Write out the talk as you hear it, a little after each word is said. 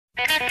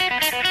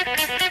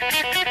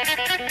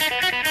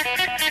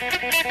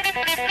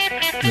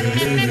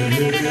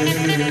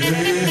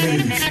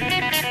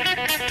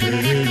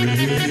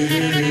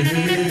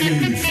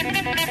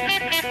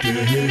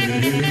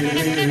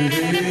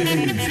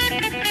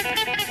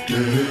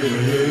Elswick!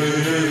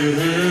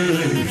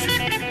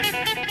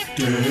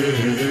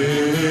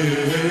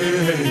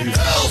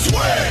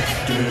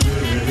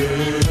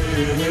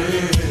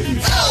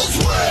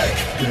 Elswick!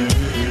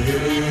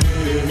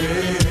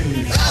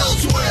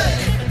 Elswick!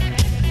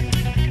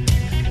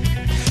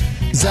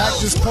 Zach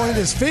just pointed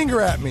his finger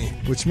at me,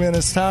 which meant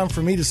it's time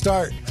for me to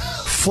start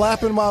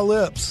flapping my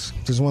lips.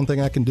 There's one thing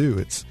I can do.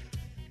 It's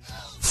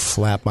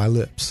flap my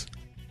lips.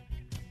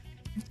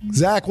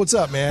 Zach, what's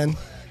up, man?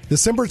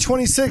 December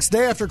 26th,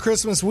 day after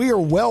Christmas, we are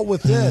well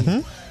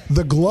within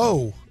the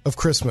glow of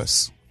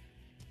Christmas,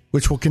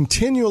 which will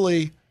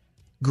continually,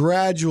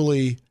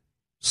 gradually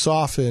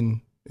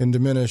soften and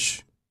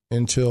diminish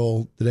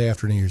until the day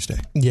after New Year's Day.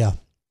 Yeah.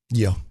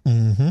 Yeah.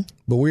 Mm-hmm.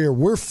 But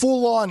we're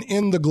full on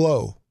in the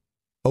glow.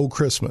 Oh,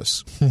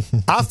 Christmas.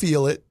 I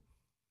feel it.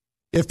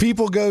 If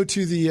people go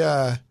to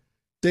the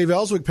Dave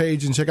Elswick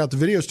page and check out the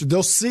videos,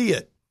 they'll see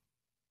it.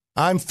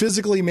 I'm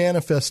physically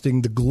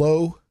manifesting the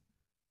glow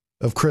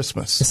of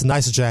Christmas. It's a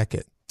nice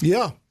jacket.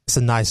 Yeah. It's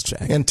a nice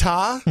jacket. And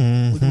tie.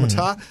 Look at my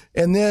tie.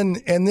 And then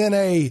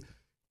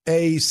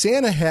a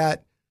Santa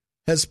hat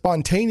has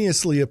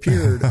spontaneously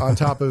appeared on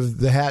top of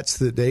the hats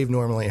that Dave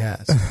normally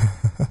has.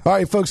 All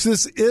right, folks,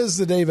 this is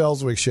the Dave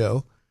Elswick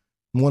Show.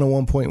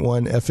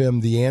 101.1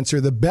 FM, The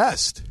Answer, the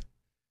best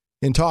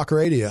in talk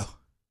radio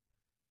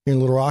here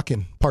in Little Rock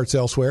and parts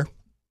elsewhere.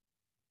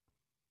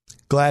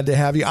 Glad to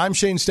have you. I'm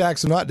Shane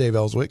Stacks. I'm not Dave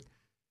Elswick.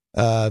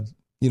 I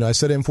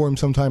sit in for him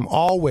sometime.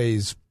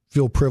 Always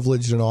feel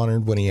privileged and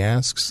honored when he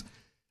asks.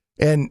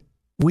 And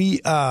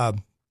I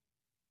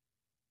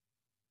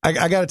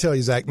got to tell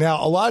you, Zach,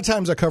 now, a lot of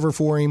times I cover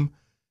for him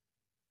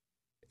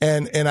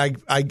and I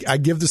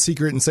give the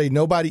secret and say,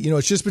 nobody,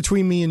 it's just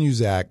between me and you,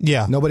 Zach.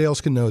 Yeah. Nobody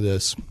else can know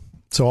this.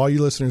 So all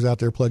you listeners out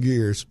there, plug your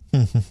ears.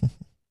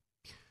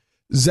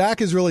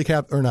 Zach is really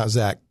Dave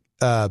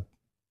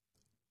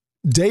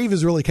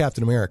is really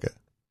Captain America.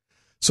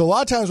 So a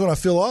lot of times when I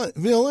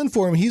fill in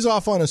for him, he's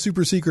off on a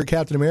super secret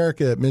Captain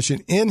America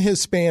mission in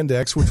his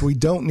spandex, which we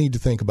don't need to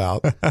think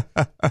about,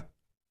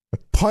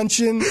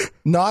 punching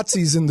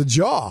Nazis in the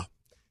jaw.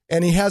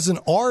 And he has an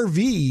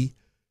RV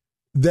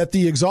that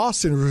the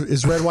exhaust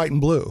is red, white, and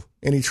blue.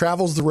 And he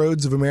travels the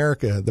roads of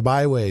America, the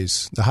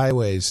byways, the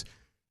highways,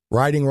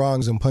 righting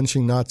wrongs and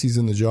punching Nazis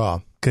in the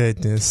jaw.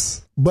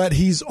 Goodness. But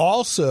he's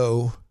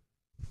also,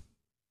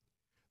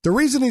 the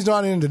reason he's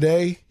not in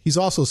today, he's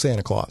also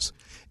Santa Claus.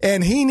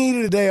 And he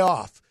needed a day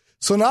off.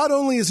 So not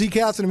only is he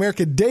Captain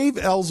America, Dave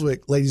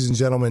Elswick, ladies and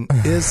gentlemen,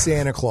 is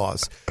Santa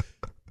Claus.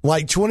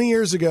 Like 20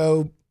 years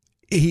ago,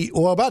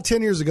 about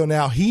 10 years ago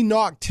now, he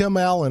knocked Tim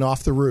Allen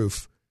off the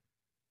roof.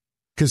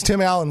 Because Tim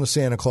Allen was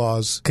Santa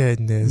Claus.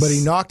 Goodness. But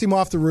he knocked him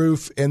off the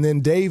roof, and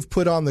then Dave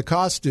put on the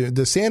costume,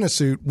 the Santa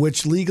suit,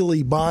 which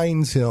legally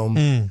binds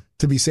him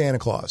to be Santa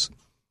Claus.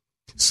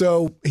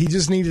 So he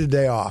just needed a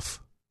day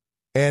off.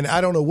 And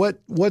I don't know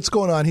what's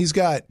going on. He's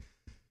got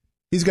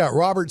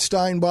Robert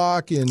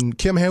Steinbach and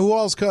Kim. Who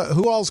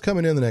all's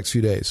coming in the next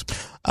few days?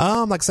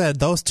 Like I said,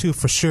 those two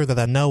for sure that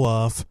I know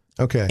of.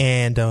 Okay.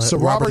 And so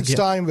Robert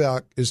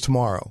Steinbach is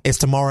tomorrow. It's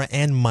tomorrow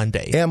and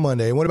Monday. And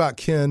what about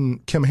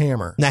Kim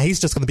Hammer? Now he's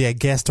just going to be a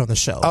guest on the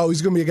show. Oh,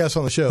 he's going to be a guest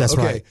on the show. That's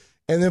okay. right.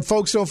 And then,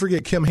 folks, don't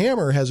forget Kim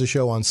Hammer has a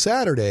show on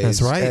Saturdays.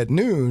 That's right. At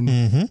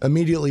noon,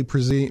 immediately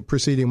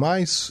preceding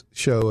my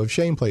show of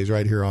Shane Plays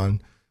right here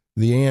on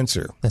The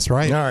Answer. That's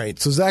right. All right.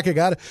 So, Zach, I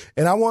got it.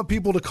 And I want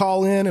people to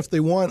call in if they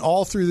want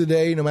all through the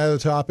day, no matter the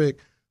topic.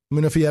 I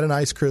mean, if you had a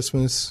nice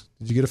Christmas,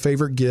 did you get a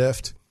favorite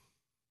gift?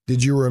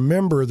 Did you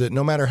remember that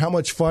no matter how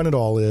much fun it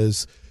all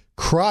is,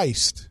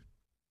 Christ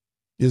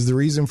is the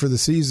reason for the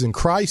season.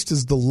 Christ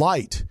is the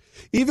light.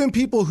 Even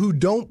people who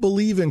don't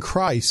believe in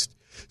Christ.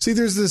 See,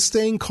 there's this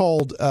thing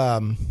called,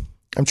 I'm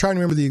trying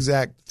to remember the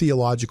exact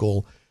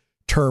theological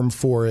term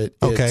for it.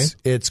 Okay.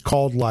 It's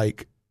called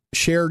like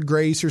shared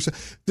grace or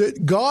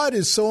something. God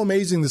is so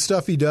amazing. The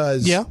stuff he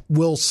does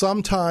will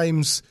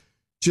sometimes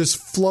just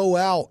flow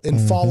out and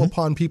fall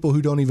upon people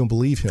who don't even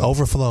believe him.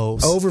 Overflow.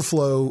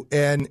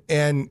 And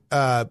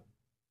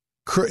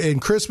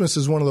Christmas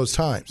is one of those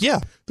times. Yeah.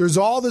 There's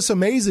all this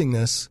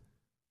amazingness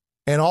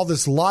and all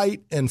this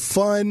light and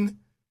fun.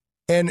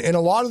 And in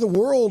a lot of the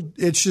world,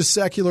 it's just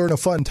secular and a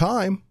fun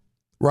time,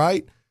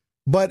 right?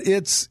 But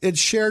it's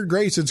shared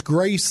grace. It's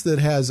grace that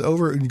has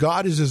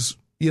God is just,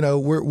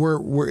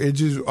 it's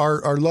just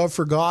our love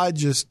for God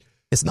just.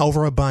 It's an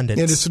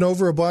overabundance. And it's an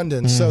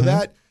overabundance. So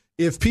that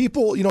if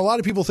people, a lot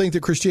of people think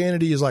that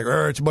Christianity is like,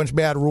 it's a bunch of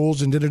bad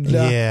rules and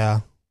da-da-da-da. Yeah.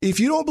 If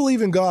you don't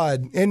believe in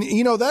God, and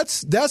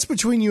that's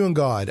between you and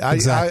God.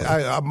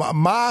 Exactly.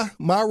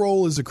 My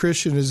role as a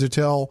Christian is to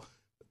tell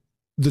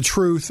the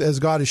truth as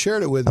God has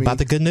shared it with me. About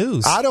the good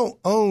news. I don't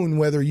own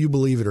whether you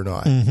believe it or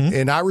not.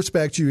 And I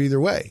respect you either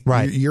way.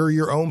 Right. You're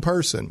your own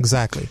person.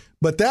 Exactly.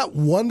 But that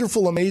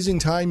wonderful, amazing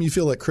time you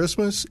feel at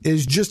Christmas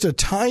is just a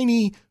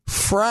tiny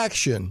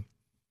fraction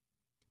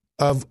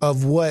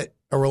of what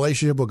a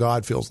relationship with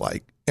God feels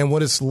like and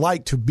what it's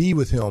like to be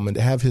with him and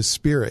to have his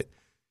spirit.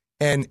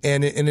 And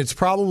it's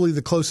probably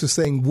the closest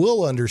thing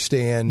we'll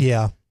understand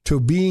to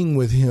being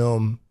with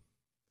him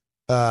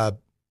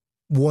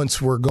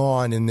once we're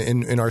gone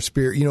in our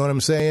spirit. You know what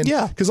I'm saying?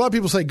 Yeah. Because a lot of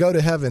people say go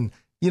to heaven.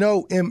 You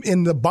know,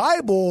 in the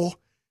Bible,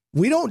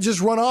 we don't just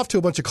run off to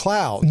a bunch of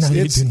clouds. No,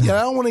 you do not. Yeah,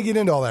 I don't want to get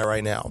into all that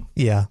right now.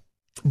 Yeah.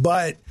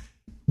 But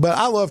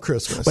I love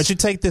Christmas. But you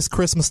take this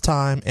Christmas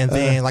time, and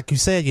then, like you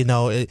said, you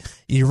know,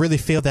 you really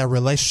feel that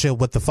relationship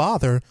with the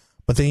Father.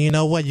 But then, you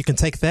know what? You can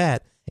take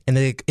that, and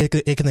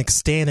it can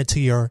extend into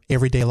your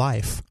everyday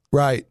life.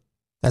 Right.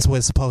 That's what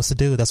it's supposed to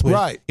do. That's what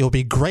Right. It'll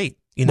be great.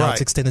 You know, Right.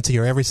 it's extended to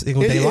your every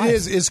single day life. It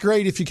is. It's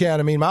great if you can.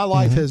 I mean, my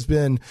life has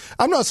been.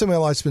 I'm not saying my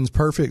life's been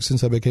perfect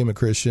since I became a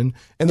Christian,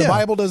 and the Yeah.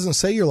 Bible doesn't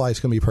say your life's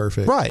going to be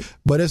perfect, Right.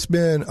 But it's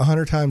been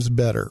 100 times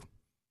better.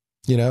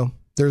 You know,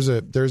 there's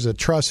a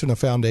trust and a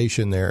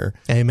foundation there.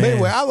 Amen. But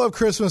anyway, I love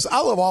Christmas.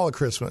 I love all of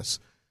Christmas.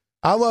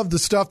 I love the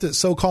stuff that's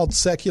so-called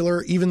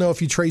secular, even though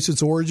if you trace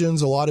its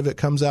origins, a lot of it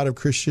comes out of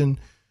Christian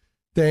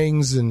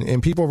things,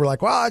 and people were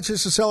like, "Well, it's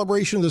just a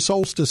celebration of the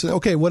solstice."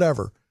 Okay,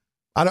 whatever.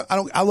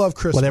 I love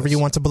Christmas. Whatever you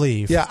want to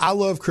believe. Yeah, I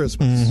love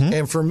Christmas. Mhm.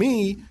 And for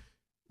me,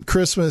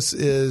 Christmas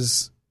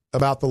is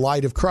about the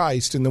light of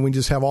Christ, and then we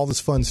just have all this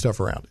fun stuff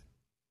around it.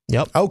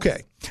 Yep.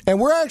 Okay. And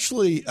we're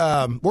actually,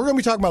 we're going to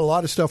be talking about a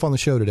lot of stuff on the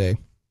show today.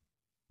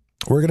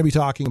 We're going to be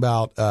talking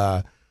about,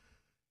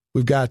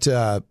 we're going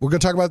to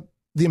talk about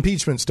the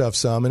impeachment stuff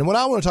some. And what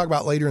I want to talk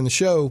about later in the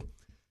show,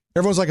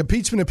 everyone's like,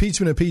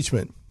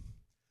 impeachment.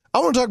 I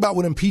want to talk about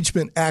what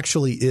impeachment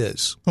actually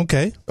is.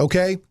 Okay.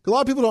 Okay? A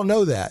lot of people don't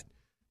know that.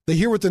 They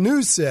hear what the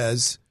news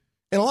says,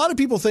 and a lot of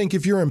people think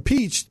if you're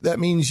impeached, that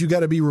means you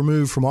got to be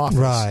removed from office.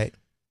 Right.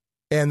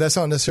 And that's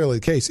not necessarily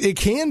the case. It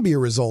can be a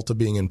result of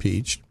being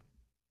impeached.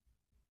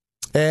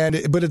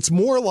 But it's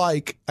more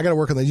like, I got to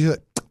work on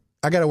that.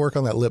 I got to work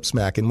on that lip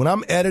smacking. When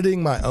I'm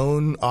editing my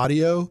own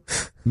audio,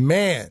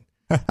 man,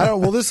 I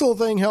don't, will this little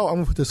thing help? I'm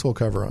going to put this whole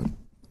cover on.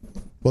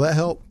 Will that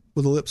help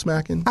with the lip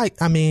smacking?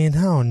 I mean,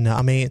 I don't know.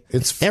 I mean,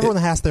 everyone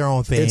has their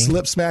own thing. It's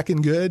lip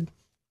smacking good.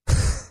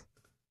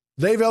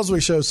 Dave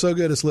Elswick show is so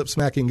good, it's lip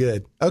smacking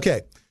good.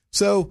 Okay,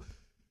 so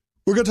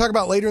we're going to talk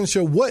about later in the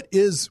show what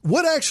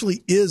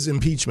actually is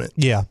impeachment.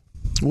 Yeah.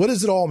 What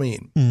does it all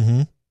mean?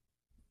 Mm-hmm.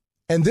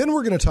 And then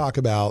we're going to talk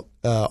about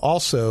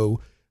also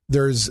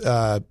there's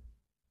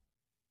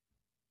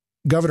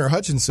Governor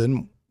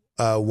Hutchinson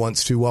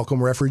wants to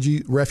welcome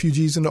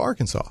refugees into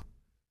Arkansas.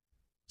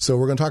 So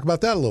we're going to talk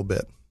about that a little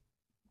bit.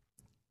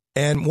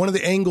 And one of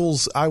the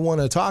angles I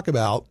want to talk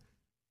about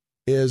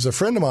is a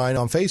friend of mine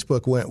on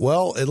Facebook went,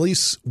 well, at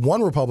least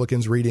one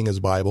Republican's reading his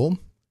Bible.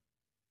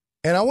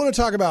 And I want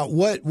to talk about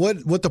what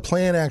the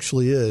plan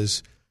actually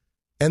is.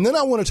 And then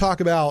I want to talk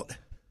about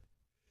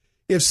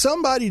if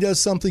somebody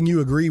does something you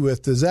agree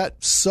with, does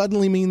that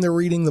suddenly mean they're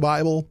reading the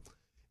Bible?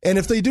 And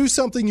if they do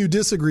something you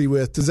disagree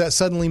with, does that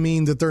suddenly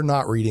mean that they're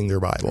not reading their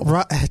Bible?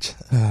 Right.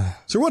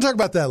 So we'll talk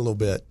about that a little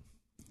bit.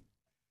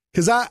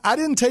 Because I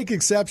didn't take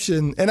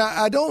exception, and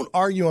I don't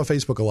argue on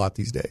Facebook a lot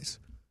these days,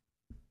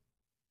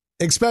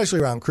 especially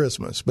around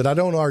Christmas, but I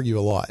don't argue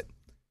a lot.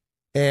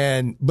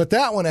 But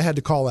that one I had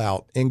to call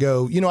out and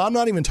go, I'm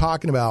not even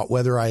talking about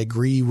whether I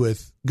agree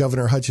with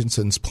Governor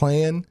Hutchinson's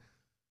plan,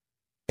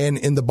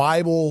 and the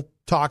Bible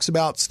talks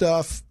about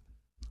stuff,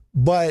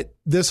 but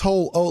this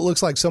whole, it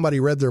looks like somebody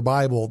read their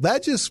Bible,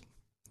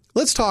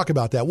 let's talk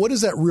about that. What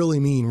does that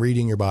really mean,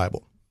 reading your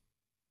Bible?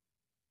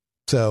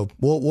 So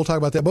we'll talk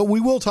about that, but we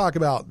will talk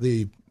about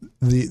the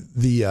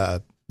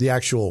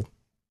actual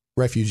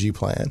refugee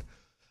plan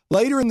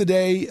later in the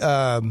day.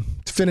 To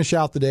finish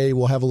out the day,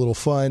 we'll have a little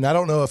fun. I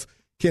don't know if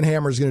Ken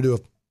Hammer is going to do a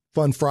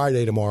fun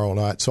Friday tomorrow or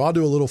not, so I'll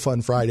do a little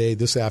fun Friday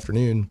this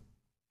afternoon.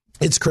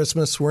 It's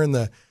Christmas. We're in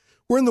the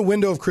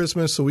window of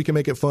Christmas, so we can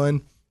make it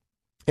fun.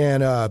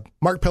 And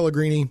Mark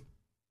Pellegrini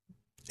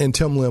and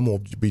Tim Lim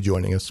will be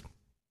joining us,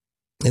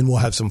 and we'll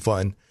have some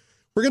fun.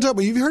 We're going to talk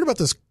about. Have you heard about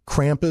this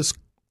Krampus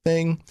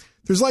thing?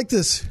 There's like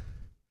this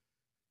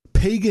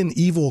pagan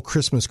evil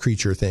Christmas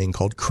creature thing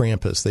called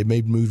Krampus. They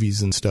made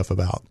movies and stuff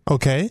about.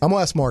 Okay. I'm going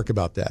to ask Mark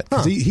about that.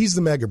 Huh. He's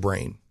the mega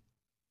brain.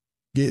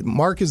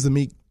 Mark is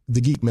the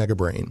geek mega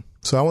brain.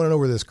 So I want to know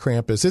where this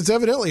Krampus. It's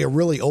evidently a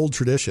really old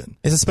tradition.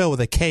 Is it spelled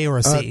with a K or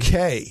a C?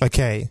 K. A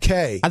K.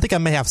 K. I think I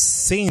may have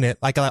seen it.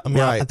 Right.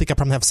 I think I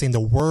probably have seen the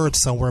word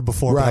somewhere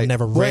before, right. But I've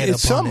never read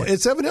it.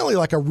 It's evidently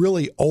like a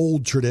really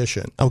old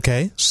tradition.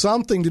 Okay.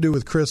 Something to do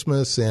with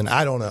Christmas, and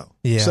I don't know.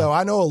 Yeah. So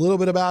I know a little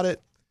bit about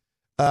it.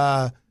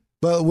 But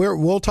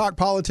we'll talk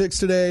politics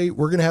today.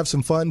 We're going to have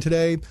some fun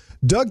today.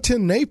 Doug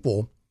Tim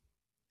Naple,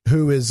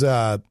 who is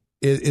a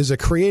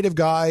creative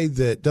guy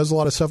that does a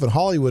lot of stuff in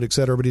Hollywood, et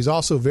cetera, but he's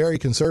also very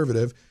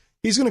conservative.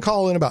 He's going to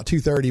call in about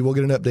 2:30. We'll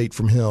get an update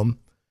from him.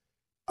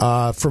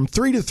 From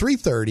 3 to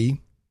 3:30,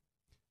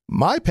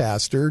 my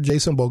pastor,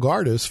 Jason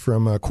Bogardus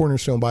from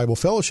Cornerstone Bible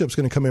Fellowship, is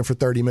going to come in for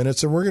 30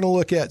 minutes, and we're going to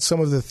look at some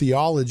of the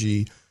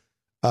theology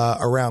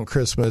around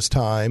Christmas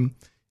time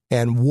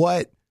and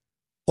one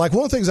of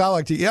the things I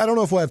like to, I don't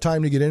know if we'll have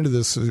time to get into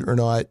this or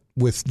not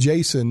with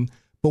Jason,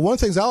 but one of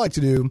the things I like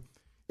to do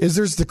is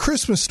there's the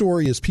Christmas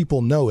story as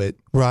people know it.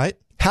 Right.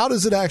 How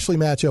does it actually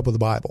match up with the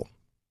Bible?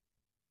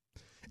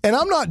 And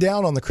I'm not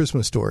down on the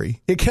Christmas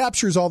story. It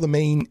captures all the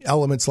main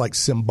elements like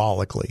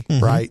symbolically,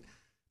 right?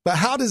 But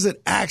how does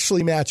it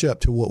actually match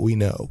up to what we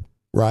know,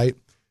 right?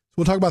 So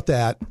we'll talk about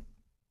that.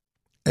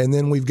 And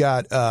then we've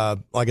got,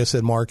 like I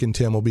said, Mark and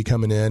Tim will be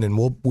coming in, and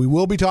we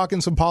will be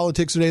talking some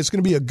politics today. It's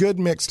going to be a good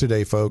mix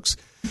today, folks.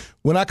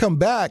 When I come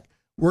back,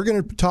 we're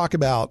going to talk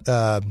about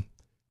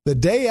the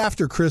day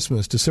after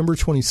Christmas, December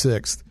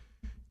 26th,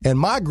 and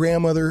my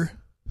grandmother,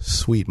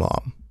 sweet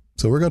mom.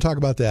 So we're going to talk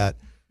about that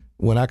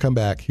when I come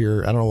back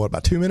here. I don't know, what,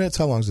 about 2 minutes?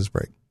 How long is this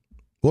break?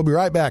 We'll be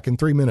right back in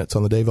 3 minutes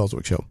on the Dave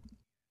Elswick Show.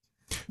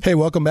 Hey,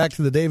 welcome back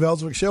to the Dave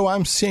Elswick Show.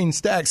 I'm Shane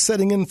Stack,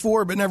 setting in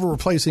for, but never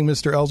replacing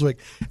Mr. Elswick.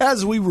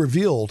 As we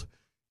revealed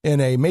in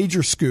a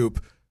major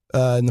scoop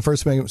in the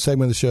first segment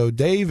of the show,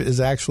 Dave is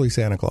actually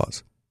Santa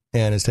Claus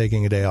and is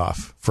taking a day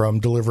off from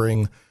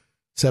delivering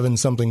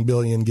 7-something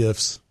billion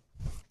gifts,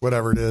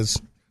 whatever it is.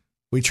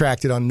 We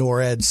tracked it on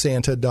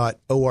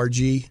NORADSanta.org.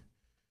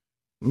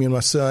 Me and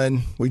my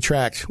son, we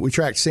tracked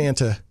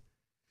Santa.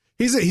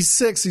 He's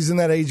 6. He's in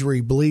that age where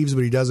he believes,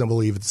 but he doesn't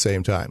believe at the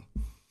same time.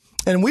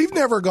 And we've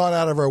never gone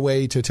out of our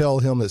way to tell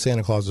him that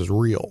Santa Claus is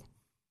real.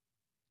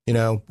 You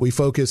know, we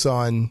focus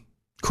on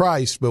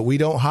Christ, but we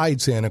don't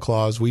hide Santa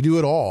Claus. We do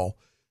it all.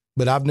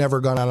 But I've never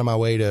gone out of my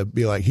way to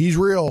be like, he's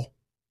real.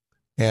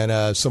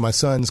 And so my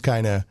son's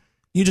kind of...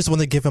 You just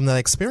want to give him that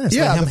experience.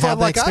 Yeah, Let him have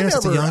that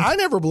experience I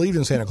never believed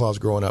in Santa Claus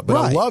growing up, but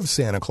I love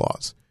Santa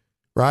Claus,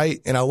 right?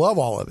 And I love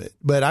all of it.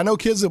 But I know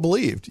kids that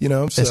believed, you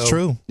know. So, it's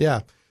true. Yeah.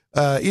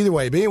 Either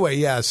way. But anyway,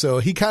 yeah, so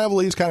he kind of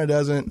believes, kind of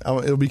doesn't.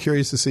 It'll be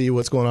curious to see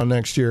what's going on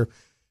next year.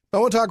 I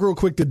want to talk real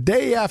quick. The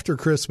day after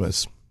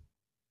Christmas,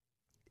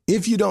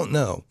 if you don't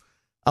know,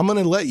 I'm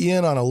going to let you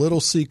in on a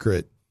little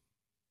secret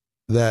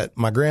that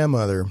my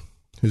grandmother,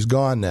 who's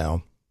gone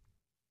now,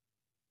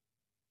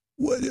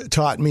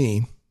 taught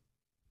me.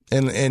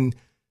 And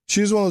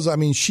she was one of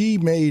those, she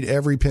made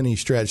every penny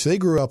stretch. They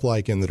grew up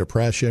like in the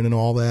Depression and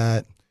all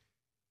that.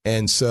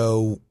 And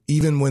so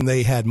even when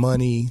they had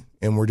money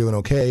and were doing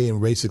okay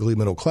and basically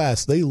middle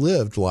class, they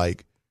lived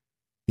like,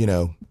 you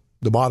know,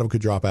 the bottom could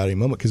drop out any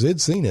moment because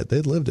they'd seen it.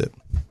 They'd lived it.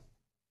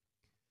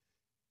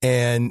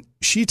 And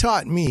she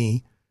taught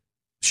me,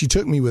 she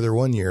took me with her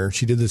one year.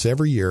 She did this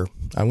every year.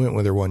 I went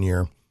with her one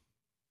year.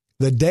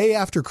 The day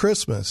after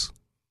Christmas,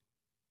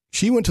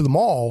 she went to the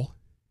mall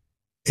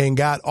and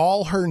got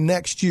all her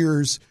next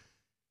year's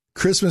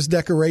Christmas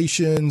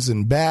decorations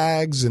and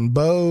bags and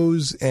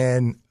bows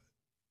and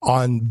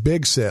on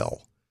big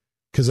sale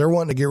because they're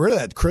wanting to get rid of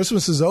that.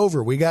 Christmas is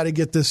over. We got to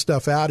get this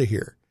stuff out of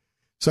here.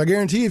 So I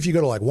guarantee if you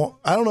go to like,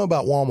 I don't know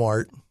about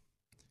Walmart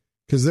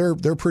because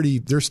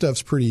their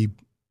stuff's pretty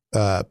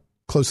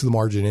close to the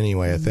margin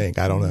anyway, I think.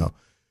 I don't know.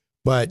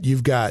 But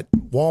you've got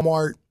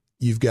Walmart,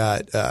 you've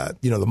got,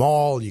 the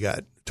mall, you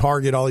got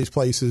Target, all these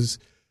places,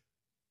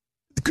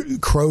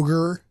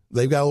 Kroger.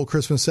 They've got a little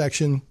Christmas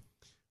section.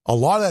 A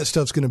lot of that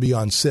stuff's going to be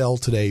on sale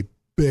today,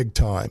 big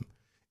time.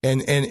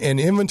 And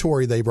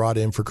inventory they brought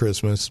in for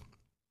Christmas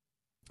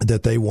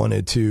that they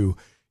wanted to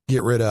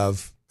get rid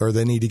of, or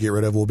they need to get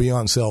rid of, will be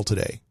on sale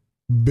today,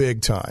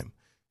 big time,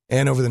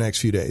 and over the next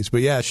few days.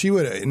 But yeah, she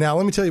would. Now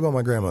let me tell you about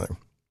my grandmother.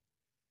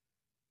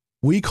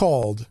 We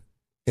called,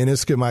 and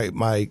it's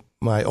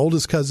my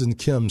oldest cousin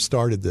Kim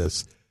started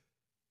this,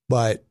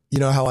 but you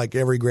know how like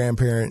every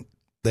grandparent,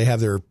 they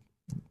have their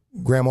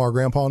grandma or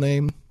grandpa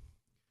name.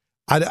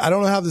 I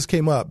don't know how this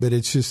came up, but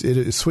it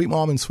is sweet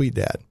mom and sweet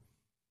dad.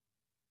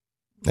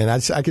 And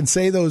I can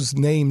say those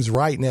names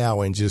right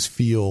now and just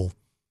feel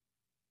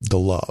the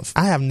love.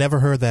 I have never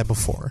heard that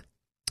before.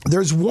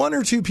 There's one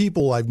or two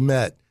people I've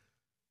met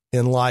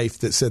in life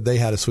that said they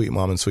had a sweet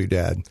mom and sweet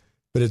dad,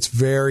 but it's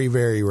very,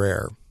 very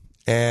rare.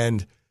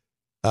 And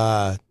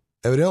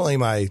evidently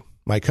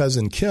my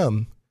cousin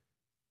Kim,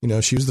 you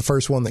know, she was the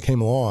first one that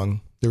came along.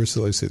 There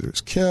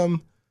was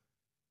Kim,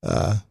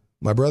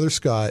 my brother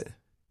Scott,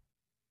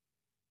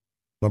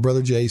 my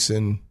brother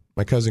Jason,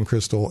 my cousin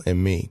Crystal,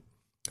 and me.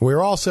 We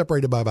were all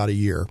separated by about a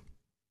year.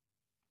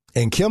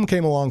 And Kim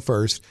came along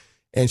first,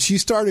 and she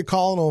started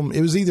calling them,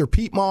 it was either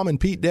Pete Mom and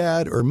Pete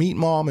Dad or Meat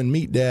Mom and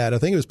Meat Dad. I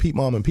think it was Pete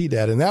Mom and Pete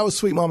Dad, and that was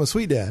Sweet Mom and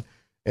Sweet Dad.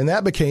 And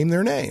that became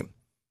their name.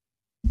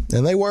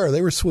 And they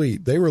were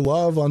sweet. They were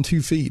love on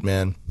 2 feet,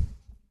 man.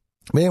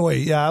 But anyway,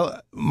 yeah,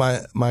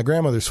 my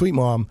grandmother, Sweet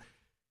Mom,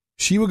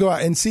 she would go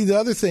out and see the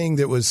other thing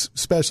that was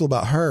special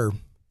about her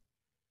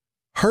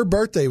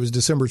birthday was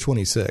December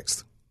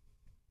 26th.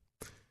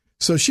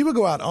 So she would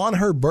go out on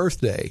her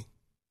birthday,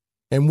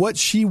 and what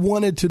she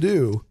wanted to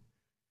do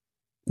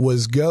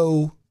was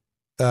go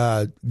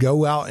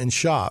out and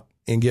shop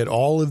and get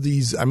all of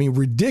these,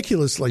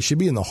 ridiculous, like she'd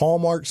be in the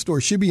Hallmark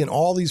store, she'd be in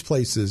all these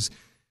places.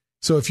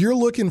 So if you're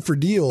looking for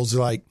deals,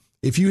 like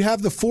if you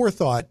have the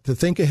forethought to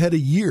think ahead a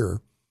year,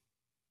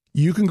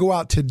 you can go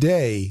out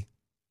today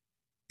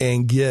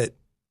and get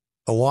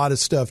a lot of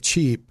stuff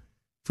cheap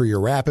for your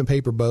wrapping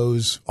paper,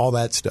 bows, all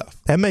that stuff.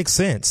 That makes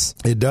sense.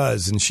 It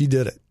does, and she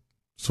did it.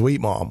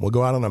 Sweet Mom will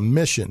go out on a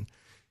mission.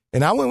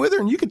 And I went with her,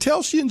 and you could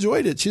tell she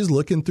enjoyed it. She was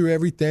looking through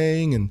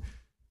everything and,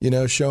 you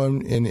know,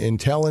 showing and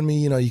telling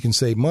me, you know, you can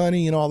save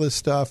money and all this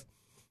stuff.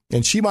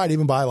 And she might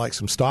even buy like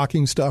some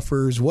stocking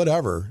stuffers,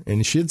 whatever.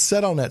 And she'd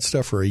set on that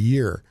stuff for a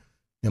year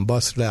and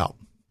bust it out.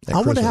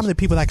 I wonder how many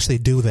people actually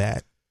do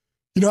that.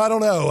 I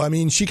don't know. I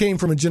mean, she came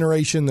from a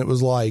generation that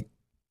was like,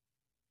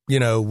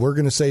 we're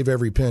going to save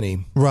every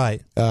penny.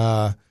 Right.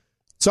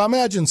 So I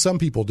imagine some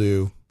people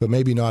do, but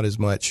maybe not as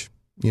much,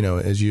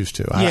 as used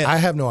to. Yeah. I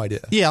have no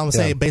idea. Yeah, I'm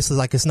saying basically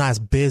like it's not as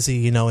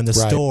busy, in the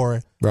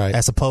store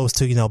as opposed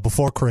to,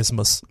 before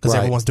Christmas because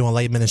everyone's doing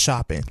late minute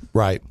shopping.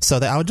 Right. So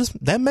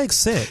that makes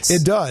sense.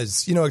 It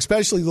does,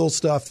 especially little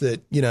stuff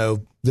that,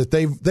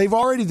 that they've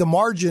already the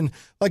margin.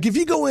 Like if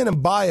you go in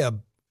and buy a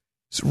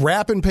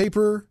wrapping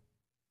paper,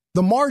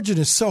 the margin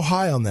is so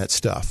high on that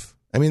stuff.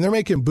 I mean, they're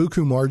making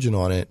buku margin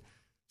on it.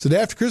 So the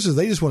day after Christmas,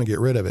 they just want to get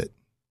rid of it.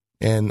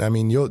 And I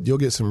mean, you'll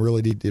get some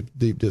really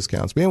deep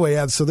discounts. But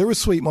anyway, so there was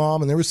Sweet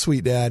Mom and there was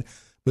Sweet Dad.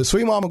 But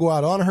Sweet Mom would go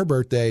out on her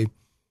birthday,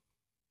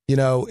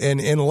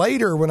 and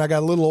later when I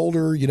got a little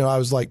older, I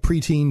was like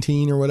preteen,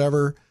 teen or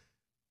whatever.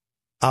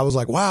 I was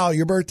like, wow,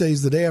 your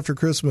birthday's the day after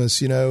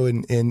Christmas,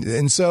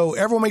 and so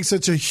everyone makes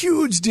such a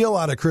huge deal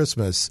out of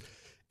Christmas.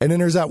 And then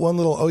there's that one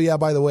little, oh yeah,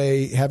 by the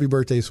way, happy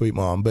birthday, Sweet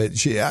Mom. But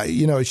she,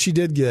 she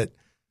did get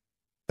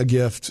a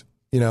gift,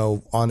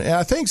 and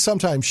I think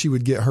sometimes she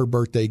would get her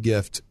birthday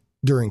gift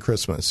during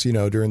Christmas,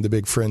 during the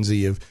big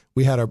frenzy of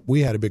we had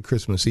a big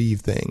Christmas Eve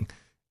thing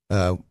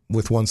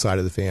with one side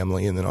of the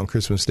family, and then on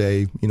Christmas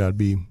Day, I'd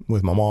be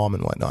with my mom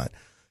and whatnot.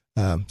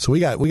 So we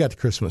got to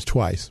Christmas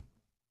twice.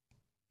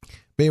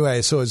 But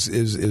anyway, so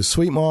is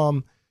Sweet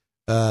Mom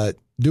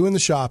doing the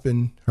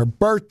shopping, her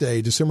birthday,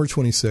 December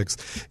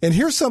 26th. And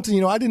here's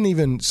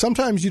something,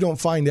 sometimes you don't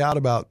find out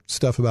about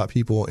stuff about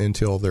people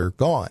until they're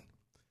gone.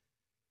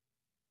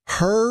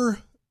 Her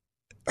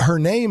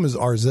name is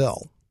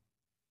Arzell,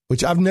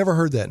 which I've never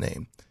heard that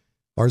name,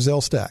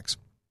 Arzell Stacks.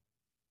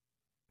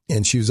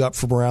 And she was up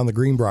from around the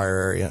Greenbrier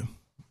area.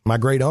 My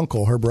great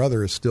uncle, her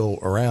brother, is still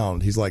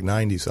around. He's like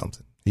 90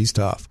 something. He's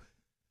tough.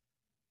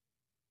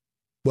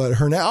 But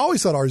her name, I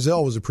always thought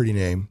Arzell was a pretty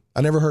name.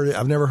 I've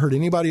never heard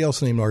anybody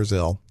else named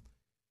Arzell.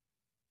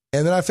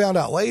 And then I found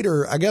out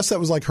later, I guess that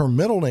was like her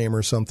middle name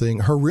or something.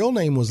 Her real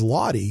name was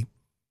Lottie.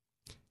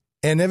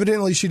 And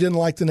evidently she didn't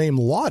like the name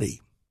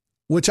Lottie,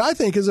 which I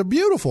think is a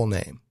beautiful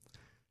name.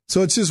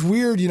 So it's just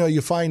weird,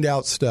 you find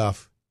out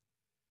stuff.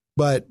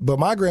 But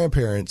my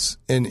grandparents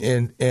and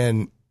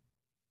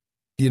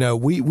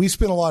we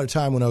spent a lot of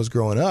time when I was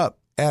growing up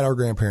at our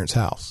grandparents'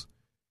 house,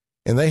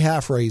 and they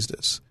half raised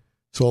us.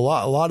 So a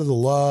lot of the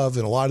love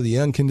and a lot of the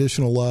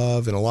unconditional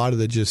love and a lot of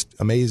the just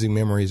amazing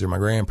memories are my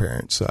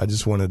grandparents. So I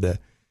just wanted to,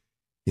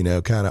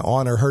 kind of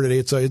honor her today.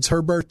 It's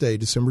her birthday,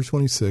 December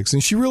 26th.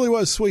 And she really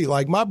was sweet.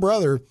 Like my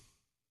brother,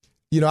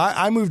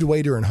 I moved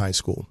away during high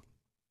school,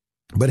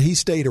 but he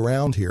stayed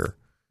around here.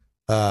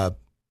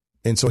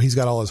 And so he's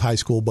got all his high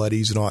school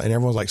buddies and all, and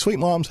everyone's like, Sweet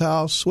Mom's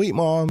house, Sweet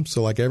Mom.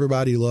 So like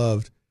everybody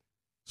loved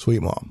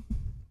Sweet Mom.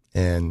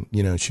 And,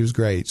 she was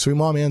great. Sweet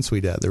Mom and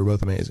Sweet Dad, they were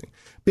both amazing.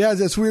 But yeah,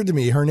 that's weird to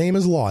me. Her name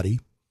is Lottie,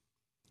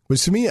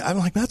 which to me, I'm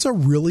like, that's a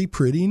really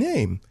pretty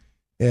name.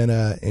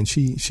 And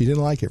she didn't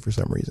like it for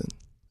some reason.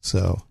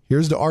 So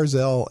here's to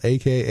Arzell,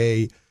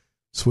 AKA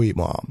Sweet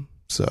Mom.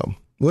 So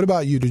what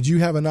about you? Did you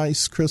have a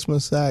nice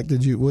Christmas act?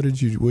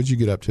 What'd you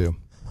get up to?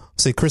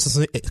 See,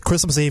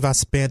 Christmas Eve, I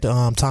spent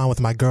time with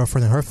my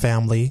girlfriend and her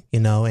family,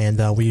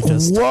 and we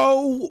just...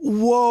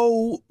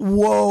 Whoa.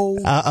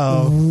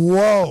 Uh-oh.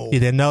 Whoa. You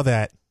didn't know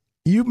that.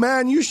 You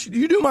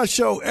do my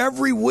show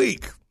every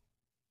week.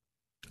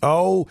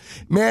 Oh,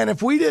 man,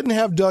 if we didn't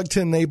have Doug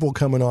Ten-Napel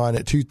coming on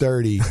at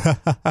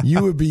 2:30,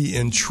 you would be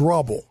in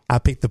trouble. I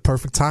picked the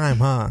perfect time,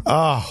 huh?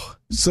 Oh,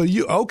 so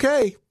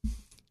okay.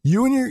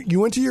 You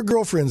went to your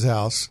girlfriend's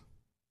house.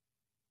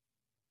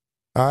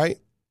 All right.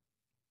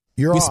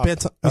 We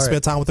spent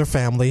time with her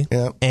family,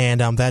 and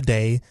that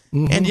day,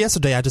 and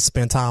yesterday I just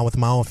spent time with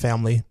my own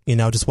family.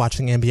 Just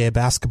watching NBA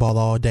basketball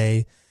all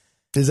day.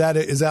 Is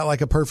that like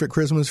a perfect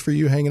Christmas for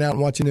you, hanging out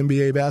and watching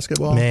NBA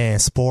basketball? Man,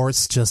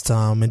 sports, just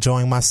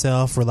enjoying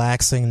myself,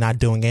 relaxing, not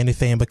doing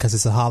anything because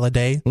it's a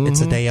holiday. Mm-hmm. It's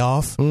a day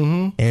off.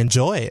 Mm-hmm.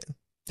 Enjoy it.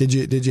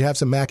 Did you have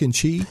some mac and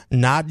cheese?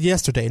 Not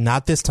yesterday,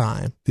 not this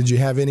time. Did you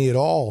have any at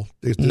all?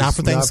 Not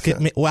for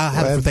Thanksgiving. Well, I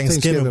had it for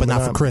Thanksgiving, but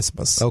not for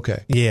Christmas.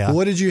 Okay. Yeah. Well,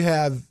 what did you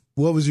have?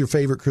 What was your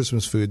favorite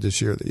Christmas food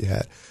this year that you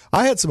had?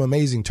 I had some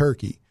amazing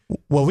turkey.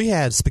 Well, we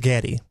had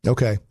spaghetti.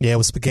 Okay. Yeah, it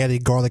was spaghetti,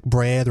 garlic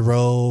bread,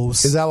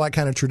 rolls. Is that like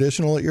kind of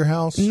traditional at your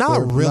house?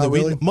 Not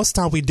really. Most of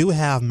the time we do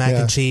have mac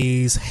and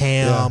cheese,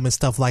 ham, and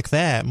stuff like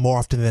that more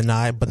often than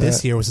not. But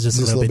this year was just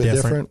a little bit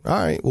different. All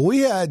right.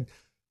 Well,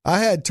 I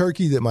had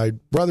turkey that my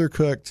brother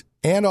cooked,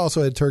 and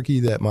also had turkey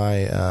that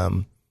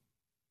my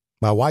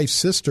wife's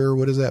sister,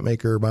 what does that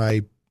make her?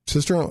 My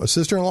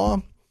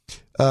sister-in-law,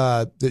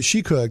 that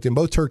she cooked, and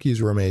both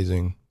turkeys were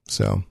amazing.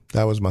 So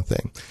that was my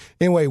thing.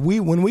 Anyway,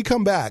 when we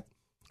come back,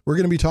 we're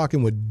going to be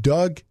talking with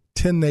Doug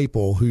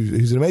Ten-Napel,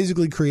 who's an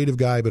amazingly creative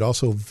guy, but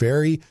also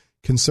very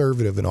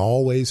conservative and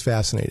always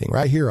fascinating,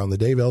 right here on the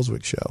Dave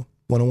Elswick Show,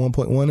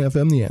 101.1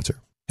 FM, The Answer.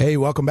 Hey,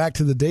 welcome back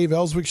to the Dave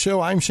Elswick Show.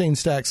 I'm Shane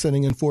Stack,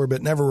 sitting in for,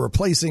 but never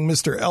replacing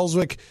Mr.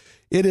 Elswick.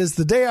 It is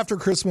the day after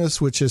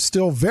Christmas, which is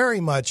still very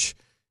much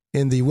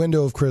in the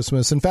window of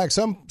Christmas. In fact,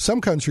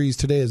 some countries,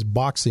 today is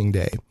Boxing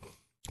Day,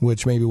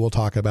 which maybe we'll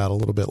talk about a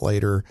little bit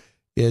later.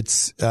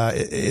 It's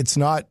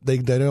not they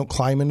don't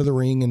climb into the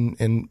ring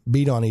and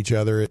beat on each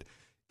other.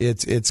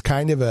 It's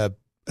kind of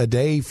a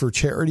day for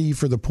charity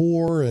for the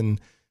poor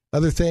and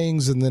other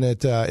things, and then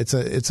it's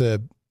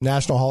a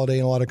national holiday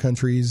in a lot of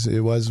countries. It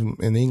was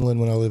in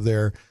England when I lived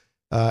there,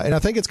 and I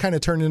think it's kind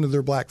of turned into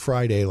their Black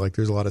Friday. Like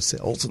there's a lot of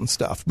sales and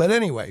stuff. But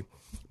anyway,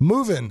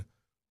 moving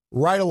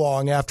right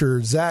along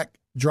after Zach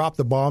dropped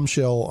the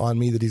bombshell on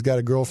me that he's got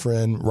a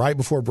girlfriend right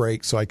before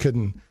break, so I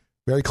couldn't.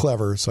 Very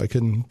clever, so I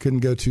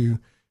couldn't go too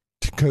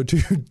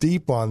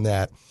deep on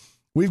that.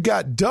 We've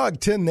got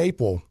Doug Tin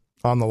Naple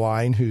on the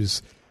line,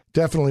 who's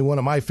definitely one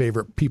of my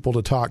favorite people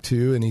to talk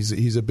to, and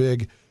he's a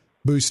big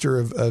booster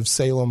of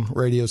Salem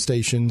radio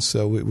stations,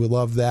 so we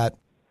love that.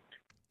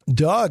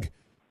 Doug,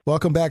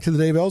 welcome back to the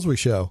Dave Elswick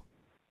Show.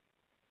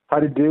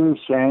 How to do,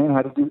 Shane?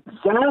 How to do?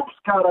 Zach's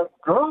got a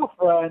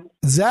girlfriend.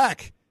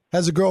 Zach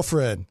has a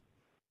girlfriend,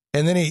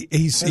 and then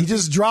he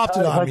just dropped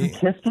it on me. Has he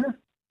kissed her?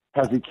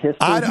 Has he kissed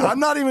her?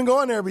 I'm not even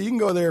going there, but you can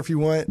go there if you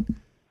want.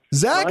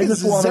 Zach I is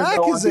just want Zach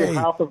to know is on a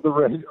behalf of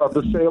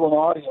the Salem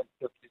audience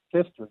if he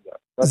kissed her yet.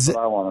 That's what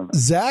I want to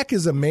know. Zach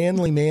is a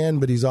manly man,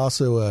 but he's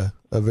also a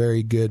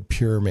very good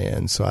pure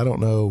man. So I don't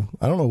know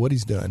what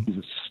he's done. He's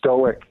a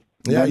stoic.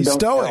 Yeah, he's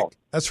stoic. Tell.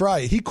 That's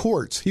right. He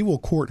courts. He will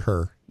court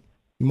her.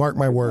 You mark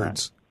my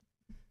words.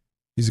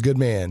 He's a good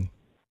man.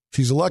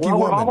 She's a lucky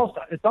woman.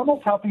 It's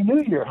almost Happy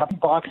New Year. Happy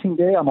Boxing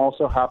Day. I'm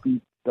also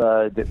happy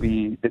that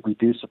we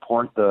do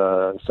support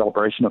the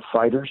celebration of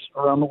fighters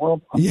around the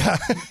world. Yeah,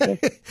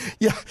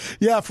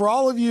 yeah. For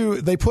all of you,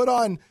 they put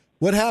on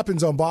what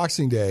happens on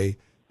Boxing Day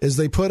is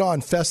they put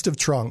on festive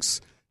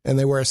trunks and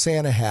they wear a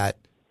Santa hat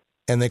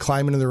and they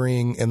climb into the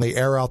ring and they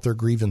air out their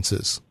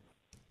grievances.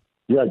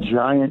 Yeah,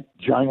 giant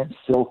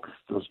silk,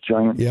 those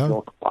giant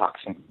silk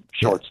boxing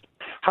shorts. Yeah.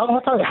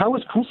 How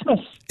was Christmas?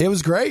 It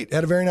was great.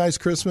 Had a very nice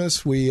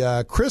Christmas. We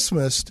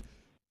Christmased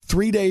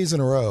 3 days in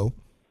a row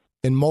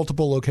in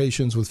multiple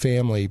locations with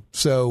family.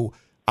 So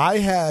I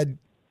had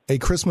a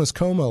Christmas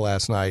coma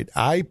last night.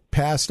 I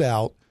passed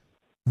out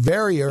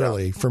very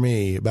early for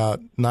me, about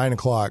 9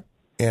 o'clock,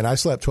 and I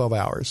slept 12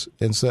 hours.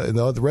 And so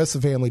the rest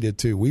of the family did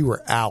too. We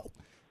were out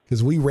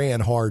because we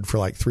ran hard for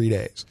like 3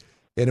 days.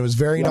 And it was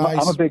very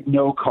nice. I'm a big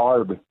no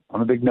carb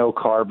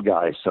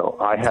guy, so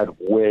I had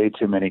way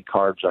too many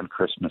carbs on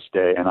Christmas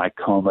Day, and I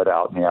combed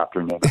out in the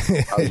afternoon.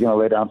 I was going to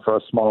lay down for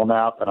a small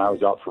nap, and I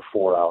was out for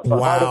 4 hours. Wow. I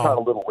might have had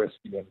a little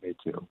whiskey in me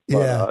too.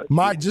 But,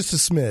 just a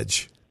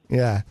smidge.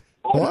 Yeah.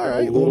 Well, all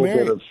right. A little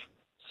bit of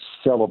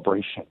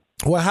celebration.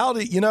 Well, how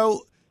did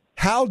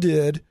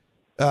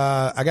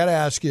I got to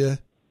ask you,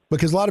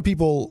 because a lot of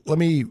people, let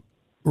me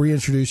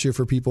reintroduce you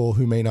for people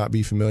who may not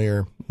be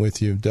familiar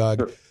with you, Doug.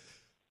 Sure.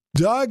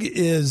 Doug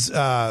is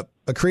a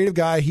creative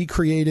guy. He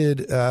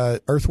created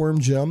Earthworm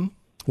Jim,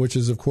 which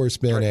has, of course,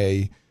 been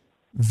a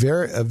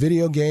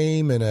video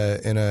game and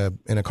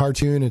a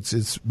cartoon.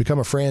 It's become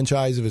a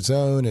franchise of its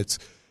own. He's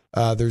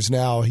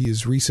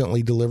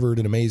recently delivered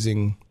an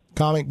amazing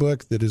comic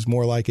book that is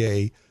more like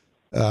a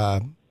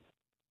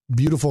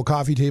beautiful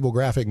coffee table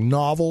graphic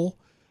novel.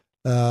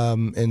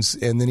 And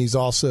then he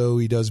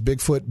does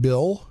Bigfoot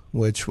Bill,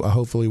 which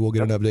hopefully we'll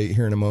get an update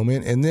here in a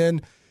moment. And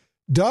then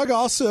Doug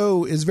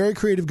also is a very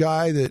creative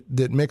guy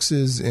that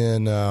mixes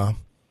in kind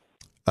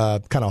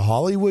of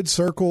Hollywood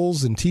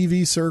circles and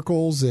TV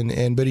circles,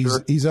 but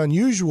he's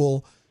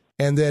unusual,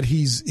 and that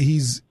he's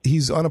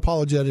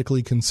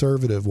unapologetically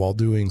conservative while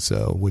doing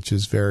so, which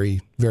is very,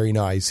 very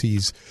nice.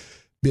 He's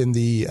been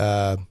the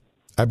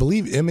I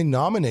believe Emmy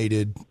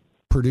nominated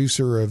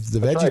producer of the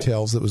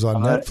VeggieTales that was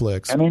on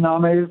Netflix. Emmy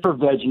nominated for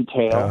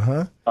VeggieTales.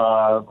 Uh-huh.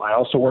 I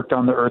also worked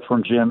on the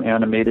Earthworm Jim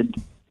animated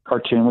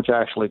cartoon, which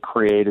I actually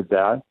created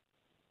that.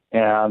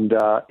 And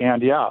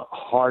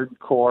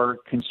hardcore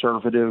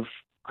conservative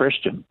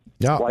Christian,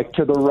 like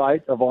to the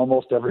right of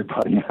almost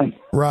everybody.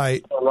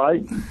 Right.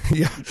 Right.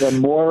 Yeah.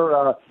 And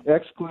more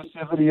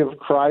exclusivity of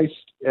Christ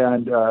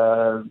and,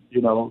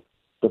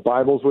 the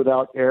Bible's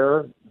without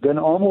error than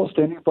almost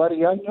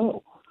anybody I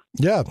know.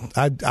 Yeah.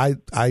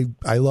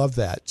 I love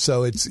that.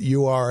 So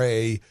you are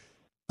a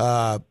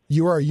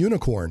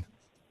unicorn.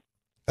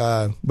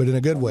 But in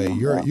a good way.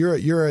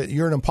 You're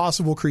an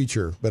impossible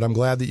creature, but I'm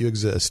glad that you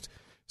exist.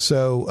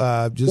 So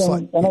I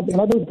think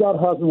God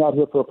has me out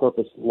here for a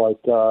purpose. Like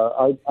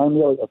I'm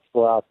really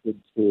attracted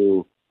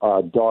to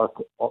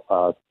dark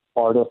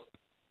artists,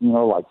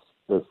 like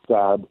the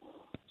sad,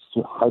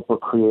 hyper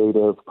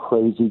creative,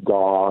 crazy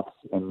goths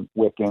and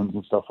Wiccans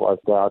and stuff like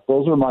that.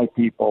 Those are my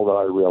people that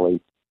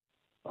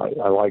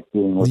I like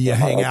being with. You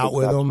hang out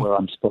with them? That's where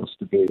I'm supposed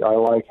to be. I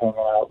like hanging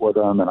out with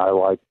them, and I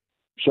like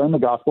sharing the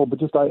gospel, but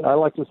I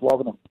like just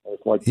loving them. I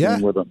like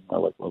being with them. I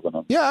like loving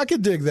them. Yeah, I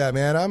could dig that,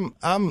 man.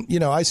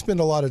 I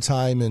spend a lot of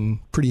time in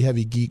pretty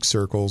heavy geek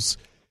circles,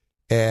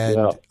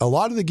 and a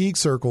lot of the geek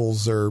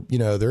circles are,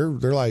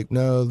 they're like,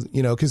 no,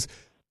 because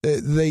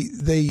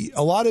a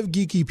lot of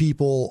geeky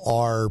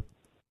people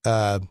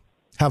have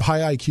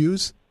high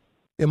IQs,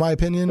 in my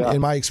opinion,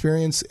 in my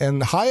experience,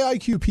 and high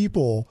IQ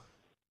people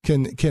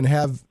can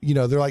have,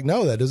 they're like,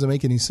 no, that doesn't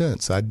make any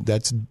sense. I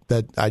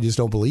just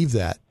don't believe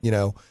that,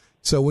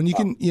 So when you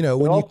can,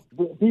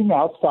 being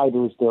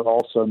outsiders, they're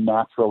also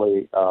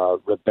naturally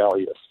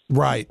rebellious.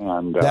 Right.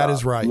 And that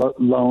is right.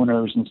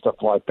 Loners and stuff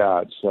like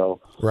that.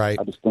 So right.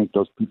 I just think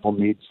those people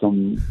need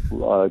some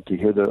to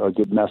hear a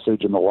good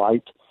message and the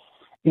light.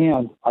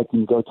 And I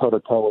can go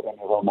toe-to-toe with any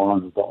of them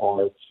on the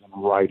arts and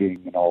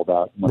writing and all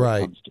that when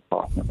it comes to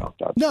talking about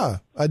that. No,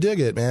 I dig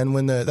it, man.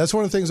 That's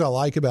one of the things I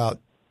like about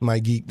my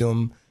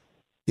geekdom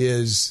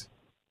is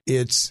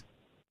it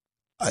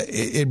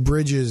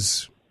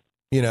bridges,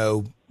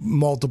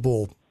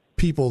 multiple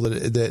people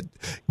that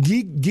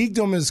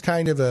geekdom is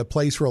kind of a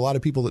place where a lot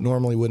of people that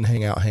normally wouldn't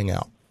hang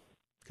out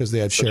because they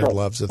have shared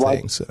loves of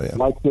things. So, yeah.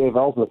 Like Dave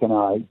Elswick and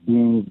I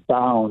being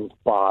bound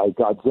by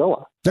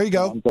Godzilla. There you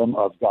go. Fandom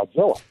of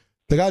Godzilla.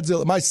 The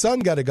Godzilla. My son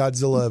got a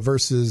Godzilla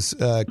versus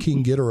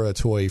King Ghidorah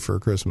toy for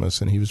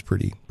Christmas, and he was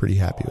pretty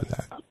happy with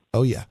that.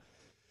 Oh yeah,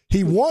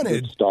 he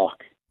wanted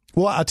stock.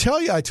 Well, I tell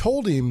you, I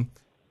told him,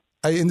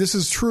 and this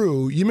is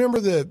true. You remember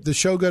the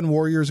Shogun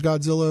Warriors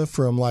Godzilla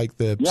from like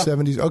the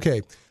 70s?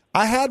 Okay,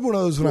 I had one of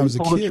those when I was a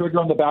kid. The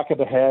trigger on the back of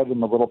the head,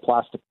 and the little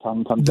plastic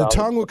tongue comes out. The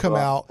tongue would come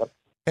out,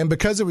 and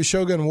because it was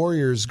Shogun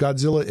Warriors,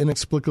 Godzilla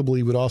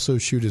inexplicably would also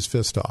shoot his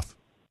fist off.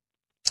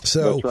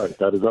 So that's right.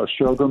 That is a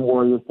Shogun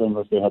Warrior thing.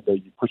 That they had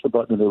you push the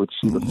button and they would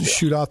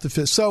shoot off the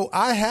fist. So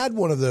I had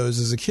one of those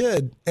as a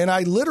kid, and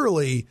I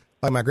literally,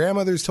 like my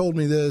grandmother's told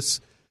me this,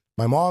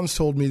 my mom's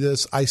told me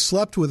this. I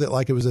slept with it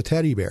like it was a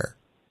teddy bear.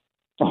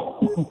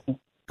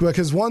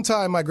 Because one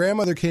time my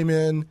grandmother came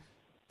in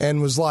and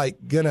was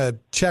like gonna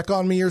check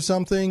on me or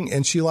something,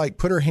 and she like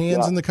put her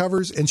hands in the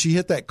covers and she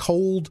hit that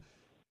cold,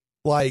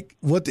 like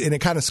and it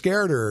kind of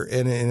scared her,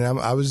 and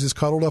I was just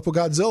cuddled up with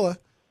Godzilla.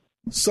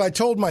 So I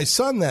told my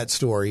son that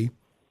story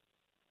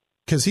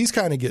because he's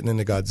kind of getting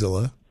into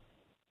Godzilla.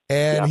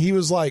 And he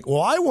was like, well,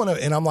 I want to.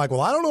 And I'm like,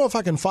 well, I don't know if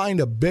I can find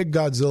a big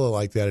Godzilla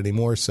like that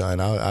anymore, son.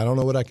 I don't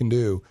know what I can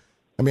do.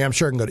 I mean, I'm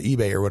sure I can go to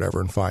eBay or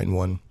whatever and find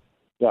one.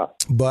 Yeah.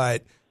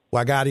 But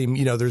I got him,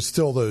 there's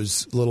still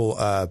those little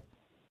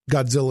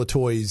Godzilla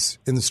toys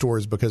in the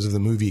stores because of the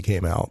movie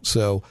came out.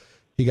 So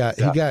he got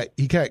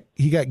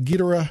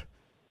Ghidorah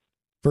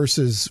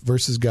versus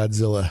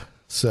Godzilla.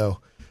 So,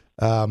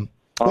 a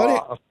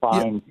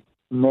fine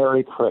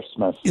Merry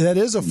Christmas. That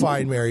is a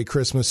fine Merry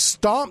Christmas.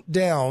 Stomp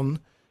down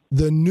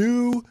the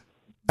new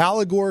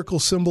allegorical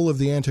symbol of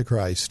the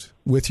Antichrist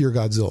with your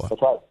Godzilla.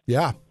 That's right.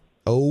 Yeah.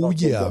 Oh,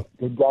 yeah.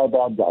 Good guy,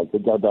 bad guy.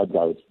 Good guy, bad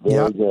guy. It's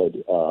very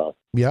good.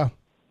 Yeah.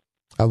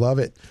 I love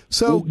it.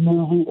 So, this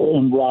movie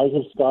and Rise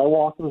of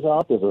Skywalker's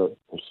out. There's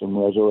some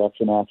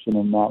resurrection action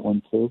in that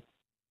one, too.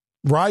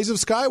 Rise of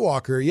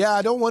Skywalker. Yeah,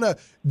 I don't want to.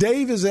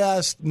 Dave has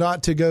asked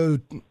not to go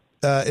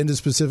into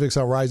specifics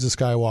on Rise of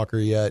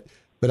Skywalker yet,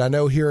 but I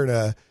know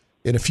here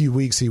in a few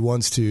weeks he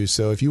wants to.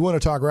 So if you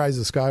want to talk Rise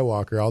of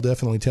Skywalker, I'll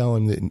definitely tell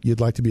him that you'd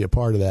like to be a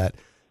part of that.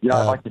 Yeah,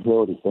 I'd like to hear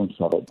what he thinks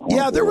of it.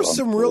 There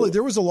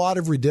was a lot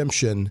of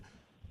redemption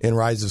in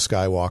Rise of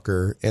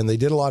Skywalker, and they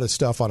did a lot of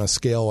stuff on a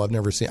scale I've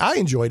never seen. I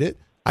enjoyed it.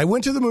 I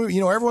went to the movie.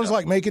 Everyone's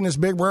like making this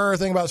big rare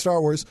thing about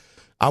Star Wars.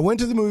 I went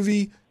to the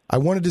movie. I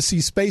wanted to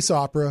see space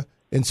opera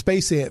and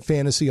space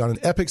fantasy on an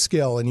epic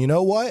scale, and you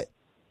know what?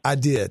 I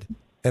did.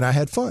 And I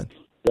had fun.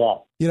 Yeah.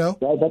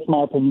 That's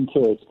my opinion,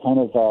 too. It's kind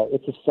of,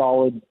 it's a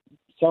solid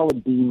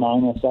B-,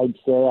 I'd say.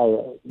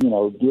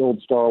 The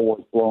old Star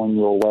Wars blowing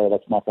you away,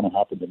 that's not going to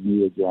happen to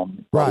me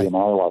again in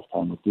our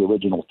lifetime with the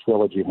original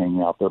trilogy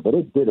hanging out there. But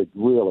it did a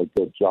really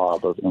good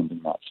job of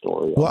ending that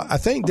story. Well, I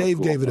think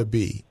Dave gave it a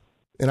B,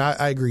 and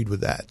I agreed with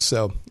that.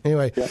 So,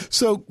 anyway,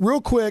 So real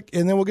quick,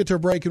 and then we'll get to a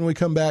break, and when we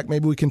come back,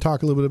 maybe we can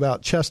talk a little bit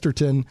about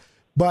Chesterton.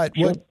 But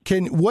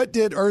what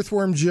did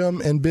Earthworm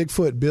Jim and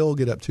Bigfoot Bill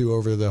get up to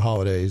over the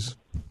holidays?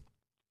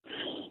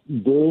 They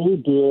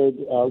did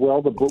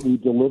we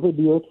delivered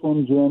the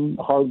Earthworm Jim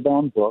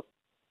hardbound book,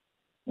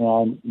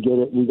 and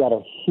we got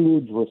a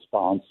huge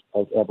response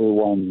of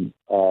everyone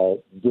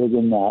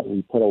digging that.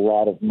 We put a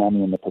lot of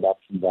money in the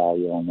production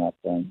value on that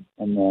thing,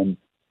 and then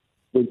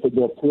they said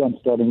I'm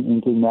starting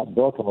inking that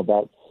book. I'm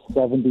about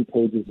 70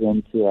 pages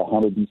into a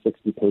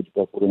 160-page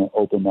book. We're going to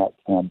open that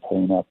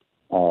campaign up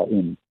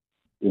in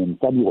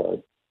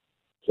February.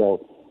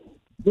 So,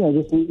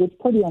 it's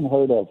pretty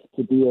unheard of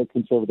to be a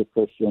conservative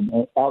Christian,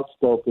 an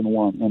outspoken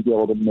one, and be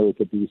able to make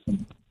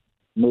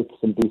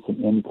some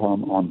decent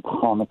income on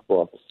comic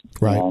books,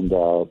 right? And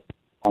on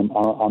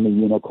the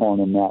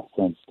unicorn in that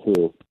sense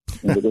too.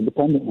 And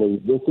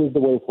independently, this is the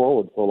way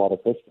forward for a lot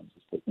of Christians.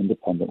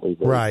 Independently,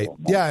 right?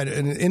 Yeah,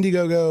 and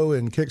Indiegogo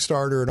and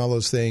Kickstarter and all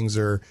those things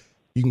you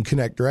can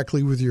connect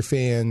directly with your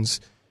fans.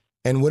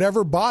 And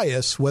whatever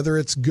bias, whether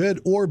it's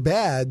good or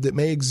bad, that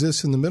may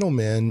exist in the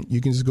middlemen, you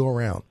can just go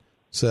around.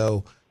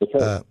 So,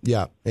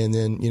 and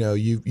then,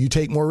 you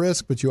take more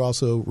risk, but you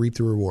also reap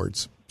the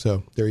rewards.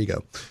 So there you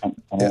go. And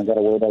I don't got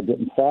to worry about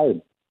getting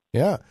fired.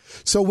 Yeah.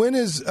 So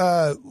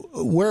whenabouts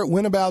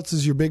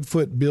is your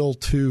Bigfoot Bill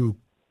 2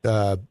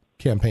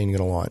 campaign going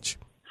to launch?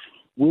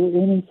 We're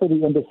aiming for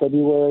the end of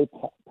February.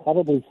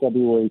 Probably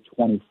February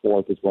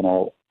 24th is when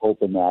I'll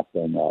open that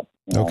thing up.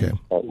 and Okay.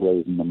 start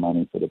raising the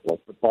money for the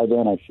book. But by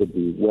then, I should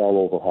be well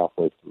over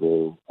halfway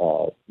through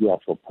the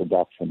actual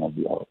production of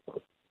the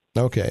artwork.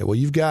 Okay. Well,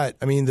 you've got,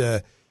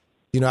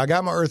 I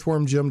got my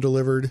Earthworm Jim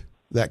delivered.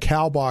 That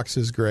cow box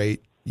is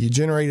great. You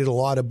generated a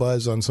lot of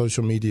buzz on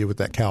social media with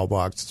that cow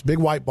box. It's a big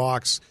white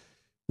box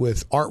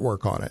with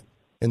artwork on it.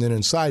 And then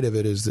inside of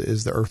it is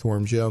the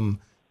Earthworm Jim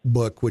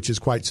book, which is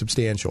quite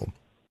substantial.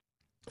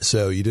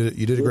 So you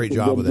did a great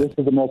job with it. This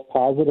is the most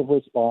positive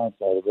response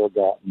I've ever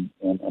gotten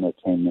in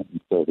entertainment in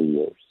 30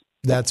 years.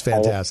 That's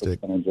fantastic.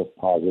 It's been just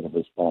positive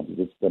responses.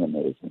 It's been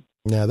amazing.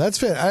 Yeah, that's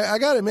fair. I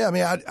got to admit,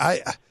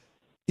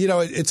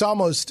 it's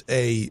almost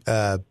a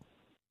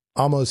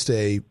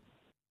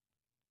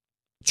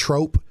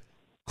trope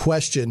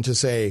question to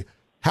say,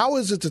 how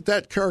is it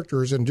that character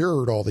has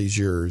endured all these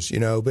years?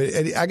 But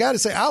I got to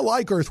say, I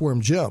like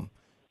Earthworm Jim.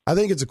 I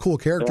think it's a cool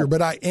character,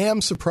 but I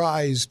am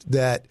surprised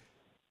that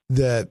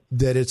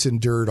it's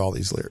endured all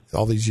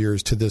these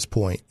years to this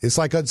point. It's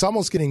like it's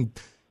almost getting,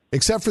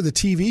 except for the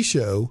TV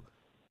show,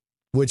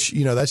 which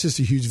that's just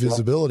a huge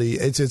visibility.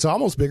 It's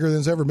almost bigger than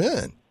it's ever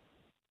been.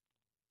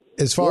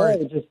 As far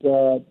as it's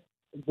the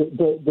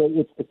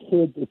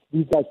kids.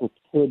 These guys were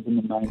kids in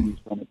the 90s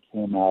when it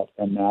came out,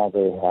 and now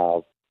they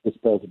have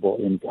disposable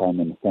income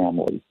and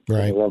families.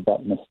 Right. So they have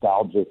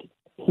that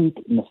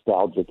peak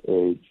nostalgic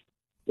age.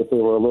 If they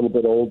were a little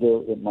bit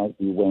older, it might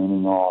be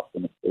waning off,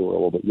 and if they were a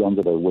little bit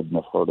younger, they wouldn't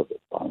have heard of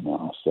it by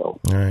now. So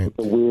It's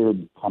a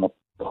weird kind of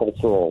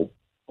cultural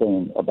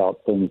thing about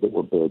things that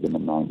were big in the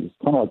 90s,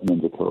 kind of like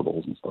Ninja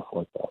Turtles and stuff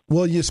like that.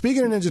 Well,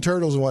 speaking of Ninja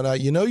Turtles and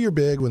whatnot, you're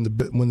big when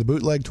the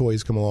bootleg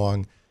toys come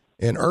along,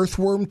 and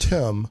Earthworm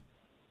Tim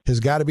has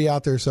got to be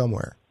out there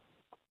somewhere.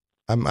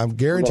 I'm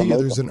guarantee you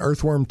there's an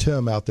Earthworm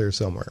Tim out there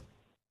somewhere.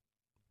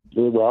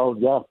 Well,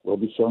 yeah, we'll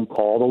be showing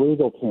Call the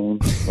Legal Team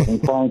when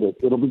we find it.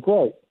 It'll be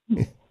great.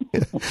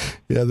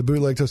 Yeah, the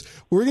bootleg toys.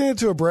 We're going to get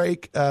to a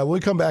break. When we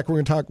come back, we're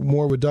going to talk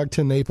more with Doug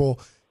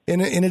Tin-Napel.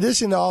 In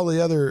addition to all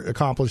the other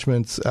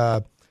accomplishments,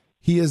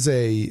 he is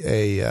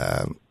a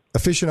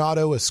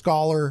aficionado, a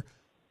scholar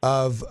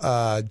of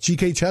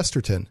G.K.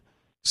 Chesterton.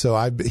 So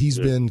he's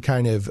been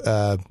kind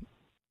of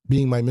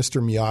being my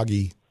Mr.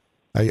 Miyagi.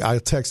 I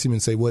text him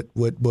and say, what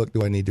book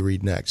do I need to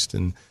read next?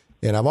 And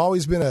I've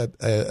always been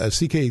a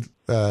C.K.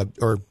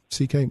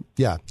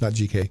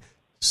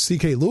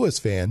 C.K. Lewis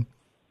fan.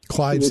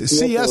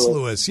 C.S.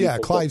 Lewis,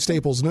 Clive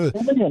Staples' new.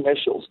 How many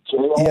initials?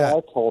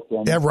 J.R.R.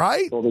 Tolkien. Yeah,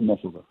 right?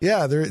 Initials.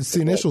 Yeah, it's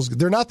the initials.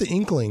 They're not the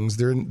Inklings.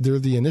 They're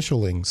the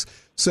initialings.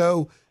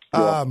 So,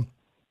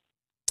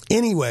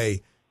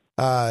 anyway,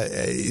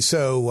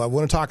 so I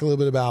want to talk a little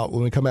bit about,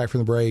 when we come back from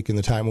the break and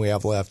the time we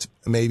have left,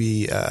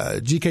 maybe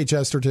G.K.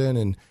 Chesterton,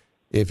 and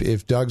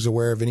if Doug's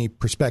aware of any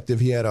perspective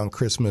he had on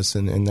Christmas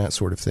and that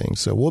sort of thing.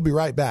 So we'll be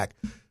right back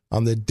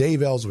on the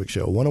Dave Elswick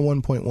Show,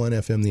 101.1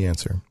 FM, The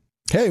Answer.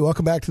 Hey,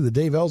 welcome back to the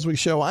Dave Elswick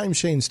Show. I'm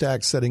Shane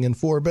Stacks, setting in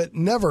for, but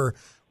never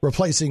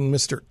replacing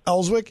Mr.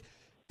 Elswick.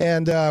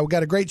 And we've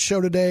got a great show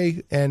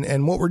today.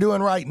 And what we're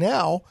doing right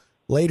now,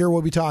 later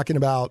we'll be talking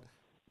about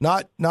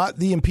not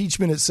the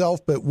impeachment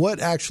itself, but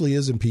what actually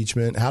is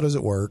impeachment. How does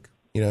it work?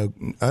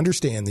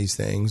 Understand these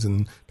things.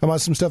 And talking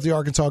about some stuff the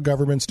Arkansas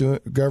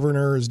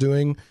governor is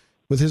doing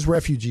with his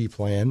refugee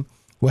plan.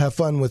 We'll have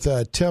fun with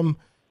Tim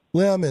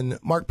Lim and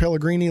Mark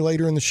Pellegrini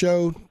later in the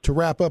show to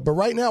wrap up. But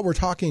right now we're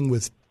talking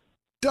with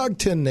Doug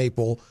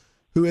Tin-Napel,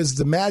 who is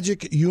the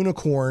magic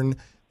unicorn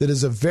that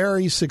is a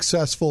very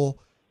successful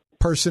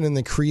person in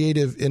the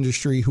creative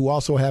industry who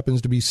also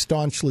happens to be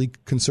staunchly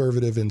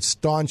conservative and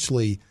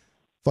staunchly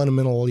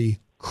fundamentally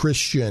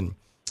Christian.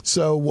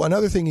 So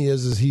another thing he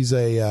is he's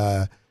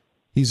a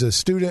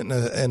student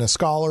and a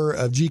scholar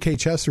of G.K.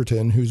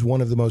 Chesterton, who's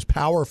one of the most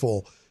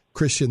powerful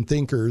Christian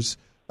thinkers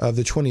of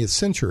the 20th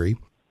century.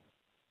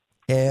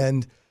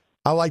 And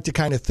I like to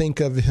kind of think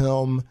of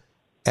him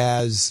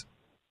as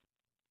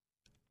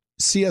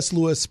C.S.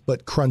 Lewis,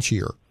 but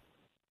crunchier.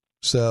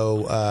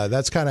 So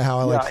that's kind of how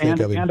I like to think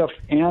of him.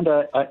 And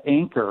an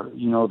anchor,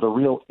 the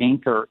real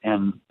anchor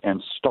and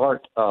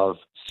start of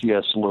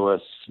C.S.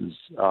 Lewis's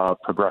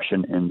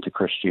progression into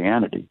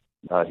Christianity.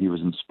 He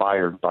was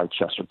inspired by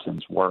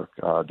Chesterton's work,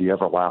 The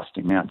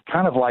Everlasting Man.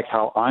 Kind of like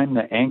how I'm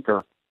the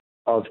anchor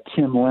of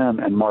Tim Lim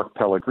and Mark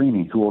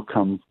Pellegrini, who will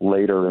come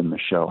later in the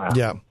show.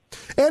 Yeah.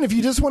 And if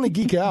you just want to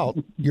geek out,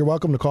 you're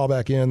welcome to call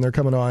back in. They're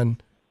coming on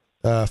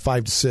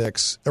 5 to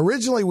 6.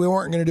 Originally, we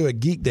weren't going to do a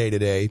geek day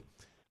today.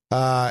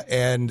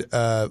 And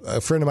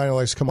a friend of mine who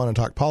likes to come on and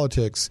talk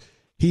politics,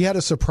 he had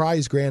a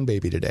surprise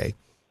grandbaby today.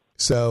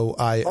 So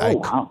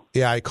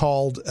I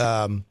called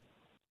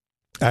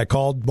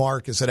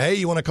Mark and said, "Hey,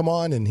 you want to come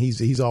on?" And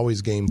he's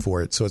always game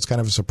for it. So it's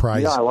kind of a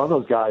surprise. Yeah, I love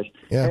those guys.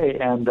 Yeah. Hey,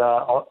 and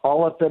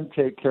I'll let them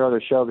take care of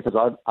the show because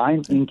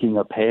I'm inking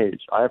a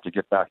page. I have to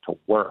get back to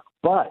work.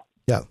 But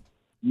yeah,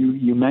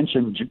 you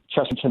mentioned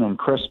Chesterton and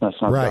Christmas,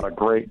 and I've got a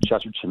great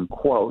Chesterton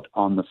quote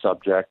on the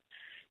subject.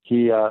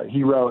 He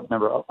wrote,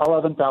 remember,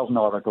 11,000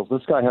 articles.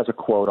 This guy has a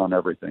quote on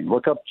everything.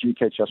 Look up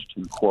G.K.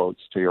 Chesterton quotes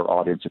to your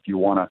audience if you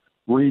want to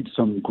read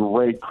some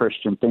great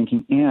Christian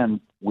thinking and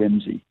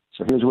whimsy.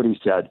 So here's what he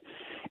said.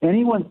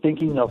 Anyone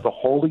thinking of the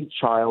Holy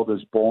Child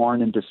as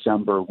born in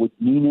December would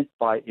mean it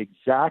by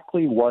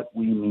exactly what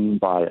we mean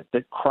by it,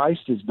 that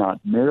Christ is not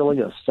merely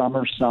a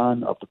summer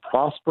sun of the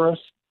prosperous,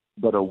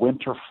 but a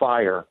winter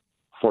fire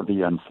for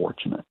the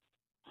unfortunate.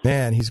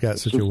 Man, he's got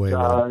such a way.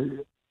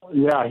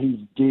 Yeah, he's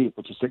deep.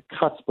 It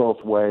cuts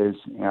both ways,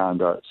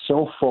 and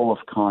so full of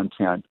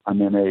content.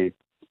 I'm in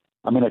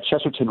a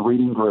Chesterton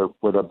reading group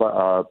with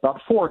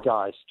about 4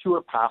 guys. 2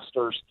 are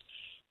pastors,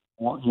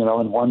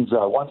 and one's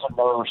a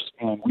nurse,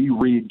 and we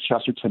read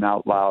Chesterton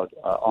out loud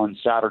on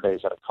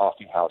Saturdays at a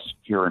coffee house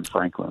here in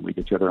Franklin. We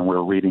get together and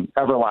we're reading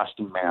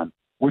Everlasting Man,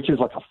 which is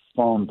like a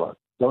phone book.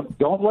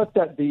 Don't let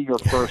that be your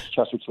first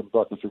Chesterton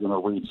book if you're going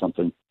to read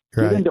something.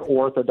 Right. Get into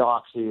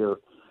orthodoxy or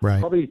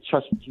probably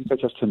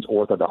Chesterton's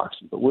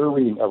orthodoxy, but we're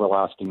reading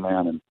Everlasting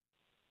Man, and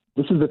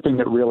this is the thing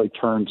that really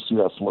turned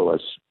C.S.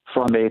 Lewis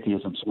from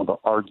atheism. Some of the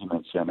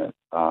arguments in it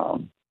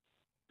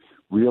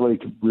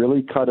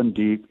really cut him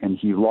deep, and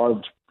he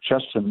loved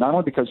Chesterton not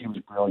only because he was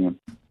brilliant,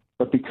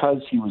 but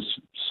because he was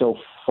so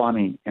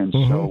funny and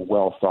so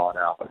well thought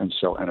out and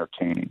so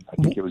entertaining. I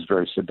think it was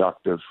very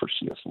seductive for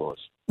C.S. Lewis.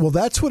 Well,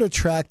 that's what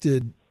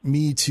attracted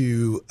me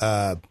to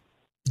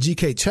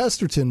G.K.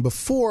 Chesterton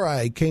before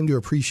I came to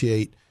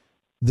appreciate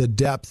the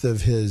depth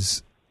of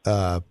his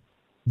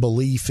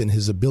belief and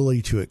his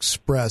ability to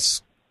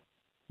express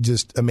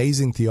just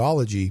amazing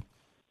theology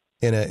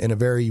in a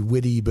very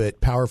witty but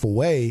powerful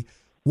way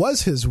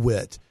was his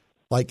wit,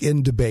 like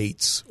in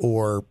debates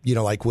or,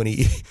 like when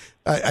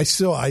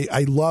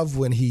I love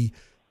when he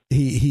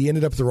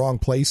ended up at the wrong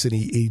place and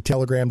he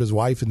telegrammed his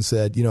wife and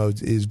said,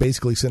 is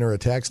basically sent her a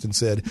text and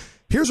said,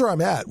 here's where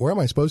I'm at. Where am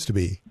I supposed to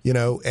be?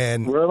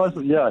 And where was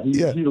it?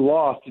 He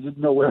lost. He didn't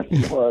know where he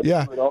was.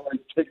 Yeah. He would always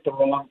take the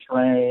wrong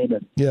train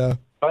and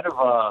kind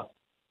of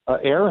a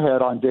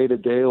airhead on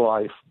day-to-day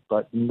life,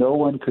 but no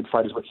one could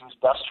fight his way. He was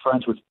best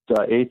friends with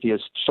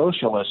atheist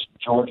socialist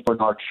George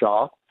Bernard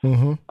Shaw,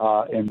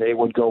 and they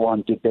would go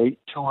on debate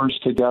tours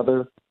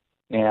together,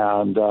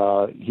 and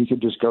he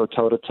could just go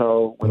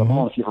toe-to-toe with them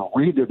all. If you ever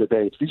read their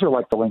debates, these are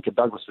like the Lincoln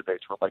Douglas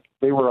debates, where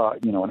they were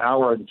an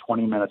hour and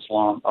 20 minutes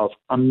long of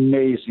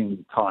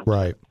amazing content,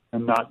 right?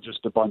 And not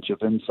just a bunch of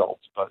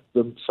insults, but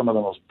some of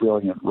the most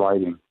brilliant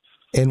writing.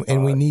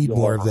 And we need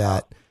more of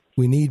that.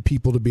 We need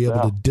people to be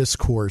able to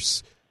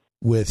discourse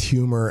with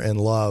humor and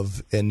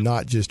love and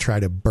not just try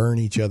to burn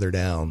each other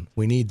down.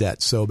 We need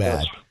that so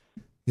bad.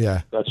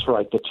 That's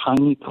right. The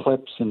tiny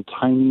clips and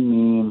tiny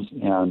memes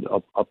and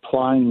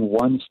applying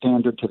one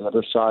standard to the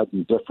other side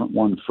and a different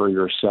one for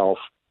yourself.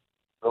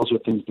 Those are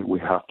things that we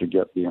have to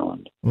get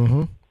beyond.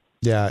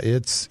 Yeah,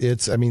 it's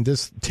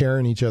this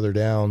tearing each other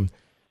down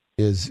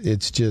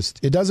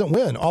it doesn't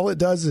win. All it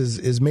does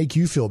is make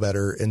you feel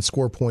better and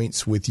score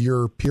points with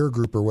your peer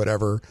group or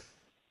whatever.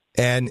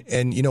 And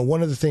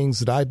one of the things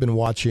that I've been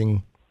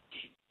watching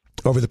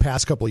over the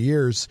past couple of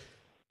years,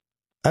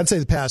 I'd say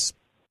the past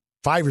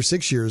 5 or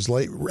 6 years,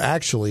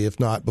 actually,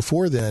 if not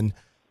before then,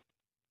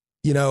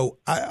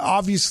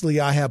 obviously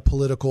I have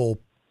political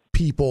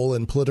people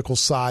and political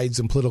sides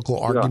and political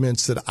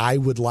arguments that I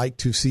would like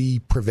to see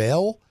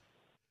prevail.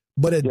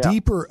 But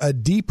a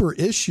deeper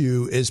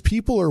issue is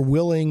people are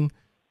willing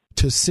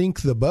to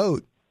sink the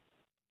boat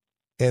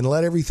and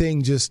let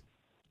everything just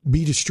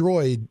be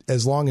destroyed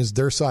as long as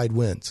their side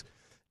wins.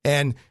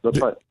 And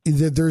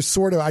there's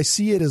sort of, I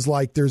see it as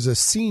like there's a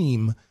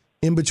seam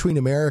in between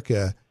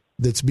America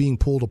that's being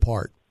pulled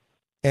apart.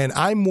 And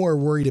I'm more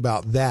worried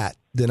about that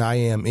than I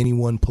am any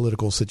one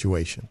political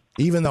situation,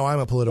 even though I'm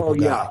a political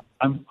guy.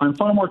 I'm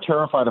far more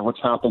terrified of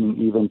what's happening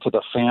even to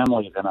the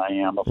family than I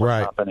am of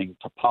what's happening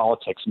to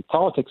politics. And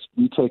politics,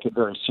 we take it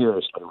very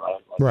seriously,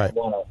 right? I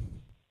want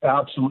to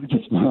absolutely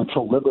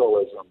dismantle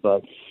liberalism,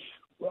 but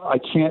I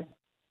can't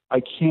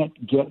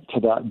get to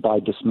that by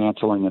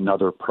dismantling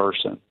another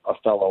person, a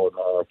fellow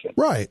American.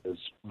 Right. Because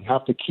we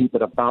have to keep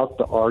it about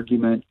the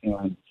argument,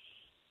 and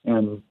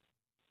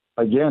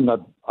again,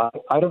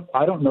 I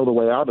don't know the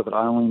way out of it.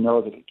 I only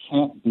know that it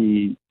can't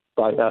be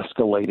by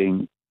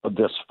escalating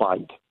this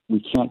fight. We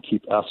can't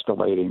keep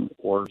escalating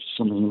or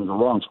something in the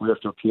wrong. So we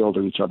have to appeal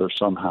to each other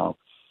somehow.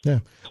 Yeah.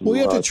 Well, we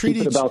have to treat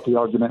it about the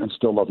argument and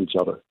still love each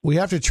other. We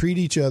have to treat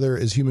each other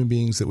as human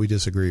beings that we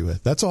disagree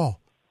with. That's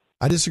all.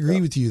 I disagree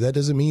with you. That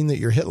doesn't mean that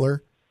you're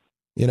Hitler.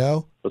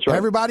 That's right.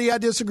 Everybody I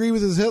disagree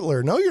with is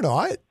Hitler. No, you're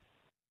not.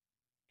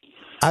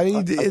 I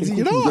mean, you can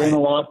gain a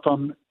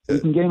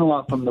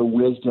lot from the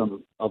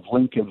wisdom of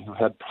Lincoln, who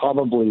had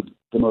probably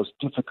the most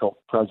difficult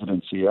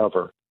presidency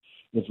ever.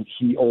 Is that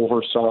he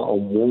oversaw a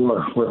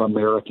war where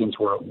Americans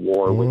were at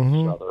war with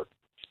each other,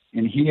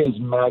 and he is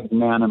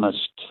magnanimous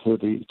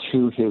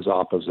to his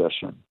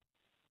opposition.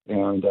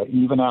 And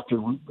even after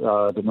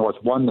the North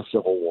won the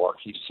Civil War,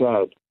 he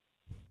said,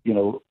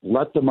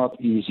 let them up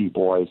easy,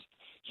 boys.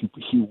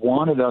 He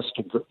wanted us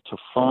to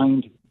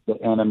find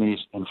the enemies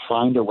and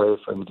find a way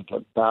for them to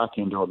get back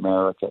into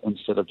America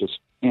instead of just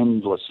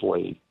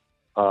endlessly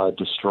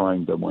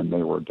destroying them when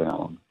they were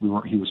down.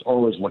 He was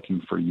always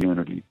looking for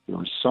unity.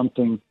 There's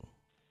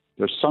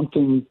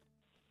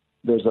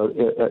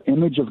an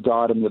image of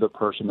God in the other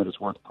person that is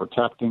worth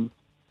protecting,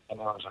 and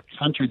there is a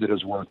country that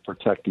is worth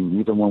protecting,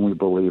 even when we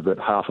believe that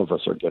half of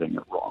us are getting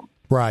it wrong.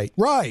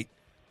 Right.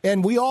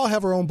 And we all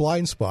have our own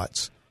blind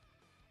spots.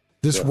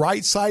 This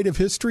right side of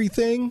history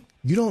thing,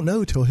 you don't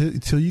know till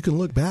you can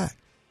look back.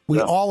 We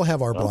all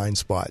have our blind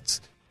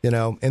spots,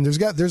 and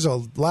there's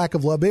a lack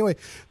of love. But anyway,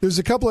 there's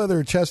a couple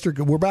other Chester.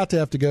 We're about to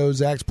have to go.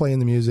 Zach's playing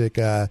the music.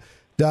 Doug,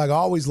 I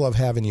always love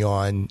having you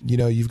on.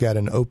 You've got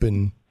an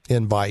open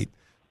invite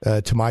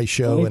to my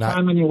show.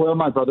 Anytime, anywhere,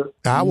 my brother.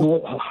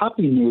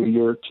 Happy New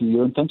Year to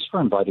you, and thanks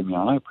for inviting me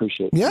on. I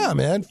appreciate it. Yeah,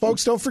 man.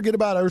 Folks, don't forget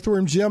about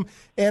Earthworm Jim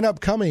and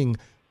upcoming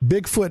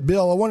Bigfoot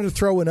Bill. I wanted to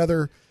throw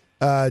another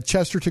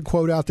Chesterton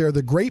quote out there.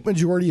 The great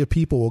majority of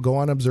people will go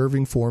on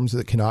observing forms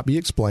that cannot be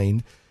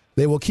explained.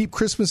 They will keep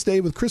Christmas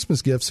Day with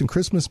Christmas gifts and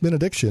Christmas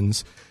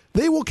benedictions.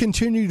 They will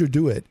continue to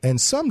do it,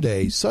 and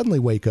someday suddenly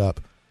wake up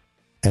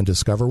and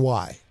discover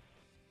why.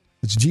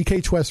 It's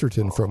G.K.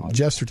 Chesterton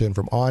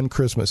from On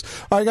Christmas.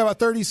 All right, I got about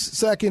 30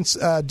 seconds.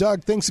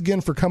 Doug, thanks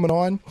again for coming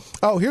on.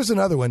 Oh, here's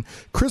another one.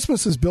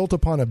 Christmas is built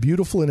upon a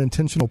beautiful and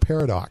intentional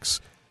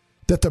paradox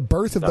that the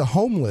birth of the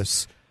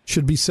homeless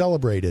should be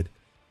celebrated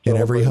in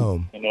every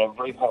home. In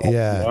every home.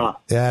 Yeah.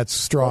 That's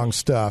strong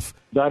stuff.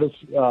 That is,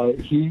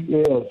 he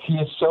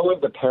is so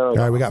into paradox.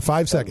 All right, we got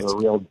 5 seconds. A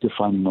real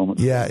defining moment.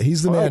 Yeah,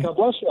 he's the man. Right, God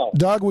bless you all.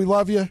 Doug, we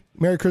love you.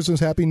 Merry Christmas,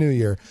 Happy New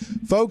Year.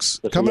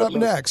 Folks, coming up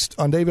next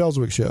on Dave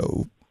Elswick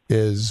Show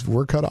is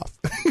We're Cut Off.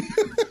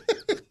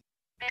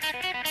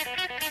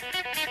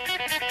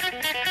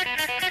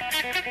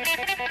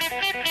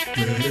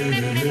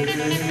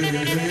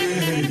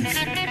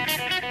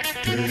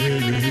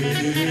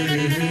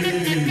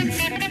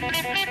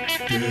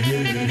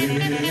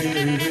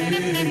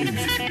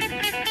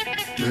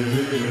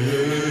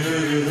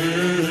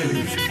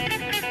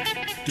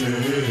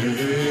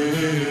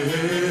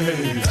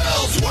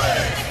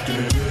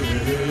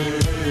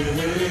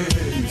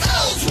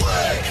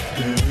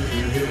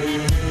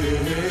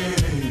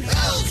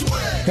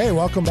 Hey,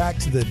 welcome back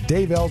to the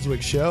Dave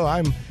Elswick Show.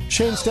 I'm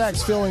Shane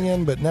Stacks filling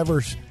in, but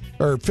never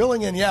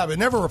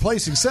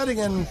replacing, setting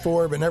in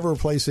for, but never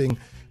replacing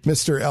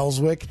Mr.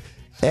 Elswick.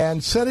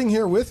 And sitting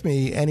here with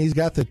me, and he's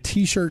got the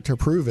T-shirt to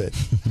prove it,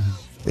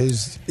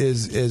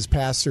 is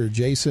Pastor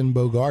Jason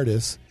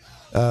Bogardus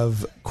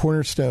of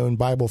Cornerstone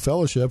Bible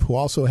Fellowship, who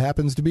also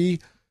happens to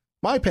be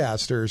my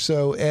pastor.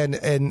 So,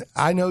 and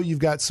I know you've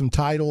got some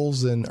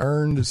titles and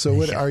earned. So,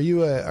 what are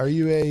you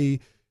a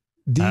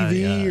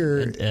DV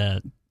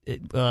or?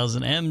 Well, as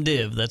an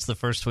MDiv, that's the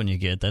first one you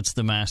get. That's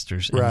the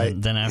master's. And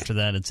right. Then after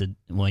that,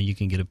 you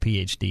can get a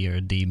PhD or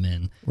a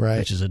DMin, right,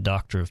 which is a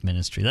Doctor of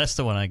Ministry. That's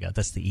the one I got.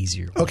 That's the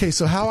easier one. Okay,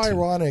 so how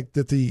ironic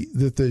that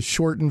the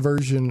shortened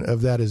version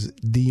of that is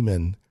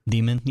Demon.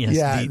 Demon, yes.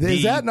 Yeah,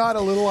 is that not a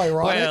little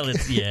ironic? Well,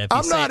 it's.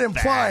 I'm not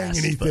implying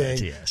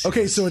anything. Yes,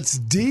 okay, so it's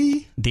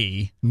D.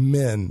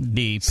 Men.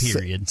 D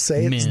period.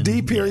 Say it's men,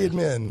 D period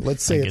men.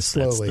 Let's say it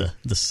slowly. That's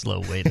the slow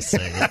way to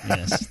say it.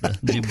 Yes,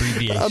 the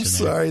abbreviation. I'm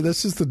sorry.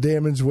 That's just the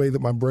damaged way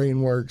that my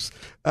brain works.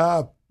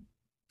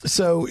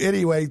 So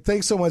anyway,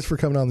 thanks so much for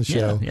coming on the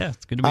show. Yeah,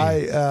 it's good to be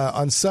here.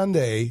 On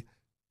Sunday,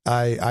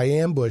 I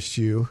ambushed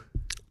you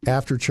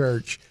after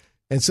church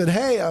and said,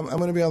 hey, I'm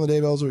going to be on the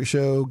Dave Elswick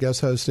Show,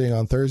 guest hosting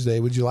on Thursday.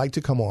 Would you like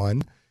to come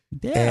on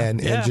and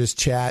just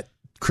chat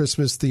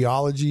Christmas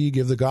theology,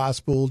 give the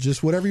gospel,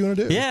 just whatever you want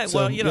to do? Yeah,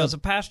 so, well, as a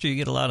pastor, you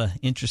get a lot of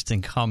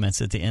interesting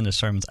comments at the end of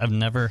sermons. I've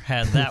never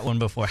had that one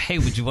before. Hey,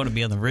 would you want to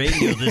be on the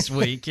radio this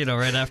week,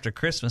 right after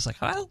Christmas? Like,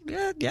 oh,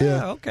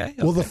 yeah, okay.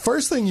 Well, the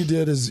first thing you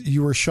did is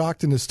you were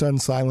shocked into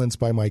stunned silence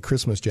by my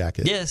Christmas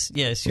jacket.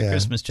 Yes, your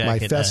Christmas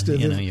jacket. My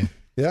festive.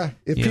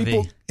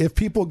 If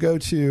people go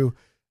to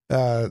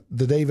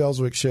the Dave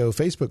Elswick Show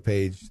Facebook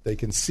page, they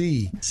can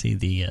see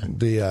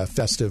the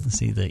festive.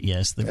 See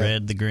the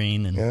red, the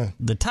green, and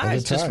the tie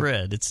is just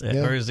red. It's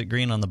or is it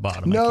green on the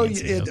bottom? No,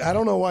 I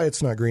don't know why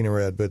it's not green and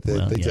red, but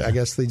I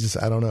guess they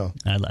just I don't know.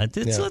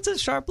 It's a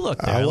sharp look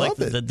there. I like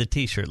the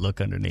T-shirt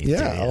look underneath.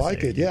 Yeah, I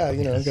like it. Yeah,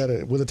 got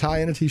it with a tie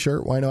and a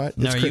T-shirt. Why not?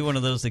 Now, are you one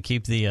of those that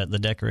keep the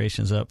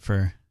decorations up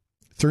for?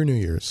 Through New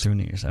Year's.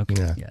 Okay.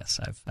 Yeah. Yes,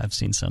 I've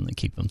seen some that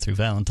keep them through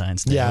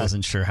Valentine's Day. Yeah. I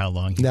wasn't sure how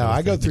long.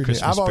 I go through.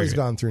 I've always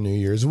gone through New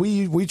Year's.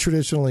 We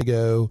traditionally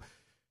go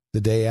the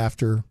day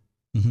after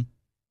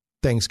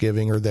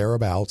Thanksgiving or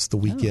thereabouts, the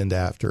weekend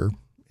after,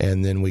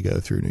 and then we go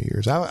through New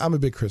Year's. I'm a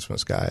big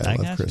Christmas guy. I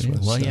love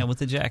Christmas. Well, so. With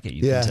the jacket,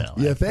 you can tell.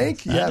 You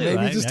think?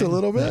 Maybe just a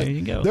little bit. There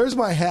you go. There's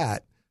my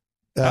hat.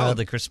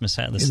 The Christmas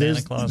hat, the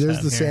Santa Claus hat.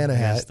 There's the Santa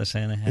hat. Yes, the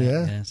Santa hat.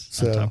 Yeah. Yes,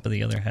 so, on top of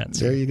the other hats.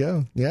 There you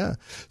go. Yeah.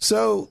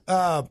 So,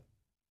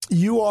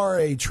 you are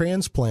a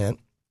transplant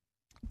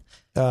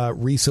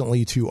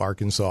recently to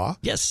Arkansas.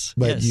 Yes.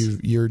 But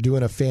you're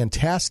doing a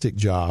fantastic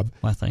job.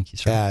 Well, thank you,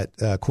 sir.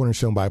 At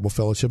Cornerstone Bible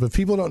Fellowship. If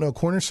people don't know,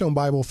 Cornerstone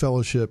Bible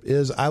Fellowship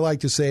is, I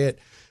like to say it,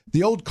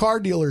 the old car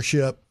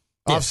dealership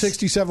off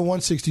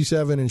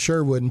 167 in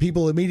Sherwood, and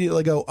people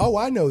immediately go, "Oh,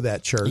 I know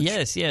that church."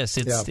 Yes.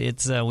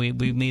 It's we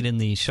meet in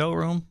the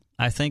showroom,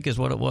 I think is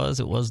what it was.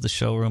 It was the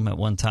showroom at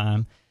one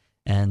time,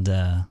 and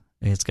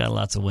it's got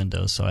lots of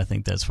windows, so I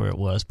think that's where it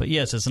was. But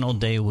yes, it's an old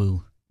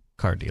Daewoo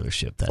car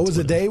dealership. That's was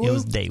it what Daewoo? It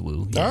was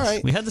Daewoo, yes. All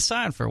right. We had the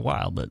sign for a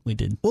while, but we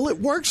did. Well, it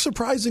works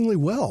surprisingly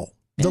well.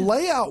 The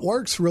layout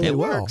works really It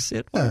well. works.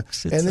 It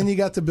works. And then you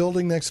got the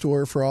building next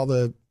door for all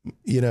the,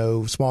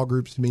 small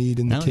groups to meet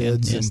and the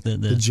kids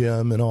and the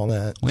gym and all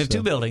that. We have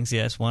two buildings,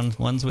 yes.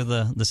 One's with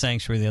the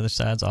sanctuary, the other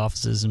side's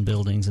offices and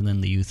buildings, and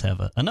then the youth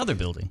have another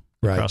building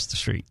across the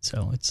street.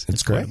 So it's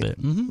great. Quite a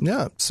bit. Mm-hmm.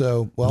 Yeah.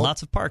 So, and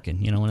lots of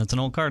parking. When it's an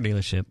old car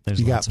dealership, there's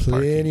you lots got of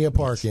parking. plenty of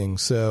parking.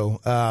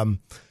 So,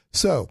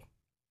 so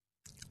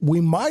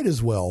we might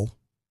as well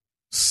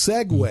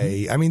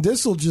segue. I mean,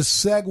 this will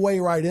just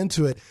segue right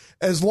into it.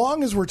 As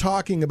long as we're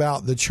talking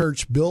about the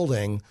church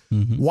building,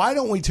 why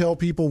don't we tell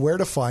people where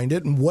to find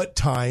it and what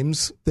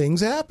times things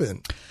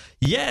happen?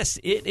 Yes,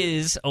 it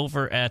is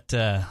over at,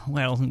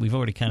 we've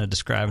already kind of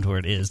described where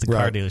it is. The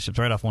car dealership's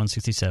right off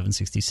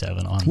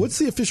 167 on. What's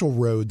the official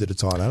road that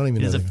it's on? I don't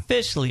even know. It's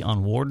officially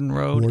on Warden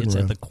Road. It's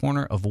at the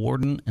corner of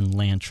Warden and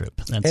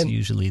Lantrip. That's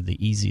usually the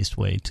easiest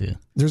way to.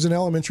 There's an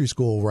elementary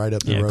school right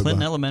up the road.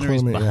 Clinton Elementary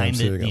is behind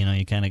it.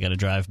 You kind of got to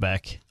drive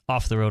back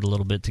off the road a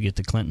little bit to get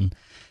to Clinton.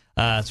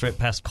 It's right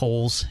past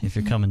Kohl's if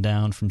you're coming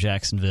down from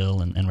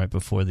Jacksonville, and right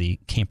before the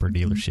camper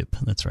dealership.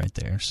 That's right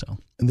there. So,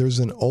 and there's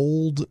an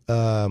old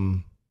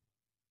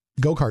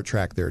go-kart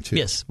track there too.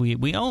 Yes,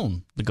 we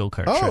own the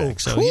go-kart track.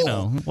 So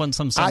cool. One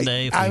some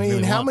Sunday. I mean,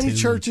 really how many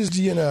churches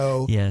do you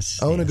know?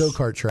 Own a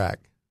go-kart track?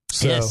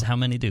 So, yes, how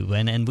many do?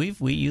 And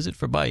we use it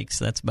for bikes.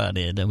 That's about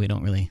it. We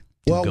don't really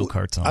do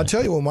go-karts on it. I'll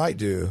tell you what we might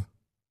do.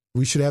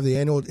 We should have the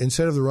annual,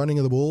 instead of the running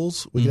of the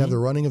bulls, we could have the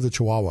running of the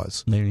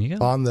chihuahuas. There you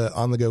go. On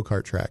the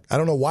go-kart track. I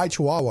don't know why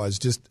chihuahuas,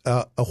 just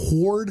a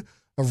horde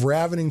of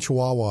ravening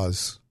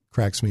chihuahuas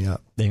cracks me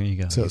up. There you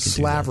go. So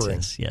slavering.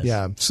 Yes.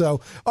 Yeah.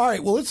 So, all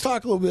right, well, let's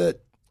talk a little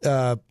bit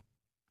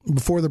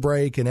before the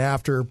break and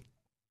after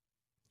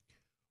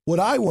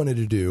what I wanted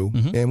to do,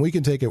 and we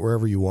can take it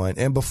wherever you want.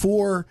 And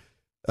before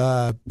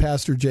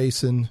Pastor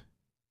Jason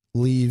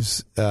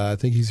leaves, I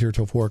think he's here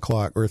till 4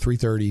 o'clock or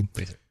 3:30.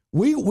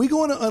 We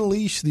going to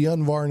unleash the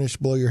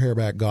unvarnished, blow your hair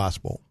back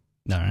gospel.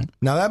 All right.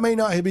 Now, that may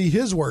not be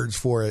his words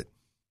for it,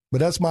 but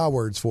that's my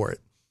words for it.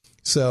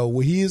 So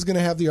he is going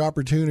to have the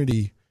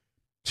opportunity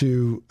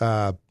to,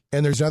 and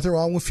there's nothing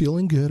wrong with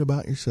feeling good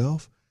about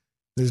yourself.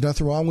 There's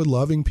nothing wrong with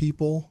loving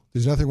people.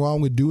 There's nothing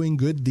wrong with doing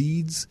good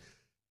deeds.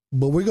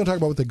 But we're going to talk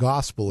about what the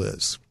gospel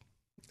is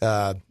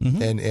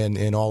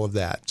and all of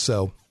that.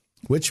 So,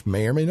 which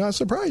may or may not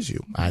surprise you.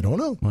 I don't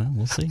know. Well,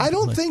 we'll see. I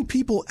don't think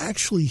people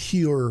actually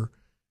hear.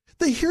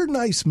 They hear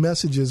nice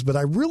messages, but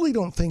I really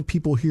don't think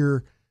people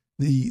hear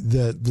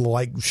the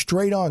like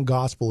straight on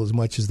gospel as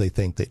much as they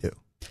think they do.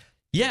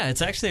 Yeah,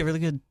 it's actually a really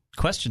good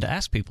question to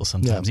ask people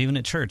sometimes, even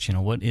at church.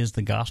 What is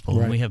the gospel?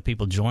 When we have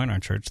people join our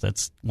church,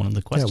 that's one of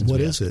the questions. What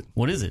is it?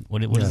 What is it?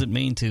 What does it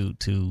mean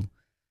to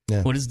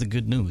what is the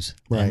good news?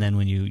 Right. And then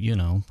when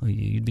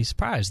you'd be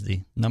surprised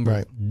the number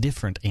of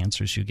different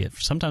answers you get.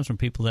 Sometimes from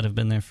people that have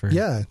been there for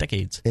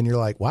decades. And you're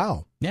like,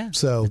 wow. Yeah.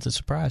 So it's a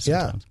surprise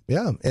sometimes.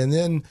 Yeah. And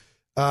then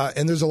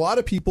and there's a lot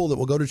of people that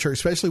will go to church,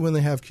 especially when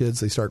they have kids.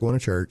 They start going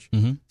to church,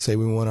 say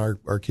we want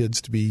our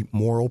kids to be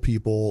moral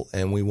people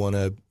and we want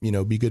to,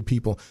 be good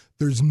people.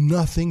 There's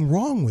nothing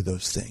wrong with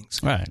those things.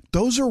 Right.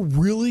 Those are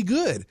really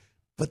good,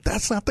 but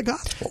that's not the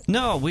gospel.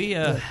 No,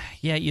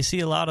 you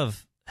see a lot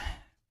of,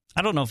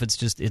 I don't know if it's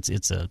just,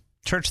 it's a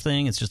church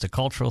thing. It's just a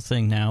cultural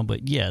thing now, but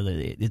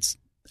it's,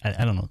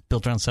 I don't know,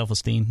 built around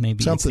self-esteem.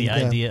 Maybe it's the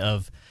idea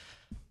of,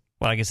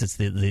 well, I guess it's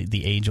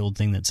the age-old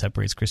thing that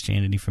separates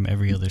Christianity from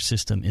every other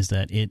system is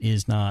that it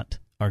is not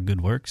our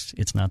good works.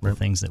 It's not the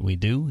things that we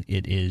do.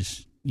 It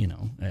is,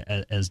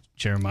 as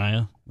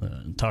Jeremiah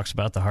talks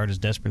about, the heart is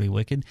desperately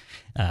wicked.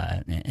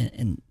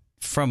 And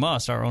from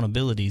us, our own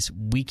abilities,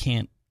 we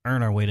can't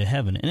earn our way to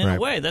heaven. And in a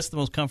way, that's the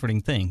most comforting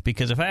thing,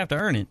 because if I have to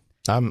earn it,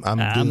 I'm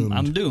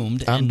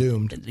doomed. I'm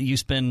doomed. You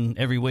spend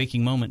every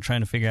waking moment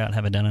trying to figure out,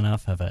 have I done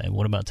enough?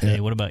 What about today?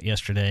 What about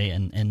yesterday?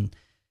 And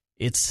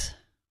it's...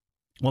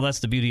 Well, that's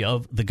the beauty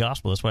of the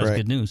gospel. That's why it's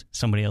good news.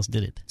 Somebody else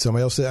did it.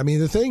 Somebody else did. I mean,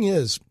 the thing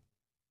is,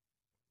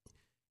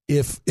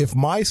 if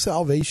my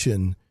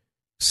salvation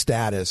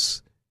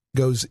status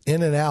goes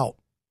in and out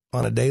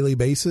on a daily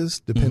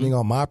basis, depending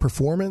on my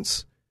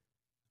performance,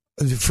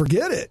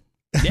 forget it.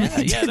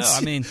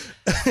 I mean,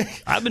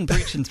 I've been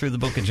preaching through the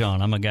book of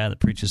John. I'm a guy that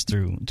preaches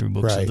through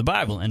books of the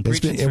Bible and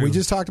preaching through. And we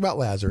just talked about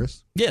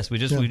Lazarus. Yes, we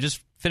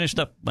just finished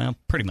up. Well,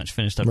 pretty much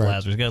finished up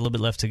Lazarus. Got a little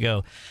bit left to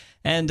go,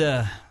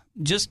 and.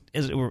 Just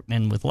as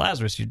and with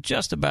Lazarus, you're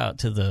just about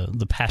to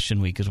the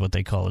Passion Week is what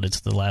they call it.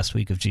 It's the last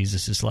week of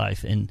Jesus'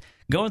 life. And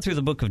going through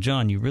the book of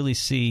John, you really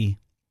see,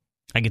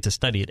 I get to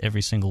study it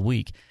every single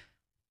week,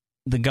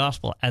 the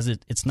gospel as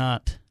it's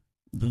not,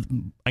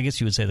 I guess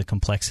you would say the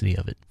complexity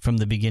of it. From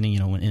the beginning,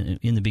 when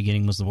in the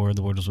beginning was the Word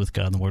was with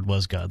God, and the Word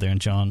was God, there in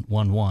John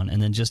 1:1.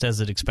 And then just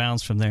as it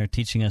expounds from there,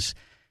 teaching us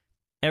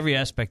every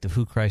aspect of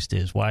who Christ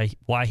is, why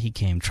he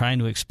came, trying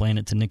to explain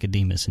it to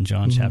Nicodemus in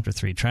John chapter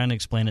 3, trying to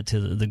explain it to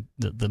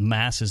the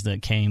masses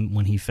that came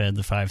when he fed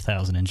the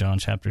 5,000 in John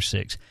chapter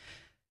 6,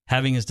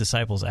 having his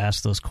disciples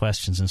ask those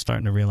questions and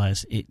starting to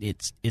realize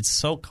it's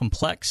so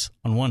complex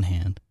on one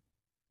hand,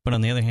 But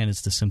on the other hand,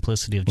 it's the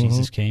simplicity of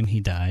Jesus came, he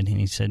died, and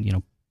he said,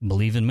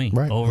 believe in me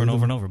over and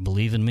over and over.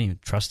 Believe in me,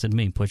 trust in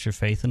me, put your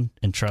faith in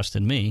and trust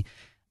in me.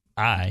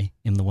 I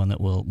am the one that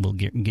will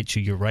get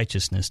you your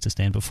righteousness to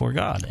stand before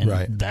God.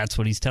 And that's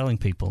what he's telling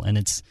people. And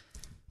it's,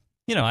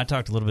 I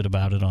talked a little bit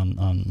about it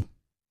on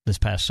this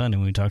past Sunday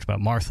when we talked about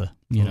Martha,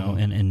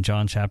 and in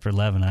John chapter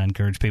 11. I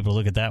encourage people to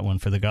look at that one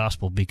for the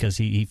gospel, because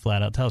he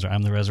flat out tells her,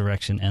 I'm the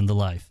resurrection and the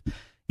life.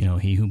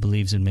 He who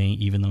believes in me,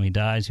 even though he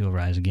dies, he'll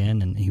rise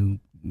again, and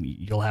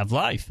you'll have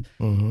life.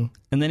 And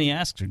then he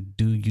asked her,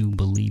 do you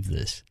believe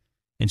this?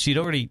 And she'd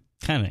already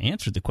kind of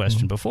answered the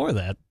question before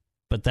that,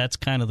 but that's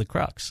kind of the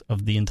crux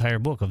of the entire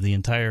book,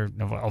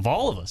 of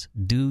all of us.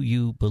 Do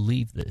you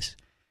believe this?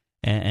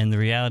 And the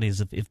reality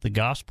is, if the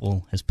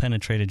gospel has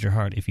penetrated your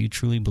heart, if you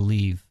truly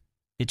believe,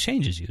 it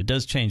changes you. It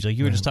does change. Like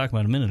you were just talking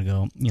about a minute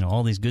ago,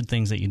 all these good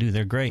things that you do,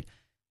 they're great.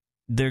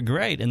 They're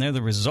great, and they're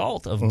the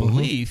result of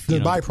belief. The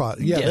byproduct.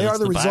 Yeah, they are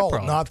the result,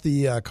 byproduct. Not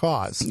the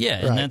cause.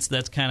 Yeah, and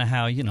that's kind of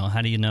how,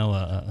 how do you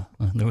know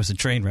there was a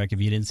train wreck if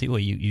you didn't see? Well,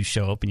 you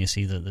show up and you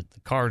see the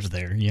cars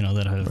there,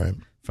 that have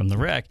from the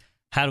wreck.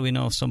 How do we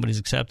know if somebody's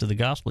accepted the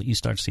gospel? You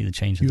start to see the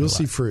change in their life.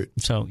 You'll see fruit.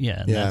 So,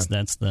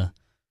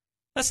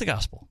 that's the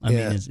gospel. I mean,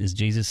 is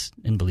Jesus,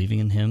 in believing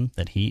in him,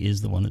 that he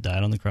is the one that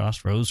died on the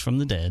cross, rose from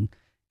the dead,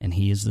 and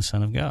he is the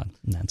Son of God.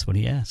 And that's what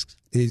he asks.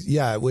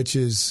 Which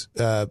is,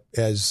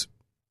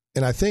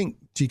 and I think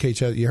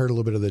G.K. you heard a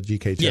little bit of the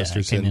G.K.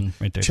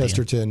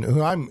 Chesterton,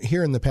 who I'm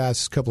here in the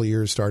past couple of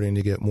years starting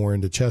to get more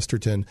into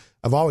Chesterton.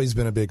 I've always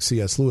been a big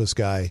C.S. Lewis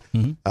guy,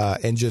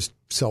 and just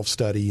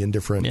self-study and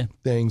different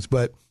things.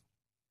 But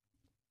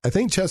I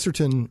think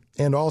Chesterton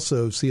and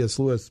also C.S.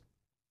 Lewis,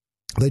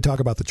 they talk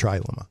about the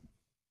trilemma.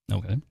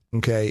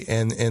 Okay.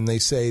 And they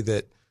say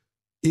that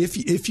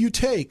if you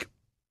take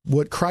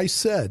what Christ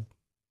said,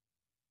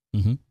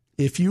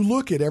 if you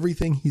look at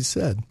everything he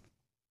said,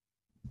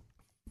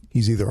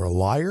 he's either a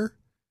liar,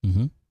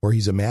 or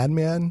he's a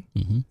madman,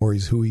 or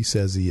he's who he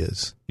says he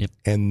is.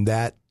 And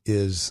that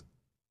is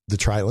the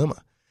trilemma.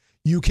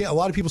 You can't. A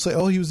lot of people say,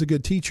 "Oh, he was a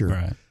good teacher."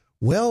 Right.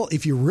 Well,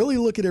 if you really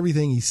look at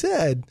everything he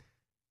said,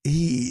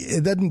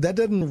 that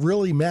doesn't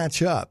really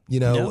match up.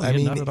 No, I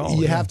mean, not at all,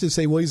 you have to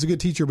say, "Well, he's a good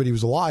teacher, but he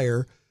was a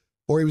liar,"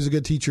 or he was a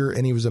good teacher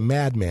and he was a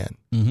madman.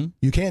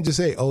 You can't just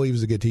say, "Oh, he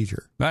was a good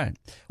teacher." Right.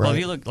 Well, if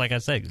you look, like I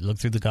said, look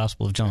through the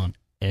Gospel of John.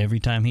 Every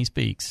time he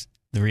speaks,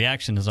 the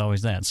reaction is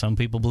always that. Some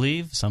people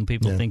believe. Some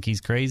people think he's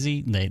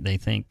crazy. They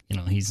think,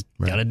 he's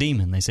got a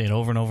demon. They say it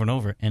over and over and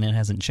over, and it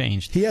hasn't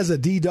changed. He has a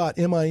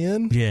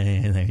D.MIN?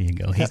 Yeah, there you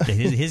go.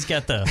 He's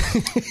got the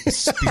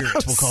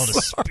spirit. We'll call it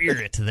a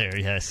spirit there,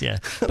 yes, yeah.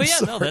 But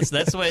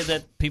that's the way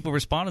that people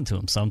responded to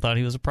him. Some thought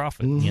he was a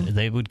prophet.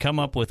 They would come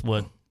up with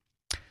what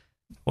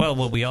a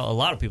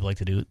lot of people like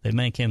to do, they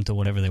make him to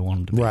whatever they want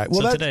him to be. Right.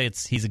 Well, so today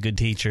he's a good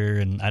teacher,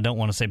 and I don't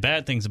want to say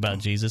bad things about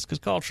Jesus, because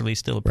culturally he's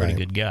still a pretty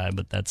good guy,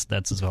 but that's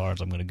as far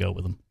as I'm going to go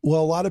with him.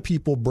 Well, a lot of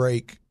people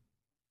break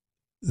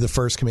the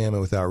first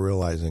commandment without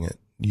realizing it.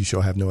 You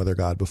shall have no other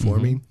God before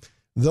me.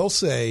 They'll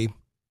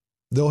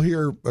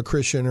hear a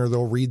Christian, or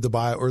they'll read the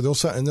Bible, or they'll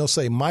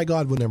say, my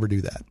God would never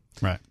do that.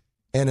 Right.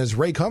 And as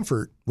Ray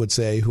Comfort would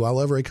say, who I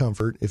love Ray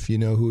Comfort, if you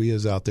know who he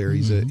is out there,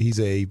 he's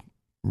a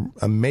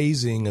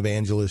amazing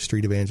evangelist,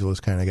 street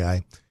evangelist kind of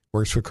guy,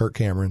 works for Kirk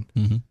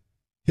Cameron.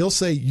 He'll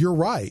say, you're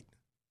right.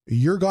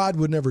 Your God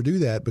would never do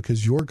that,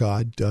 because your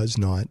God does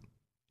not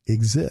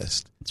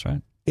exist. That's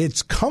right.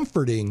 It's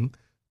comforting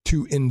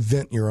to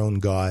invent your own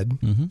God.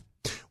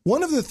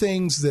 One of the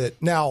things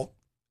that, now,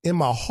 in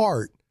my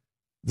heart,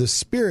 the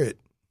Spirit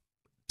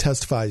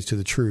testifies to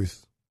the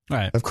truth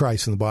of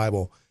Christ in the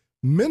Bible.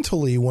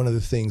 Mentally, one of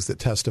the things that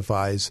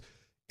testifies,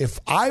 if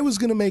I was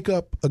going to make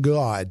up a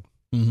God,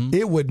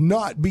 it would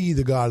not be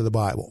the God of the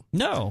Bible.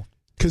 No.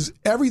 Because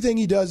everything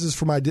he does is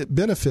for my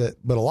benefit,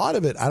 but a lot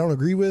of it I don't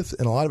agree with,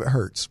 and a lot of it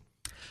hurts.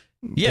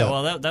 Yeah,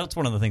 well, that's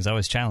one of the things I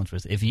was challenged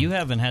with. If you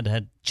haven't had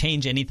to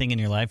change anything in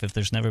your life, if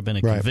there's never been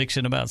a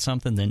conviction about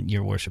something, then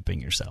you're worshiping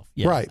yourself.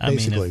 Yeah. Right,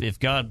 basically. I mean, if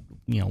God,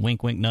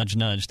 wink, wink, nudge,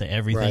 nudge to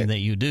everything that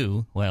you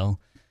do, well,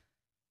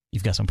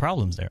 you've got some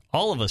problems there.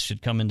 All of us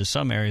should come into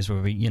some areas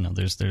where we,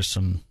 there's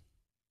some...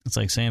 It's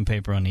like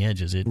sandpaper on the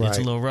edges. It's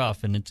a little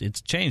rough, and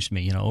it's changed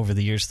me, over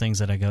the years, things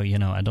that I go,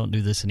 I don't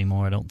do this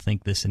anymore. I don't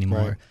think this anymore.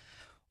 Right.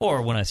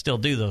 Or when I still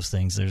do those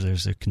things,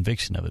 there's a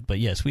conviction of it. But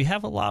yes, we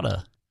have a lot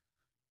of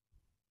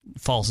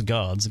false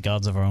gods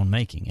of our own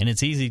making. And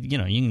it's easy, you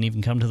can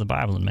even come to the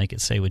Bible and make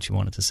it say what you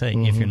want it to say.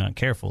 If you're not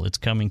careful, it's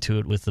coming to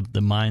it with the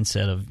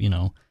mindset of,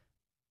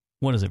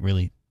 what is it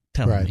really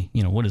telling me?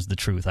 What is the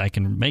truth? I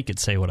can make it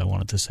say what I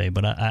want it to say,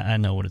 but I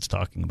know what it's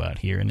talking about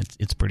here, and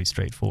it's pretty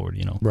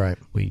straightforward. Right.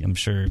 I'm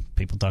sure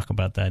people talk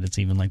about that. It's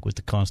even like with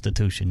the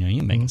Constitution. You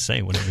can make it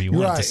say whatever you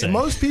want it to say. And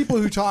most people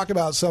who talk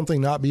about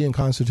something not being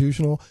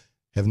constitutional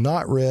have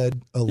not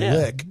read a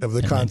lick of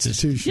the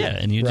Constitution.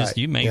 And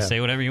you may say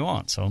whatever you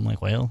want. So I'm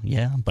like, well,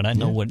 but I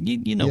know what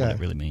you know what it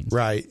really means.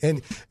 Right.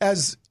 And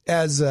as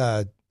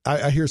I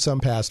hear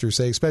some pastors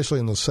say, especially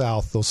in the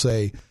South, they'll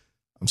say,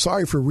 I'm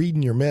sorry for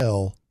reading your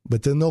mail,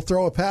 but then they'll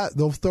throw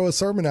a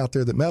sermon out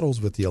there that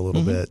meddles with you a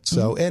little bit.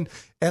 So, and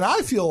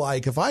I feel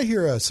like if I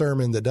hear a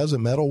sermon that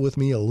doesn't meddle with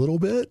me a little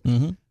bit,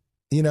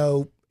 you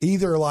know,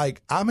 either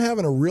like I'm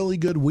having a really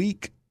good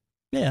week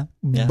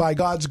by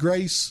God's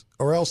grace,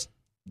 or else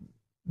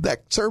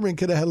that sermon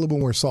could have had a little bit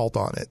more salt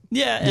on it.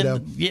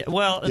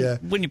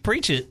 When you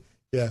preach it,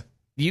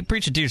 you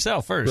preach it to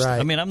yourself first. Right.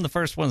 I mean, I'm the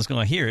first one that's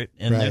going to hear it,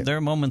 and there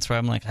are moments where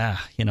I'm like, I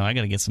got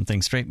to get some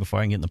things straight before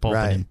I can get in the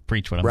pulpit and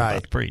preach what I'm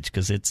about to preach,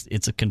 because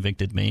it's a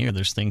convicted me, or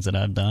there's things that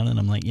I've done, and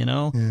I'm like,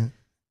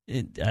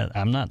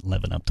 I'm not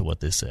living up to what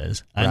this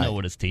says. I know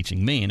what it's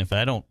teaching me, and if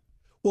I don't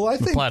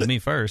apply to me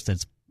first,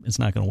 it's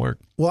not going to work.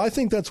 Well, I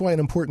think that's why an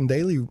important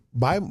daily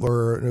Bible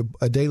or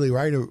a daily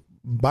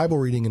Bible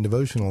reading and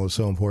devotional is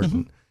so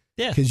important.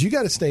 Yeah, because you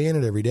got to stay in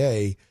it every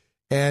day.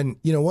 And,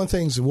 you know, one of the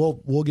things we're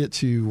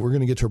going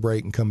to get to a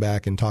break and come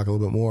back and talk a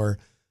little bit more.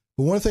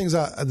 But one of the things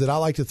that I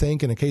like to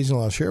think, and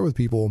occasionally I'll share with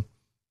people,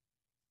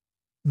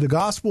 the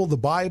gospel, the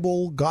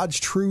Bible, God's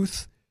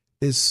truth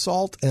is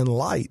salt and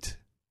light.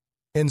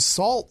 And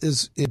salt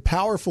is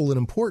powerful and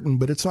important,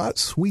 but it's not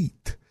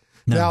sweet.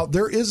 No. Now,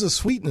 there is a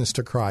sweetness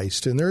to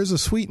Christ, and there is a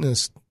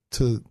sweetness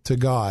to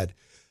God.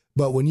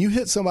 But when you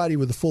hit somebody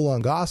with the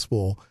full-on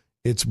gospel,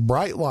 it's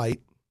bright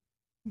light.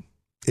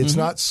 It's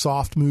not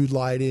soft mood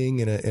lighting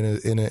in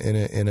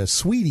a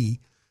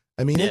sweetie.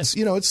 I mean,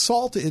 it's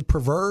salt. It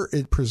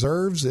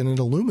preserves and it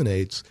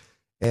illuminates,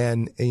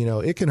 and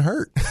it can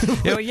hurt.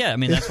 I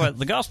mean, that's why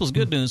the gospel's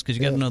good news, because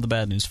you got to know the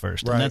bad news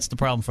first, and that's the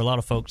problem for a lot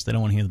of folks. They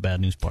don't want to hear the bad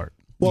news part.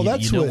 Well,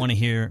 you don't want to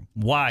hear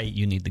why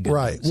you need the good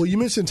news. Well, you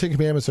mentioned Ten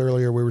Commandments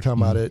earlier. We were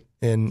talking about it,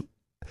 and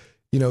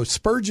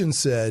Spurgeon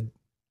said,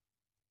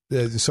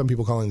 some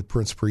people call him the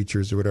Prince of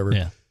Preachers or whatever.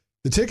 Yeah.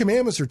 The Ten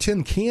Commandments are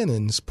 10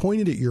 cannons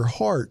pointed at your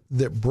heart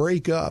that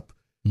break up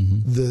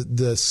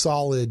the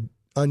solid,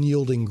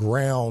 unyielding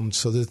ground,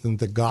 so that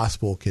the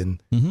gospel can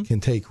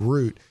take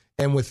root.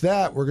 And with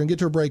that, we're going to get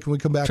to a break. When we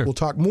come back, we'll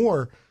talk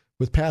more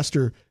with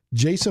Pastor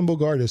Jason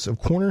Bogardus of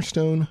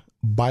Cornerstone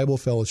Bible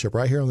Fellowship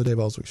right here on the Dave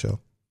Elswick Show.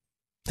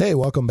 Hey,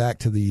 welcome back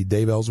to the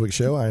Dave Elswick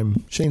Show.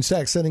 I'm Shane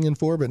Sachs, sitting in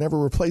for, but never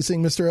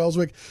replacing Mr.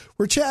 Elswick.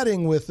 We're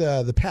chatting with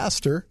the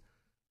pastor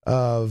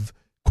of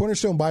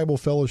Cornerstone Bible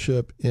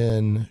Fellowship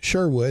in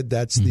Sherwood.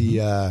 That's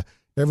the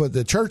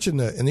church in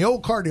the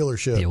old car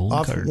dealership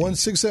off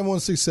 167,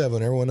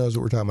 167. Everyone knows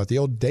what we're talking about. The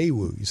old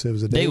Daewoo. You said it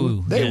was a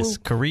Daewoo. Yes,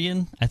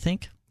 Korean, I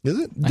think. Is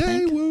it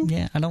Daewoo?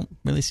 Yeah, I don't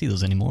really see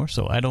those anymore,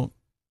 so I don't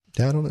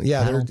know.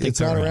 Yeah, it's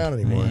not around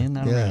anymore.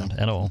 Not around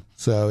at all.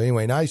 So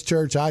anyway, nice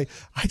church. I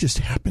just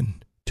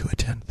happened to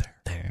attend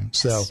there.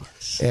 So,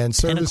 and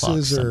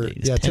services are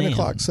 10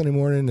 o'clock Sunday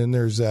morning, and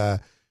there's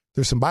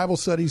some Bible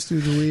studies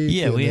through the week.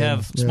 Yeah, we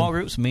have small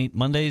groups meet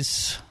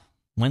Mondays,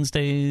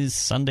 Wednesdays,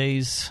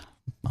 Sundays,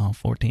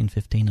 14,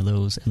 15 of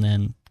those. And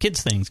then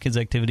kids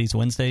activities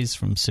Wednesdays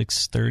from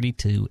 6:30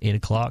 to 8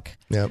 o'clock.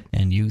 Yep.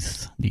 And the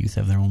youth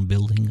have their own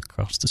building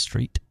across the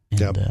street. And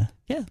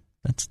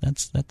that's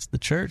the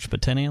church,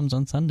 but 10 a.m.'s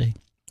on Sunday.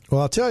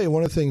 Well, I'll tell you,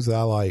 one of the things that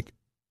I like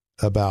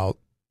about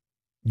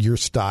your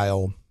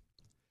style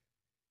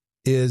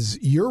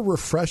is you're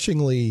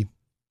refreshingly,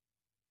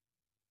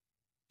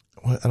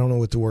 I don't know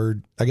what the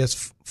word, I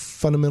guess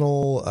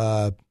fundamental,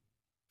 I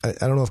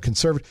don't know if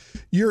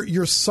conservative.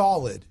 You're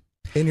solid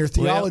in your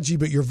theology,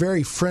 but you're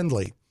very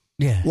friendly.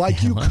 Yeah.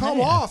 Like you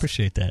come off. I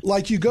appreciate that.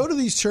 Like you go to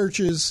these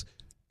churches,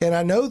 and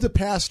I know the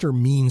pastor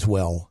means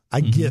well.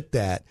 I get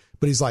that.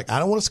 But he's like, I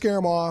don't want to scare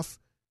them off.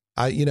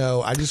 I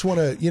just want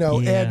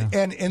to,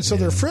 and so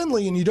they're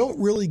friendly, and you don't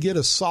really get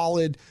a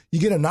solid, you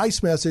get a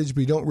nice message,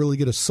 but you don't really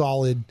get a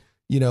solid,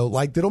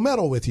 like that'll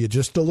meddle with you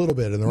just a little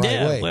bit in the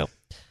right way. Well.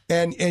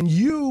 And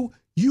you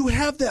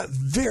have that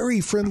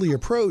very friendly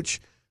approach,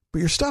 but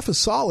your stuff is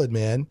solid,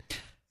 man.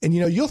 And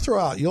you'll throw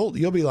out, you'll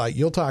be like,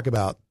 you'll talk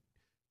about,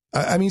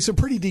 I mean, some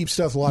pretty deep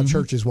stuff a lot of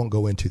churches won't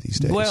go into these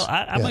days. Well,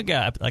 I'm a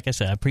guy, like I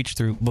said, I preach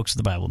through books of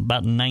the Bible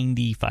about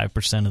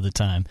 95% of the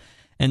time.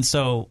 And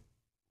so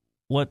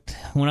when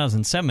I was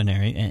in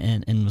seminary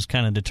and was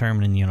kind of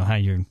determining, how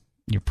your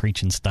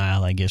preaching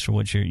style, I guess, or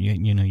what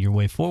your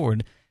way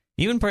forward,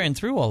 even praying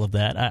through all of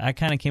that, I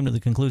kind of came to the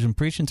conclusion,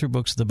 preaching through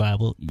books of the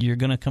Bible, you're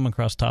going to come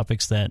across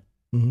topics that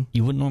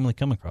you wouldn't normally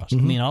come across. I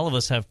mean, all of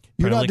us have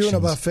predilections. You're not doing a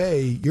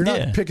buffet. You're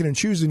not picking and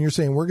choosing. You're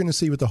saying, we're going to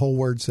see what the whole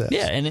word says.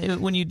 Yeah, and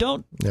when you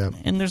don't,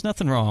 and there's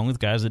nothing wrong with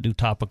guys that do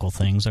topical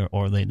things,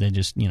 or they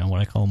just, what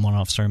I call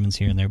one-off sermons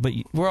here and there. But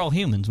we're all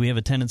humans. We have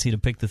a tendency to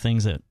pick the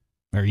things that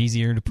are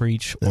easier to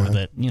preach, or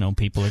that,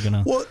 people are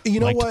going to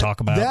to talk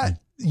about.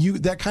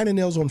 That kind of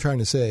nails what I'm trying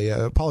to say.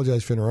 I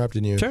apologize for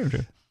interrupting you. Sure.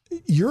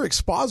 You're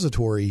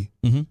expository,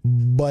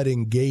 but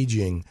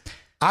engaging.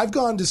 I've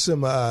gone to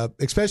some,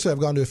 especially I've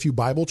gone to a few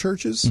Bible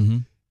churches,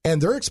 and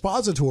they're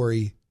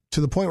expository to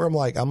the point where I'm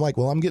like,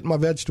 well, I'm getting my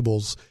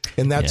vegetables,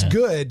 and that's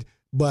good,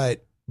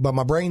 but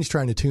my brain's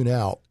trying to tune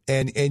out.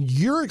 And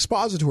you're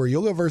expository.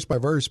 You'll go verse by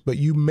verse, but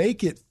you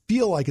make it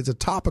feel like it's a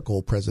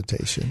topical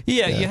presentation.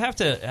 Yeah. You have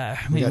to.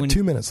 We got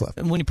 2 minutes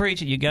left. When you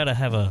preach it, you got to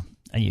have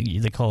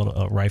they call it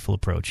a rifle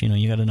approach.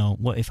 You got to know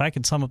if I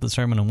could sum up the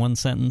sermon in one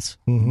sentence,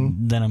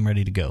 then I'm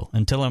ready to go.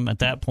 Until I'm at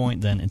that point,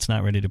 then it's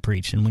not ready to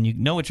preach. And when you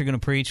know what you're going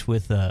to preach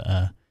with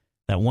that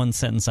one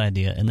sentence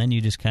idea, and then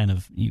you just kind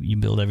of you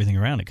build everything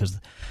around it, because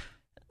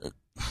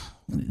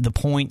the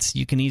points,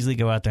 you can easily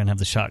go out there and have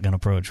the shotgun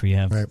approach where you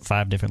have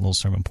 5 different little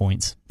sermon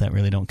points that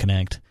really don't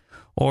connect,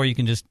 or you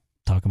can just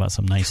talk about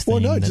some nice thing.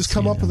 Well, no, just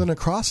come up with an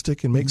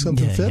acrostic and make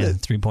something fit it.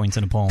 3 points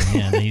in a poem.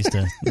 Yeah, they used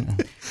to.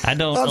 I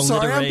don't. I'm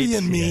sorry, I'm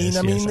being mean. Yes,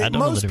 I mean,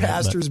 most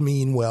pastors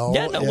mean well.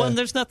 Yeah, no, well,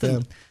 there's nothing. Yeah.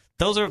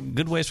 Those are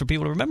good ways for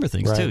people to remember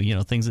things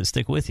too. Things that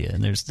stick with you.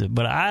 And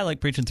but I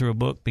like preaching through a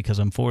book because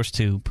I'm forced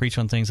to preach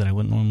on things that I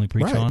wouldn't normally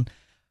preach on.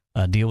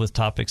 Deal with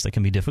topics that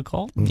can be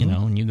difficult,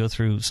 and you go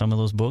through some of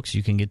those books,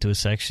 you can get to a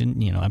section,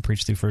 I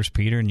preach through 1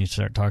 Peter, and you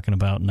start talking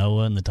about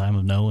Noah and the time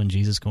of Noah and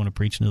Jesus going to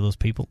preach to those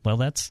people. Well,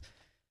 that's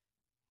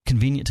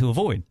convenient to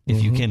avoid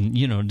if you can,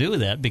 do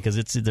that, because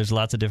there's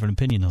lots of different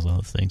opinions on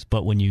those things.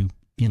 But when you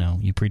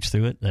preach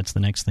through it, that's the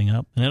next thing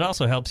up. And it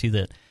also helps you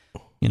that,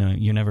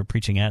 you're never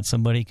preaching at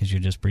somebody because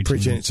you're just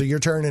preaching. So you're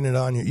turning it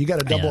on. You got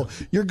to double,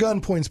 your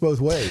gun points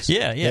both ways.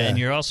 Yeah. And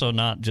you're also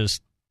not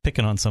just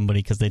picking on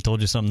somebody because they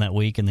told you something that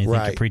week and they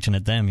think you're preaching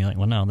at them. You're like,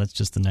 well, no, that's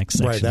just the next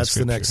section. Right, that's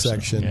the next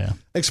section. So,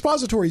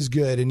 expository is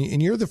good,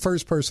 and you're the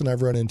first person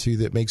I've run into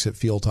that makes it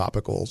feel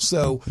topical.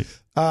 So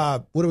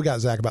what do we got,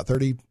 Zach? About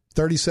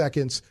 30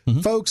 seconds.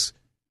 Folks,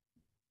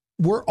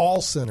 we're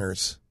all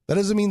sinners. That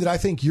doesn't mean that I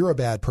think you're a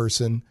bad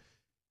person.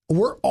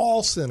 We're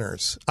all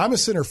sinners. I'm a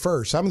sinner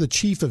first. I'm the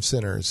chief of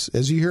sinners.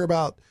 As you hear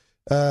about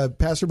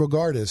Pastor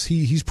Bogardus,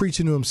 he's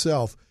preaching to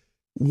himself.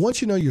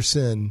 Once you know your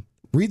sin,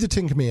 read the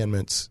 10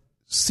 Commandments,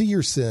 see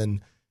your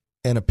sin,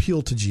 and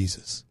appeal to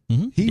Jesus.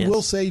 He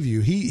will save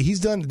you.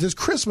 He's done this.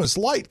 Christmas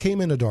light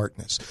came into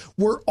darkness.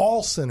 We're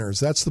all sinners.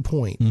 That's the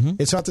point.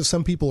 It's not that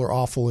some people are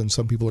awful and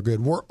some people are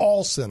good. We're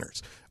all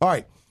sinners. All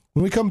right.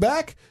 When we come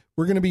back,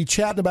 we're going to be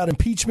chatting about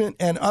impeachment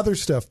and other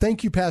stuff.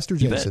 Thank you, Pastor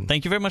Jason.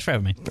 Thank you very much for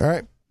having me. All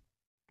right.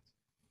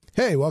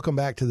 Hey, welcome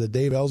back to the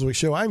Dave Elswick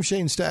Show. I'm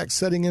Shane Stack,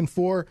 setting in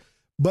for,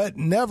 but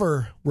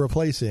never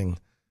replacing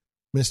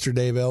Mr.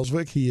 Dave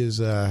Elswick. He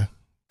is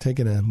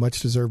taking a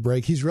much-deserved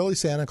break. He's really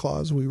Santa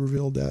Claus. We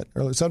revealed that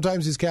earlier.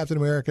 Sometimes he's Captain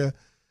America,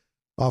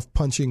 off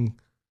punching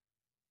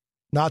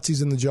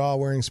Nazis in the jaw,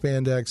 wearing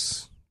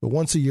spandex. But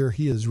once a year,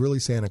 he is really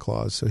Santa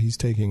Claus. So he's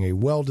taking a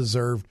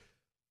well-deserved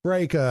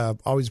break.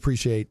 Always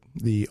appreciate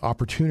the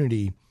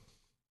opportunity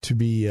to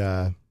be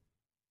to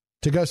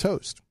guest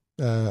host.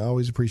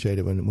 Always appreciate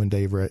it when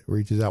Dave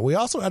reaches out. We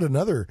also had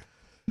another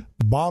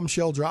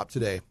bombshell drop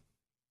today.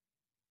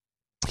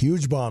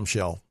 Huge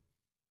bombshell.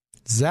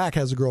 Zach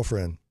has a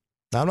girlfriend.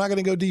 Now, I'm not going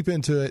to go deep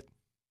into it.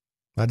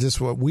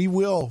 We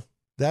will.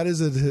 That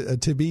is a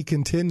to be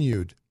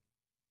continued.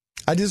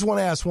 I just want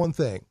to ask one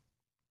thing.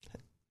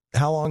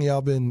 How long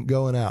y'all been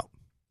going out?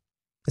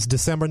 It's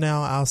December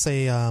now. I'll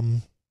say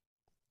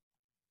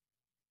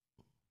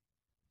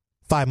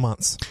 5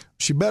 months.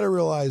 She better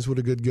realize what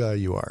a good guy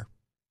you are.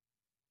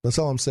 That's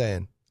all I'm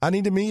saying. I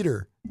need to meet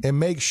her and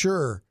make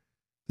sure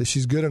that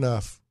she's good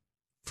enough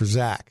for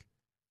Zach.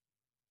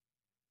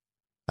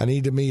 I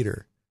need to meet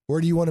her.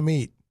 Where do you want to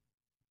meet?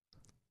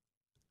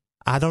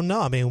 I don't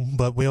know.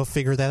 But we'll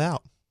figure that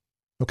out.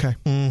 Okay.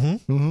 Yeah.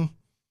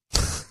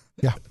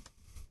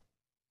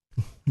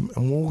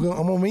 I'm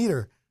going to meet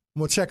her. I'm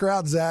going to check her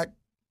out, Zach.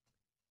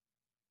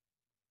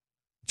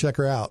 Check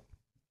her out.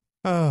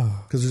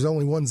 Oh. Because there's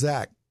only one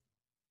Zach.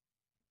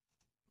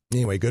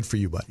 Anyway, good for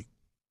you, buddy.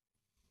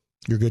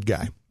 You're a good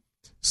guy.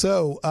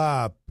 So,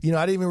 I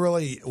didn't even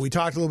we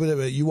talked a little bit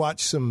about it. You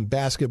watched some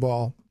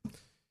basketball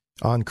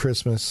on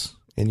Christmas,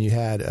 and you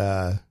had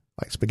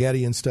like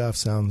spaghetti and stuff.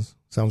 Sounds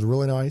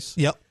really nice.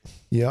 Yep.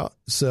 Yeah.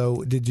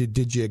 So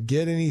did you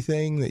get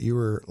anything that you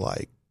were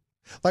like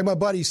my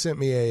buddy sent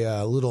me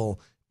a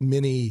little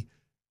mini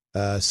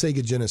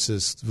Sega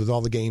Genesis with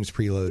all the games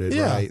preloaded,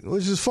 right?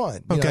 Which is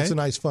fun. Okay. It's a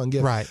nice fun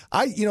gift. Right.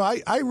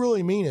 I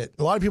really mean it.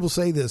 A lot of people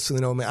say this,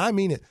 and I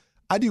mean it.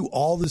 I do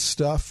all this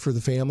stuff for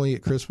the family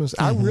at Christmas.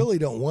 I really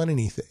don't want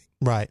anything.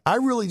 Right. I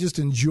really just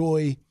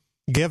enjoy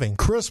giving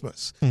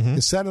Christmas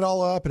and set it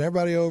all up and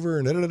everybody over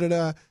and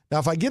da-da-da-da. Now,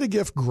 if I get a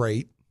gift,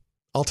 great.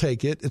 I'll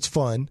take it. It's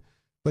fun.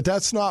 But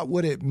that's not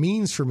what it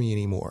means for me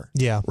anymore.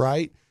 Yeah.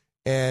 Right?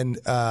 And,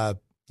 I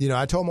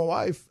told my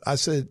wife, I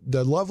said,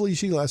 the lovely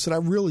Sheila, I said,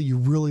 you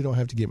really don't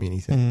have to get me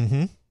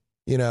anything.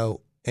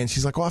 And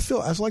she's like, I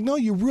was like, no,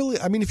 you really,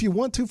 if you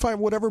want to, fine,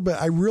 whatever, but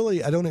I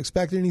don't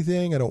expect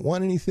anything. I don't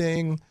want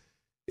anything.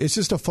 It's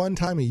just a fun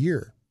time of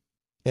year.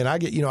 And I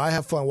get, I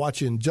have fun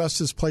watching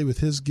Justice play with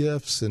his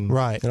gifts and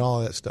all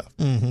of that stuff.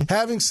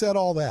 Having said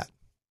all that,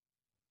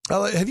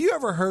 have you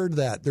ever heard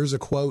that there's a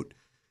quote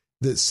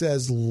that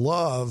says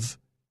love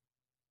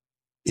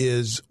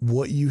is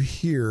what you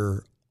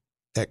hear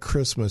at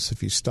Christmas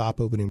if you stop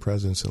opening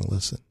presents and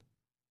listen?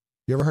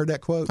 You ever heard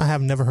that quote? I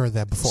have never heard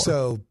that before.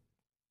 So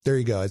There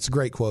you go. It's a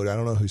great quote. I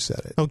don't know who said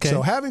it. Okay.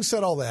 So having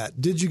said all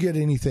that, did you get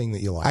anything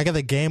that you liked? I got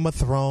a Game of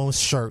Thrones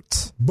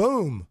shirt.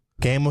 Boom.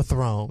 Game of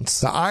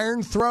Thrones. The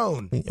Iron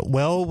Throne.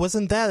 Well,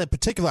 wasn't that in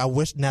particular? I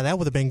wish now that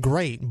would have been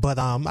great, but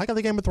I got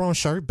the Game of Thrones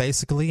shirt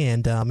basically,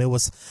 and it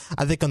was,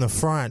 I think on the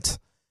front,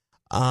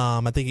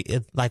 I think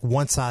it, like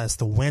one side is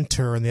the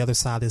winter and the other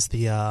side is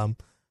the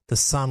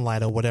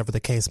sunlight or whatever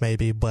the case may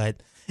be.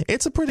 But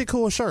it's a pretty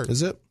cool shirt.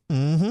 Is it?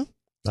 Mm-hmm.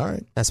 All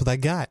right. That's what I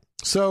got.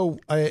 So,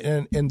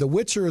 and The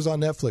Witcher is on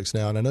Netflix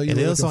now, and I know you It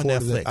were is looking on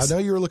forward to Netflix. I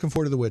know you were looking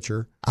forward to The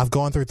Witcher. I've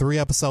gone through 3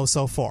 episodes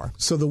so far.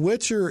 So, The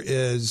Witcher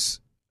is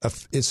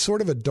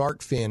sort of a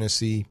dark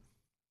fantasy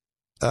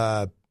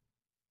that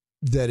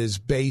is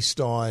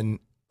based on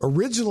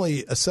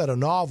originally a set of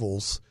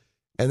novels,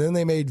 and then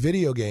they made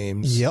video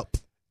games. Yep.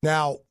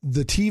 Now,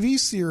 the TV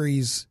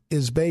series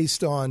is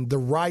based on the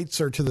rights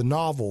are to the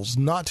novels,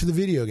 not to the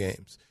video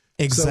games.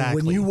 Exactly.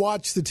 So when you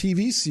watch the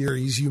TV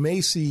series, you may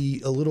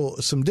see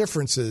some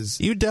differences.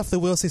 You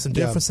definitely will see some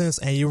differences,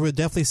 and you will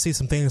definitely see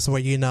some things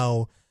where,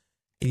 they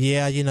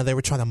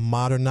were trying to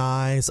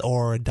modernize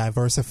or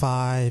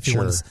diversify, if you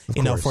want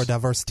to, for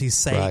diversity's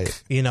sake,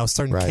 right.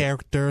 Certain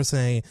characters.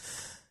 And,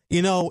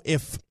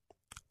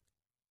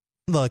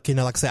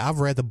 like I said, I've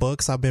read the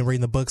books. I've been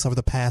reading the books over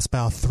the past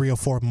about 3 or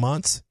 4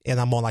 months, and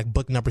I'm on like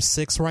book number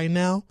 6 right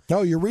now.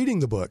 Oh, you're reading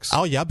the books.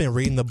 Oh, yeah, I've been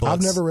reading the books.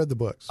 I've never read the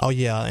books. Oh,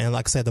 yeah, and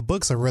like I said, the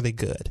books are really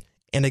good.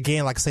 And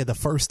again, like I said, the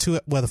first 3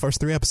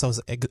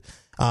 episodes,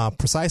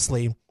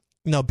 precisely,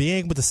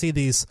 being able to see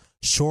these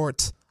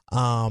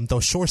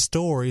those short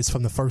stories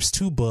from the first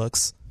 2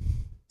 books,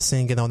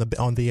 seeing it on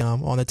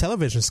the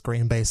television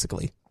screen,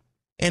 basically.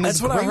 And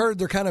that's what I heard.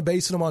 They're kind of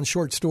basing them on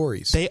short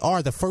stories. They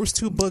are. The first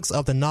 2 books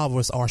of the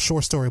novels are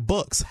short story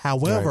books.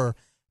 However,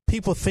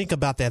 people think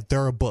about that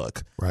third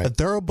book. Right. The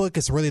third book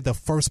is really the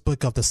first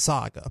book of the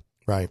saga,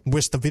 right,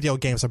 which the video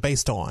games are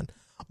based on.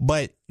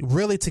 But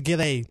really, to get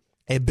a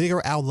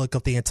bigger outlook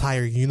of the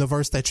entire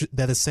universe that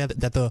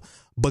the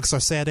books are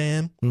set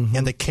in, mm-hmm.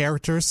 and the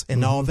characters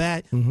and all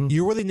that, mm-hmm.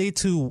 you really need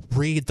to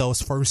read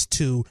those first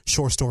 2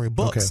 short story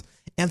books. Okay.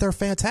 And they're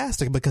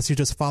fantastic because you're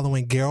just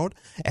following Geralt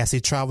as he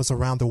travels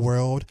around the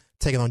world,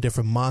 taking on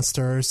different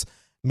monsters,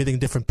 meeting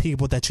different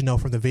people that you know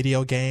from the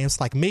video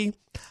games. Like me,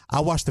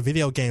 I watched the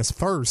video games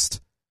first,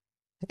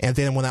 and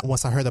then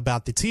once I heard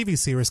about the TV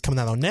series coming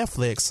out on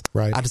Netflix,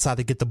 right. I decided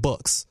to get the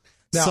books.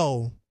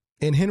 Now,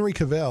 and Henry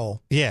Cavill,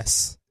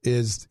 yes,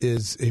 is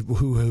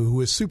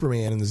who is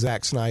Superman in the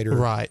Zack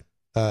Snyder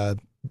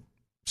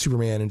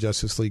Superman and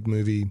Justice League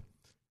movie,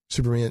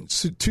 2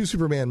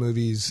 Superman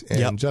movies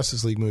and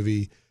Justice League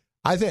movie.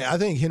 I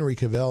think Henry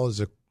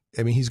Cavill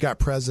he's got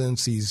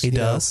presence. He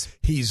does.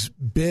 He's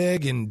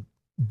big and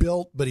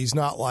built, but he's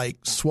not like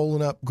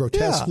swollen up,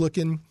 grotesque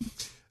looking.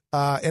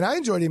 And I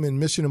enjoyed him in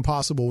Mission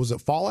Impossible. Was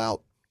it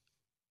Fallout?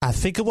 I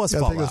think it was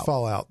Fallout. I think it was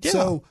Fallout. Yeah.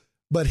 So,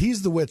 but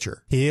he's the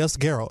Witcher. He is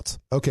Geralt.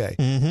 Okay.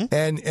 Mm-hmm.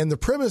 And the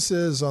premise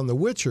is on The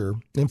Witcher,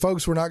 and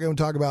folks, we're not going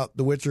to talk about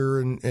The Witcher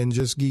and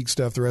just geek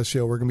stuff the rest of the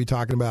show. We're going to be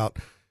talking about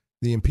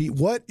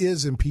what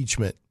is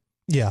impeachment.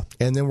 Yeah.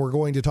 And then we're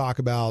going to talk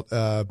about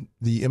the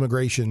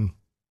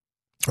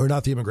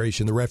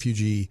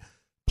refugee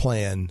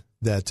plan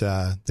that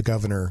the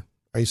governor,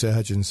 Asa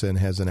Hutchinson,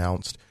 has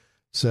announced.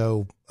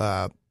 So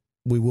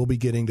we will be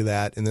getting to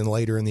that. And then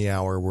later in the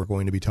hour, we're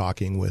going to be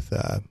talking with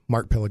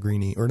Mark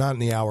Pellegrini, or not in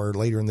the hour,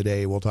 later in the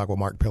day, we'll talk with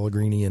Mark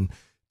Pellegrini and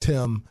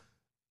Tim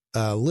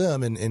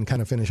Lim and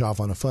kind of finish off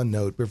on a fun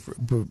note. But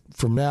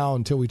from now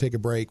until we take a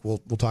break, we'll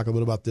talk a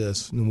little about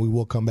this, and we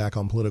will come back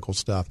on political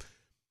stuff.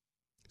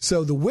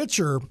 So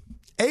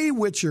a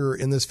Witcher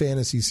in this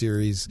fantasy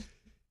series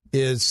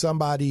is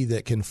somebody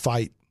that can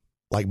fight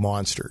like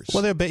monsters.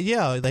 Well,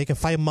 they can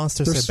fight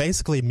monsters. They're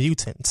basically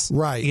mutants.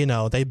 Right.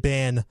 They've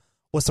been,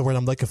 what's the word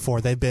I'm looking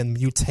for? They've been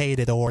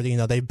mutated, or,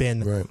 they've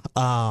been,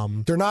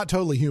 they're not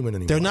totally human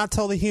anymore. They're not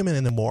totally human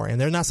anymore. And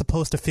they're not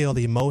supposed to feel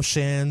the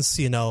emotions,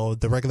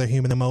 the regular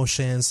human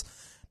emotions.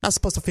 Not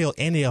supposed to feel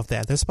any of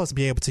that. They're supposed to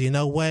be able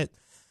to,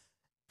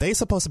 they're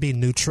supposed to be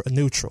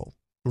neutral,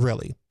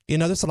 really.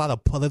 There's a lot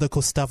of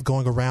political stuff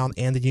going around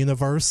in the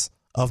universe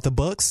of the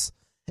books.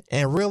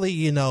 And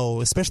really,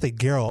 especially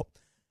Geralt,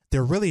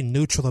 they're really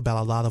neutral about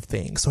a lot of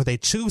things. Or they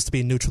choose to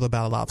be neutral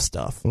about a lot of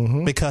stuff.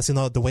 Mm-hmm. Because,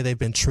 the way they've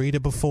been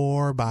treated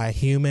before by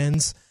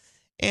humans.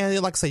 And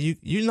like I say,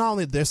 you not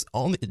only,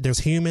 there's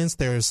humans,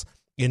 there's,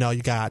 you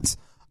got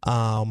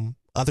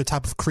other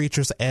type of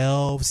creatures,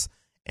 elves,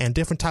 and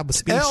different type of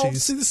species.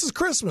 Elves? See, this is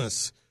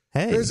Christmas.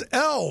 Hey. There's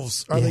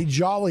elves. Are they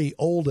jolly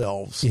old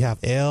elves? You have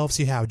elves,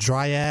 you have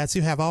dryads,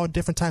 you have all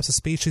different types of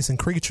species and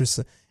creatures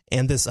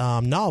in this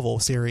novel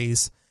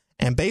series.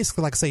 And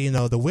basically, like I say,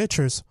 the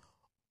Witchers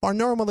are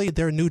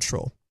they're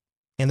neutral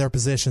in their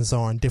positions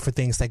on different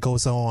things that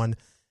goes on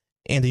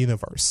in the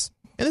universe.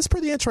 And it's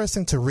pretty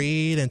interesting to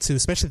read and to,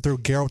 especially through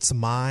Geralt's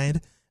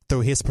mind,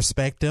 through his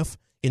perspective,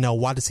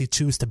 why does he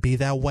choose to be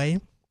that way?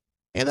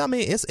 And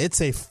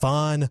it's a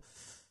fun,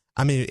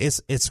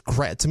 it's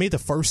great. To me, the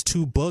first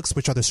 2 books,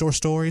 which are the short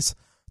stories,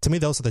 to me,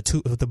 those are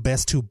the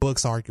best 2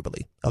 books,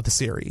 arguably, of the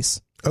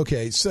series.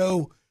 Okay,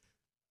 so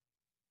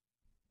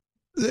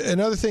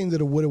Another thing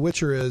that what a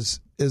Witcher is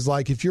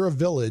like if you're a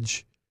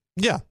village,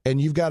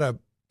 and you've got a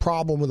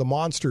problem with a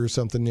monster or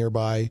something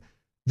nearby,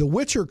 the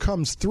Witcher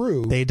comes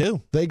through. They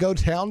do. They go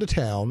town to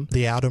town.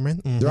 The alderman.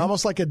 Mm-hmm. They're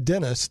almost like a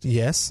dentist.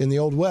 Yes. In the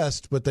Old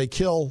West, but they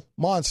kill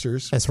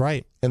monsters. That's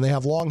right. And they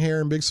have long hair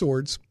and big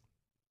swords.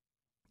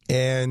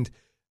 And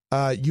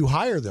you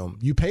hire them.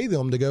 You pay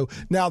them to go.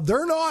 Now,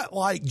 they're not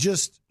like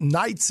just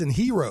knights and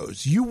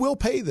heroes. You will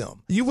pay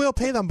them. You will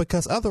pay them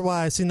because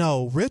otherwise,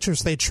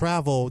 Richards, they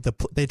travel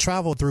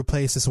through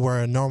places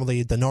where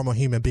normally the normal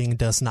human being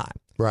does not.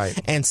 Right.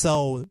 And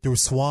so through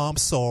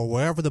swamps or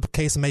wherever the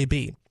case may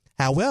be.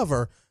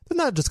 However, they're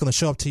not just going to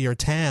show up to your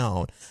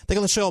town. They're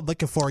going to show up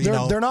looking for,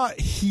 They're not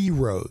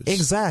heroes.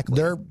 Exactly.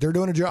 They're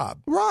doing a job.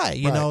 Right.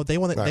 They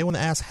want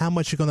to ask how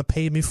much you're going to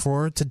pay me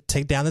to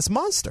take down this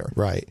monster.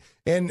 Right.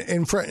 And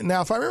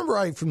now, if I remember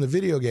right from the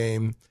video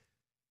game,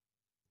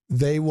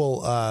 they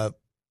will,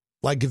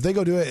 like if they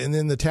go do it and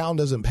then the town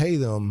doesn't pay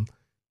them,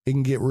 it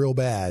can get real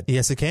bad.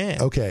 Yes, it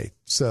can. Okay.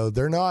 So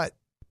they're not.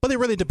 But it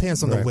really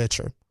depends on the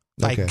Witcher.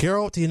 Like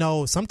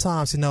Geralt,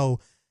 sometimes,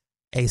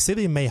 a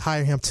city may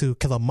hire him to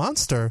kill a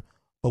monster,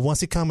 but once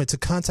he comes into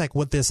contact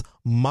with this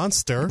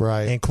monster,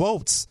 in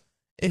quotes,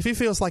 if he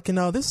feels like,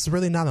 this is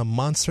really not a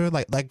monster,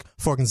 like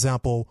for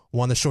example,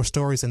 one of the short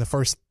stories in the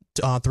first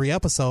 3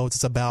 episodes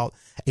is about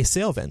a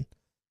Sylvan.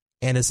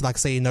 And it's like,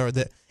 say,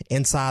 that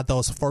inside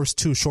those first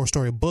 2 short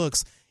story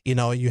books, you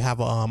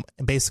have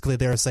basically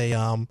there's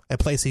a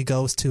place he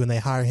goes to and they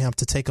hire him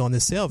to take on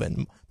this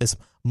Sylvan, this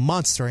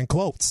monster in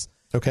quotes.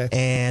 Okay.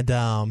 And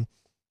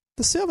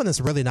the Sylvan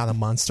is really not a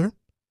monster.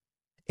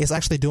 It's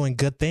actually doing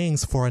good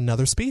things for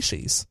another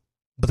species.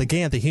 But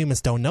again, the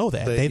humans don't know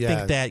that. They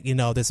think that,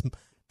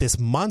 this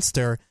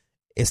monster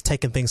is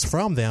taking things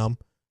from them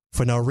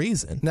for no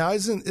reason. Now,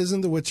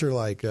 isn't The Witcher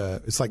like,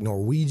 it's like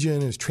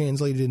Norwegian, it's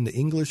translated into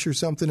English or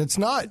something? It's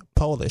not.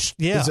 Polish.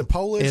 Yeah. Is it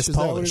Polish? It's is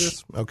Polish.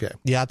 That what it is? Okay.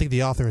 Yeah, I think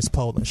the author is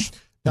Polish.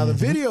 Now, the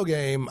video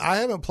game, I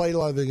haven't played a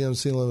lot of the games,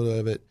 seen a little bit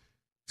of it.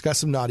 It's got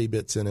some naughty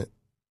bits in it.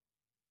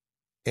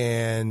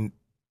 And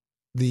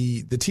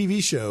the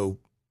TV show,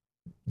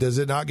 does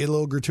it not get a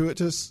little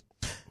gratuitous?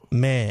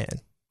 Man.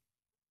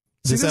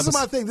 See, this is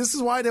my thing. This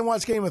is why I didn't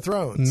watch Game of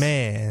Thrones.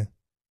 Man.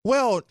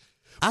 Well,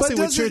 I see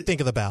what you're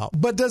thinking about.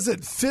 But does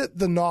it fit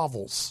the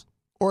novels?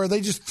 Or are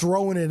they just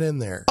throwing it in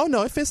there? Oh,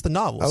 no, it fits the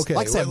novels. Okay.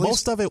 Like I said,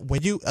 most of it,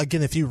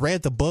 if you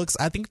read the books,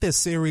 I think this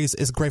series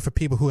is great for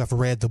people who have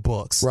read the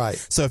books. Right.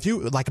 So if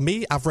you, like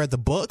me, I've read the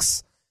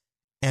books,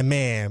 and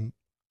man,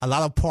 a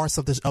lot of parts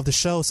of the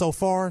show so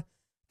far,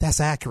 that's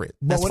accurate.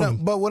 But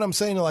what I'm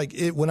saying, like,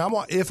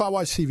 if I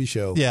watch TV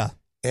show,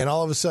 and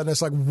all of a sudden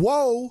it's like,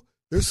 whoa,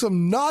 there's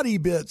some naughty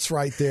bits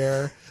right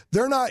there.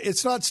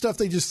 It's not stuff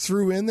they just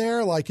threw in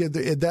there. Like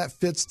that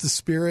fits the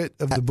spirit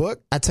of the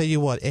book. I tell you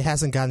what, it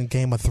hasn't gotten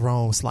Game of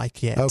Thrones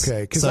like yet.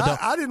 Okay, because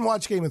I didn't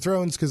watch Game of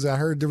Thrones because I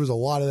heard there was a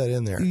lot of that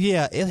in there.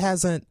 Yeah, it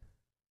hasn't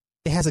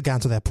gotten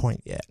to that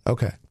point yet.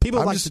 Okay,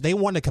 people they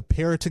want to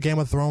compare it to Game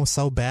of Thrones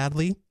so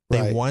badly.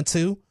 They want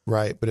to.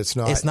 Right, but it's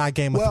not. It's not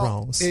Game of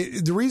Thrones.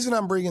 The reason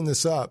I'm bringing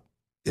this up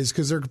is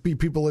because there could be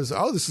people this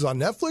is on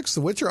Netflix,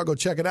 The Witcher, I'll go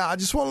check it out. I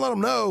just want to let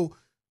them know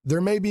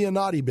there may be a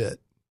naughty bit.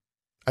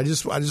 I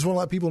just want to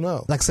let people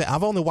know. Like I said,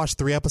 I've only watched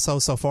 3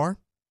 episodes so far,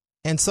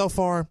 and so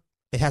far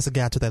it hasn't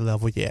got to that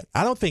level yet.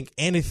 I don't think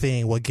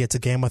anything will get to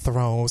Game of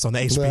Thrones on the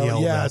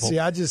HBO level. See,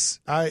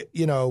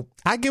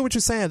 I get what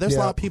you're saying. There's a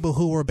lot of people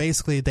who were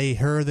basically, they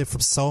heard it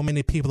from so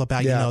many people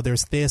about,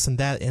 there's this and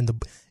that in the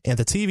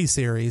TV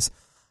series.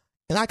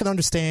 And I can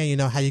understand,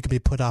 how you can be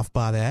put off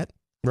by that.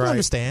 I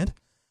understand.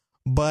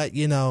 But,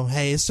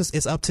 hey,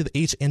 it's up to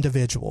each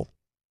individual.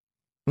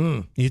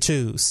 You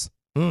choose.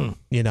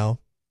 Yeah.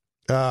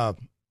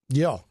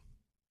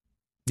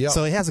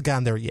 So it hasn't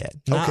gotten there yet.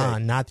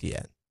 Not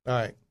yet. All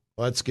right.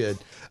 Well, that's good.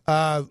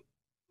 I'm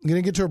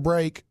going to get to a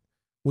break.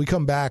 We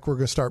come back. We're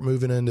going to start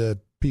moving into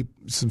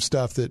some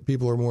stuff that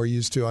people are more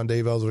used to on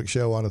Dave Elswick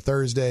Show on a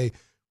Thursday.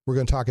 We're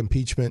going to talk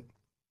impeachment,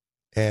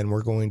 and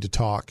we're going to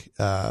talk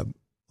a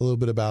little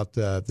bit about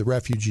the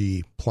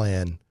refugee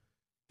plan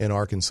in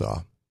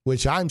Arkansas,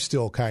 which I'm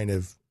still kind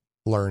of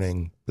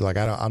learning. Like,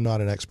 I'm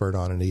not an expert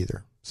on it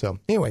either. So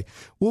anyway,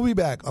 we'll be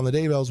back on the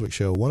Dave Elswick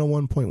Show,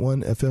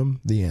 101.1 FM,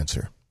 The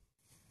Answer.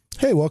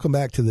 Hey, welcome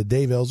back to the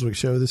Dave Elswick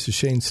Show. This is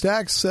Shane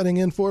Stacks setting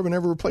in for but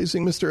never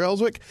replacing Mr.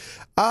 Elswick.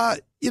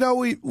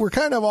 We're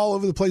kind of all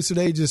over the place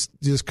today,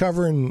 just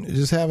covering,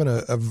 just having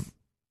a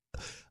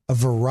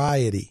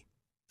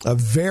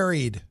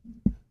varied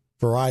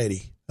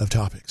variety of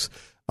topics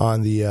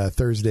on the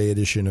Thursday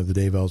edition of the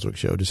Dave Elswick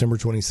Show, December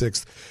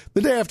 26th,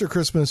 the day after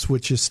Christmas,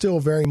 which is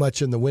still very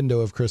much in the window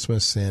of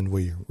Christmas, and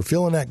we're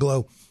feeling that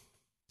glow.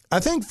 I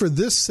think for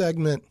this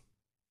segment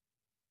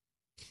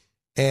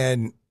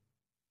and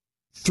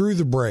through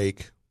the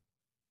break,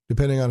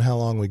 depending on how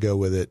long we go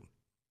with it,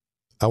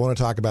 I want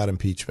to talk about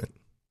impeachment.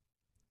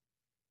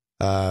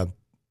 And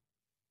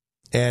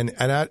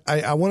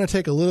I want to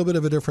take a little bit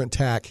of a different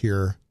tack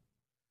here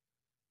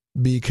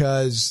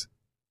because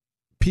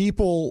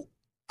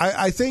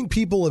I think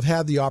people have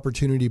had the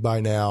opportunity by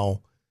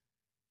now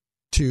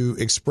to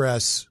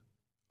express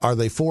Are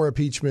they for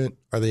impeachment?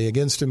 Are they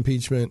against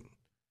impeachment?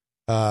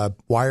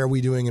 Why are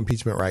we doing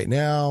impeachment right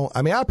now?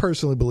 I mean, I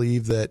personally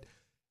believe that,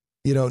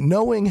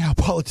 knowing how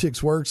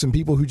politics works and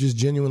people who just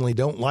genuinely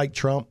don't like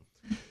Trump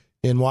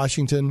in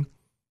Washington,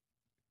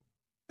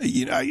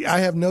 I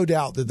have no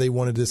doubt that they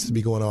wanted this to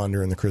be going on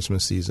during the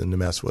Christmas season to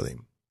mess with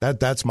him.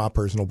 That's my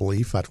personal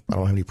belief. I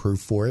don't have any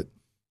proof for it.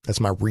 That's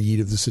my read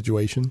of the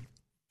situation.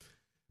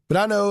 But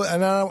I know,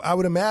 and I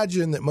would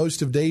imagine that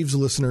most of Dave's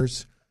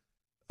listeners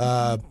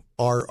don't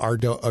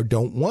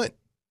want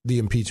the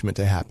impeachment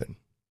to happen.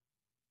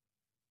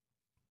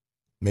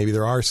 Maybe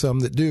there are some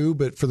that do,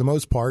 but for the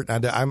most part,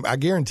 I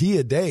guarantee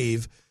you,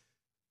 Dave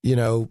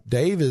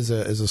is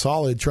a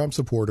solid Trump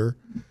supporter,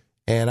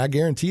 and I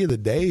guarantee you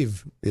that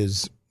Dave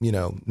is,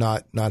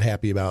 not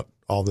happy about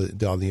all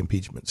the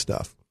impeachment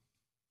stuff.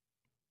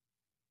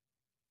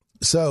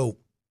 So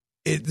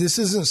this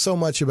isn't so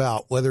much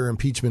about whether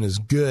impeachment is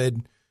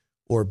good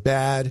or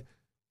bad,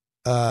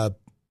 but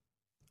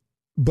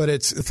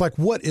it's like,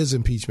 what is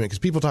impeachment? Because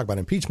people talk about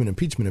impeachment,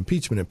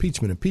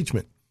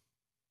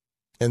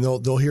 and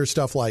they'll hear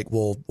stuff like,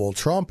 well,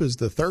 Trump is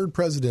the third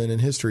president in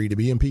history to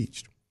be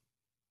impeached.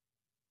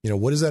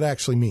 What does that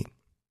actually mean?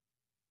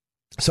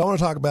 So I want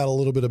to talk about a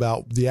little bit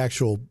about the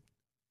actual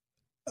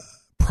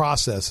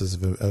processes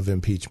of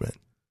impeachment.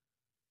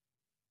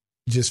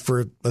 Just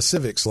for a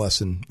civics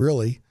lesson,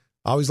 really.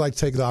 I always like to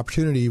take the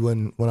opportunity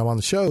when I'm on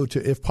the show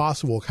to, if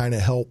possible, kind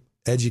of help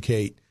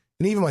educate.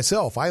 And even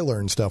myself, I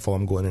learn stuff while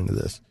I'm going into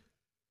this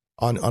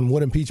on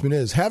what impeachment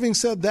is. Having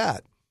said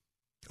that,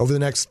 over the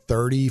next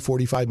 30,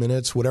 45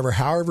 minutes,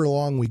 however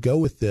long we go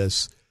with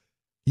this,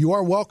 you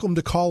are welcome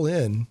to call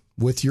in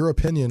with your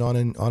opinion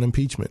on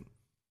impeachment.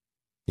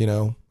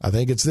 I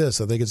think it's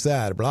this, I think it's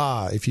that,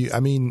 blah.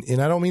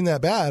 And I don't mean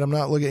that bad. I'm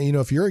not looking,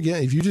 if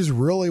you just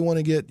really want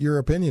to get your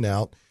opinion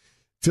out,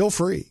 feel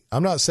free.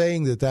 I'm not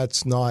saying that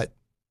that's not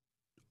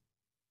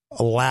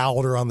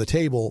allowed or on the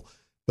table,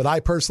 but I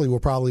personally will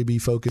probably be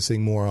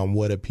focusing more on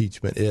what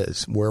impeachment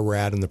is, where we're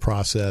at in the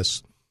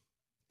process,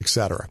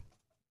 etc.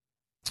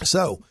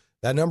 So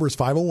that number is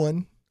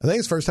 501. I think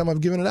it's the first time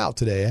I've given it out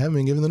today. I haven't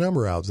been giving the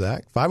number out,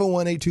 Zach.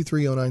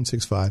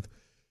 501-823-0965.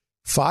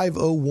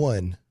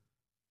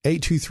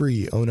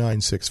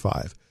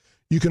 501-823-0965.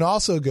 You can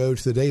also go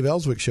to the Dave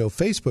Elswick Show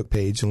Facebook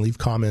page and leave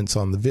comments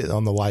on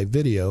the live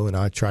video. And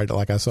I tried to,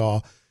 like I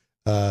saw,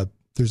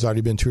 there's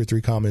already been 2 or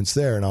 3 comments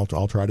there, and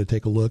I'll try to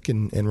take a look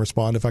and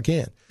respond if I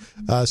can.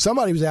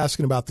 Somebody was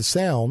asking about the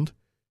sound.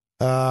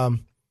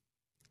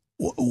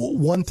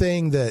 One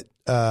thing that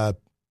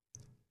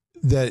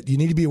you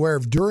need to be aware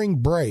of: during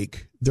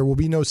break, there will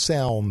be no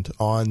sound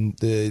on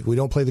the. We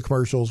don't play the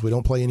commercials. We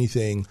don't play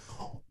anything.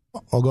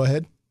 Oh, go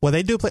ahead. Well,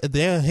 they do play.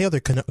 They hear the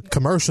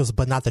commercials,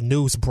 but not the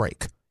news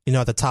break.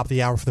 At the top of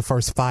the hour for the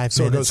first 5 minutes.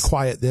 So it goes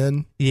quiet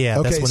then? Yeah,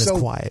 okay, that's when so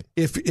it's quiet.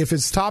 If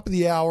it's top of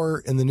the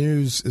hour and the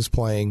news is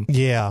playing,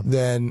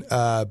 then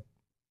there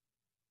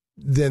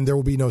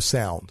will be no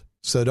sound.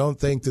 So don't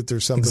think that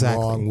there's something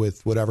wrong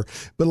with whatever.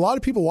 But a lot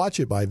of people watch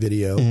it by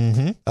video.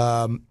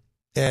 Mm-hmm.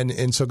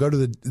 And so go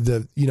to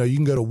the you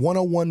can go to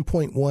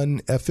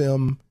 101.1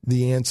 FM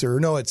The Answer.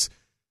 No, it's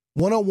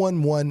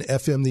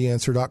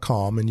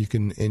 1011fmtheanswer.com, and you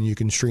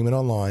can stream it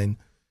online.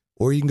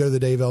 Or you can go to the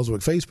Dave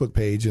Elswick Facebook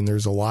page, and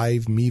there's a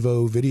live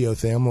Mevo video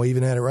thing. I'm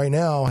waving at it right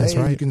now. That's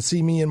right. You can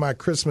see me in my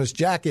Christmas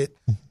jacket,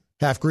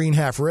 half green,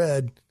 half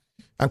red.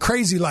 I'm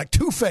crazy like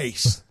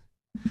Two-Face.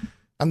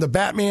 I'm the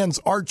Batman's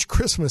arch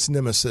Christmas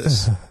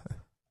nemesis.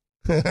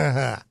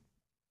 But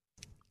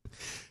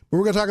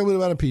we're going to talk a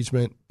little about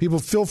impeachment. People,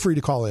 feel free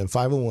to call in,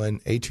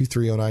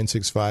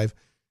 501-823-0965.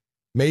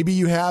 Maybe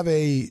you have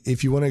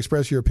if you want to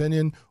express your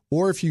opinion,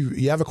 or if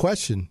you have a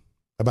question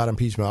about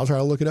impeachment, I'll try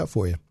to look it up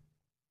for you.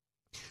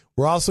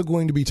 We're also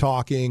going to be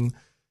talking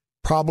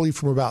probably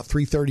from about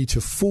 3:30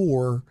 to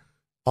 4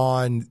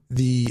 on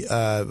the,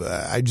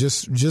 I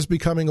just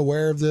becoming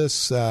aware of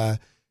this. I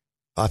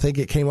think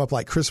it came up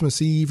like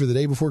Christmas Eve or the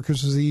day before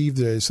Christmas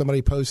Eve.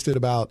 Somebody posted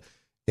about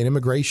an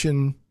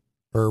immigration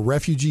or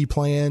refugee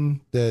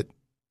plan that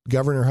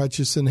Governor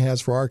Hutchinson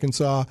has for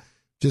Arkansas.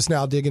 Just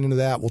now digging into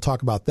that. We'll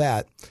talk about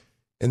that.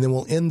 And then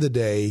we'll end the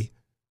day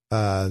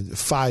 5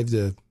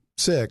 to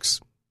 6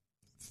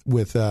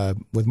 with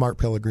Mark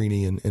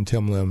Pellegrini and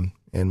Tim Lim,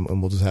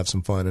 and we'll just have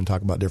some fun and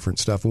talk about different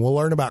stuff. And we'll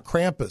learn about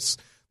Krampus.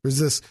 There's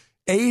this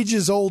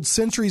ages-old,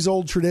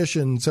 centuries-old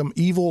tradition, some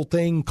evil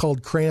thing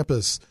called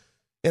Krampus.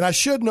 And I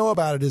should know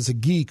about it as a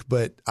geek,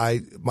 but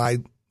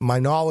my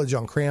knowledge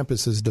on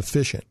Krampus is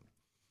deficient.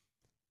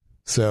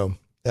 So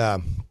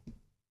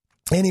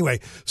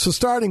anyway, so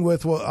starting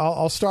with,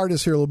 I'll start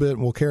us here a little bit,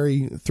 and we'll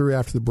carry through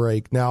after the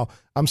break. Now,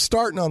 I'm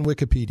starting on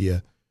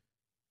Wikipedia,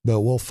 but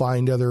we'll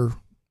find other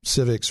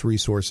civics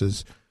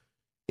resources.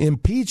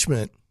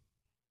 Impeachment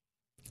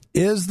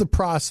is the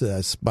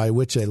process by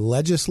which a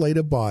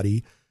legislative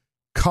body,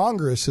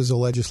 Congress is a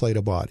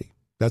legislative body,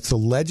 that's the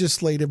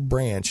legislative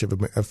branch of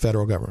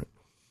federal government,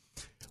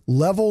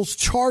 levels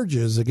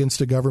charges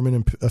against a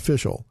government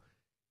official.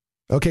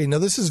 Okay, now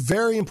this is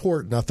very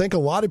important. I think a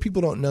lot of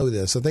people don't know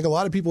this. I think a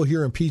lot of people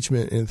hear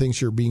impeachment and thinks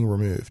you're being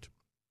removed.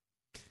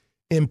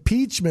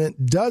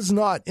 impeachment does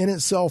not in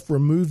itself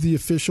remove the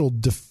official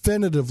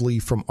definitively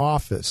from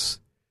office.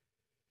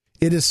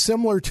 It is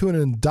similar to an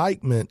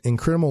indictment in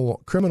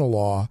criminal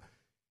law,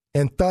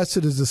 and thus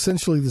it is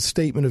essentially the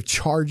statement of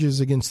charges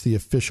against the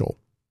official.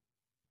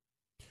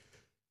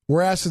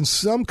 Whereas in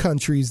some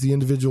countries, the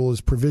individual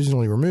is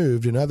provisionally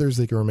removed, in others,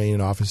 they can remain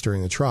in office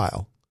during the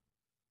trial.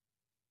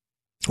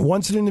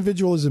 Once an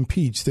individual is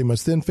impeached, they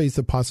must then face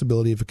the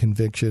possibility of a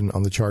conviction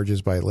on the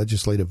charges by a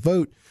legislative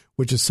vote,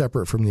 which is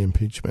separate from the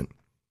impeachment,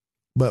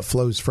 but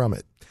flows from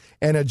it.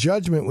 And a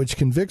judgment which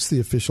convicts the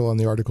official on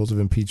the articles of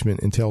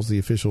impeachment entails the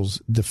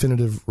official's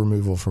definitive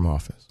removal from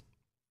office.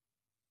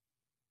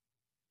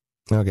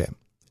 Okay.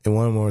 And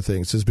one more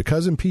thing. It says,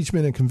 because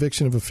impeachment and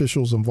conviction of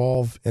officials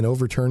involve an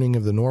overturning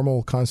of the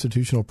normal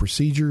constitutional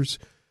procedures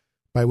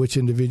by which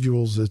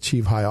individuals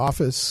achieve high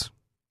office,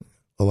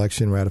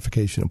 election,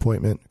 ratification,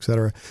 appointment,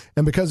 etc.,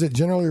 and because it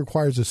generally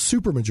requires a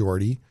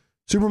supermajority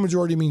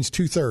means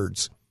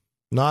 2/3,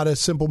 not a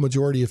simple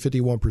majority of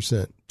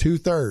 51%,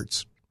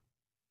 2/3.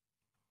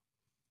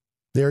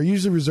 They are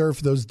usually reserved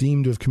for those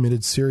deemed to have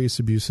committed serious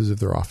abuses of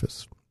their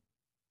office.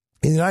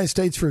 In the United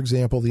States, for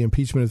example, the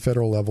impeachment at the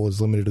federal level is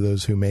limited to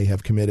those who may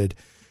have committed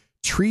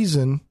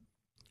treason,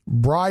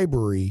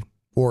 bribery,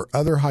 or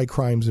other high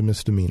crimes and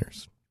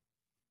misdemeanors.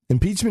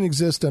 Impeachment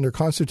exists under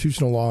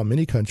constitutional law in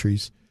many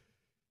countries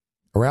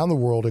around the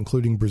world,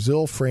 including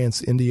Brazil,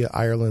 France, India,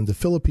 Ireland, the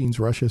Philippines,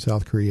 Russia,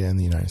 South Korea, and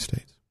the United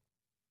States.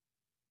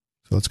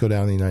 So let's go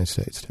down to the United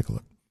States. Take a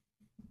look.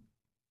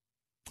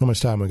 How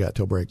much time we got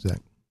till break, Zach?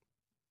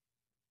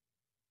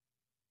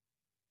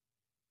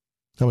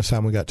 How much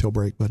time we got till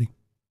break, buddy?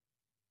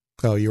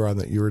 Oh, you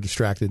were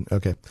distracted.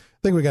 Okay. I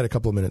think we got a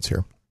couple of minutes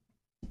here.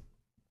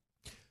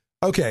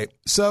 Okay.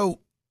 So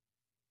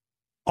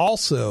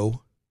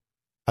also,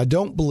 I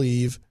don't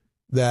believe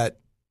that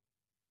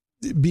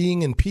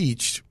being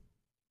impeached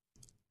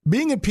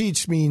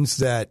means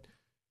that,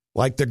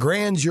 like, the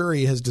grand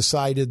jury has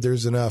decided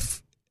there's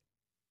enough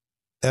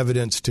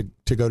evidence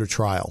to go to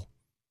trial.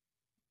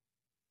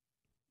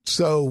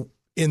 So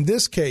in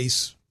this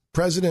case,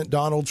 President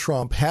Donald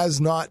Trump has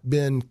not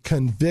been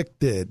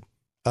convicted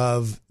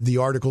of the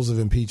articles of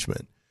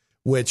impeachment,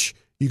 which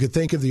you could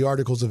think of the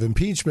articles of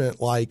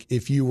impeachment like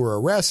if you were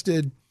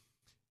arrested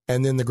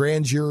and then the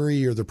grand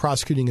jury or the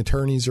prosecuting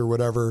attorneys or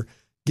whatever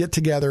get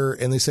together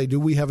and they say, do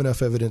we have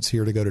enough evidence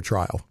here to go to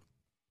trial?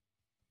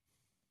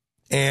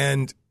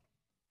 And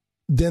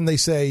then they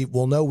say,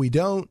 well, no, we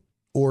don't,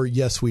 or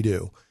yes, we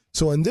do.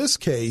 So in this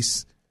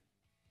case,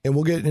 and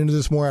we'll get into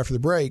this more after the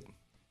break,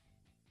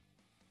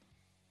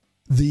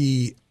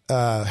 the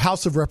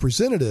House of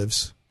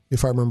Representatives,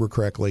 if I remember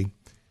correctly,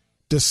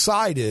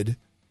 decided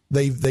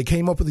they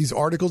came up with these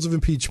articles of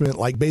impeachment,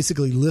 like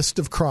basically list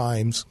of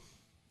crimes,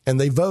 and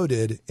they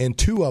voted, and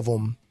two of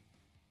them,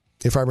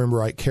 if I remember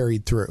right,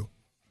 carried through.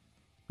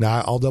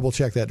 Now, I'll double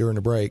check that during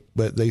the break,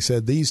 but they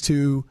said these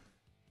two,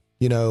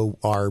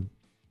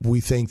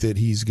 we think that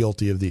he's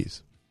guilty of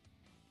these.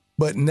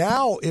 But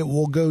now it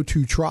will go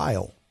to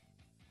trial.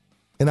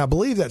 And I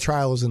believe that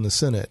trial is in the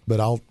Senate, but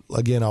I'll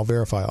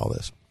verify all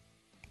this.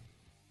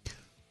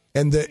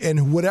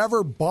 And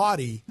whatever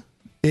body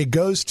it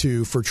goes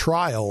to for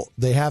trial,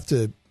 they have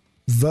to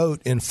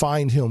vote and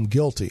find him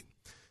guilty.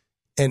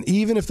 And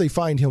even if they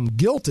find him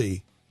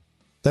guilty,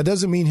 that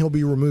doesn't mean he'll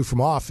be removed from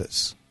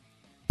office.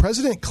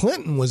 President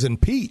Clinton was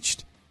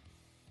impeached,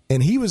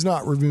 and he was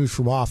not removed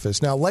from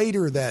office. Now,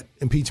 later that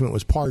impeachment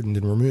was pardoned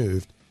and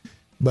removed,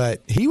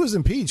 but he was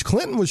impeached.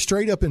 Clinton was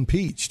straight up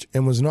impeached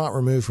and was not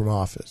removed from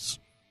office.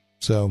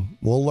 So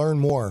we'll learn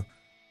more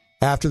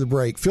after the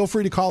break. Feel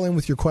free to call in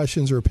with your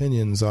questions or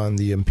opinions on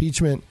the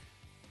impeachment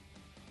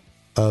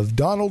of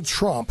Donald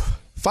Trump.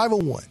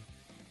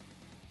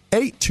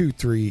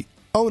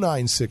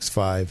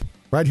 501-823-0965.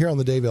 Right here on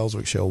the Dave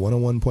Elswick Show,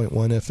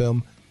 101.1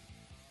 FM,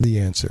 The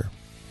Answer.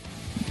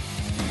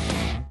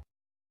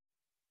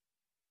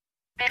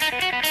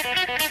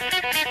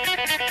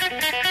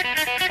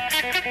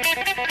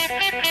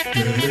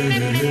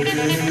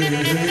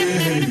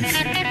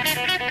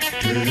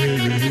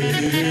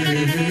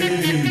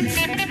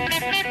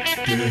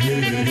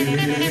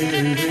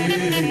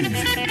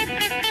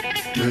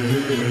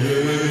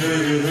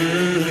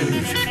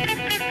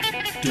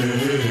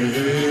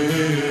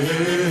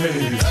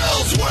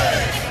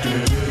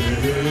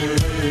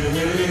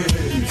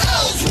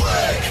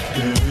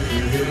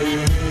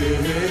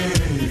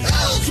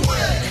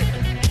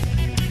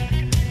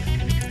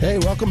 Hey,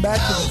 welcome back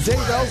to the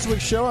Dave Elswick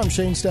Show. I'm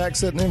Shane Stack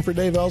sitting in for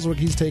Dave Elswick.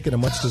 He's taking a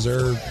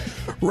much-deserved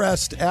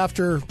rest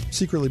after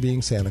secretly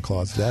being Santa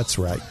Claus. That's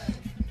right.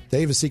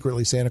 Dave is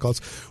secretly Santa Claus.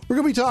 We're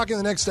going to be talking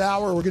the next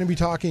hour. We're going to be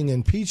talking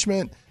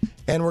impeachment,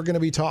 and we're going to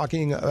be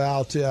talking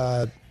about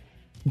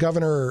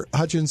Governor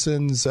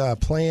Hutchinson's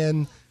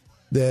plan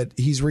that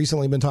he's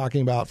recently been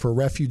talking about for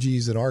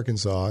refugees in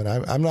Arkansas. And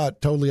I'm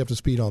not totally up to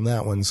speed on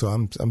that one, so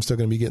I'm still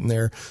going to be getting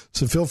there.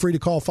 So feel free to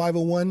call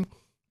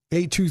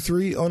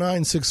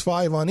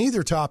 501-823-0965 on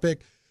either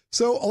topic.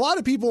 So a lot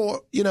of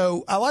people,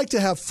 I like to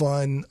have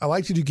fun. I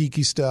like to do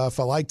geeky stuff.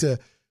 I like to,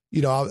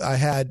 I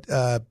had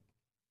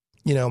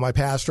my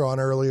pastor on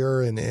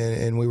earlier,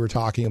 and we were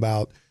talking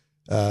about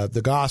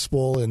the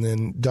gospel, and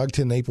then Doug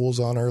Ten Naples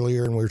on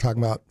earlier, and we were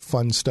talking about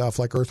fun stuff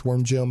like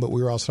Earthworm Jim, but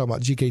we were also talking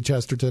about G.K.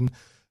 Chesterton,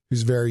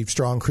 who's a very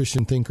strong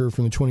Christian thinker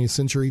from the 20th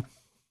century.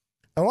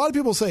 And a lot of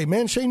people say,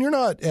 man, Shane, you're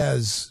not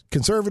as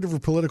conservative or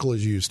political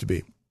as you used to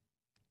be.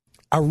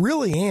 I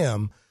really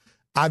am.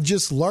 I've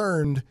just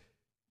learned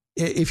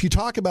if you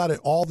talk about it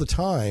all the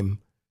time,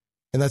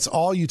 and that's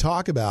all you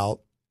talk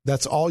about,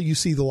 that's all you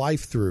see the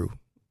life through.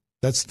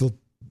 That's the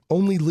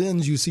only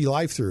lens you see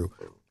life through.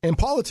 And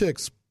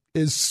politics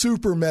is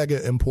super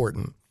mega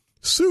important.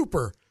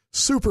 Super,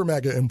 super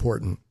mega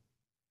important.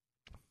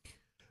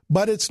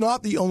 But it's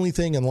not the only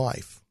thing in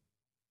life.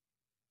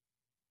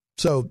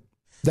 So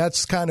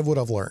that's kind of what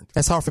I've learned.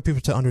 It's hard for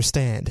people to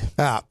understand.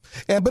 But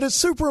it's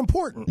super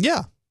important.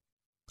 Yeah.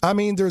 I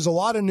mean, there's a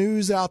lot of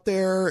news out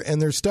there, and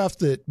there's stuff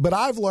but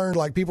I've learned,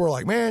 like, people are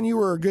like, man, you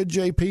were a good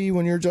JP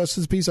when you're Justice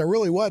of the Peace. I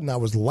really wasn't. I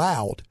was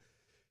loud,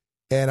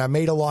 and I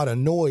made a lot of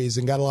noise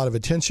and got a lot of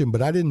attention,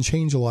 but I didn't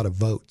change a lot of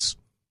votes.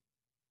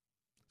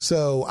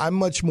 So I'm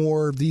much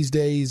more these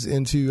days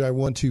I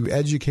want to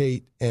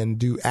educate and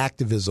do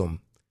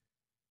activism.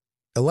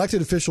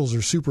 Elected officials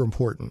are super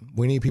important.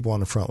 We need people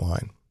on the front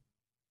line.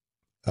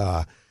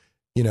 So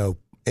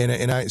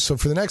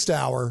for the next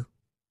hour,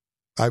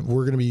 we're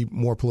going to be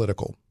more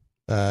political.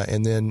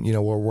 And then,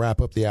 we'll wrap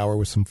up the hour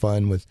with some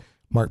fun with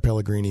Mark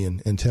Pellegrini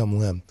and Tim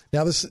Lim.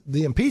 Now,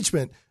 the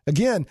impeachment,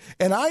 again,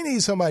 and I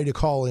need somebody to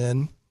call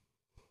in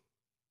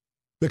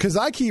because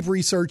I keep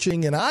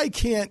researching and I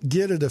can't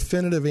get a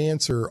definitive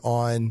answer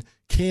on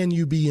can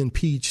you be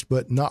impeached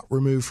but not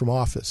removed from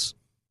office?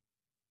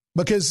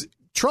 Because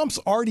Trump's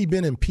already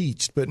been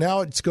impeached, but now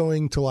it's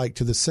going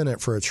to the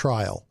Senate for a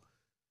trial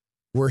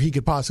where he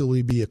could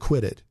possibly be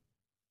acquitted.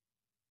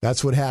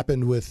 That's what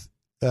happened with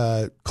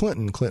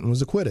Clinton. Clinton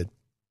was acquitted.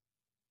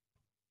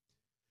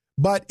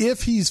 But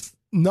if he's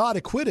not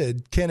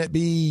acquitted, can it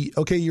be,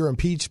 okay, you're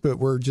impeached, but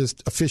we're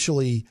just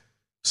officially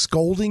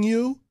scolding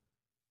you?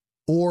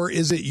 Or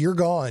is it you're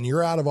gone,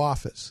 you're out of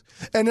office?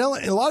 And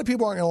a lot of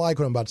people aren't going to like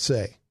what I'm about to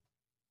say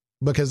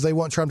because they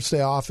want Trump to stay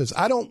in office.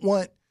 I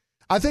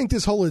think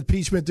this whole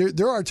impeachment,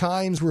 there are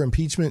times where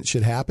impeachment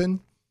should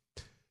happen.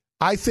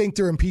 I think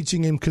they're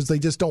impeaching him because they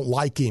just don't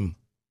like him.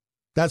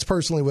 That's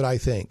personally what I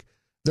think.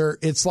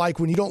 It's like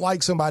when you don't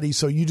like somebody,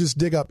 so you just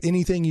dig up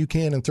anything you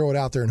can and throw it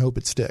out there and hope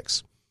it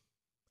sticks.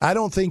 I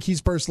don't think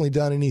he's personally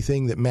done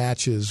anything that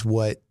matches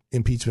what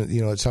impeachment,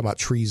 it's talking about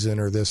treason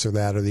or this or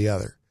that or the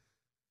other.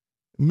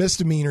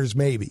 Misdemeanors,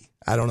 maybe.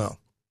 I don't know.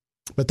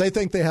 But they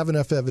think they have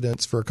enough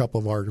evidence for a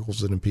couple of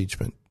articles of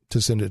impeachment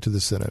to send it to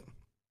the Senate.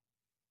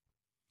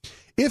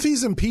 If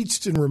he's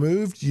impeached and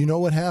removed, you know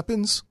what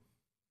happens?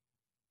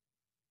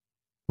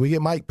 We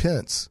get Mike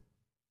Pence.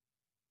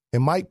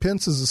 And Mike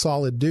Pence is a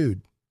solid dude.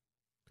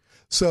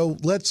 So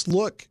let's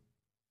look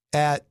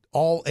at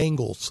all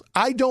angles.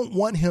 I don't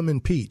want him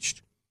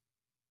impeached.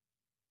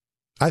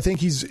 I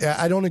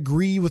don't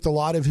agree with a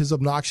lot of his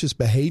obnoxious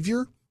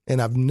behavior, and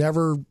I've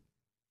never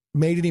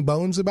made any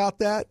bones about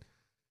that.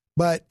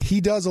 But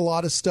he does a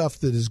lot of stuff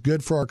that is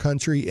good for our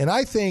country, and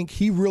I think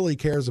he really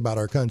cares about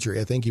our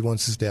country. I think he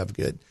wants us to have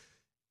good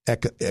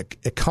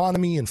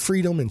economy and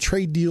freedom and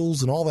trade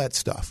deals and all that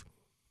stuff.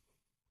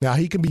 Now,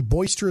 he can be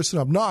boisterous and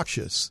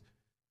obnoxious,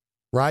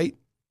 right?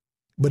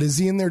 But is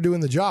he in there doing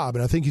the job?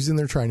 And I think he's in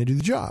there trying to do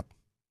the job.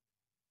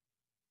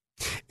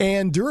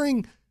 And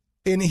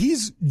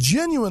he's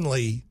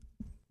genuinely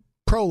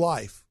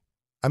pro-life.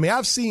 I mean,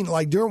 I've seen,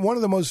 during one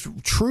of the most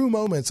true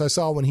moments I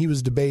saw when he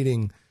was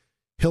debating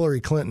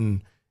Hillary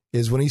Clinton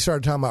is when he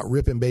started talking about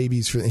ripping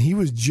babies, and he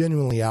was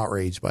genuinely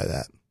outraged by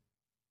that.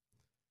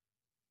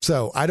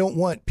 So I don't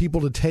want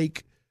people to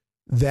take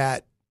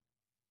that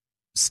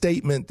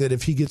statement that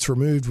if he gets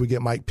removed, we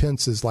get Mike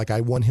Pence as like, I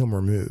want him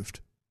removed.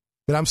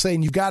 But I'm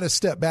saying you've got to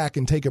step back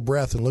and take a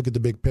breath and look at the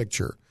big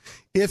picture.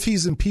 If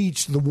he's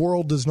impeached, the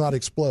world does not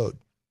explode.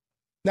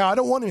 Now, I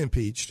don't want him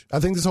impeached. I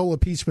think this whole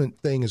impeachment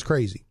thing is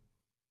crazy.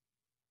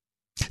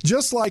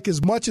 Just like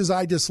as much as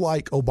I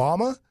dislike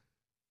Obama,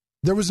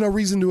 there was no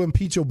reason to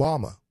impeach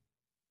Obama.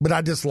 But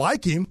I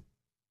dislike him,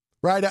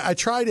 right? I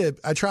try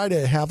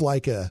to have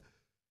like a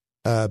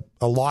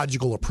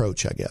logical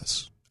approach, I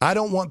guess. I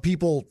don't want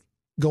people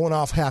going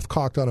off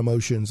half-cocked on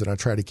emotions, and I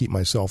try to keep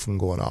myself from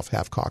going off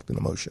half-cocked on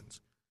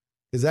emotions.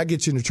 Because that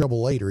gets you into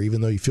trouble later,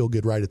 even though you feel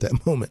good right at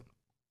that moment.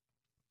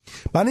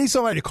 But I need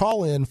somebody to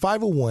call in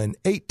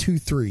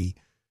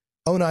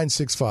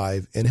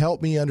 501-823-0965 and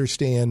help me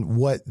understand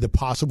what the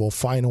possible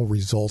final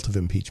result of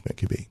impeachment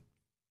could be.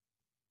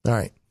 All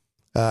right.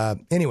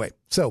 Anyway,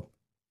 so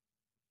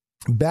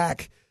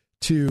back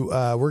to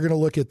we're going to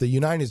look at the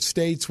United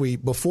States.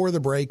 Before the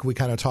break, we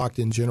kind of talked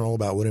in general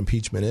about what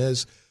impeachment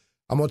is.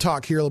 I'm going to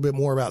talk here a little bit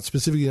more about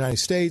specifically the United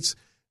States.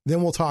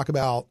 Then we'll talk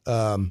about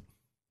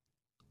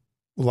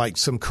like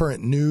some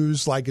current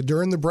news. Like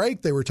during the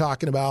break, they were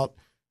talking about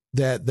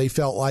that they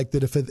felt like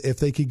that if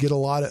they could get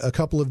a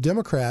couple of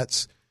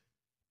Democrats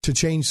to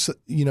change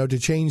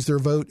their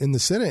vote in the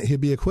Senate,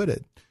 he'd be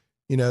acquitted.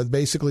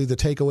 Basically the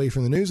takeaway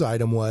from the news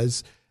item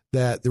was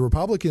that the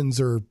Republicans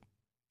are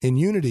in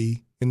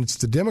unity, and it's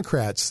the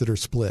Democrats that are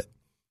split.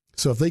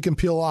 So if they can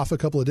peel off a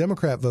couple of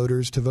Democrat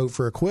voters to vote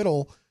for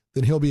acquittal,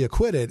 then he'll be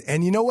acquitted.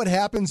 And you know what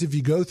happens if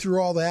you go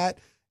through all that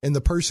and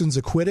the person's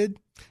acquitted?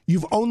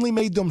 You've only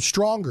made them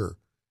stronger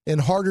and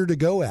harder to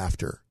go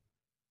after.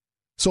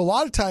 So a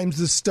lot of times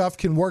this stuff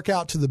can work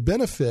out to the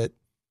benefit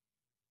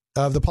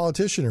of the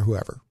politician or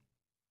whoever.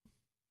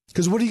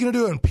 Because what are you going to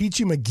do? Impeach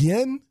him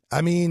again?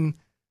 I mean,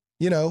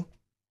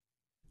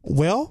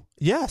 Well,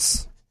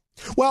 yes.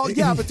 Well,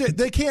 yeah, but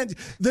they can't.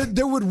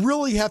 There would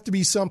really have to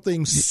be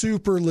something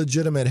super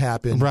legitimate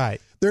happen.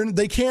 Right.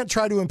 They can't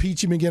try to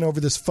impeach him again over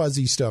this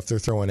fuzzy stuff they're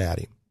throwing at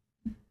him.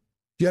 Do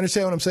you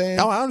understand what I'm saying?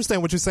 Oh, I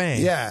understand what you're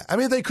saying. Yeah. I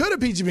mean, they could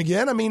impeach him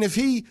again. I mean, if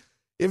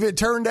it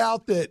turned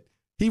out that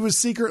he was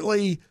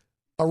secretly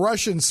a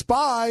Russian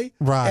spy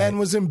and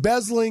was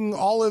embezzling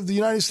all of the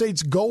United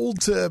States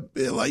gold to,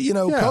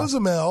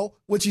 Cozumel,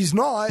 which he's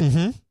not,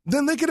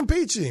 then they could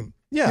impeach him.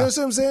 Yeah. You know what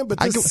I'm saying? But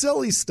this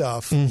silly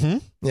stuff.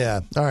 Yeah.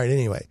 All right.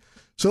 Anyway,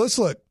 so let's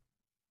look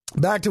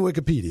back to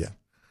Wikipedia.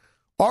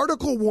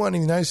 Article 1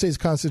 in the United States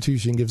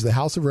Constitution gives the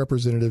House of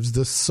Representatives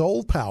the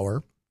sole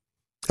power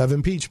of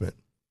impeachment.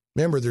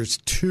 Remember, there's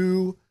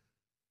two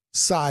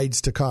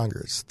sides to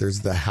Congress.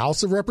 There's the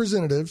House of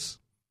Representatives,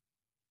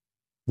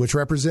 which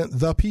represent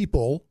the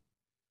people,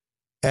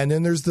 and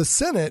then there's the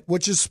Senate,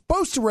 which is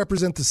supposed to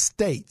represent the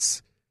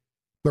states,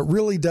 but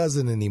really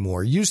doesn't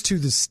anymore. Used to,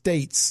 the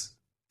states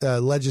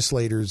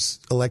legislators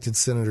elected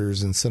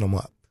senators and sent them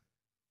up.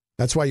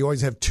 That's why you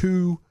always have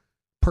two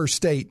per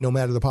state, no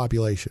matter the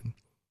population.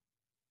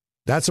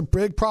 That's a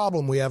big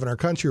problem we have in our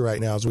country right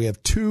now, is we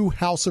have two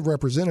House of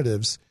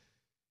Representatives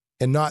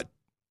and not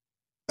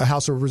a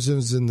House of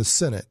Representatives in the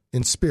Senate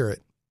in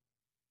spirit,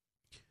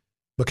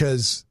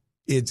 because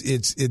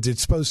it's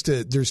supposed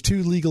to. There's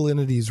two legal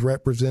entities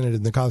represented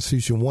in the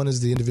Constitution. One is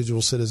the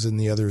individual citizen,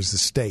 the other is the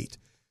state.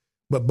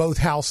 But both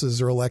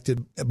houses are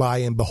elected by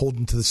and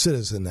beholden to the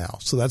citizen now.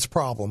 So that's a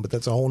problem, but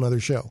that's a whole other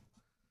show.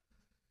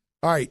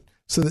 All right.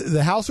 So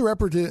the House of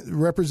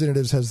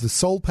Representatives has the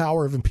sole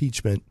power of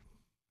impeachment,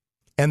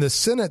 and the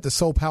Senate the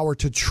sole power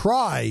to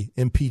try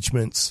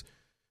impeachments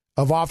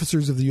of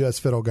officers of the U.S.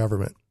 federal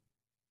government.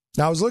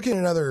 Now, I was looking at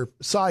another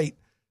site.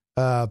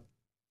 I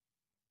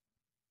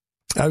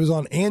was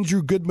on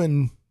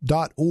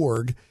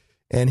andrewgoodman.org,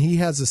 and he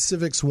has a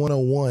Civics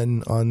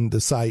 101 on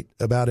the site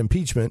about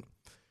impeachment.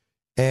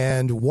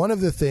 And one of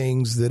the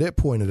things that it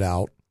pointed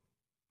out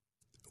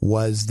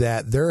was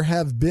that there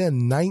have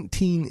been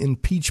 19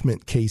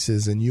 impeachment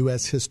cases in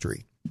U.S.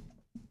 history.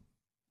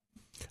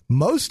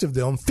 Most of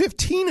them,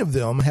 15 of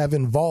them, have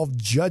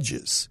involved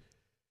judges,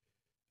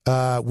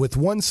 with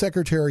one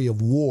Secretary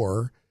of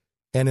War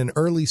and an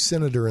early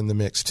senator in the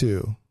mix,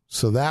 too.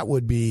 So that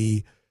would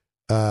be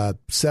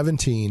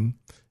 17.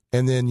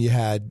 And then you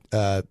had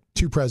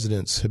two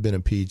presidents have been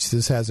impeached.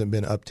 This hasn't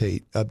been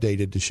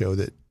updated to show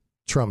that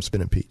Trump's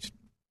been impeached.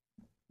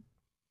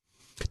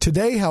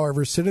 Today,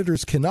 however,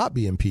 senators cannot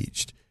be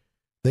impeached.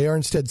 They are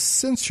instead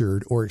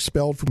censured or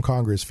expelled from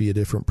Congress via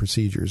different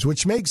procedures,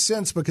 which makes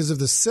sense because if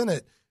the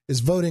Senate is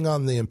voting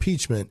on the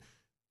impeachment,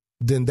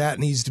 then that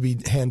needs to be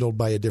handled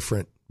by a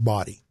different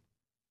body,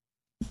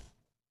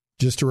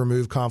 just to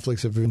remove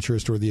conflicts of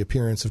interest or the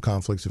appearance of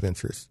conflicts of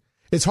interest.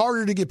 It's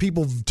harder to get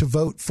people to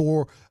vote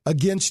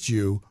against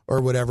you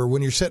or whatever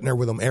when you're sitting there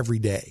with them every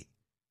day,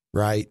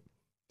 right?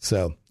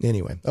 So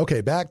anyway,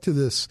 okay, back to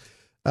this.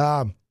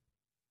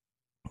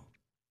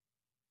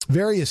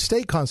 Various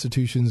state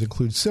constitutions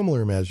include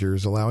similar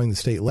measures allowing the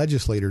state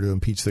legislator to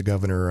impeach the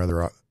governor or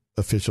other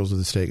officials of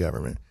the state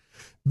government.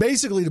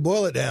 Basically, to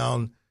boil it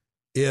down,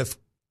 if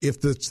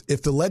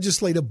the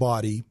legislative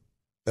body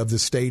of the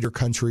state or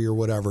country or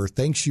whatever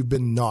thinks you've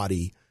been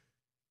naughty,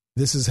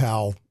 this is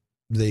how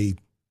they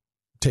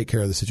take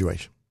care of the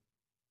situation.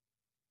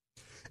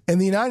 In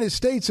the United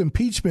States,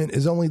 impeachment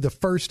is only the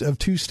first of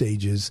two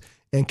stages,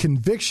 and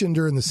conviction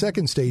during the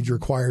second stage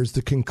requires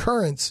the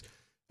concurrence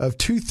of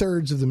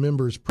 2/3 of the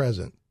members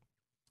present.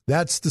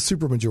 That's the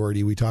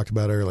supermajority we talked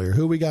about earlier.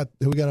 Who we got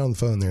on the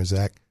phone there,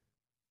 Zach?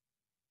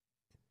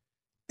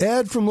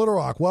 Ed from Little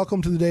Rock.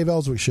 Welcome to the Dave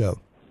Elswick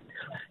Show.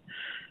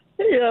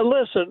 Yeah,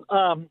 listen,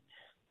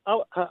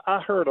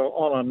 I heard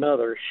on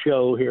another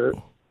show here,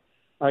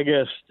 I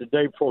guess the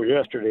day before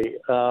yesterday,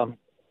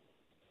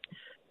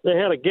 they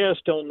had a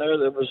guest on there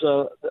that was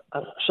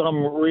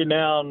some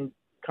renowned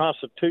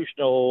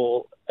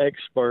constitutional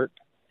expert.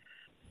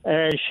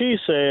 And she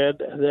said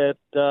that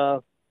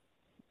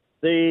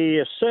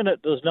the Senate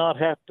does not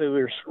have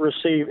to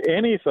receive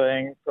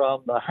anything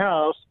from the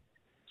House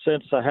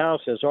since the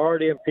House has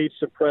already impeached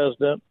the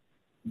president.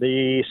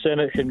 The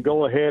Senate can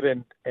go ahead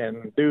and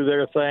do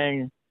their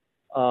thing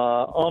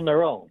on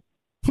their own.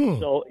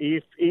 So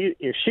if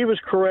she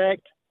was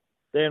correct,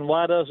 then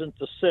why doesn't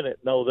the Senate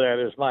know that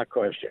is my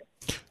question.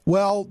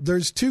 Well,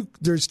 there's two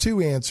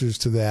answers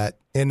to that.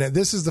 And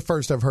this is the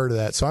first I've heard of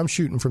that. So I'm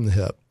shooting from the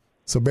hip.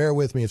 So bear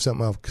with me if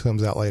something else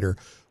comes out later.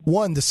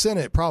 One, the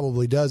Senate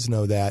probably does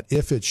know that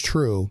if it's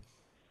true,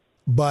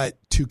 but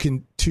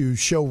to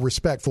show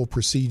respectful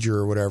procedure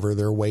or whatever,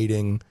 they're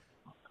waiting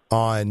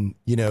on,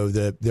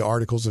 the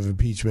articles of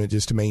impeachment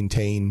just to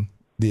maintain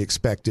the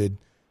expected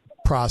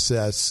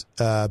process,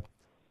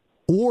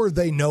 or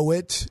they know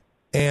it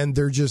and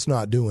they're just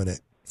not doing it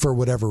for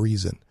whatever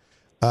reason.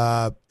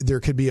 There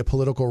could be a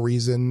political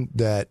reason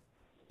that,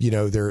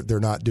 they're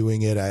not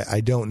doing it.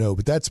 I don't know,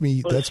 but that's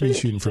me. That's me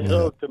shooting from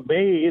the hip. To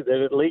me,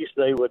 that at least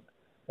they would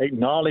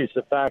acknowledge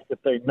the fact that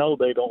they know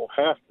they don't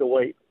have to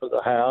wait for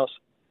the House,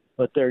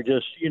 but they're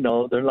just,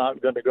 they're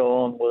not going to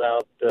go on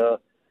without the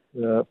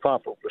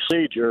proper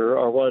procedure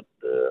or what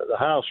the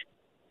House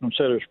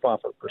considers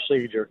proper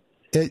procedure.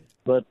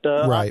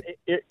 Right.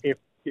 If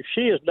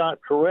she is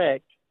not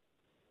correct,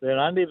 then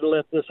I need to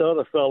let this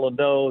other fellow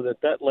know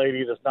that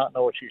lady does not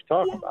know what she's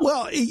talking about.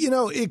 Well,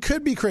 it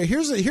could be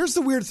crazy. Here's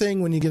the weird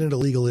thing when you get into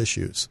legal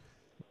issues.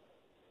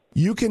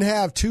 You can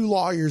have two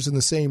lawyers in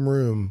the same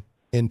room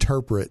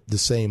interpret the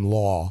same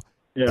law,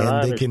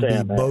 and they can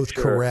be both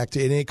correct.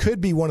 And it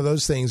could be one of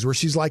those things where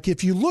she's like,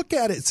 if you look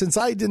at it, since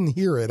I didn't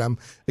hear it, I'm,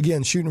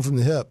 again, shooting from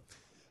the hip.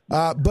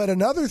 But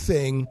another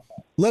thing,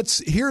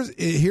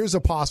 here's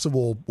a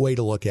possible way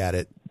to look at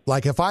it.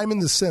 Like if I'm in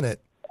the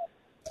Senate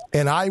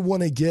and I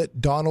want to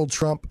get Donald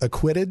Trump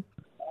acquitted,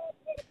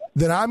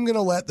 then I'm going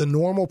to let the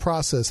normal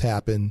process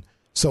happen.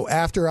 So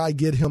after I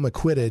get him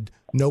acquitted,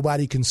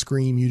 nobody can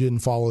scream you didn't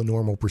follow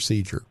normal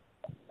procedure.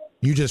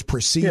 You just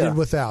proceeded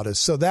without us.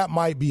 So that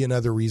might be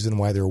another reason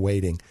why they're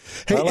waiting.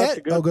 Hey, well, that's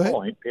Ed, a good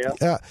point.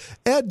 Yeah.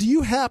 Ed, do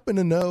you happen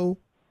to know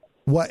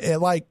what,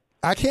 like,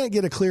 I can't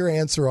get a clear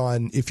answer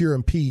on if you're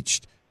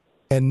impeached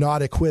and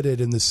not acquitted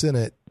in the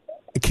Senate,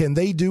 can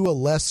they do a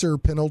lesser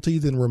penalty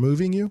than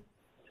removing you?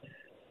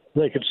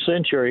 They could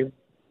censure him.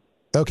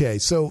 Okay,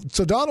 so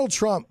Donald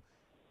Trump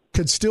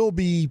could still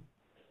be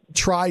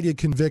tried and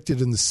convicted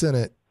in the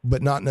Senate,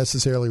 but not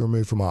necessarily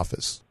removed from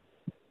office.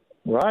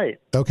 Right.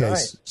 Okay,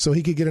 right. So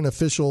he could get an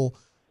official,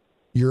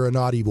 you're a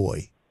naughty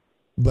boy,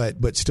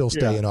 but still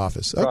stay in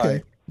office.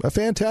 Okay,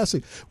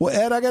 fantastic. Well,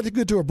 Ed, I got to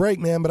get to a break,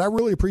 man, but I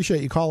really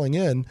appreciate you calling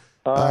in.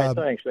 All right,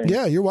 thanks, man.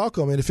 Yeah, you're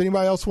welcome. And if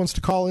anybody else wants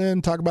to call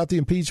in, talk about the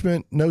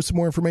impeachment, know some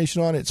more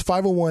information on it, it's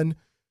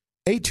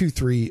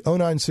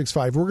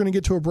 501-823-0965. We're going to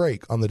get to a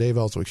break on the Dave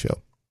Elswick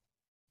Show.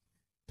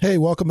 Hey,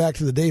 welcome back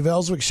to the Dave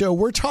Elswick Show.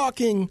 We're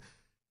talking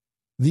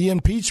the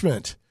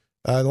impeachment.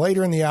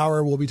 Later in the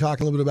hour, we'll be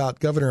talking a little bit about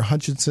Governor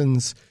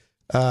Hutchinson's.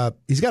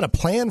 He's got a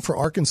plan for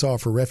Arkansas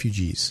for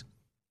refugees,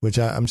 which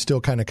I'm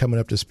still kind of coming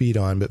up to speed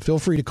on. But feel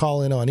free to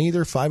call in on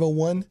either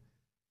 501-823-0965,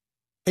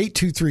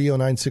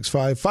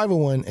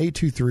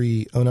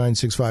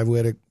 501-823-0965. We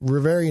had a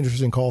very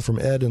interesting call from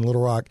Ed in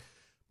Little Rock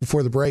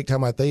before the break,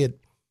 talking about they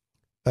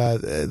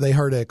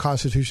heard a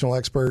constitutional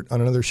expert on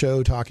another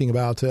show talking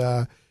about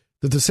that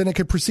the Senate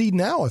could proceed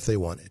now if they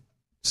wanted.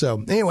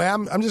 So anyway,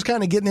 I'm just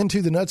kind of getting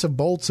into the nuts and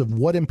bolts of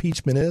what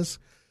impeachment is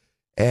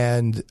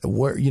and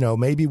where,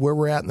 maybe where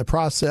we're at in the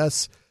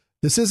process.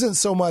 This isn't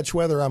so much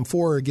whether I'm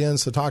for or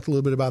against. I talked a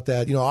little bit about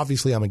that.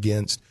 Obviously I'm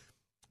against,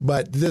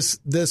 but this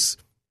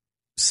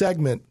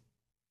segment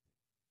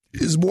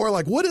is more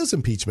like, what is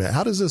impeachment?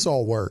 How does this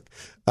all work?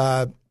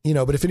 But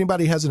if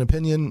anybody has an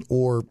opinion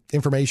or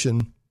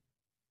information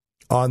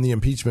on the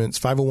impeachment, it's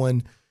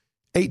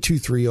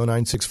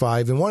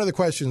 501-823-0965. And one of the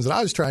questions that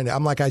I was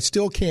I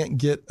still can't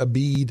get a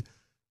bead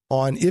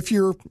on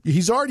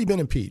he's already been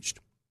impeached,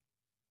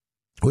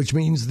 which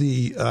means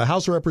the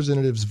House of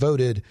Representatives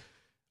voted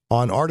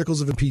on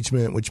articles of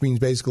impeachment, which means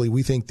basically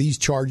we think these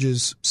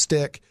charges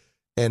stick,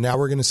 and now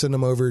we're going to send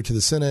them over to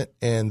the Senate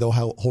and they'll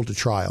hold a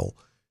trial.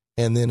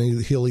 And then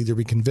he'll either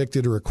be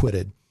convicted or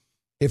acquitted.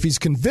 If he's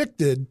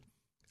convicted,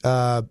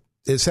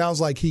 it sounds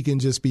like he can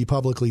just be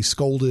publicly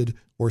scolded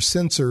or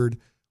censored,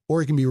 or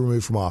he can be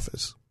removed from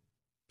office.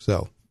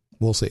 So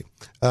we'll see.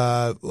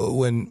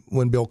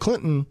 When Bill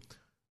Clinton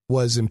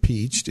was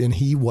impeached, and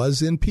he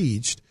was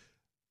impeached,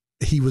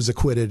 he was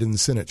acquitted in the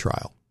Senate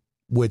trial,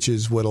 which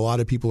is what a lot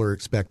of people are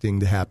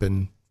expecting to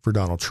happen for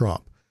Donald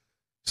Trump.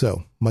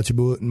 So much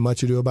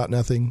ado about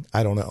nothing.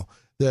 I don't know.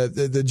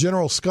 The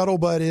general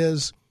scuttlebutt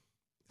is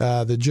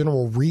the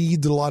general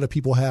read that a lot of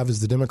people have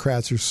is the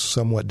Democrats are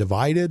somewhat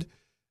divided,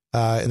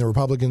 and the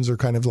Republicans are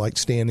kind of like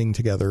standing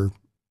together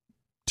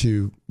it's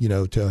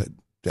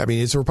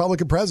a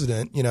Republican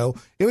president, it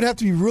would have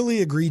to be really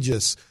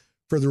egregious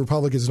for the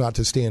Republicans not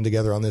to stand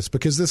together on this,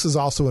 because this is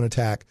also an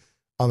attack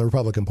on the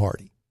Republican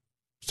Party.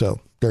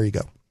 So there you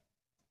go.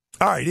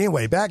 All right.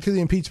 Anyway, back to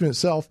the impeachment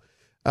itself.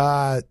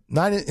 In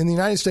the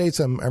United States,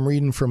 I'm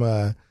reading from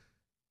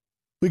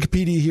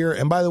Wikipedia here.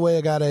 And by the way,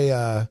 I got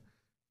an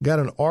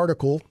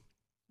article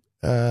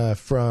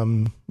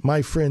from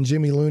my friend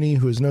Jimmy Looney,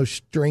 who is no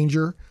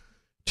stranger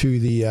to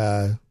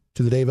the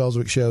Dave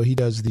Elswick Show. He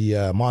does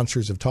the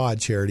Monsters of Todd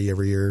charity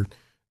every year.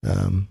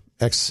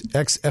 Ex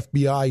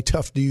FBI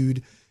tough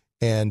dude,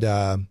 and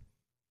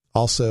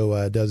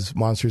also does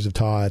Monsters of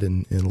Todd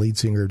and lead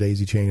singer of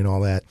Daisy Chain and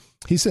all that.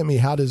 He sent me,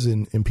 how does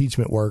an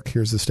impeachment work?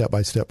 Here's the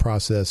step-by-step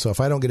process. So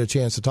if I don't get a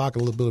chance to talk a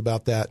little bit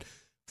about that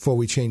before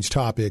we change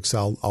topics,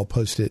 I'll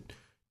post it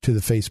to the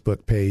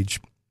Facebook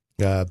page.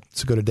 So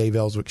go to Dave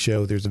Elswick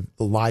Show. There's a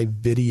live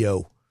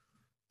video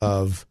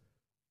of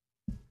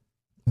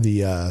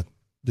the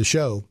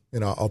show,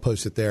 and I'll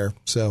post it there.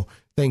 So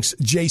thanks,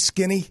 Jay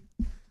Skinny.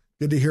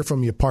 Good to hear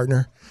from you,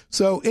 partner.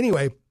 So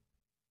anyway,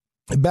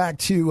 back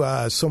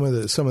to some of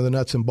the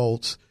nuts and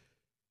bolts.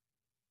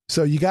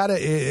 So you got to,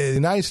 the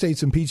United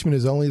States impeachment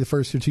is only the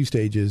first of two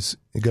stages.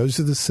 It goes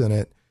to the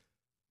Senate,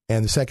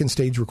 and the second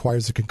stage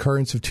requires the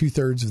concurrence of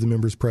 2/3 of the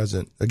members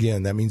present.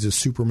 Again, that means a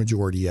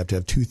supermajority. You have to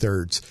have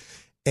 2/3,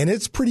 and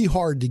it's pretty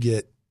hard to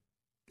get.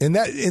 And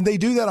they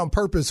do that on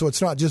purpose, so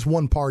it's not just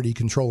one party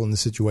controlling the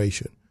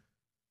situation.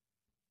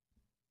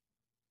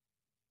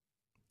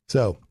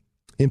 So,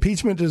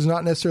 impeachment does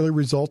not necessarily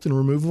result in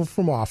removal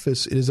from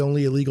office. It is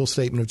only a legal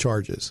statement of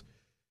charges,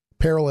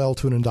 parallel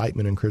to an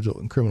indictment in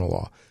criminal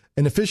law.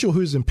 An official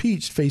who is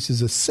impeached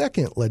faces a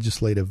second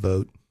legislative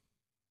vote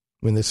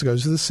when this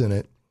goes to the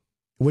Senate,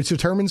 which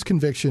determines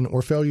conviction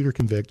or failure to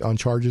convict on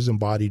charges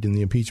embodied in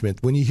the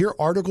impeachment. When you hear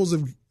articles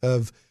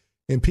of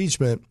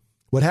impeachment,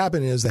 what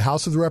happened is the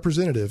House of the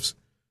Representatives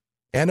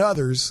and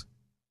others,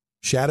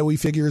 shadowy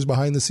figures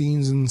behind the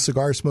scenes in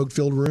cigar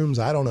smoke-filled rooms,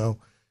 I don't know,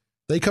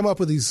 they come up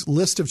with these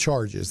list of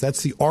charges.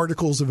 That's the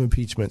articles of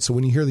impeachment. So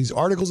when you hear these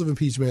articles of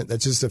impeachment,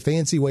 that's just a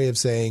fancy way of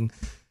saying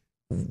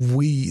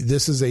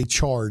this is a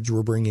charge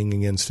we're bringing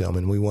against him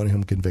and we want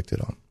him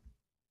convicted on.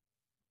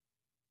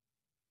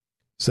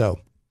 So,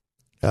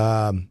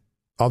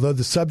 although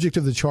the subject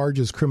of the charge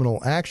is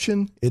criminal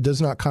action, it does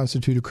not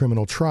constitute a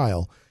criminal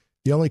trial.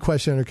 The only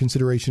question under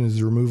consideration is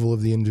the removal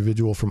of the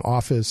individual from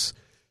office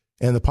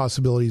and the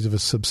possibilities of a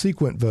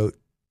subsequent vote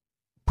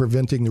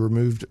preventing the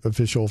removed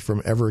official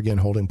from ever again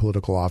holding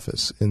political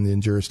office in the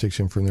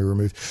jurisdiction from the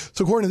removed.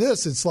 So according to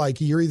this, it's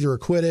like you're either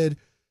acquitted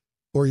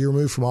or you're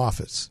removed from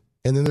office.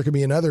 And then there could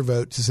be another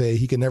vote to say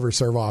he can never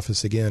serve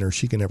office again or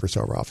she can never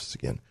serve office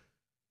again.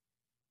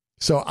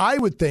 So I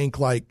would think,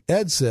 like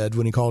Ed said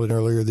when he called it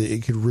earlier, that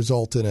it could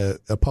result in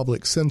a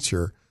public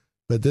censure.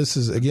 But this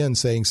is, again,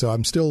 saying, so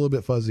I'm still a little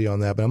bit fuzzy on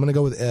that. But I'm going to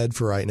go with Ed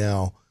for right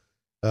now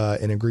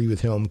and agree with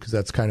him because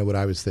that's kind of what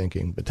I was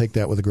thinking. But take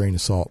that with a grain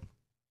of salt.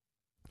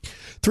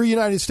 3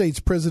 United States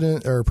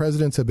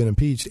presidents have been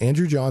impeached.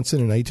 Andrew Johnson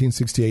in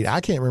 1868.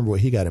 I can't remember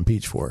what he got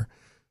impeached for.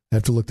 I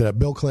have to look that up.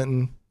 Bill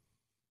Clinton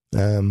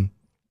and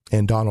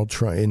Donald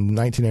Trump in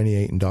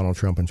 1998 and Donald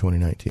Trump in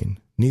 2019.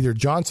 Neither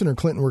Johnson or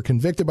Clinton were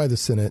convicted by the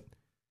Senate,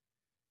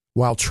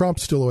 while Trump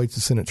still awaits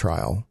a Senate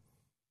trial.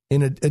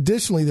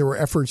 Additionally, there were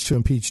efforts to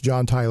impeach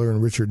John Tyler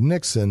and Richard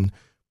Nixon,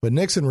 but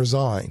Nixon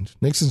resigned.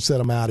 Nixon said,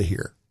 I'm out of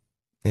here,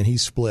 and he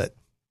split.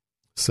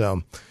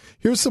 So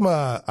here's some,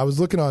 I was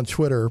looking on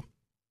Twitter,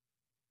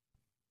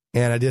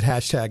 and I did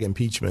hashtag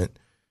impeachment,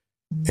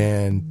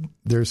 and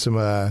there's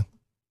some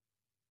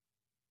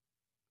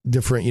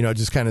different,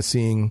 just kind of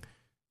seeing.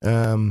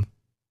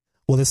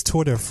 Well, it's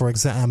Twitter, for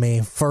example. I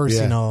mean, first,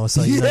 yeah.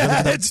 So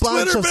it's a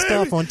bunch Twitter, of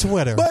stuff on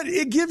Twitter. But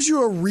it gives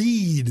you a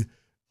read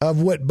of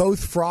what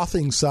both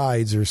frothing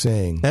sides are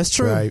saying. That's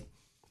true. Right?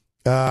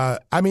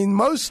 I mean,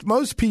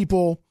 most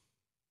people,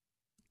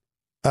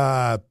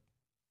 there's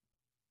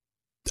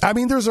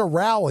a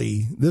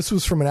rally. This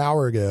was from an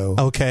hour ago.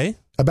 Okay.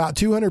 About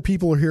 200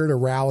 people are here at a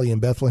rally in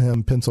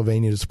Bethlehem,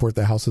 Pennsylvania to support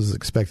the House's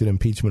expected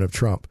impeachment of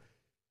Trump.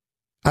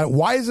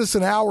 Why is this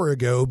an hour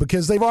ago?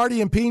 Because they've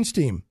already impeached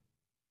him.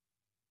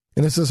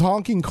 And it says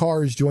honking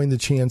cars join the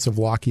chance of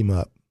lock him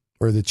up.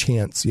 Or the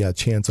chance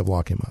of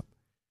lock him up.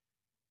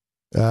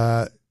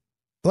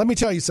 Let me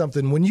tell you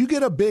something. When you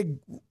get a big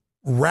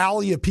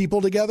rally of people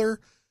together,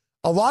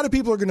 a lot of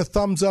people are going to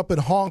thumbs up and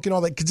honk and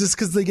all that just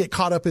because they get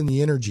caught up in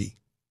the energy.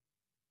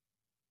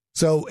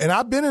 So, and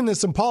I've been in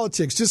this in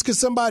politics, just because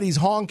somebody's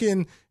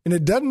honking, and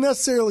it doesn't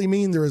necessarily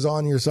mean they're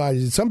on your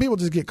side. Some people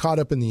just get caught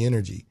up in the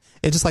energy.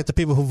 It's just like the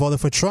people who voted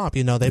for Trump.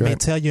 They may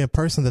tell you in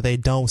person that they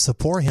don't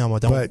support him or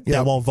they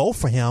won't vote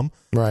for him.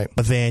 Right.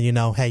 But then,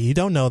 hey, you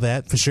don't know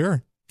that for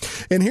sure.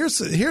 And here's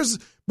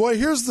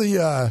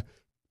the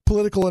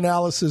political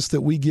analysis that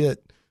we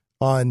get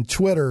on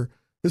Twitter.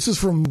 This is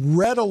from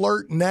Red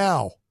Alert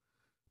Now.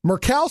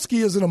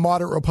 Murkowski isn't a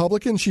moderate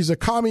Republican. She's a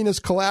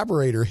communist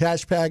collaborator.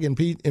 Hashtag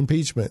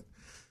impeachment.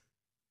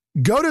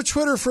 Go to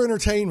Twitter for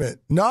entertainment,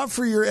 not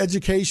for your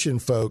education,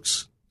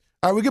 folks.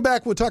 All right, we get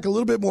back. We'll talk a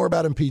little bit more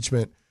about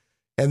impeachment,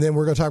 and then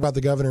we're going to talk about the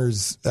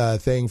governor's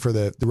thing for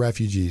the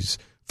refugees.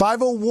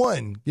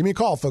 501. Give me a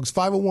call, folks.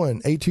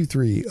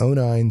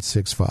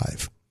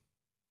 501-823-0965.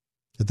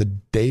 At the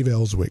Dave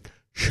Elswick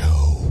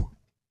Show.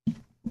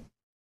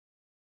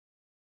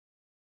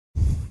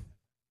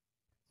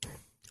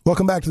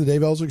 Welcome back to the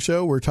Dave Elswick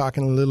Show. We're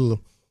talking a little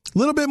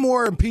bit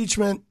more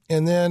impeachment,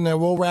 and then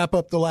we'll wrap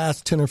up the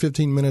last 10 or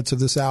 15 minutes of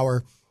this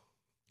hour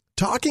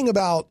talking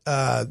about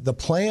the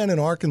plan in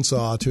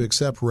Arkansas to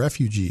accept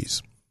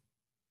refugees.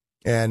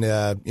 And,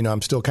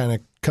 I'm still kind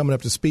of coming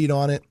up to speed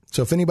on it.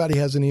 So if anybody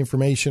has any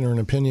information or an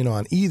opinion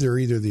on either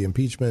the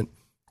impeachment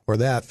or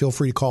that, feel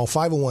free to call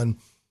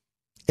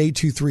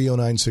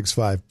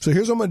 501-823-0965. So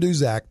here's what I'm going to do,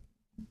 Zach,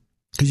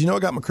 because I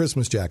got my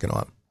Christmas jacket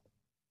on,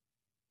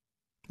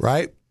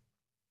 right?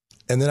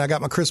 And then I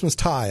got my Christmas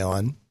tie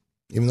on,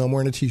 even though I'm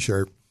wearing a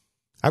T-shirt.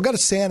 I've got a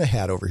Santa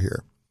hat over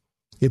here.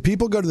 If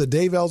people go to the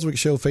Dave Elswick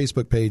Show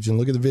Facebook page and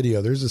look at the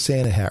video, there's a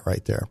Santa hat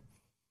right there.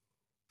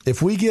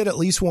 If we get at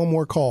least one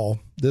more call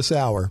this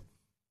hour,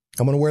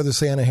 I'm going to wear the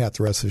Santa hat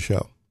the rest of the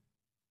show.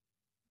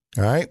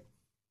 All right?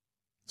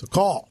 So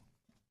call.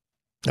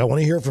 I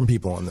want to hear from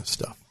people on this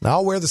stuff. Now,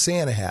 I'll wear the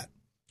Santa hat.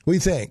 What do you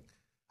think?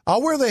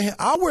 I'll wear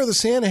the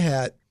Santa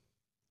hat,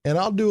 and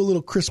I'll do a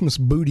little Christmas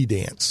booty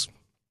dance.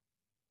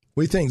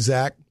 What do you think,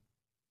 Zach?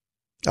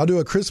 I'll do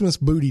a Christmas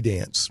booty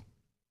dance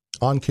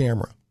on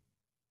camera.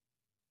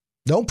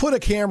 Don't put a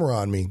camera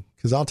on me,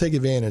 because I'll take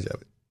advantage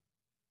of it.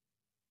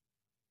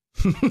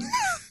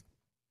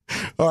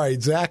 All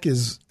right, Zach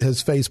has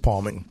face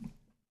palming.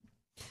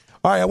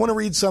 All right, I want to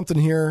read something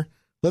here.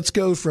 Let's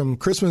go from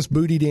Christmas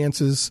booty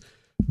dances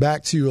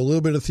back to a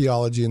little bit of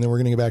theology, and then we're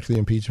going to get back to the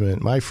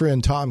impeachment. My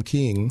friend Tom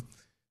King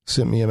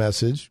sent me a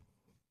message.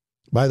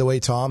 By the way,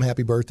 Tom,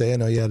 happy birthday. I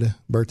know you had a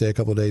birthday a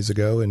couple of days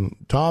ago, and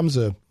Tom's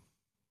a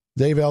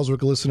Dave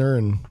Elswick listener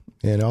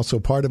and also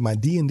part of my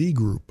D&D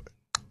group.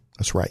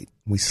 That's right.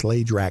 We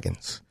slay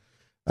dragons.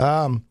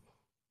 Tom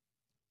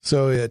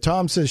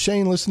says,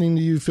 Shane, listening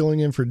to you filling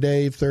in for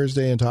Dave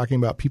Thursday and talking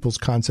about people's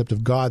concept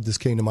of God, this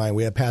came to mind.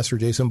 We had Pastor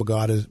Jason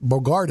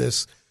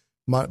Bogardus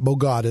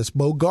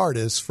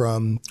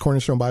from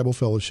Cornerstone Bible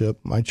Fellowship,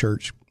 my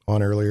church,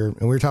 on earlier.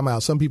 And we were talking about how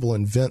some people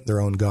invent their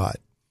own God.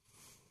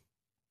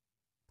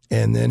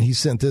 And then he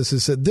sent this. He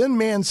said, then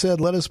man said,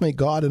 let us make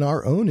God in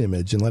our own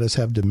image and let us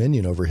have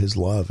dominion over his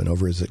love and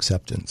over his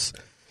acceptance.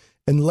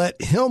 And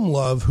let him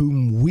love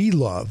whom we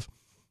love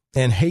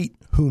and hate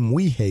whom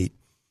we hate,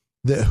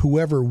 that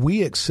whoever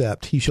we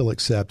accept, he shall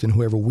accept, and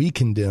whoever we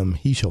condemn,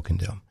 he shall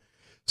condemn.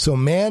 So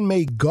man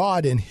made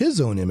God in his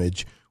own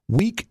image.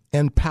 Weak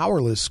and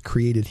powerless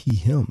created he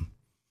him.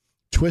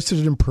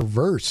 Twisted and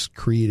perverse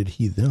created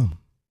he them.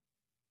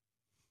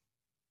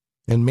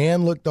 And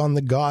man looked on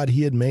the God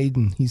he had made,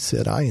 and he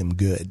said, I am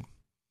good.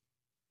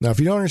 Now, if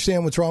you don't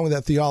understand what's wrong with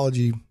that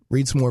theology,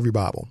 read some more of your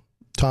Bible.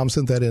 Tom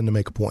sent that in to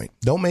make a point.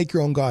 Don't make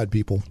your own God,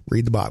 people.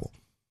 Read the Bible.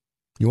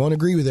 You won't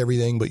agree with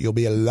everything, but you'll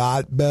be a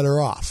lot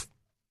better off.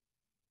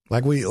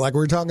 Like we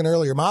were talking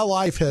earlier, my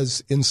life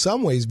has in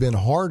some ways been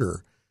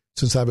harder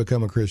since I've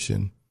become a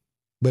Christian,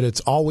 but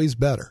it's always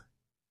better.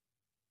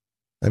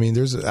 I mean,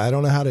 I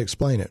don't know how to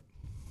explain it.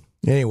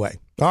 Anyway,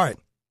 all right.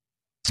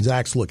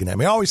 Zach's looking at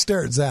me. I always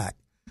stare at Zach.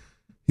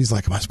 He's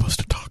like, am I supposed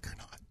to talk or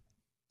not?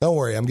 Don't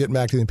worry, I'm getting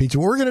back to the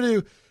impeachment. What we're going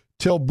to do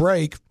till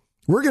break,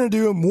 we're going to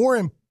do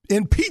more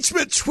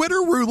impeachment Twitter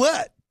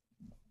roulette.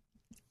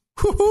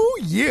 Woo-hoo,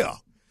 yeah.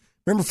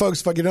 Remember, folks,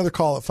 if I get another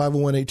call at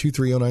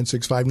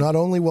 501-823-0965, not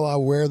only will I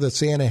wear the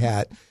Santa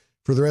hat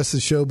for the rest of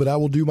the show, but I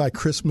will do my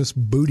Christmas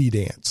booty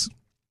dance.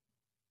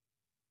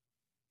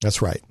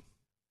 That's right.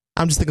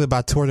 I'm just thinking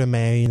about Twitter,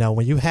 man. You know,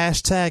 when you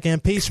hashtag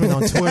impeachment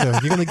on Twitter,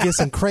 you're going to get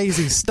some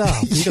crazy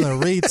stuff. You're going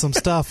to read some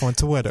stuff on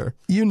Twitter.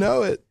 You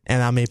know it.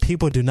 And, I mean,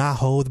 people do not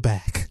hold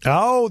back.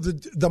 Oh,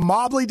 the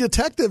Mobley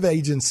Detective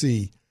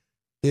Agency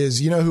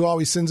is, you know, who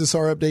always sends us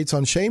our updates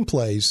on Shame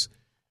Plays.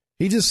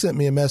 He just sent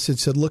me a message,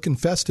 said, looking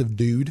festive,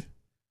 dude.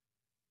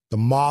 The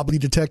Mobley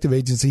Detective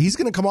Agency. He's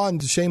going to come on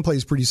to Shame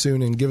Plays pretty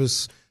soon and give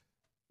us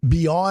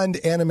beyond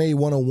Anime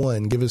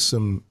 101. Give us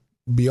some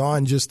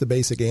beyond just the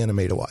basic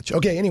anime to watch.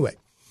 Okay, anyway.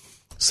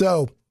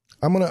 So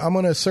I'm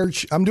gonna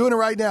search. I'm doing it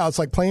right now. It's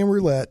like playing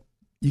roulette.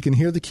 You can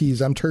hear the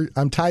keys. I'm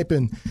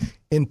typing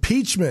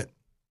impeachment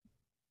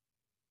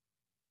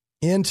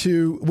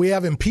into. We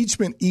have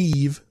impeachment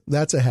Eve.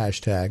 That's a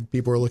hashtag.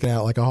 People are looking at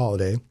it like a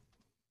holiday.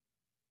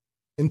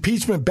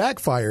 Impeachment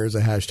backfire is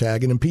a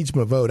hashtag, and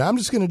impeachment vote. I'm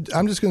just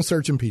gonna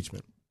search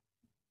impeachment.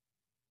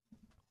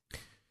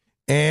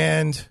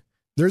 And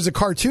there's a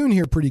cartoon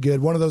here, pretty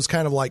good. One of those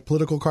kind of like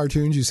political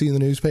cartoons you see in the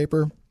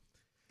newspaper.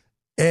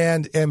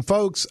 And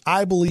folks,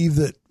 I believe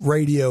that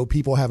radio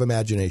people have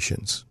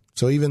imaginations.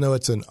 So even though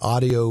it's an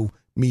audio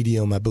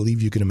medium, I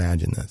believe you can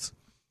imagine this.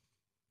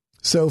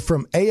 So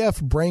from AF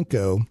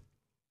Branco,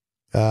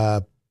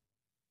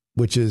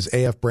 which is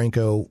AF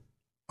Branco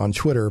on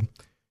Twitter,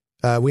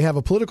 we have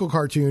a political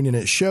cartoon, and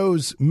it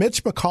shows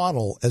Mitch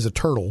McConnell as a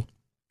turtle,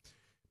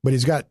 but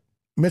he's got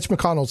Mitch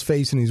McConnell's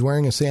face, and he's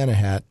wearing a Santa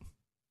hat.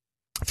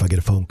 If I get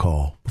a phone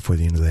call before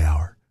the end of the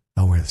hour,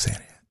 I'll wear the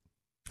Santa hat.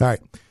 All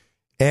right.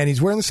 And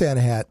he's wearing the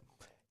Santa hat,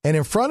 and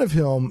in front of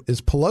him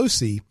is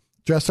Pelosi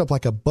dressed up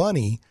like a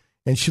bunny,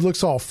 and she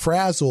looks all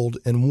frazzled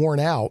and worn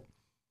out,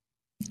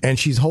 and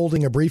she's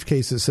holding a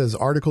briefcase that says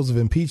articles of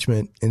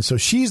impeachment. And so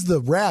she's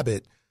the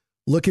rabbit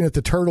looking at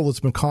the turtle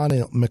that's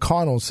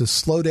McConnell and says,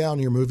 slow down,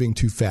 you're moving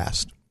too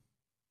fast.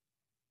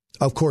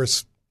 Of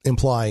course,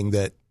 implying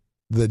that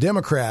the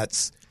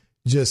Democrats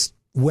just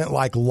went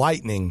like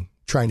lightning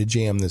trying to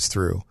jam this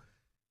through.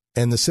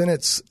 And the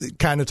Senate's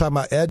kind of talking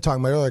about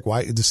earlier, like,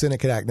 why the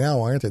Senate could act now,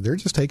 why aren't they? They're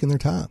just taking their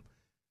time.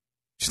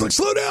 She's like,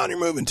 slow down, you're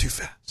moving too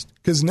fast.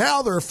 Because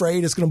now they're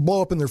afraid it's going to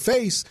blow up in their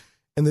face,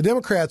 and the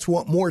Democrats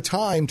want more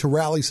time to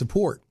rally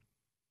support.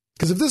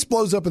 Because if this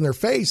blows up in their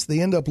face,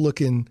 they end up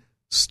looking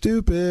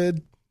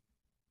stupid.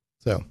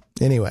 So,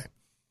 anyway.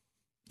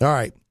 All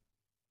right.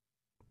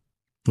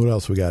 What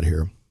else we got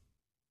here?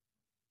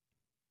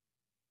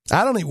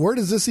 I don't know. Where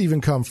does this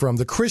even come from?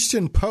 The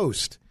Christian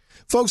Post.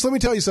 Folks, let me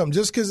tell you something.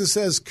 Just because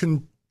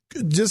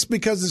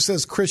it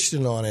says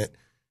Christian on it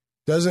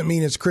doesn't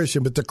mean it's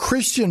Christian. But the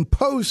Christian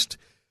Post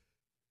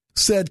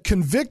said,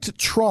 convict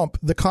Trump,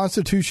 the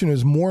Constitution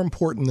is more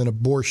important than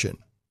abortion.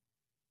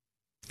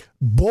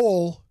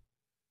 Bull,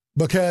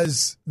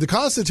 because the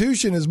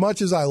Constitution, as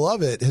much as I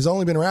love it, has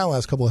only been around the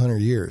last couple of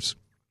 100 years.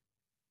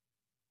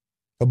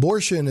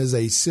 Abortion is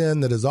a sin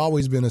that has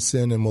always been a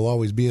sin and will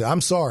always be.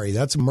 I'm sorry,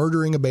 that's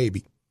murdering a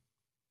baby.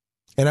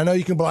 And I know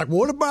you can be like,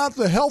 what about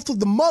the health of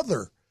the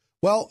mother?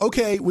 Well,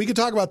 okay, we can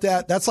talk about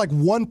that. That's like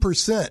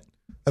 1%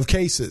 of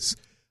cases.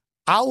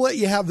 I'll let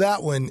you have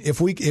that one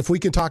if we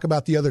can talk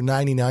about the other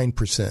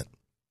 99%.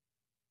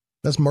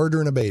 That's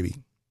murdering a baby.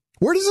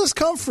 Where does this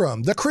come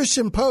from? The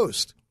Christian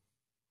Post.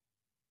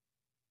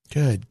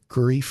 Good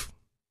grief.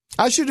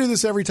 I should do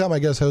this every time I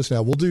guest host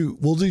now. We'll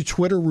do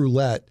Twitter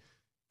roulette,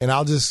 and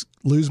I'll just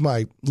lose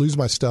my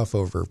stuff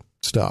over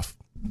stuff.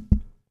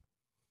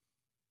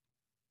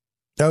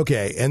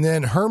 Okay, and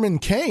then Herman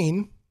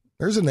Cain.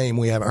 There's a name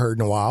we haven't heard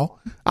in a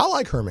while. I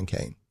like Herman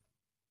Cain.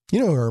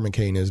 You know who Herman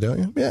Cain is, don't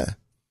you? Yeah.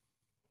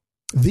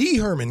 The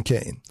Herman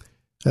Cain.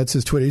 That's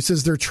his Twitter. He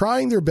says, they're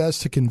trying their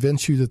best to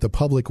convince you that the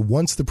public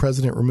wants the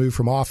president removed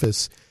from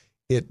office.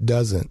 It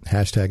doesn't.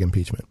 Hashtag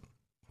impeachment.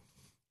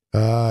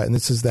 And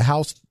this is the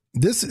House.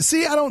 This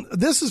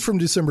is from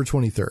December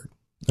 23rd.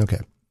 Okay.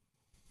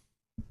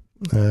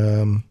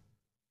 And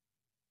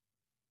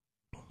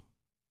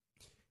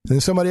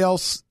then somebody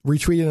else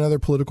retweeted another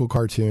political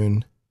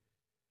cartoon.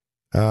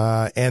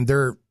 And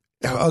they're,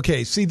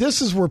 okay, see,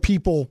 this is where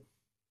people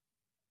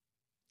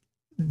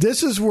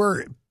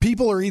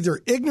are either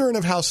ignorant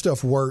of how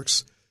stuff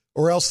works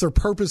or else they're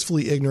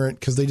purposefully ignorant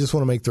because they just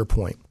want to make their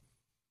point.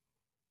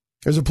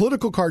 There's a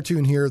political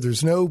cartoon here.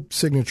 There's no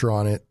signature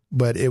on it,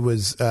 but it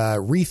was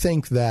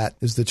Rethink That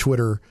is the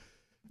Twitter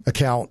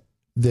account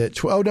that,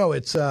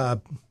 it's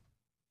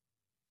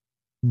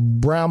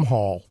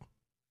Bramhall,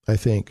 I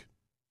think.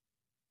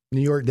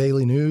 New York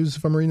Daily News,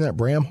 if I'm reading that,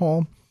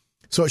 Bramhall.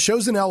 So it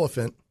shows an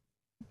elephant,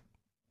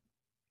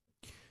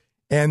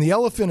 and the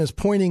elephant is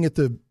pointing at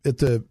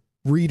the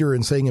reader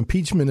and saying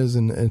impeachment is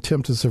an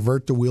attempt to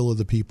subvert the will of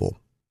the people.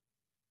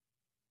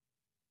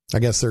 I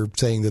guess they're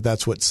saying that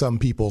that's what some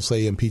people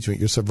say, impeachment,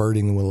 you're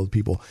subverting the will of the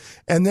people.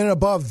 And then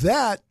above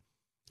that,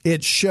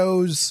 it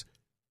shows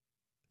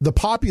the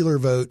popular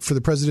vote for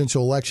the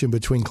presidential election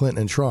between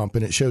Clinton and Trump.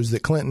 And it shows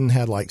that Clinton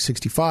had like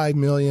 65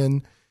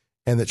 million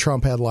and that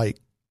Trump had like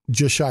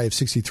just shy of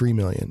 63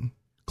 million.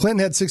 Clinton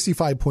had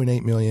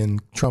 65.8 million.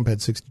 Trump had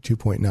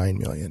 62.9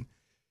 million.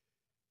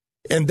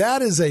 And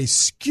that is a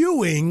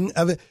skewing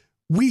of it.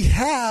 We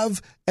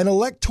have an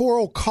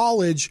electoral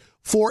college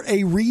for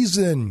a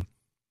reason.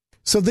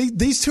 So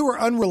these two are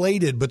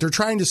unrelated, but they're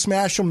trying to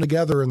smash them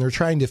together, and they're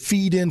trying to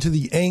feed into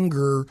the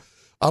anger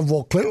of,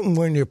 well, Clinton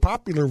won the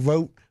popular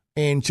vote,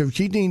 and so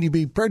she needed to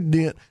be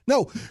president.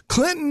 No,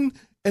 Clinton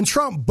and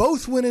Trump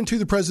both went into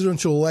the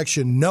presidential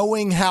election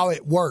knowing how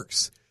it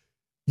works.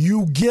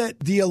 You get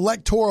the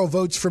electoral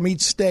votes from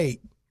each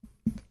state.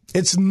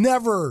 It's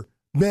never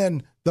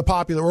been the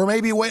popular, or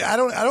maybe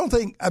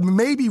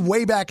maybe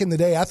way back in the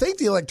day. I think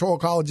the electoral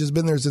college has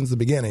been there since the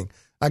beginning.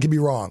 I could be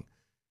wrong.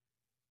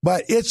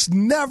 But it's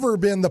never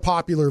been the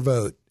popular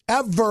vote,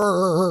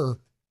 ever.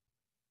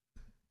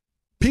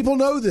 People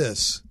know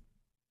this.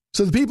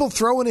 So the people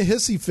throwing a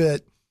hissy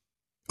fit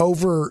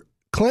over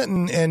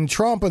Clinton and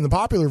Trump and the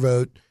popular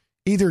vote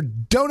either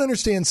don't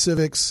understand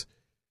civics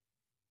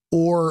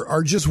or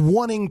are just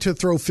wanting to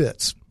throw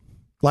fits,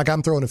 like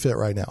I'm throwing a fit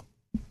right now.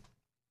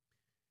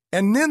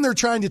 And then they're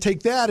trying to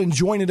take that and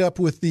join it up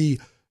with the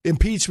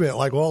impeachment.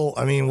 Like, well,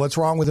 I mean, what's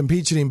wrong with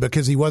impeaching him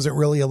because he wasn't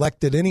really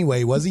elected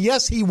anyway, was he?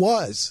 Yes, he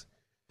was.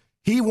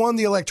 He won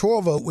the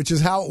electoral vote, which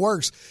is how it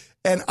works.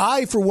 And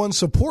I, for one,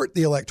 support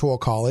the Electoral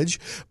College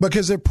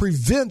because it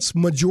prevents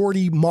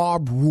majority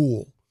mob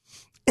rule.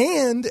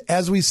 And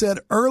as we said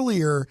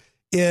earlier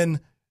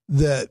in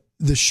the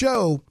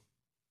show,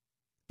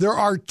 there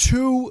are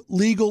two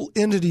legal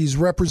entities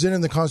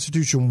representing the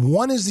Constitution.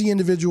 One is the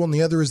individual and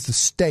the other is the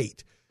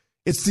state.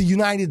 It's the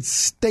United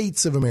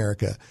States of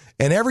America.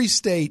 And every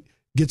state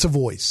gets a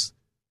voice.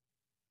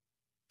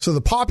 So the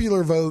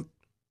popular vote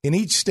in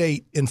each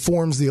state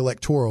informs the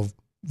electoral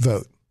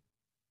vote,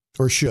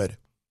 or should.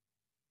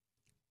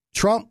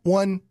 Trump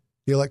won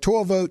the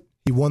electoral vote.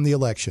 He won the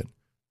election.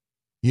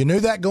 You knew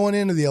that going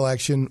into the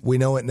election. We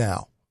know it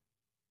now.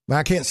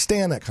 I can't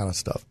stand that kind of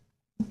stuff.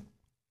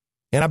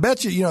 And I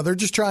bet you, they're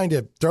just trying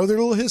to throw their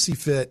little hissy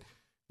fit.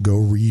 Go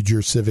read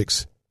your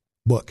civics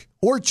book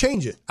or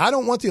change it. I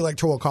don't want the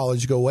Electoral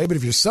College to go away, but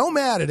if you're so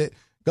mad at it,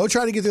 go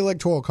try to get the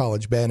Electoral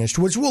College banished,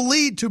 which will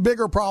lead to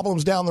bigger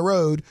problems down the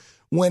road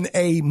when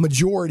a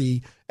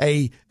majority,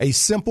 a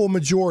simple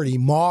majority,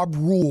 mob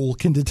rule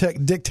can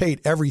dictate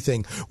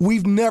everything.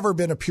 We've never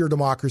been a pure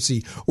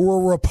democracy. We're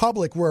a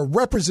republic. We're a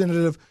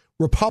representative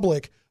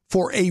republic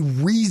for a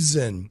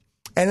reason,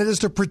 and it is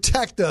to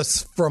protect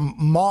us from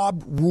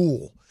mob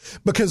rule,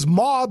 because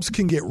mobs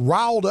can get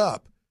riled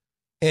up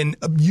and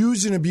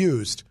used and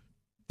abused.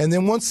 And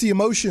then once the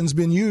emotion's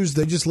been used,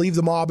 they just leave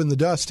the mob in the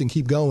dust and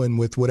keep going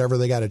with whatever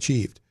they got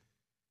achieved.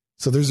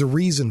 So there's a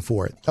reason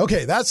for it.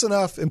 Okay, that's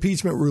enough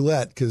impeachment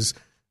roulette because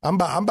I'm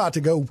about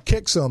to go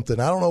kick something.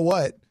 I don't know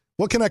what.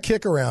 What can I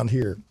kick around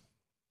here?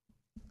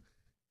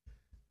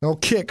 I'll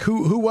kick.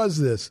 Who was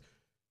this?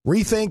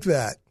 Rethink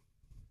that.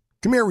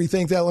 Come here,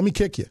 rethink that. Let me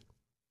kick you.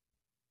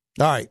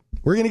 All right,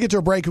 we're going to get to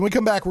a break. When we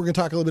come back, we're going to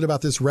talk a little bit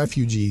about this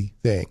refugee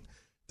thing.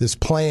 This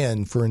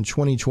plan for in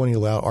 2020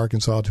 allow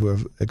Arkansas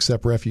to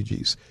accept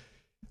refugees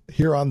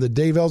here on the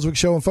Dave Elswick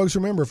Show. And folks,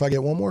 remember, if I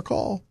get one more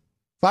call,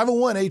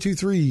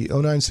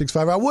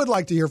 501-823-0965. I would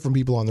like to hear from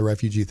people on the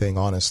refugee thing,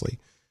 honestly.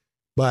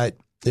 But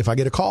if I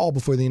get a call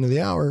before the end of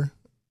the hour,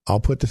 I'll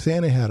put the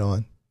Santa hat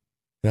on.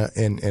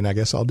 And I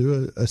guess I'll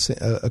do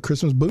a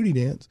Christmas booty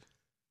dance.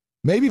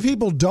 Maybe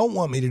people don't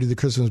want me to do the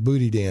Christmas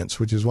booty dance,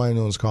 which is why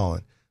no one's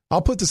calling.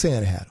 I'll put the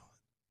Santa hat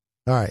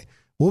on. All right.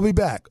 We'll be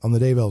back on the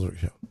Dave Elswick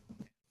Show.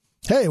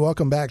 Hey,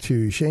 welcome back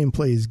to Shane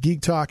Plays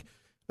Geek Talk.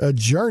 A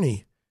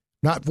journey.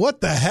 Not what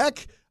the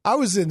heck? I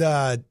was in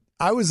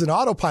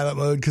autopilot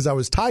mode because I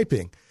was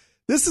typing.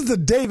 This is the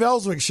Dave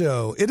Elswick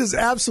Show. It is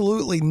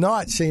absolutely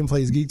not Shane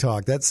Plays Geek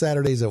Talk. That's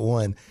Saturdays at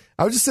 1.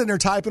 I was just sitting there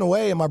typing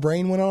away and my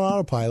brain went on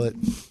autopilot.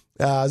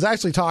 I was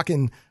actually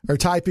typing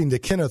to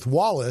Kenneth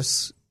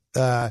Wallace.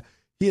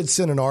 He had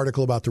sent an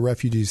article about the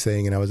refugees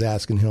thing, and I was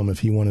asking him if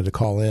he wanted to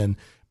call in,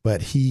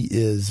 but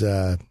he's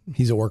at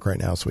work right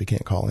now, so he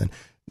can't call in.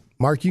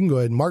 Mark, you can go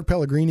ahead. Mark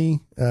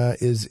Pellegrini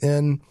is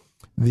in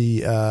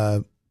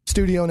the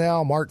studio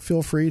now. Mark,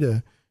 feel free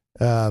to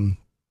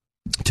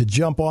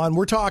jump on.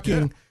 We're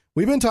talking. Yeah.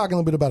 We've been talking a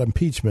little bit about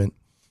impeachment,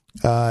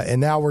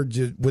 and now we're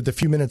with the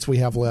few minutes we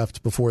have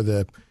left before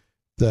the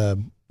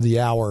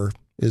hour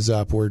is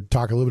up. We're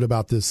talking a little bit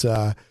about this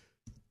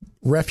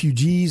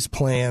refugees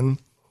plan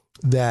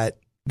that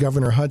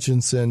Governor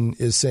Hutchinson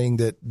is saying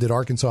that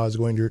Arkansas is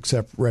going to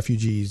accept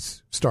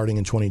refugees starting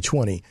in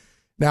 2020.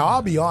 Now,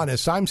 I'll be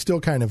honest, I'm still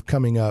kind of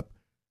coming up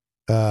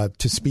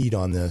to speed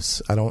on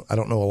this. I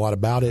don't know a lot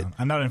about it.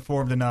 I'm not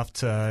informed enough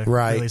to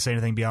really say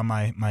anything beyond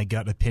my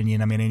gut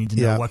opinion. I mean, I need to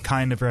know what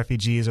kind of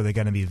refugees. Are they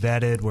going to be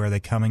vetted? Where are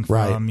they coming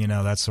from? You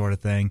know, that sort of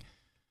thing.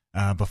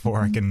 Before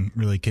I can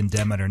really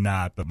condemn it or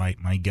not, but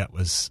my gut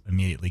was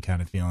immediately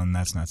kind of feeling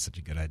that's not such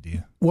a good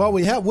idea. Well,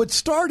 we have what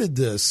started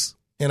this,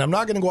 and I'm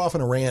not going to go off on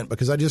a rant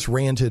because I just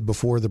ranted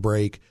before the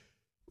break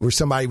where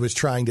somebody was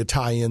trying to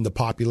tie in the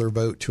popular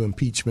vote to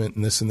impeachment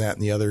and this and that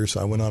and the other. So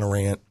I went on a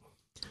rant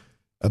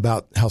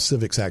about how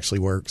civics actually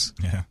works.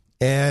 Yeah.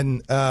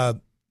 And,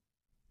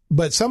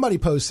 but somebody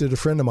posted, a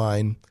friend of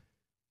mine,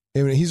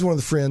 and he's one of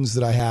the friends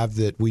that I have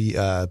that we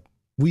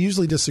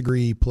usually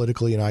disagree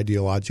politically and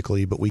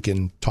ideologically, but we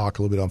can talk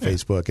a little bit on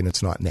Facebook and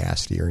it's not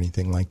nasty or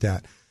anything like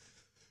that.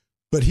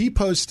 But he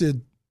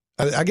posted,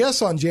 I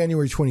guess on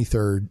January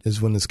 23rd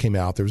is when this came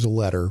out. There was a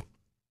letter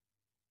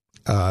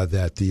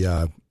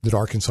that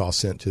Arkansas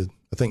sent to,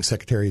 I think,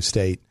 Secretary of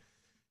State.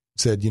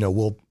 Said,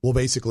 we'll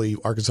basically,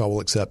 Arkansas will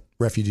accept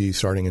refugees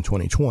starting in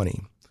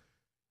 2020.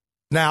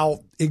 Now,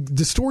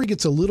 the story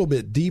gets a little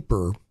bit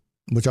deeper,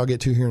 which I'll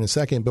get to here in a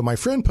second. But my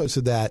friend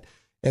posted that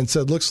and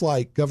said, looks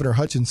like Governor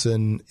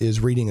Hutchinson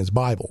is reading his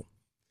Bible,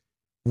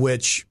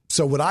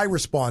 so what I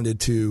responded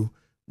to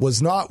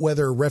was not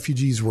whether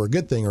refugees were a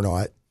good thing or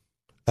not,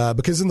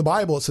 because in the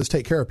Bible it says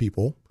take care of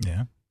people.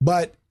 Yeah.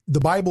 But the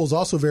Bible is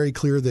also very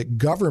clear that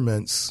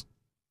governments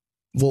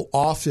will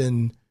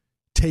often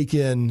take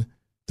in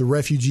the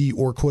refugee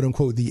or quote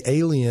unquote the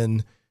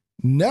alien,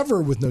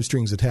 never with no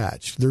strings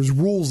attached. There's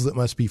rules that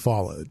must be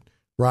followed,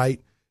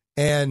 right?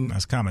 And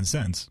that's common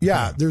sense.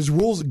 Yeah, there's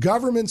rules.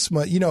 Governments,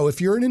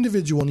 if you're an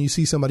individual and you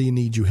see somebody in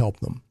need, you help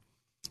them.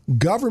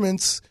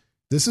 Governments,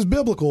 this is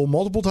biblical,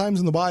 multiple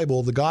times in the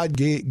Bible, God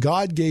gave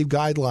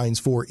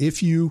guidelines for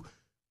if you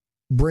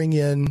bring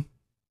in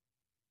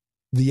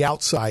the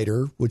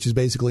outsider, which is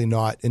basically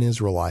not an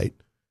Israelite,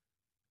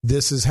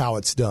 this is how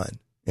it's done.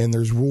 And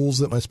there's rules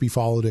that must be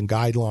followed and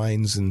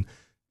guidelines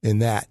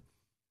and that.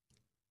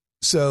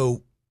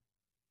 So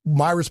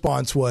my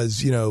response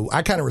was,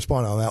 I kind of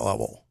responded on that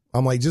level.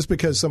 I'm like, just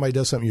because somebody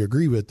does something you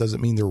agree with doesn't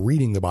mean they're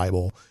reading the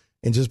Bible.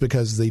 And just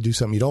because they do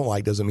something you don't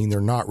like doesn't mean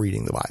they're not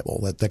reading the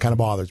Bible. That kind of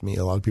bothers me.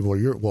 A lot of people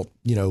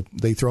are,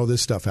 they throw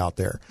this stuff out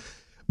there.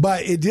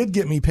 But it did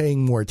get me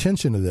paying more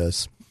attention to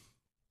this.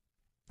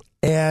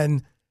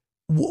 And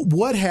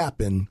what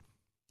happened,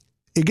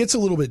 it gets a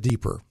little bit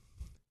deeper.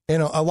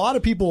 And a lot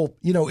of people,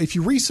 if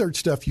you research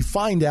stuff, you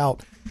find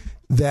out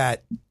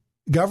that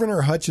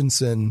Governor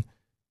Hutchinson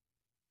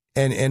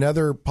and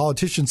other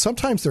politicians,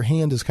 sometimes their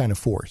hand is kind of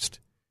forced.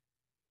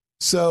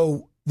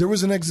 So there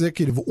was an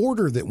executive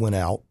order that went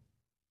out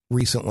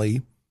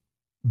recently,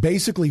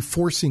 basically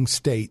forcing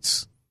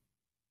states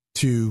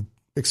to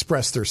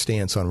express their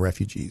stance on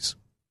refugees,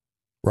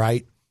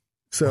 right?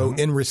 So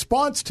in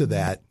response to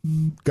that,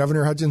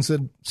 Governor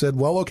Hutchinson said,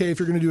 well, okay, if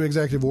you're going to do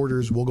executive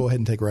orders, we'll go ahead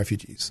and take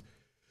refugees.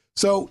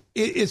 So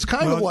it's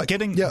kind of like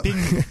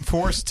being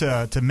forced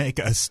to make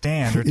a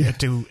stand or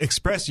to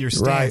express your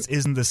stance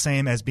isn't the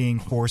same as being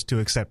forced to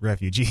accept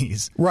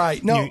refugees.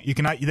 Right. No, you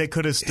cannot. They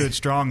could have stood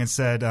strong and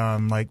said,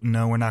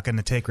 no, we're not going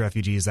to take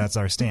refugees. That's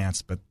our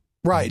stance. But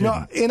right.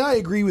 No, and I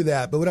agree with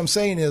that. But what I'm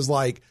saying is,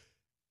 like,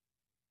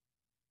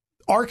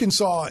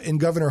 Arkansas and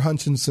Governor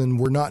Hutchinson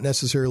were not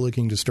necessarily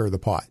looking to stir the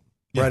pot.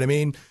 Yeah. Right. I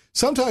mean,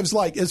 sometimes,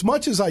 like, as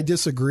much as I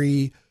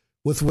disagree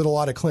with what a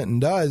lot of Clinton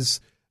does,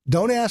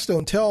 don't ask,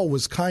 don't tell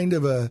was kind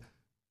of a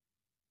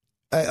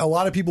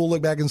lot of people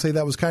look back and say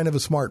that was kind of a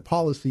smart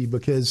policy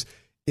because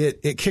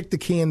it kicked the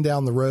can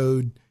down the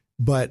road,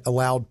 but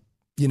allowed,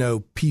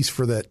 peace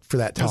for that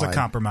time. It was a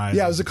compromise.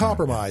 Yeah, it was a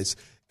compromise.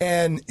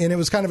 And it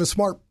was kind of a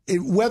smart,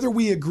 whether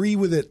we agree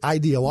with it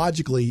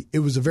ideologically, it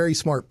was a very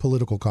smart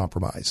political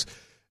compromise.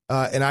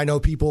 And I know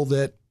people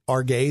that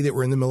are gay that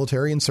were in the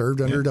military and served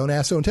under Don't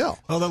Ask, Don't Tell.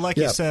 Well, like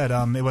you said,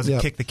 it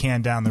wasn't kick the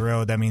can down the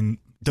road. I mean,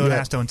 Don't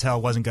Ask, Don't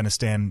Tell wasn't going to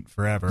stand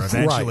forever.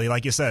 Eventually,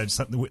 like you said,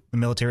 the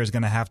military is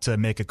going to have to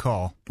make a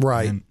call.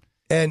 Right.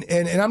 And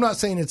I'm not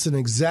saying it's an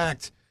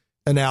exact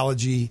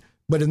analogy,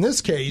 but in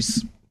this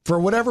case, for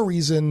whatever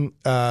reason,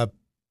 there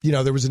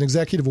was an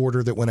executive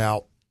order that went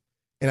out,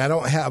 and I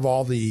don't have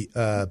all the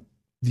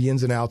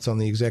ins and outs on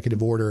the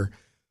executive order,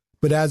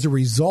 but as a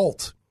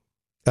result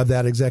of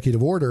that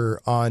executive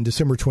order on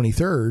December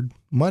 23rd,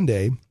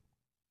 Monday,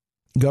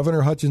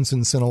 Governor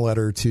Hutchinson sent a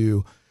letter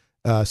to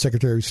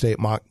Secretary of State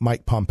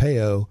Mike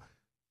Pompeo,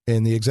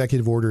 and the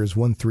executive order is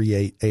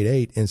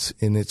 13888,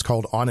 and it's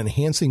called On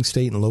Enhancing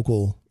State and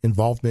Local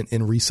Involvement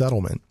in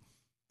Resettlement.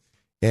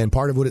 And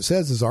part of what it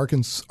says is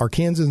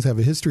Arkansans have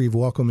a history of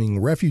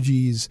welcoming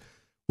refugees.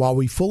 While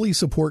we fully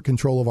support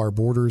control of our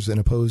borders and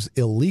oppose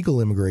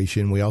illegal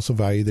immigration, we also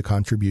value the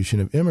contribution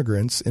of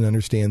immigrants and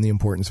understand the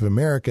importance of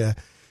America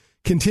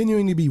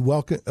continuing to be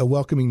a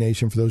welcoming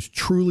nation for those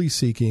truly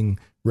seeking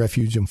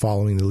refuge and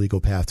following the legal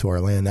path to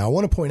our land. Now, I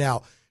want to point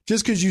out,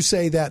 just because you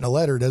say that in a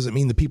letter doesn't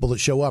mean the people that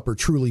show up are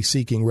truly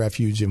seeking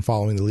refuge and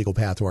following the legal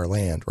path to our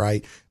land,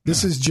 right?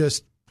 This is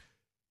just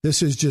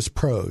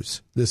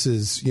prose. This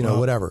is,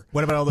 whatever.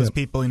 What about all those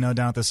people, down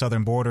at the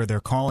southern border, they're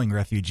calling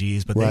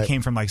refugees, but they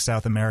came from like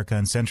South America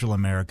and Central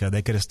America.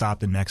 They could have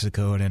stopped in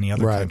Mexico and any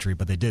other country,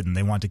 but they didn't.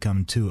 They want to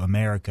come to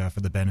America for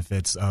the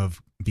benefits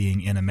of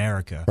being in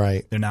America.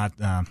 Right. They're not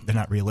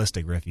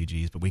realistic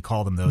refugees, but we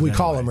call them those. We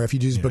call them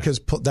refugees because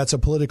that's a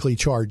politically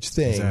charged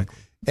thing. Exactly.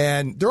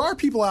 And there are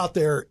people out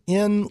there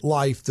in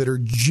life that are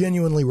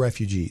genuinely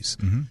refugees.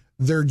 Mm-hmm.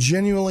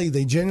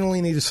 They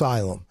genuinely need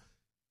asylum.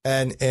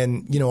 And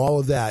all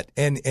of that.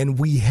 And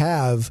we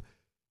have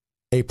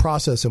a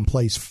process in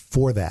place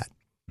for that.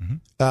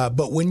 Mm-hmm.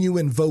 But when you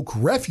invoke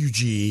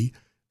refugee,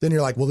 then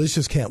you're like, well, this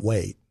just can't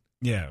wait.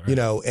 Yeah.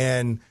 Right.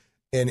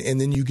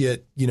 And then you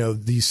get,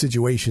 these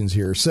situations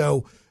here.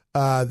 So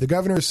the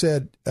governor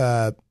said,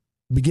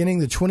 beginning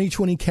the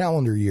 2020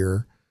 calendar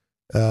year,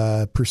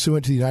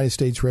 pursuant to the United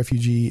States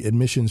Refugee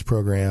Admissions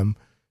Program,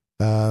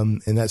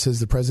 and that says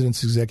the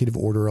president's executive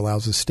order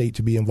allows the state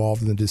to be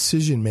involved in the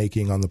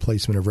decision-making on the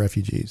placement of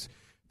refugees.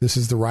 This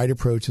is the right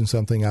approach and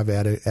something I've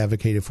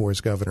advocated for as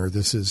governor.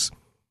 This is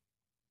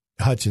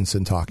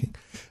Hutchinson talking.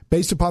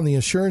 Based upon the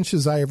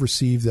assurances I have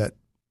received that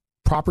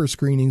proper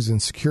screenings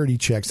and security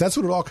checks, that's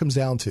what it all comes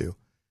down to.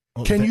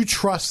 Well, can you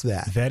trust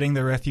that? Vetting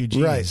the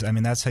refugees. Right. I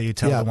mean, that's how you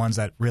tell the ones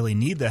that really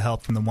need the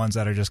help from the ones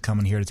that are just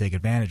coming here to take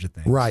advantage of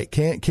things. Right.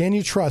 Can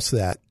you trust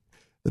that?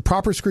 The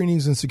proper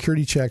screenings and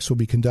security checks will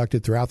be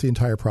conducted throughout the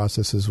entire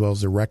process, as well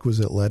as the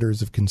requisite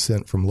letters of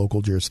consent from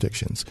local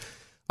jurisdictions.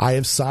 I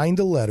have signed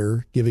a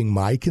letter giving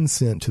my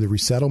consent to the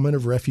resettlement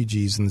of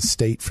refugees in the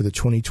state for the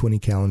 2020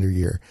 calendar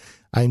year.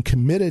 I am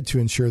committed to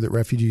ensure that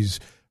refugees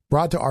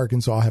brought to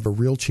Arkansas have a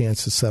real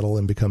chance to settle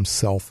and become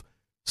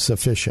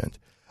self-sufficient.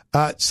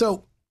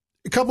 So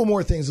a couple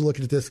more things to look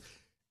at this.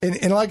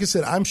 And like I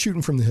said, I'm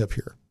shooting from the hip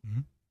here. Mm-hmm.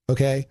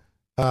 Okay.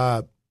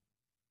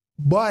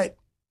 But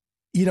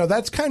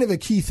that's kind of a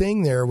key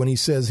thing there when he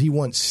says he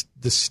wants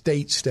the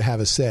states to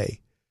have a say.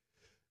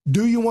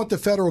 Do you want the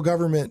federal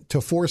government to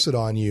force it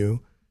on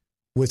you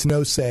with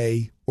no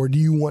say, or do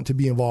you want to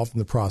be involved in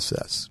the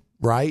process?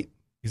 Right?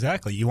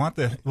 Exactly. You want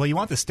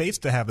the states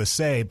to have a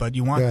say, but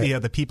you want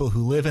the people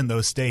who live in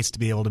those states to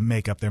be able to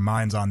make up their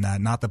minds on that,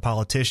 not the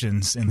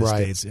politicians in the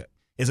states.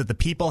 Is it the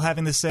people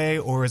having the say,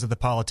 or is it the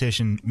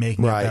politician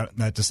making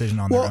that decision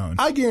on their own?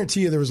 I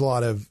guarantee you there was a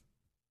lot of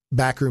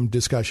backroom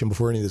discussion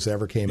before any of this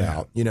ever came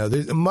out.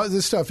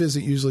 This stuff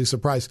isn't usually a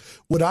surprise.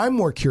 What I'm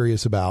more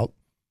curious about,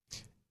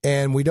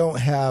 and we don't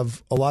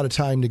have a lot of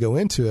time to go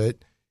into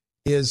it,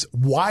 is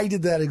why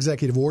did that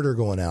executive order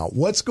going out?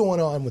 What's going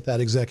on with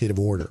that executive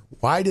order?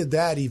 Why did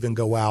that even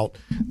go out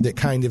that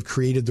kind of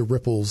created the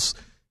ripples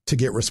to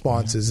get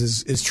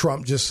responses? Is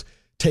Trump just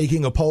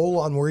taking a poll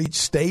on where each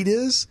state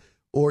is?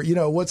 Or,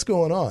 what's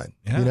going on?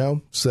 Yeah.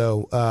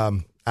 So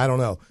I don't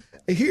know.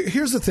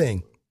 Here's the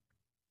thing.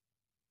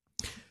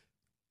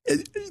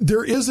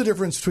 There is a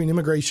difference between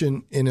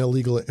immigration and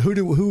illegal.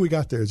 Who we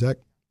got there, Zach?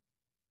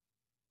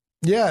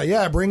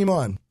 Yeah, bring him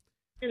on.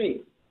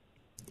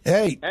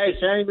 Hey. Hey,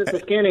 Shane, this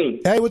is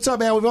Kenny. Hey, what's up,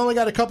 man? We've only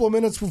got a couple of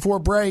minutes before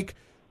break.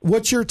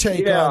 What's your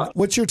take on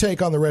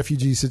the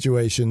refugee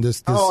situation?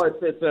 This... Oh,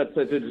 it's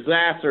a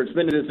disaster. It's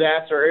been a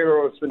disaster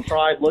everywhere it's been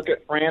tried. Look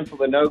at France with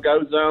the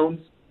no-go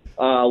zones.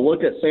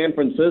 Look at San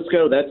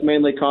Francisco. That's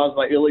mainly caused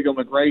by illegal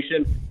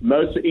migration.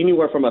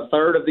 Anywhere from a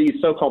third of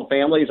these so-called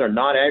families are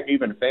not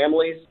even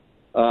families.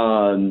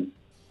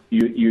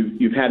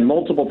 You've had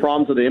multiple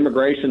problems with the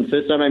immigration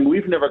system. I mean,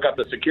 we've never got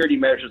the security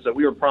measures that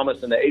we were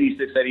promised in the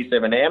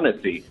 86-87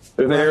 amnesty.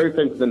 We've had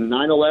everything from the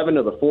 9/11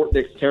 to the Fort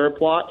Dix terror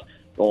plot.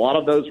 A lot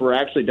of those were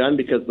actually done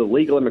because the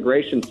legal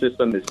immigration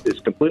system is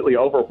completely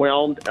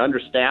overwhelmed,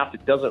 understaffed.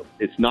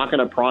 It's not going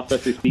to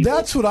process these people.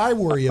 That's what I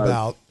worry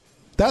about.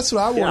 That's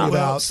what I worry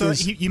about. So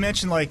you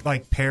mentioned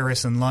like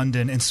Paris and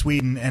London and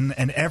Sweden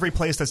and every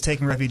place that's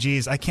taking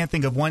refugees. I can't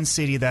think of one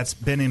city that's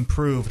been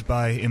improved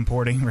by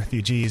importing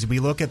refugees. We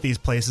look at these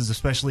places,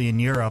 especially in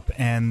Europe,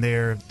 and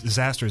they're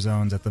disaster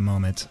zones at the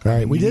moment. All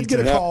right, we did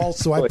get a call,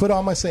 so I put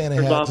on my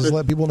Santa hat just to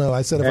let people know.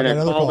 I said if I got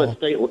another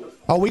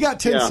call. We got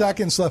 10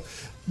 seconds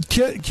left.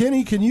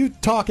 Kenny, can you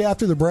talk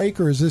after the break,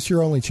 or is this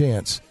your only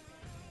chance?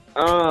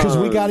 Because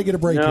we got to get a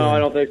break. No, I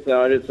don't think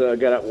so. I just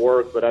got at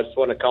work, but I just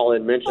want to call in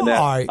and mention that.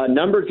 All right.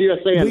 Numbers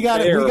USA. We got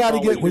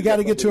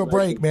to get to a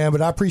break, man.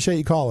 But I appreciate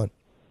you calling.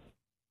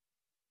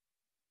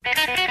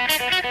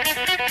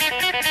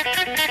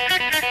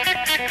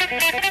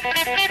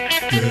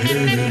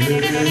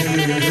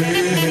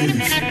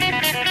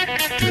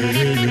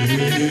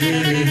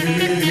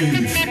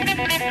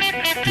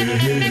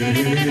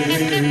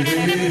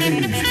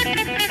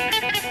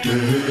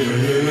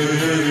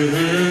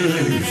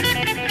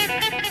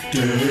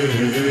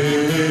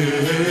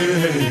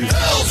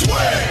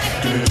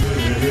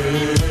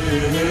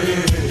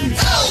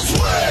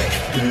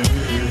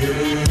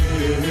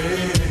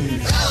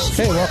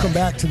 Hey, welcome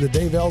back to the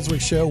Dave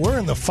Elswick Show. We're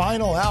in the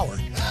final hour.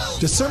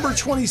 December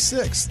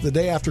 26th, the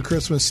day after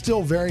Christmas,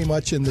 still very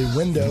much in the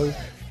window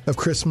of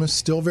Christmas,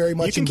 still very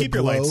much in the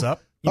glow. You can keep your lights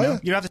up. You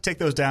don't have to take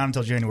those down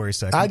until January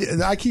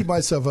 2nd. I keep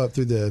myself up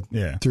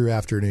through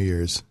after New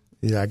Year's.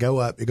 Yeah, I go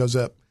up. It goes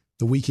up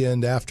the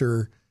weekend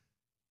after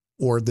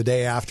or the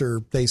day after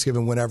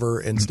Thanksgiving, whenever,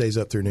 and stays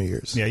up through New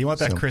Year's. Yeah, you want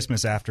that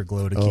Christmas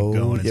afterglow to keep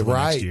going until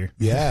next year.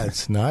 Yeah,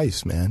 it's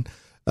nice, man.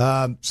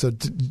 So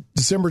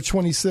December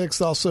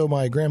 26th, also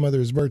my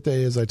grandmother's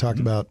birthday, as I talked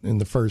about in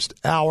the first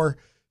hour.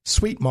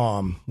 Sweet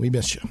mom, we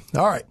miss you.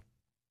 All right.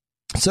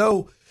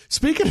 So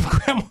speaking of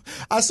grandma,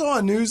 I saw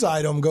a news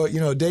item go,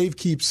 Dave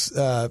keeps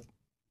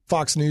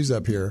Fox News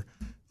up here.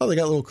 Oh, they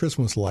got little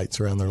Christmas lights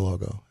around their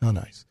logo. How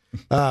nice.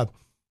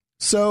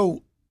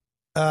 So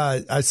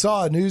I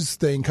saw a news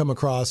thing come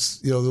across,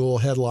 the little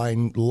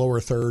headline, lower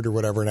third or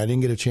whatever, and I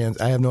didn't get a chance.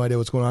 I have no idea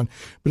what's going on.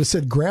 But it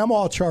said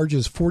grandma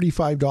charges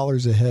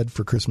 $45 a head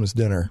for Christmas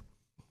dinner.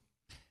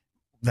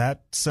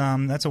 That's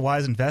a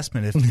wise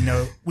investment.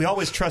 If we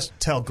always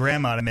tell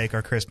grandma to make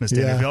our Christmas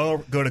dinner. Yeah. If we all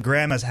go to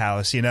grandma's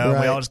house, we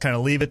all just kind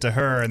of leave it to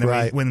her, and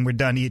then when we're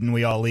done eating,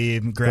 we all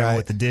leave grandma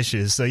with the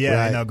dishes. So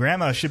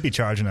grandma should be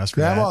charging us for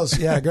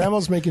that.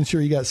 Grandma's making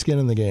sure you got skin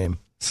in the game.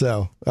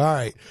 So, all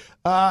right.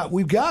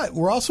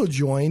 We're also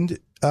joined,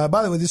 by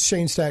the way, this is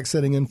Shane Stack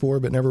setting in for,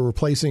 but never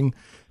replacing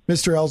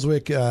Mr.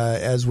 Elswick,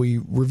 as we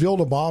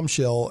revealed a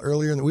bombshell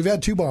earlier. We've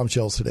had two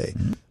bombshells today.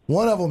 Mm-hmm.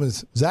 One of them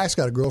is Zach's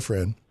got a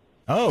girlfriend.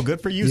 Oh,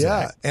 good for you,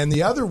 Zach. Yeah, and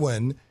the other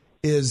one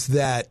is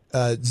that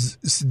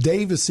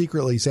Dave is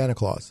secretly Santa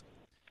Claus.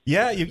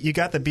 Yeah, you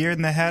got the beard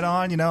and the hat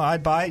on.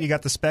 I'd buy it. You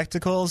got the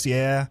spectacles.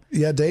 Yeah.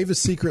 Yeah, Dave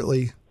is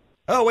secretly...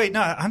 Oh, wait,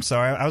 no, I'm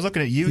sorry. I was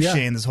looking at you,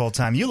 Shane, this whole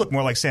time. You look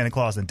more like Santa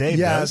Claus than Dave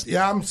does.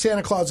 Yeah, I'm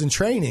Santa Claus in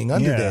training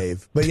under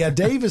Dave. But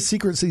Dave is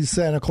secretly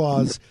Santa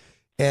Claus,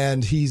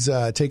 and he's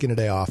taking a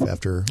day off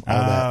after all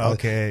that.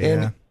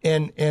 Okay,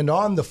 And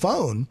on the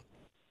phone,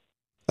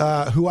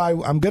 who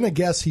I'm going to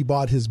guess he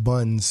bought his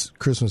buns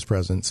Christmas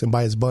presents. And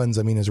by his buns,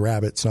 I mean his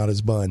rabbits, not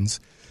his buns.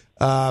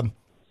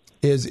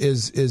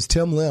 Is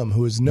Tim Lim,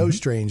 who is no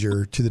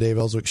stranger to the Dave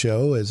Elswick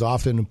Show, is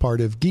often part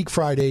of Geek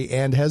Friday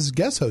and has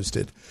guest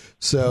hosted.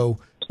 So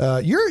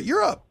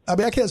you're up. I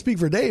mean, I can't speak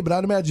for Dave, but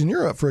I'd imagine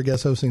you're up for a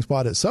guest hosting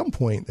spot at some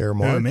point there,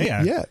 Mark.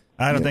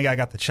 I don't think I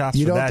got the chops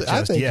for that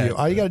just yet.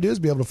 All you got to do is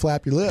be able to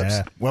flap your lips.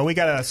 Yeah.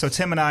 Well, so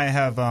Tim and I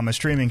have a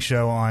streaming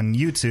show on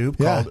YouTube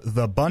called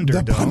The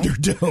Bunder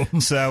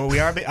Dome. So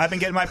I've been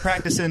getting my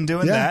practice in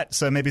doing that.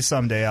 So maybe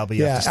someday I'll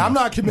be up to snuff. I'm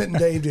not committing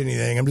Dave to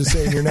anything. I'm just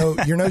saying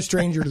you're no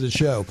stranger to the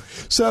show.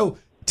 So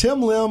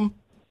Tim Lim,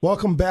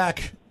 welcome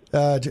back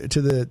to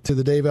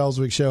the Dave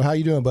Elswick Show. How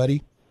you doing,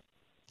 buddy?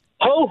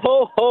 Ho,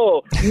 ho,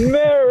 ho.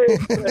 Merry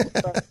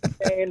Christmas,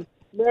 Shane.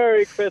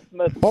 Merry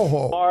Christmas,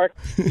 Mark,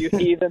 you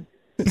heathen.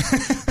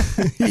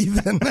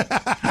 Heathen.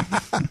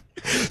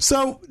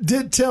 So,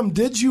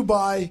 did you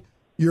buy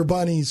your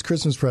bunnies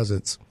Christmas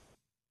presents?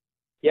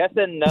 Yes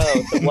and no.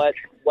 So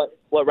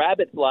what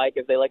rabbits like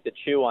is they like to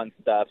chew on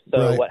stuff.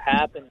 So what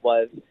happened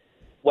was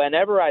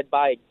whenever I'd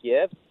buy a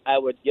gift, I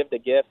would give the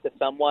gift to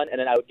someone, and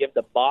then I would give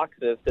the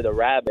boxes to the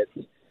rabbits.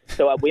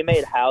 So we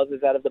made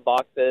houses out of the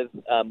boxes.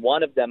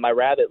 One of them, my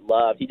rabbit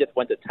loved. He just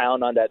went to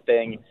town on that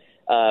thing.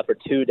 for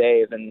 2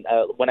 days. And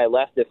when I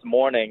left this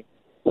morning,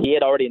 he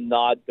had already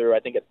gnawed through, I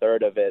think, a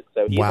third of it.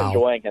 So he's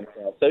enjoying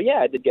himself. So, yeah,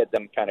 I did get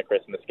them kind of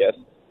Christmas gifts.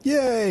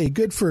 Yay,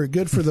 good for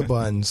the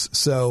buns.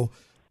 So,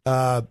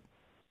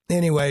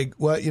 anyway,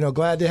 well,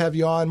 glad to have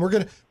you on. We're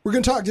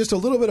gonna talk just a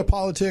little bit of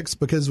politics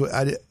because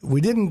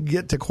we didn't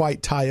get to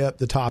quite tie up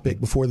the topic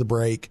before the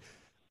break.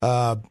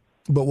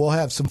 But we'll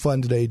have some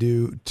fun today, and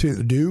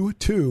just do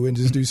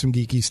some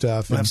geeky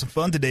stuff. We'll have some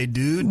fun today,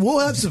 dude.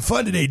 We'll have some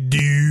fun today,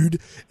 dude.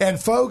 And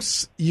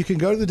folks, you can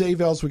go to the Dave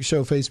Elswick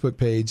Show Facebook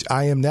page.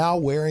 I am now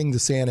wearing the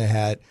Santa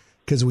hat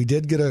because we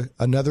did get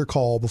another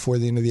call before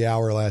the end of the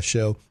hour last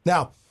show.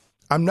 Now,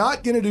 I'm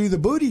not going to do the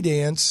booty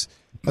dance.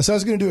 So I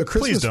was going to do a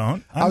Christmas. Please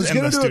don't. I was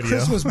going to do a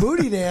Christmas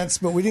booty dance,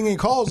 but we didn't get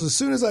calls. As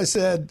soon as I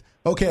said,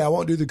 okay, I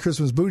won't do the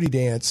Christmas booty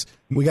dance,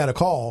 we got a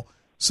call.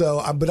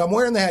 So, but I'm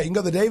wearing the hat. You can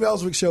go to the Dave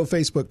Elswick Show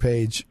Facebook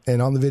page,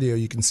 and on the video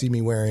you can see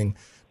me wearing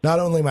not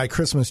only my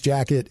Christmas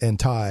jacket and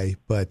tie,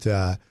 but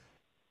the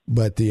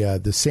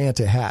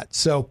Santa hat.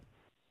 So,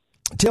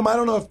 Tim, I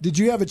don't know did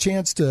you have a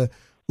chance to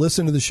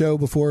listen to the show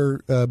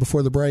before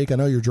the break? I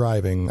know you're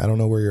driving. I don't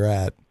know where you're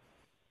at.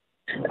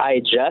 I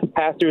just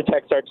passed through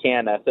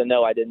Texarkana, so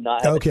no, I did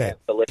not have a chance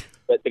to listen.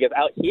 But because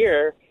out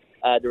here,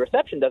 the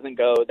reception doesn't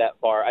go that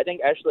far. I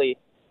think actually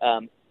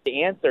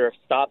the answer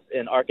stops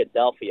in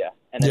Arkadelphia,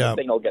 and then the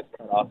signal gets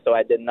cut off. So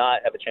I did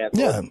not have a chance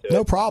to listen to it.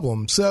 No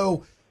problem.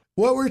 So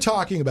what we're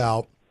talking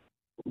about,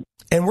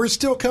 and we're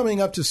still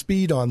coming up to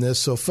speed on this.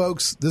 So,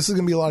 folks, this is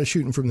going to be a lot of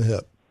shooting from the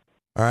hip.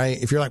 All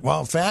right. If you're like,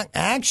 well, in fact,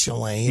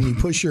 actually, and you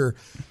push your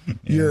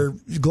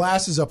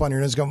glasses up on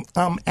your nose, go,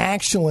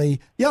 actually,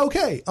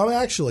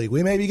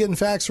 we may be getting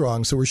facts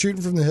wrong. So we're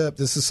shooting from the hip.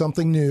 This is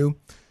something new.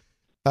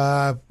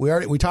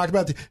 We talked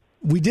about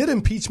we did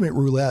impeachment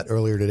roulette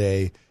earlier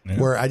today,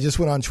 where I just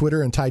went on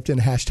Twitter and typed in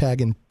hashtag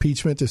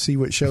impeachment to see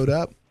what showed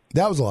up.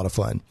 That was a lot of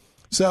fun.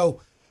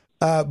 So,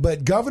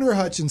 but Governor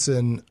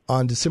Hutchinson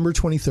on December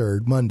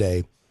 23rd,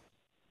 Monday,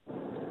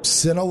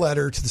 sent a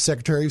letter to the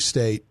Secretary of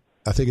State,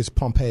 I think it's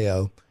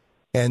Pompeo,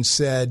 and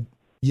said,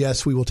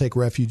 yes, we will take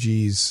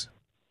refugees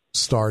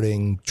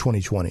starting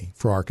 2020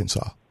 for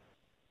Arkansas.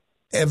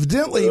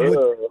 Evidently,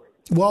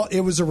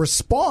 it was a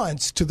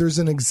response to there's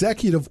an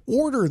executive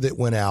order that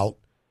went out.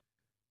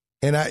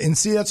 And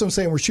see, that's what I'm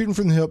saying. We're shooting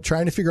from the hip,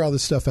 trying to figure all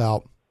this stuff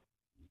out.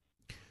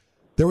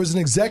 There was an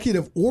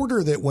executive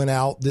order that went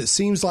out that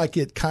seems like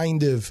it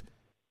kind of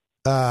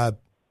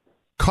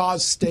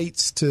caused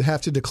states to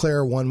have to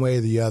declare one way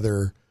or the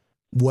other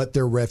what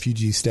their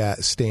refugee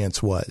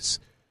stance was.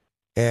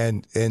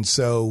 And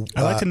so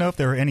I'd like to know if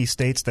there were any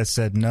states that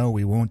said, no,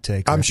 we won't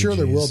take refugees. I'm sure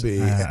there will be.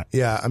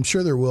 Yeah, I'm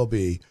sure there will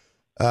be.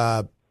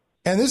 And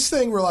this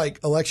thing where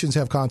like elections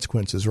have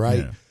consequences,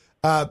 right?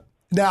 Yeah.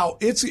 Now,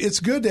 it's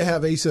good to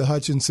have Asa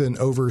Hutchinson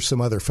over some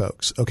other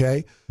folks,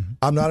 okay? Mm-hmm.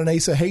 I'm not an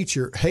Asa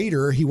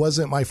hater. He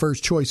wasn't my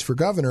first choice for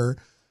governor,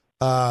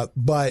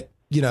 but,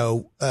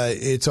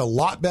 it's a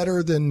lot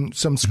better than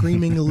some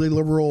screaming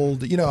liberal,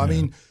 I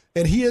mean,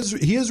 and he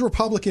is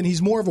Republican.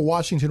 He's more of a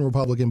Washington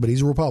Republican, but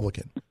he's a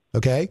Republican,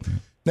 okay? Mm-hmm.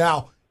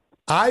 Now,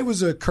 I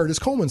was a Curtis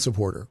Coleman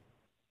supporter.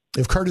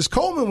 If Curtis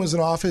Coleman was in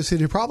office,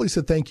 he'd probably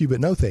said thank you, but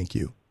no thank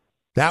you.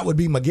 That would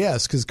be my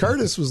guess, because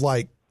Curtis was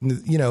like,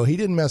 he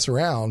didn't mess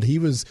around. He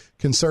was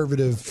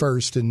conservative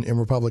first and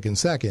Republican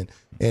second.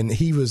 And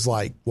he was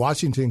like,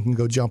 Washington can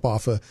go jump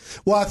off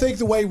I think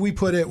the way we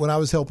put it when I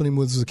was helping him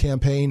with the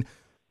campaign,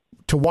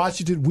 to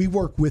Washington, we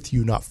work with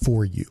you, not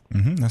for you.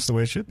 Mm-hmm, that's the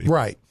way it should be.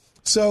 Right.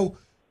 So,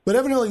 but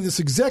evidently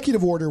this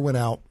executive order went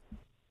out,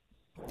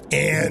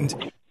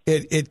 and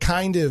it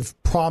kind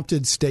of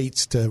prompted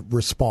states to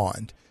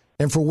respond.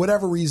 And for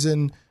whatever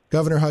reason,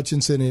 Governor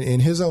Hutchinson,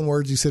 in his own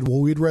words, he said, well,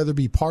 we'd rather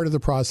be part of the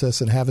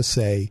process and have a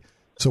say.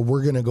 So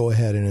we're going to go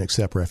ahead and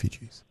accept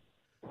refugees.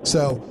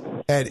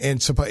 So, and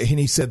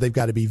he said they've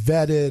got to be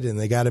vetted and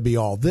they got to be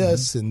all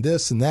this and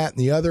this and that and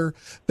the other.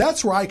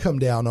 That's where I come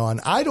down on.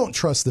 I don't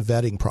trust the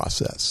vetting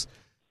process.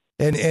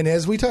 And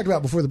as we talked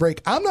about before the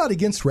break, I'm not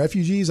against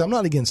refugees. I'm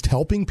not against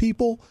helping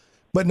people,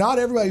 but not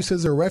everybody who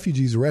says they're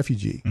refugees is a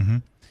refugee. Mm-hmm.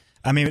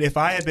 I mean, if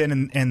I had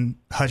been in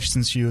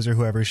Hutchinson's shoes or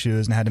whoever's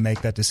shoes and had to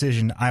make that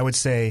decision, I would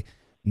say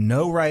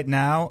no right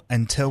now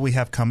until we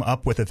have come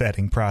up with a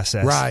vetting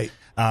process. Right.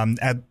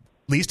 At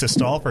least to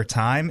stall for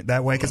time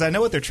that way, because I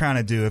know what they're trying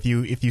to do.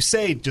 If you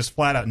say just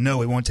flat out no,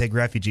 we won't take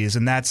refugees,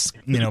 and that's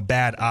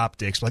bad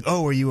optics. Like,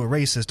 oh, are you a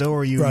racist? Oh,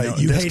 are you right?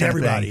 You hate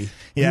everybody.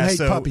 Yeah, you hate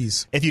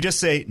puppies. If you just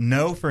say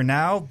no for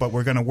now, but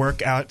we're going to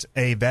work out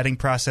a vetting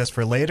process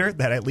for later,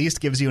 that at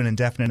least gives you an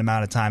indefinite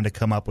amount of time to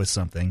come up with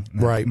something.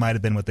 That might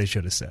have been what they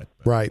should have said.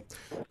 But. Right.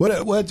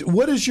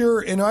 What is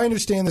your? And I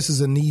understand this is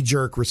a knee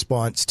jerk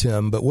response,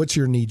 Tim, but what's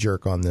your knee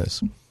jerk on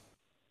this?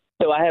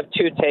 So I have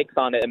two takes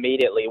on it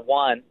immediately.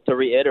 One, to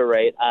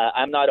reiterate,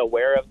 I'm not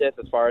aware of this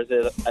as far as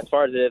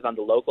it is on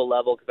the local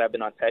level, because I've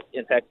been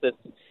in Texas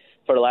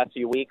for the last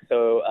few weeks.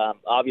 So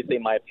obviously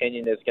my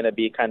opinion is going to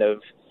be kind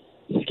of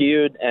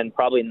skewed and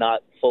probably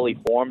not fully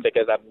formed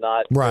because I'm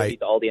not privy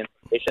to all the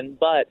information.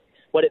 But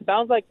what it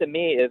sounds like to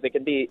me is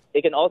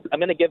it can also, I'm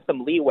going to give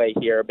some leeway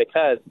here,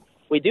 because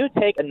we do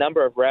take a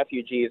number of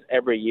refugees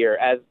every year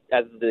as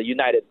the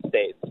United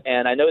States.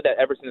 And I know that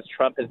ever since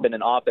Trump has been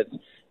in office,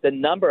 the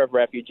number of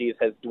refugees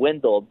has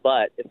dwindled,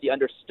 but it's the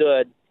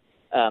understood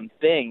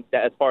thing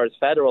that as far as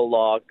federal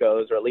law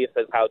goes, or at least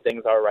as how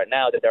things are right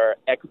now, that there are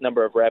X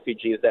number of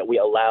refugees that we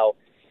allow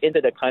into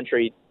the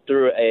country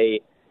through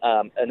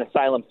an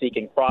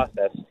asylum-seeking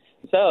process.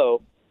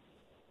 So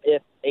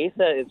if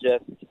ASA is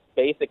just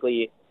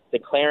basically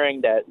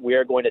declaring that we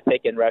are going to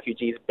take in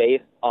refugees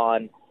based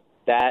on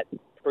that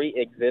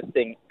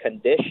pre-existing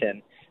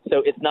condition,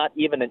 so it's not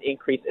even an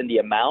increase in the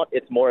amount,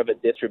 it's more of a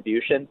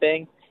distribution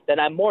thing, then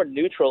I'm more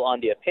neutral on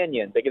the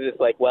opinion, because it's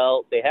like,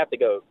 well, they have to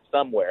go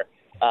somewhere.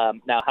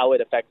 Now, how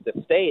it affects the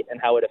state and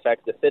how it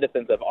affects the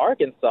citizens of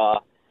Arkansas,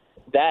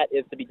 that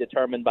is to be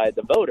determined by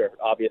the voter,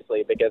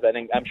 obviously, because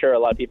I'm sure a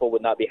lot of people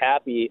would not be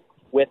happy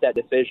with that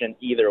decision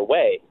either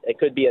way. It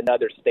could be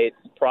another state's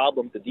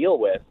problem to deal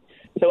with.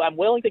 So I'm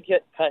willing to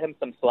cut him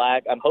some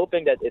slack. I'm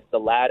hoping that it's the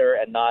latter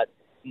and not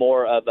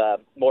more of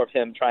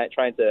him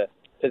trying to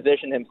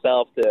position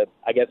himself to,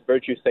 I guess,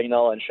 virtue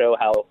signal and show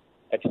how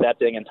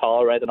accepting and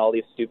tolerant and all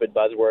these stupid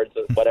buzzwords,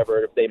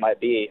 whatever they might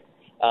be.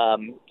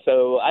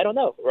 So I don't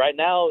know. Right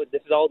now,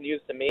 this is all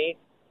news to me.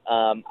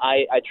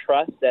 I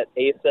trust that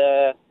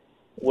ASA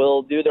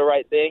will do the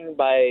right thing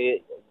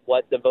by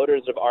what the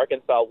voters of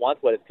Arkansas want,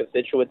 what its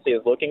constituency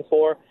is looking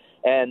for.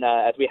 And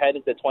as we head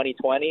into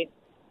 2020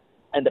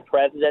 and the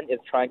president is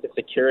trying to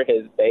secure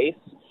his base,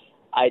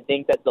 I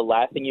think that the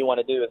last thing you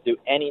want to do is do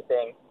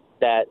anything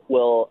that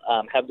will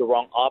have the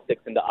wrong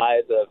optics in the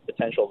eyes of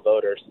potential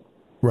voters.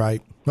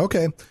 Right.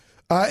 Okay.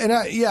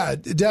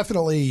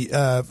 Definitely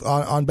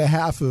on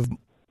behalf of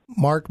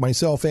Mark,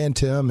 myself, and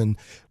Tim, and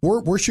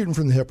we're shooting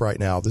from the hip right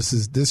now.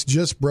 This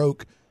just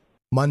broke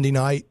Monday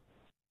night.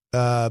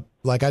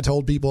 Like I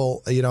told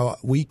people,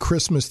 we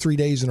Christmas 3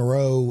 days in a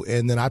row,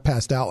 and then I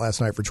passed out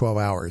last night for 12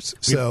 hours.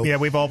 So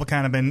we've all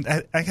kind of been.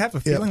 I have a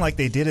feeling like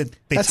they did it.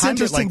 They That's timed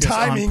it like this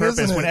timing, on purpose.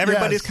 Isn't it? When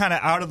everybody's kind of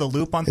out of the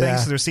loop on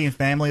things, so they're seeing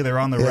family, they're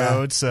on the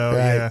road. So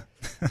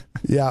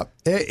yeah,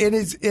 and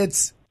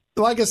it's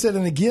like I said,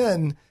 and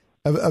again,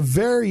 a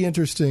very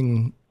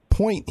interesting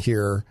point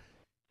here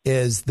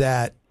is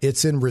that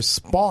it's in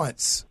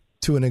response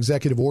to an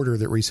executive order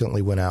that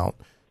recently went out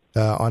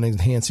on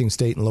enhancing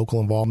state and local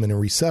involvement in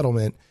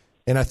resettlement.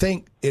 And I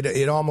think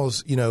it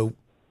almost,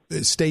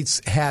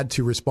 states had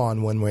to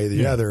respond one way or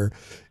the other.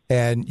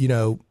 And,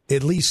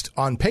 at least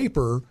on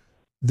paper,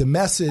 the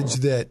message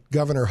that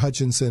Governor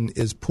Hutchinson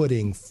is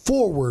putting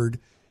forward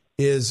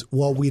is,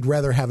 well, we'd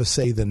rather have a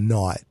say than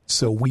not.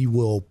 So we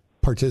will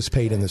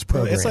participate in this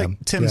program. It's like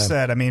Tim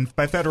said. I mean,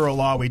 by federal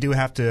law, we do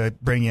have to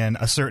bring in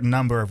a certain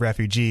number of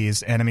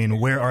refugees. And I mean,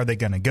 where are they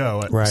going to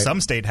go? Right.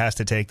 Some state has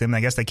to take them.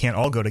 I guess they can't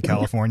all go to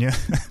California.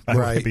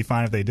 Right. It'd be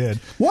fine if they did.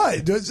 Why?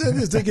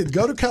 They could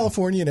go to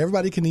California and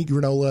everybody can eat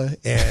granola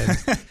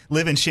and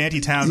live in shanty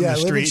towns in the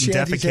street and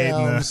defecate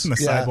in the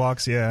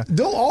sidewalks. Yeah.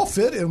 They'll all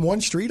fit in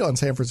one street on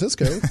San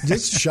Francisco.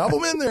 Just shove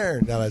them in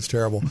there. No, that's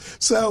terrible.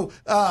 So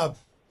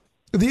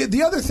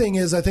the other thing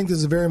is, I think this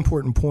is a very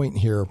important point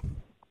here,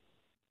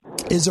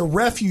 is a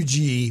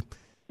refugee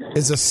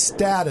is a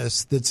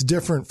status that's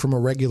different from a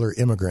regular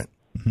immigrant.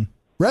 Mm-hmm.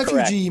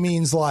 Refugee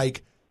means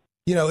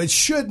it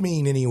should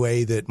mean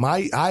anyway that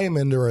I am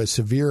under a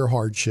severe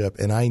hardship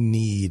and I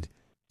need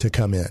to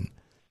come in.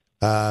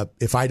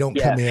 If I don't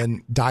come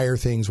in, dire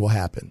things will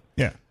happen.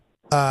 Yeah.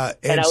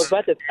 And I was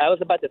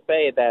about to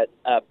say that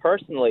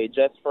personally,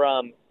 just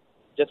from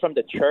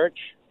the church,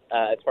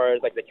 as far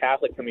as like the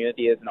Catholic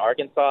community is in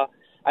Arkansas,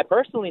 I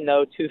personally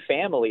know two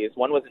families.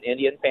 One was an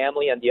Indian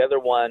family, and the other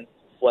one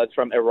was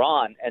from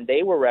Iran, and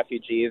they were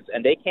refugees,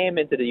 and they came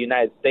into the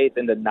United States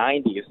in the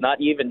 90s,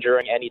 not even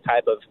during any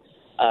type of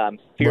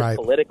fierce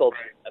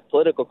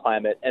political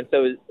climate. And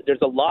so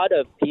there's a lot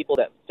of people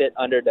that fit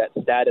under that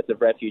status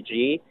of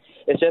refugee.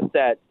 It's just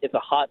that it's a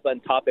hot button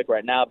topic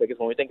right now, because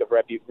when we think of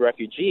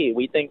refugee,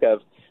 we think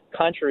of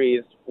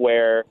countries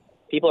where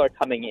people are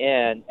coming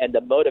in, and the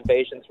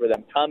motivations for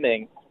them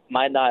coming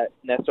might not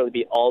necessarily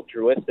be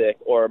altruistic,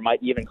 or might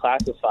even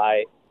classify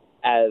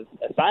as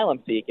asylum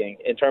seeking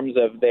in terms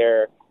of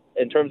their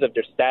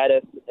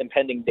status,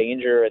 impending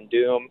danger and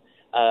doom,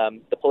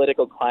 the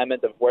political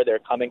climate of where they're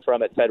coming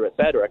from, et cetera, et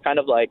cetera. Kind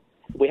of like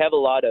we have a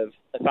lot of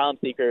asylum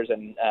seekers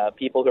and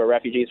people who are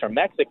refugees from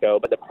Mexico,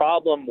 but the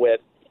problem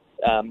with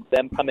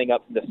them coming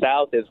up from the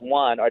south is,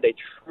 one, are they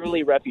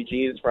truly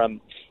refugees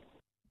from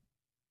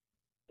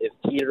is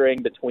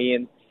teetering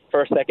between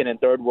first, second, and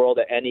third world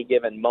at any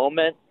given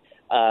moment?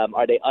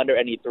 Are they under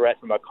any threat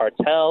from a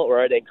cartel,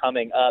 or are they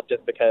coming up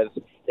just because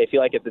they feel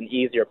like it's an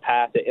easier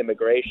path to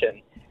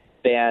immigration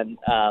than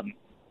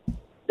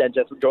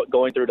just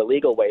going through the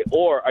legal way?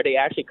 Or are they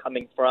actually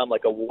coming from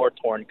like a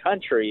war-torn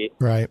country,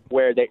 right,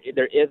 where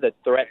there is a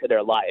threat to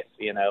their life,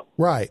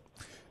 Right.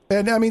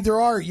 And I mean,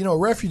 there are,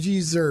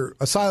 refugees, or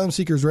asylum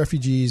seekers,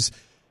 refugees,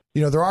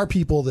 there are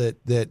people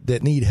that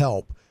need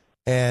help,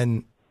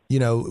 and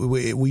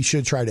we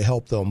should try to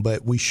help them,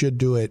 but we should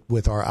do it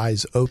with our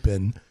eyes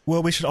open.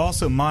 Well, we should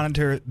also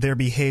monitor their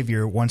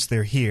behavior once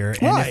they're here.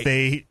 And if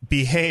they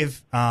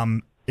behave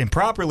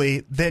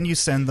improperly, then you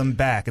send them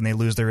back and they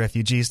lose their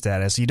refugee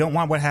status. You don't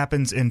want what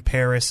happens in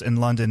Paris and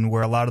London,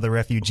 where a lot of the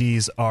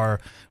refugees are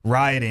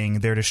rioting,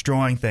 they're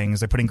destroying things,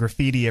 they're putting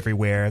graffiti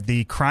everywhere.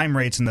 The crime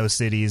rates in those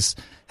cities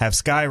have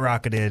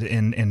skyrocketed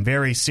in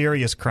very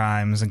serious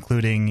crimes,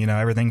 including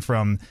everything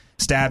from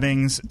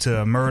stabbings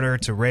to murder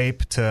to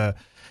rape to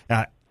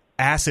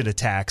acid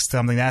attacks.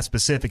 Something that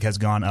specific has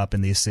gone up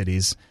in these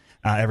cities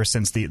ever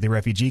since the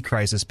refugee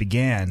crisis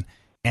began.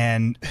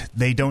 And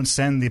they don't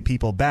send the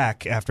people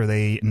back after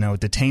they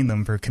detain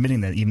them for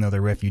committing that, even though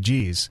they're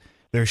refugees.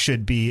 There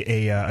should be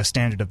a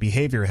standard of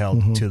behavior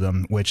held to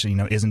them, which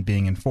isn't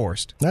being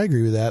enforced. I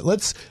agree with that.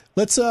 Let's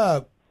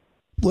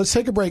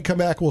take a break. Come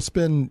back. We'll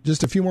spend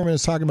just a few more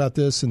minutes talking about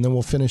this, and then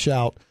we'll finish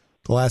out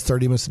the last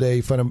 30 minutes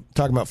today talking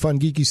about fun,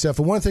 geeky stuff.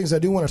 And one of the things I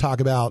do want to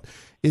talk about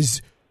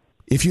is,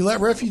 if you let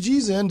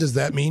refugees in, does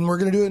that mean we're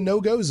going to do a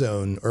no-go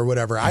zone or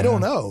whatever? I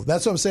don't know.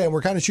 That's what I'm saying.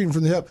 We're kind of shooting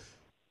from the hip.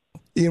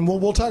 And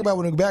we'll talk about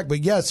when we go back.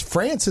 But yes,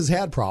 France has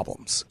had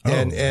problems,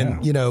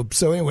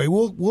 So anyway,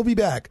 we'll be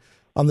back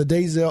on the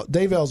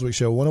Dave Elswick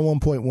Show,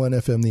 101.1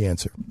 FM. The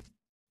Answer.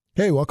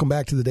 Hey, welcome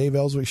back to the Dave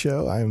Elswick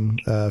Show. I'm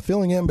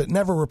filling in, but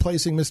never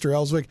replacing Mr.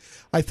 Elswick.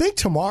 I think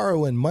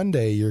tomorrow and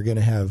Monday you're going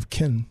to have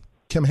Kim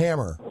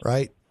Hammer,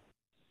 right?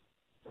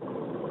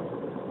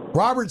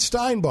 Robert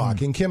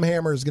Steinbach, and Kim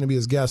Hammer is going to be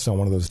his guest on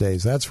one of those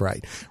days. That's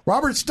right,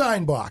 Robert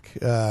Steinbach,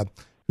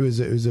 who is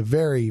a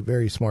very,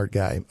 very smart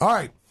guy. All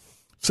right.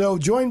 So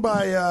joined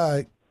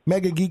by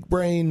Mega Geek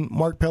Brain,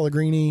 Mark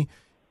Pellegrini,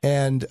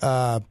 and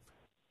comic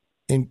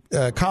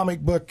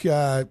book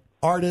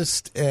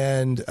artist,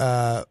 and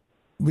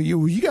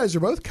you guys are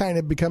both kind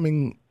of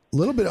becoming a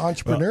little bit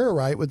entrepreneur,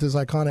 right, with his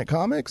iconic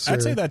comics?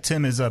 I'd say that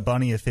Tim is a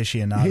bunny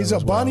aficionado. He's a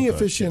bunny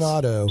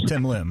aficionado.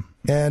 Tim Lim.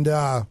 And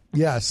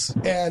yes,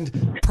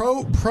 and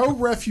pro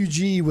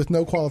refugee with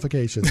no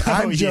qualifications.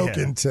 I'm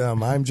joking,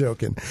 Tim. I'm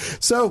joking.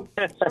 So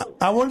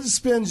I wanted to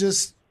spend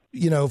just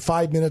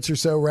 5 minutes or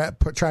so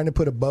trying to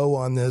put a bow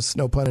on this,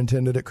 no pun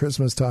intended, at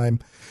Christmas time,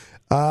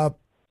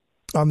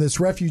 on this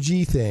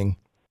refugee thing.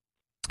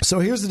 So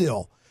here's the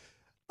deal.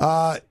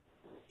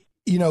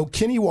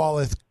 Kenny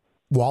Wallace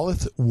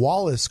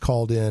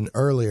called in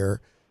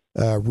earlier,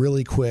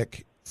 really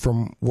quick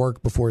from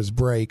work before his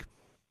break,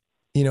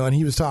 and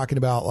he was talking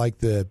about like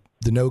the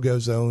no-go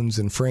zones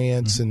in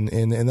France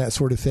and that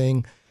sort of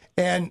thing.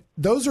 And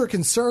those are a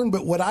concern,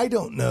 but what I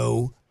don't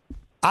know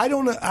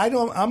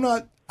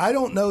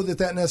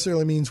that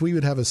necessarily means we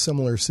would have a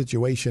similar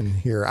situation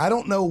here. I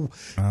don't know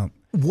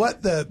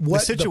what the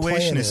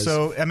situation is.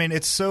 So,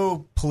 it's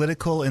so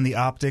political in the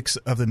optics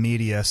of the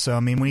media. So,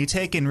 when you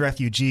take in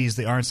refugees,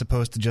 they aren't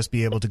supposed to just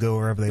be able to go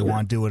wherever they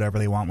want, do whatever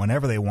they want,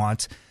 whenever they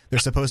want. They're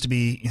supposed to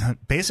be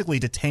basically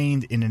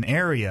detained in an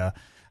area.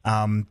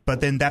 But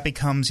then that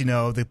becomes,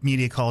 the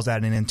media calls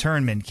that an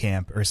internment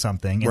camp or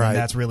something. And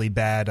that's really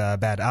bad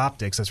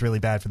optics. That's really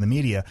bad for the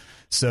media.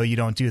 So you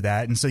don't do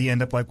that. And so you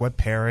end up like what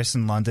Paris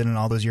and London and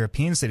all those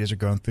European cities are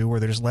going through, where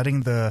they're just letting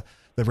the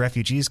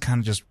refugees kind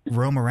of just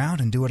roam around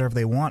and do whatever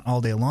they want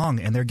all day long.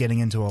 And they're getting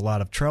into a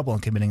lot of trouble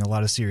and committing a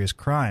lot of serious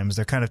crimes.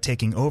 They're kind of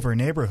taking over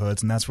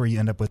neighborhoods. And that's where you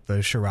end up with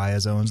the Sharia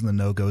zones and the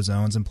no-go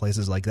zones and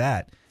places like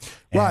that.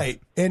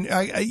 Right. And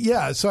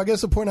so I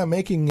guess the point I'm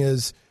making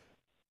is,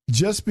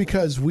 just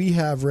because we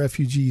have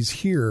refugees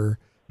here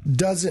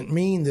doesn't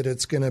mean that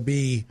it's going to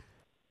be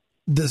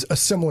a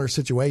similar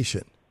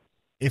situation.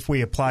 If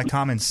we apply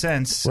common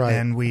sense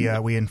and we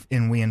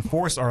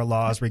enforce our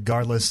laws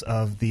regardless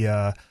of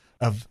the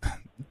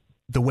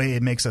way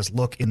it makes us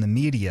look in the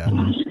media,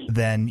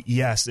 then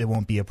yes, it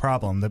won't be a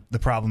problem. The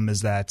problem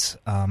is that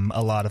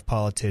a lot of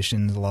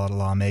politicians, a lot of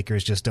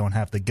lawmakers just don't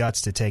have the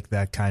guts to take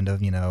that kind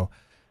of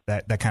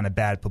that kind of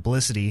bad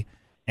publicity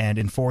and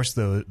enforce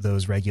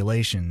those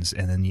regulations,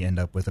 and then you end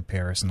up with a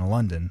Paris and a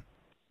London.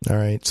 All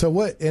right. So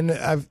what? And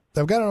I've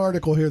got an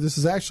article here. This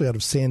is actually out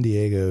of San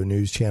Diego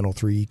News Channel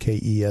 3,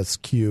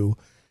 KESQ.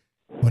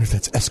 I wonder if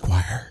that's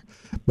Esquire.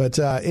 But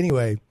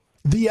anyway,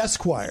 the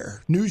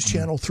Esquire News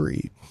Channel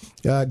 3.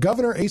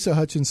 Governor Asa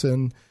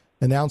Hutchinson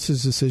announced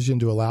his decision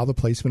to allow the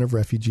placement of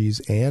refugees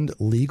and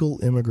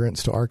legal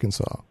immigrants to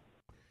Arkansas.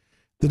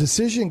 The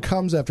decision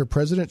comes after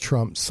President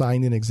Trump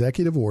signed an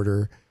executive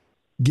order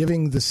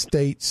giving the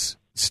states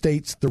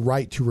the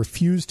right to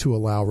refuse to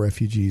allow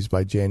refugees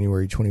by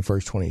January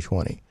 21st,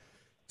 2020.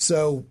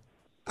 So,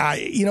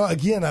 I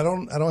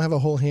don't have a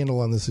whole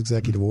handle on this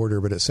executive order,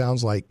 but it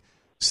sounds like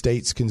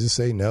states can just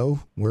say,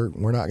 no,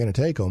 we're not going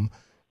to take them.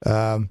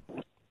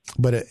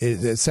 But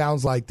it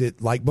sounds like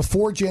that, like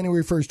before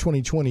January 1st,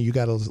 2020, you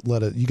got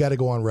to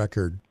go on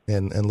record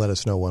and let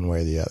us know one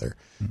way or the other.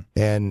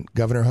 And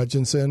Governor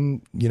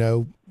Hutchinson,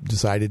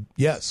 decided,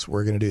 yes,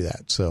 we're going to do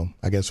that. So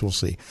I guess we'll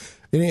see.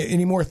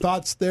 Any more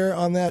thoughts there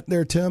on that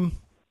there, Tim?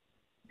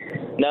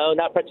 No,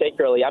 not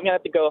particularly. I'm going to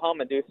have to go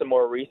home and do some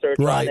more research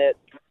on it.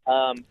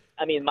 My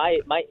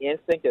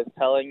instinct is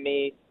telling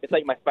me, it's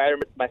like my spider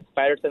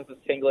sense is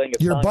tingling.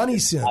 It's your bunny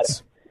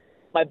sense.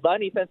 My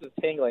bunny sense is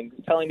tingling.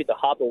 It's telling me to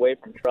hop away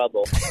from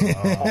trouble.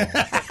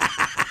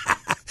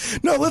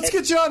 No, let's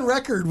get you on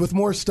record with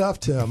more stuff,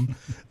 Tim.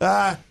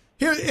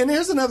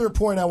 Here's another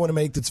point I want to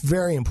make that's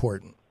very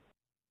important.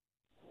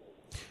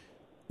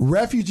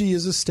 Refugee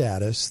is a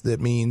status that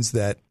means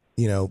that,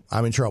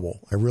 I'm in trouble.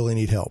 I really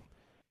need help.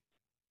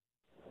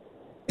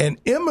 An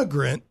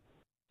immigrant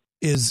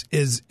is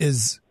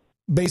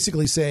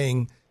basically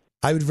saying,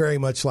 I would very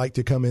much like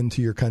to come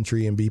into your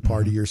country and be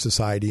part of your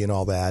society and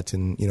all that.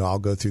 And, I'll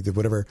go through the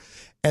whatever.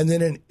 And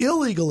then an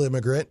illegal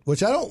immigrant,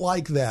 which I don't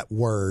like that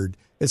word.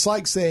 It's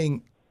like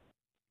saying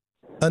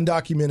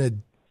undocumented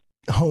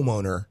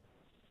homeowner,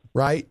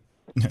 right?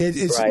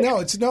 It's right.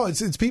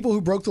 It's people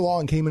who broke the law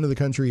and came into the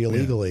country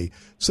illegally. Yeah.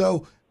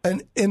 So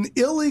an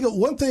illegal,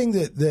 one thing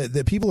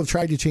that people have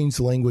tried to change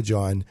the language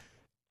on,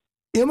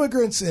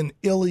 immigrants and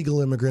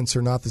illegal immigrants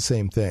are not the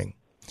same thing.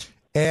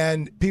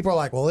 And people are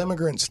like, well,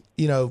 immigrants,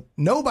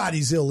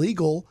 nobody's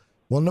illegal.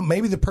 Well, no,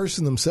 maybe the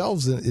person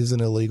themselves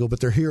isn't illegal, but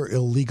they're here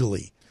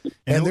illegally.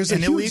 And there's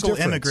an illegal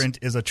difference. Immigrant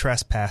is a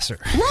trespasser,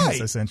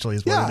 right? Essentially,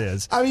 is what it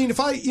is. I mean, if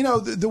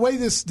the way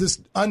this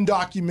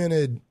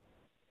undocumented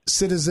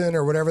citizen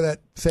or whatever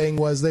that thing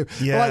was, like,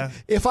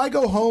 if I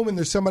go home and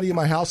there's somebody in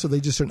my house, are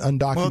they just an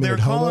undocumented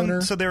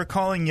homeowner? So they were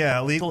calling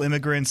illegal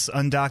immigrants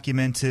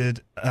undocumented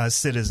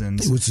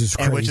citizens, which is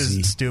crazy, which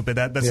is stupid.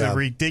 That's a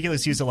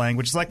ridiculous use of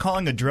language. It's like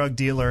calling a drug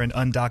dealer an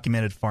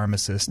undocumented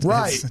pharmacist,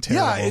 right? It's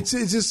terrible.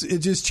 It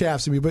just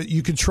chaps me. But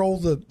you control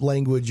the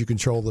language, you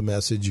control the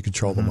message, you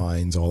control the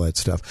minds, all that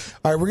stuff.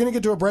 All right, we're gonna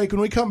get to a break. When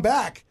we come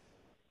back,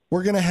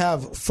 we're gonna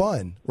have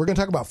fun. We're gonna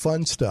talk about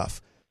fun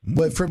stuff.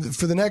 But for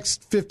the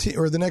next 15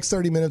 or the next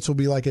 30 minutes will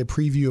be like a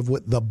preview of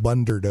what the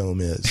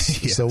Bunderdome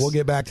is. Yes. So we'll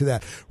get back to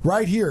that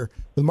right here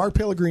with Mark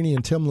Pellegrini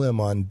and Tim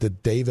Lim on the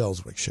Dave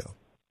Elswick Show.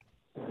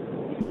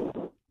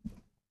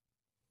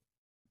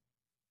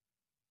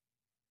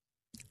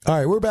 All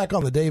right, we're back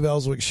on the Dave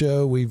Elswick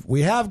Show.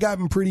 We have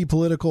gotten pretty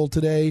political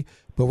today,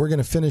 but we're going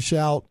to finish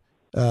out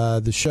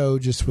the show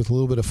just with a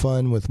little bit of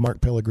fun with Mark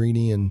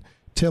Pellegrini and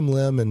Tim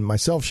Lim and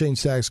myself, Shane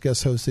Sachs,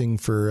 guest hosting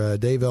for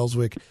Dave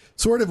Elswick.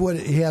 Sort of what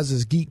he has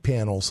his geek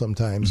panel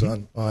sometimes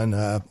on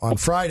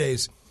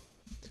Fridays.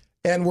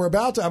 And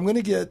I'm going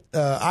to get.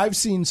 I've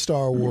seen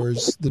Star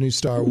Wars, the new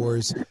Star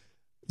Wars.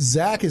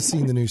 Zach has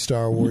seen the new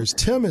Star Wars.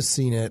 Tim has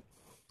seen it,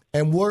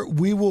 and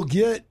we will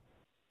get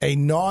a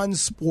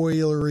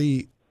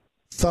non-spoilery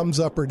thumbs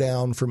up or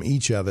down from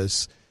each of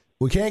us.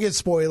 We can't get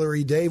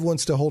spoilery. Dave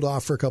wants to hold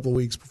off for a couple of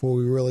weeks before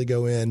we really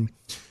go in.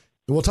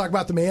 We'll talk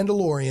about The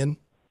Mandalorian,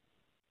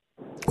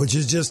 which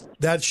is just,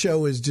 that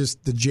show is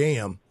just the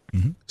jam.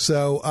 Mm-hmm.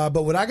 So,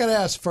 but what I got to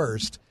ask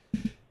first,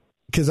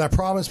 because I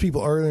promised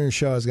people earlier in the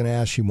show I was going to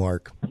ask you,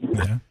 Mark.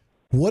 Yeah.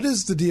 What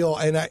is the deal?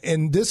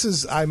 And this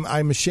is,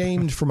 I'm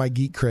ashamed for my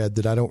geek cred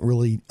that I don't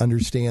really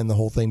understand the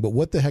whole thing. But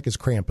what the heck is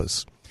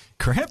Krampus?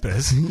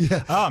 Krampus?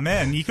 Yeah. Oh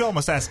man, you could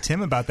almost ask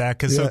Tim about that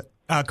because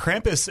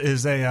Krampus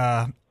is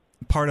a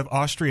part of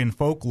Austrian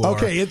folklore.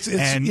 Okay,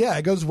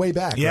 it goes way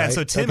back. Yeah, right?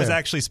 So Tim has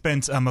actually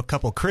spent a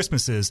couple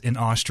Christmases in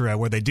Austria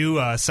where they do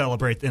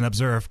celebrate and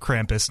observe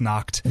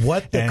Krampusnacht.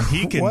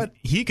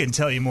 He can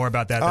tell you more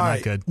about that than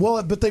I could.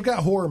 Well, but they've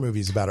got horror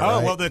movies about it.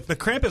 Right? Well, the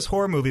Krampus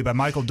horror movie by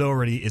Michael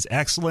Dougherty is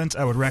excellent.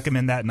 I would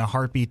recommend that in a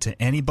heartbeat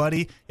to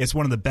anybody. It's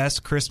one of the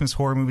best Christmas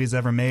horror movies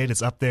ever made.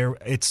 It's up there.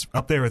 It's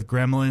up there with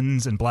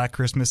Gremlins and Black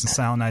Christmas and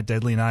Silent Night,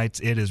 Deadly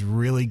Night. It is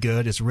really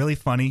good. It's really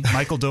funny.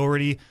 Michael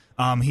Dougherty.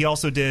 He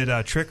also did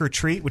Trick or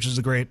Treat, which is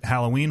a great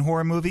Halloween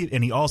horror movie,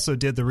 and he also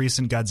did the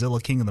recent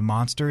Godzilla King of the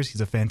Monsters.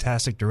 He's a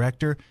fantastic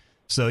director.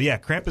 So, yeah,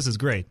 Krampus is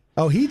great.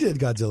 Oh, he did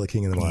Godzilla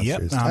King of the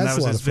Monsters. Yep, that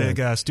was his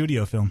big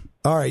studio film.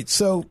 All right,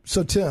 so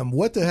Tim,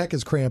 what the heck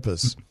is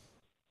Krampus?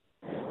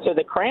 So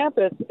the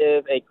Krampus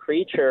is a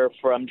creature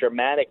from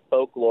Germanic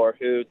folklore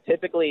who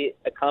typically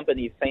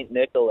accompanies St.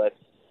 Nicholas.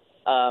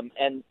 So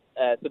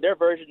their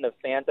version of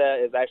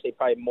Santa is actually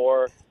probably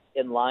more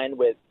in line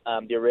with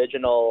the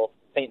original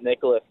St.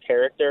 Nicholas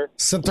character.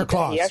 Santa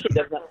Claus. He actually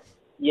does not.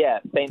 Yeah,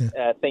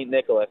 St.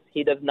 Nicholas.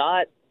 He does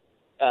not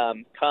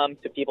come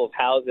to people's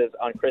houses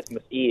on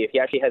Christmas Eve. He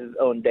actually has his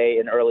own day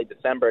in early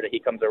December that he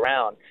comes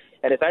around.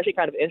 And it's actually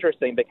kind of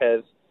interesting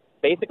because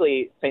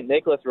basically St.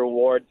 Nicholas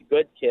rewards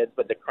good kids,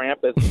 but the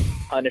Krampus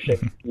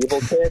punishes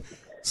evil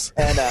kids.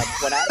 And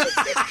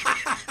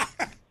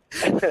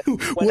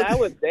when I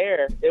was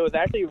there, it was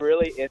actually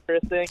really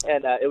interesting,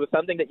 and it was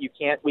something that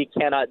we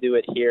cannot do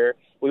it here.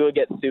 We would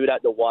get sued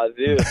at the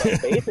wazoo.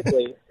 But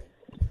basically,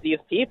 these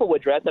people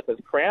would dress up as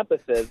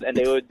Krampuses, and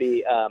they would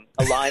be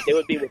aligned. They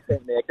would be with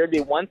Saint Nick. There would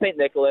be one Saint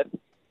Nicholas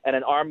and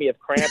an army of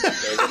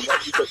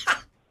Krampuses.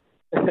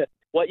 And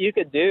what you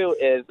could do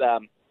is,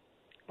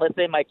 let's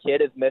say my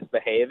kid is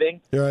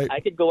misbehaving. Right. I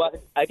could go out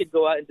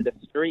into the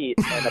street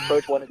and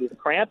approach one of these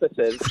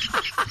Krampuses,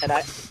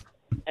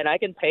 and I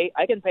can pay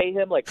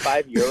him like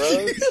 €5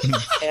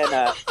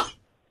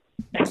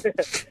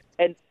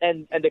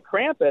 and the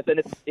Krampus, and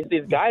it's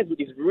these guys with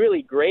these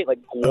really great like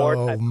war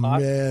type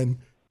costumes.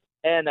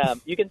 And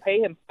you can pay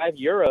him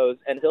 €5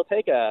 and he'll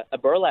take a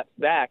burlap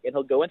sack and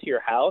he'll go into your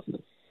house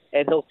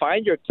and he'll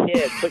find your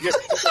kid, put your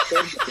kid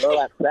in the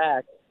burlap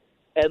sack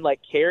and like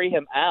carry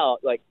him out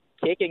like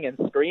kicking and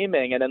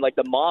screaming, and then like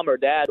the mom or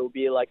dad will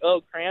be like,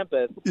 "Oh,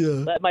 Krampus,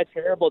 let my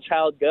terrible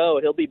child go.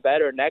 He'll be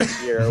better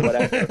next year," or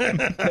whatever.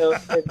 So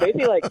it's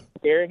basically like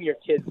scaring your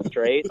kids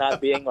straight,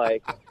 not being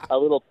like a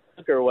little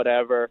punk or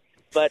whatever.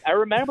 But I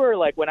remember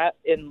like when I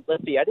think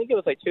it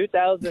was like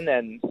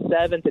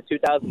 2007 to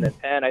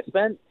 2010. I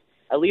spent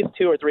at least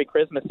 2 or 3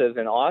 Christmases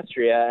in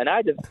Austria, and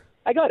I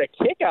got a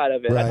kick out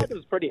of it. Right. I thought it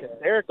was pretty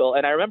hysterical,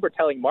 and I remember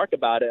telling Mark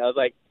about it. I was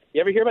like,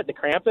 "You ever hear about the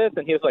Krampus?"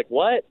 And he was like,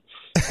 "What?"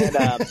 And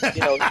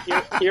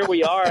here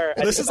we are.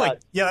 Well, this is that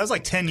was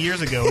like 10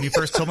 years ago when you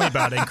first told me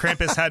about it, and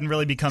Krampus hadn't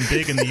really become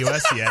big in the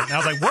U.S. yet. And I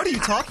was like, "What are you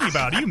talking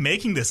about? Are you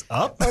making this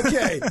up?"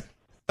 Okay.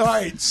 All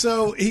right,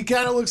 so he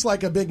kind of looks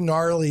like a big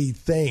gnarly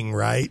thing,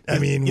 right? I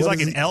mean, he's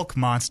like an elk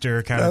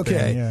monster kind of thing.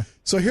 Okay, yeah.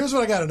 So here's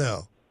what I got to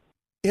know.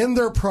 In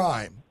their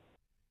prime,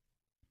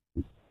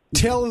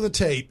 tail of the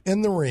tape,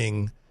 in the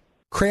ring,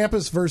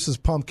 Krampus versus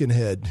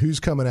Pumpkinhead.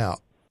 Who's coming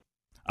out?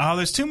 Oh,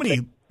 there's too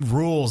many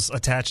rules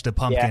attached to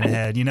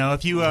Pumpkinhead. You know,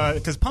 if you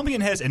because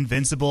Pumpkinhead's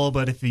invincible,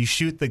 but if you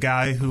shoot the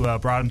guy who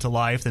brought him to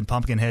life, then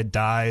Pumpkinhead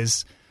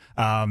dies.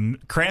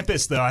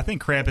 Krampus, though, I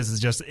think Krampus is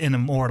just an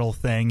immortal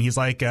thing. He's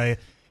like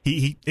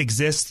he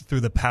exists through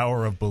the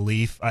power of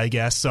belief, I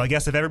guess. So I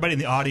guess if everybody in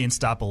the audience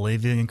stopped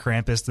believing in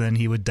Krampus, then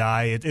he would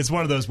die. It's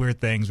one of those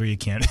weird things where you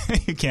can't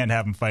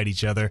have them fight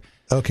each other.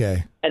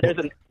 Okay. And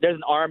there's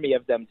an army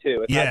of them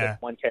too. It's not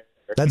just one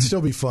character. That'd still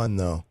be fun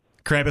though.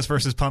 Krampus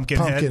versus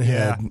Pumpkinhead.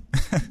 Pumpkinhead.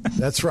 Yeah.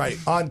 That's right.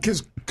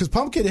 Because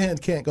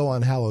Pumpkinhead can't go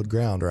on hallowed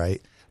ground,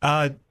 right?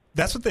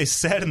 That's what they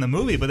said in the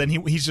movie, but then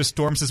he just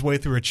storms his way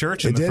through a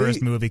church in the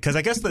first movie. Because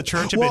I guess the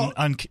church had been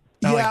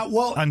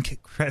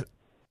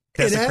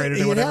desecrated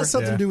or whatever. It has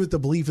something to do with the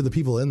belief of the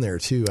people in there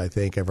too, I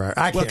think.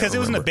 Because it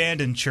was an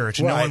abandoned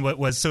church. Right. No one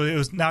was, so it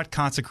was not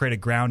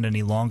consecrated ground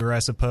any longer, I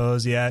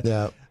suppose, yet.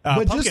 Yeah.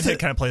 But Pumpkinhead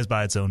kind of plays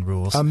by its own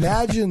rules.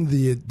 Imagine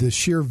the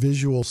sheer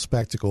visual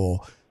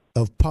spectacle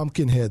of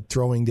Pumpkinhead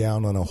throwing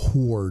down on a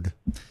horde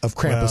of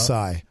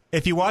Krampusai.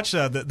 If you watch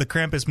the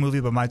Krampus movie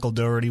by Michael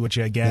Dougherty, which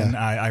again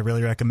I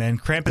really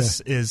recommend,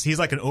 Krampus he's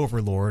like an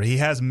overlord. He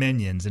has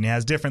minions and he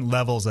has different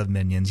levels of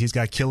minions. He's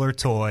got killer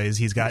toys.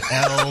 He's got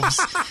elves.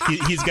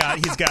 he's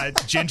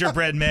got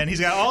gingerbread men.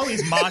 He's got all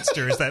these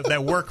monsters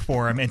that work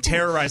for him and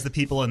terrorize the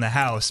people in the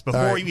house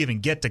before you even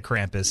get to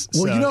Krampus.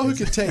 Well, so, you know who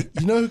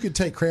could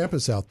take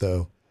Krampus out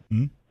though?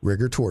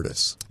 Rigger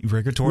Tortoise.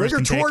 Rigger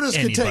Tortoise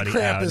can take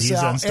Krampus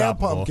out and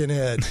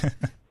Pumpkinhead.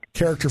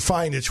 Character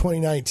find of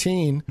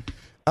 2019.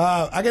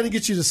 I got to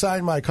get you to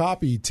sign my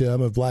copy,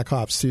 Tim, of Black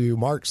Ops 2.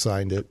 Mark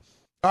signed it.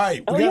 All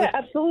right.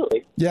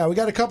 Absolutely. Yeah, we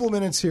got a couple of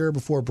minutes here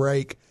before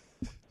break.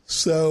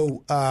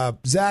 So,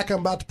 Zach, I'm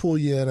about to pull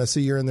you in. I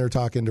see you're in there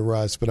talking to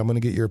Russ, but I'm going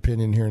to get your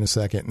opinion here in a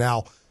second.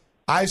 Now,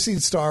 I've seen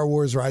Star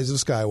Wars Rise of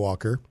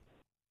Skywalker,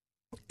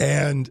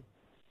 and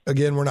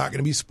again, we're not going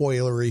to be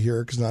spoilery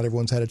here because not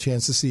everyone's had a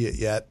chance to see it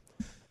yet.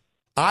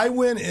 I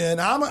went in.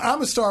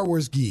 I'm a Star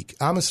Wars geek.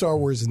 I'm a Star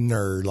Wars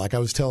nerd. Like I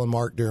was telling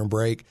Mark during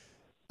break,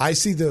 I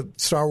see the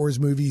Star Wars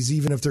movies,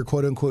 even if they're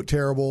quote unquote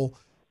terrible,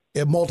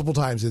 multiple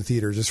times in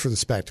theater just for the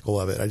spectacle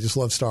of it. I just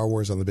love Star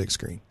Wars on the big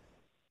screen.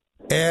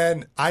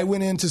 And I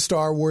went into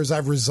Star Wars.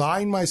 I've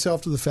resigned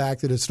myself to the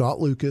fact that it's not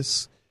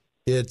Lucas.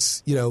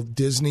 It's,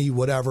 Disney,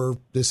 whatever.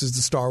 This is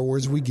the Star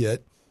Wars we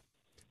get.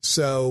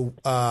 So,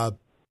 and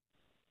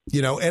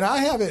I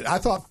have it. I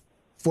thought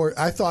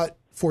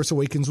Force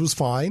Awakens was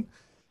fine.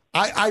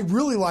 I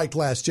really liked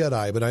Last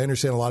Jedi, but I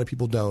understand a lot of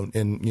people don't.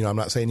 And, I'm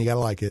not saying you got to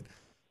like it.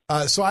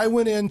 So I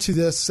went into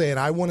this saying,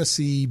 I want to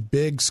see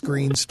big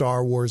screen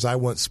Star Wars. I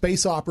want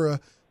space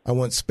opera. I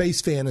want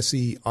space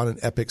fantasy on an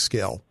epic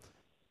scale.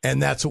 And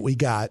that's what we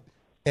got.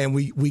 And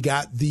we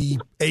got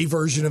a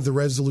version of the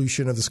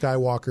resolution of the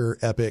Skywalker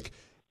epic.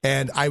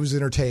 And I was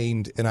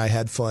entertained and I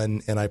had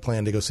fun and I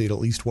plan to go see it at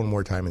least one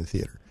more time in the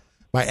theater.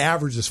 My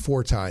average is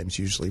 4 times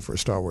usually for a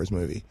Star Wars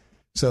movie.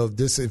 So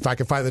if I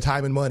can find the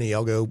time and money,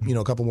 I'll go,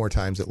 a couple more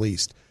times at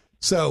least.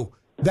 So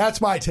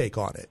that's my take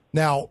on it.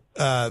 Now,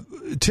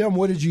 Tim,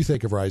 what did you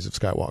think of Rise of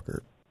Skywalker?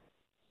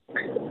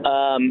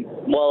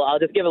 Well, I'll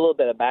just give a little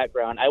bit of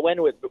background. I went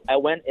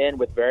in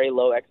with very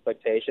low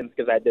expectations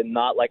because I did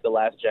not like The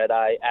Last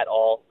Jedi at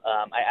all.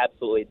 I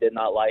absolutely did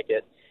not like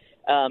it.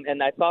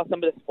 And I saw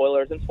some of the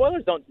spoilers, and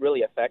spoilers don't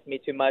really affect me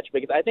too much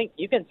because I think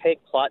you can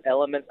take plot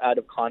elements out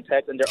of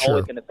context and they're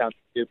always going to sound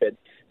stupid.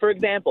 For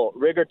example,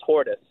 Rigger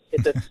Tortoise.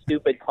 It's a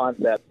stupid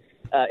concept.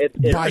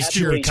 It's bite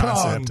your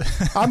tongue.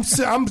 I'm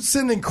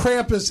sending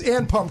Krampus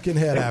and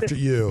Pumpkinhead after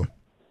you.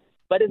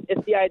 But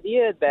it's the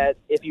idea that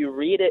if you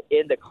read it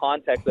in the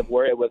context of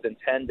where it was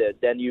intended,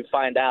 then you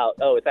find out,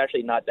 it's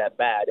actually not that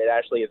bad. It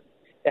actually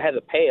it has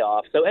a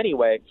payoff. So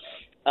anyway,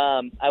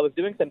 I was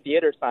doing some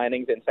theater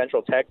signings in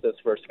Central Texas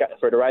for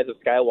The Rise of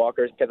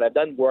Skywalker because I've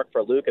done work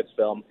for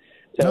Lucasfilm.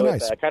 So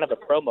nice. It's kind of a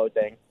promo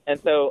thing. And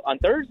so on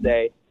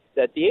Thursday,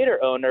 the theater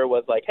owner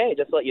was like, hey,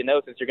 just to let you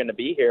know, since you're going to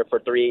be here for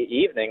 3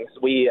 evenings,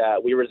 we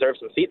reserved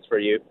some seats for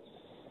you.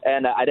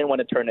 And I didn't want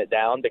to turn it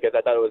down because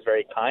I thought it was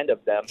very kind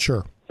of them.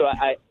 Sure. So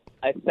I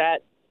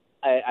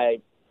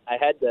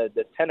had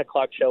the 10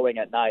 o'clock showing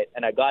at night,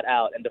 and I got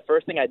out, and the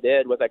first thing I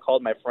did was I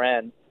called my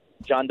friend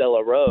John De La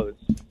Rose.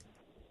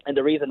 And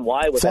the reason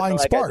why was Flying I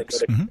felt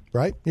Sparks, like I had to go to,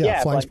 right?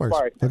 Yeah, Flying Sparks.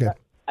 Okay.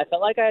 I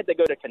felt like I had to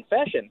go to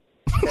confession.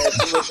 Because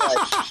he was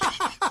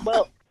like,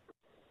 well,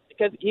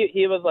 because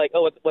he was like,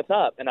 oh, what's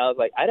up? And I was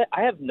like,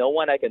 I have no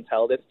one I can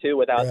tell this to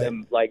without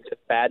them like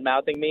just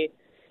bad-mouthing me.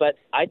 But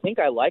I think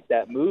I like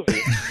that movie.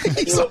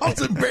 He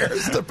sounds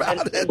embarrassed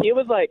about it. And he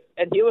was like,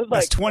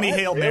 that's 20 what,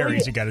 Hail really?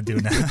 Marys you got to do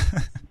now.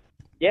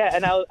 Yeah,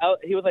 and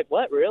he was like,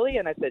 what, really?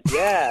 And I said,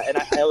 yeah. And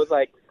I was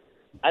like,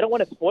 I don't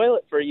want to spoil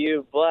it for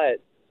you,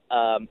 but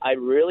I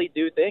really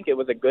do think it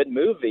was a good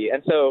movie.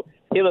 And so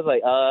he was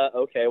like,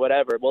 okay,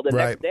 whatever. Well, the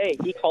next day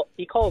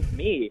he called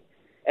me,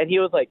 and he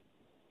was like,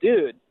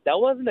 dude, that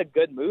wasn't a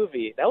good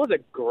movie. That was a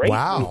great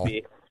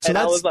movie. So and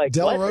I was like,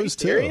 Del what? Rose Are you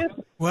serious?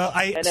 too. Well,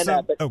 and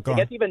then, it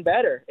gets even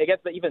better. It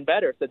gets even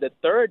better. So the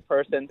third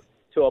person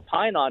to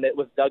opine on it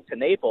was Doug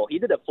TenNapel. He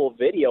did a full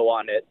video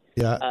on it.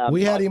 Yeah,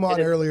 we had him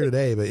on earlier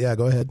today, but yeah,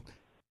 go ahead.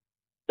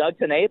 Doug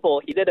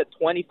TenNapel, he did a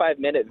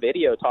 25-minute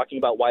video talking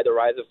about why The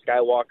Rise of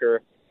Skywalker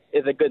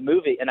is a good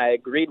movie, and I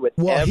agreed with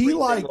every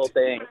single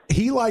thing.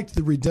 He liked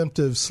the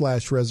redemptive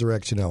 /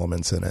 resurrection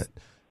elements in it.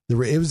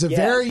 It was a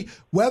very,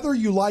 whether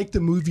you like the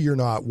movie or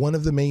not, one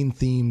of the main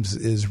themes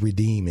is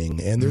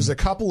redeeming. And there's a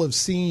couple of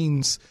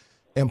scenes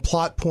and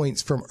plot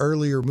points from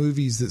earlier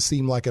movies that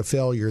seem like a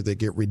failure that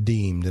get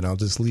redeemed. And I'll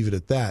just leave it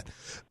at that.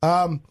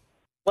 Hold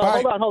on.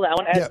 I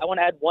want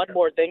to add one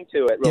more thing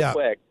to it real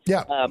quick.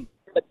 Yeah.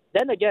 But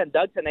then again,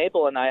 Doug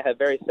TenNapel and I have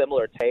very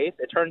similar tastes.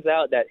 It turns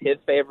out that his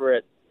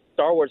favorite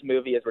Star Wars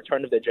movie is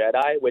Return of the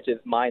Jedi, which is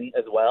mine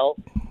as well.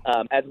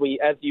 As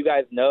you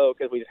guys know,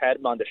 because we've had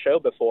him on the show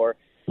before,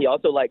 he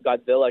also liked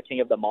Godzilla, King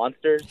of the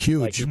Monsters.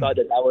 Huge. Like, he thought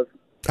that was...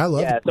 I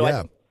love it. So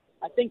yeah.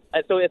 I think...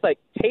 So it's like,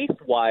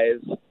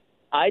 taste-wise,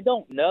 I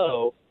don't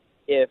know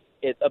if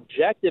it's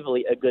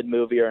objectively a good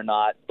movie or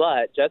not,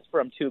 but just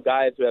from two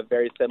guys who have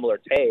very similar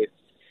tastes,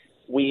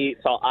 we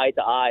saw eye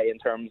to eye in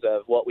terms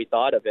of what we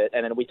thought of it.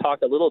 And then we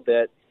talked a little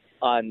bit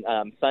on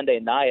Sunday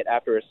night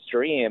after a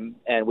stream,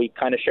 and we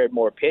kind of shared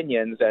more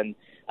opinions. And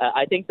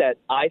I think that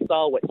I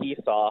saw what he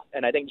saw,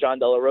 and I think John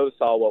De La Rose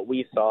saw what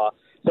we saw.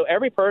 So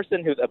every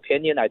person whose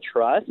opinion I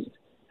trust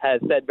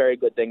has said very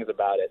good things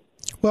about it.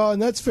 Well,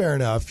 and that's fair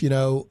enough. You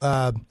know,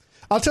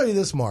 I'll tell you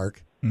this,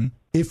 Mark.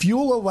 If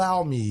you'll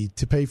allow me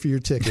to pay for your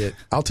ticket,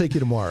 I'll take you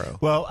tomorrow.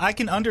 Well, I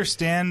can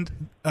understand.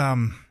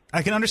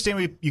 I can understand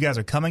where you guys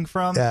are coming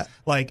from. Yeah.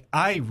 Like,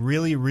 I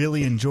really,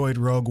 really enjoyed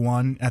Rogue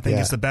One. I think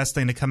it's the best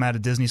thing to come out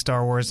of Disney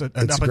Star Wars up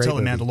until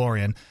The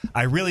Mandalorian.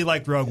 I really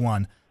liked Rogue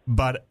One,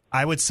 but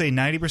I would say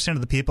 90%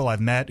 of the people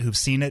I've met who've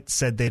seen it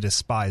said they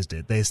despised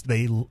it.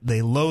 They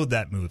loathe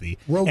that movie.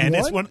 Rogue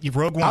One?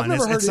 Rogue One. I've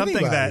never heard it's something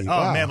anybody.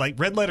 that man, like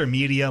Red Letter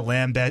Media,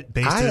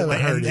 based I haven't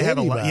heard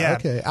anybody. Yeah,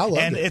 okay, I love it.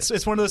 And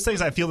it's one of those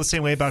things. I feel the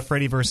same way about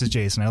Freddy vs.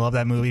 Jason. I love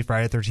that movie.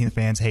 Friday the 13th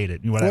fans hate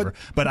it, whatever.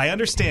 But I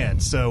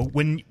understand. So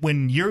when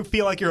you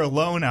feel like you're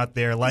alone out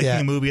there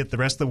liking a movie that the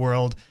rest of the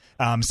world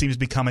seems to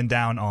be coming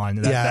down on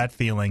that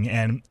feeling,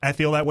 and I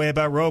feel that way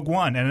about Rogue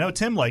One. And I know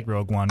Tim liked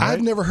Rogue One. Right?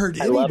 I've never heard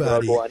anybody. I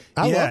loved Rogue One.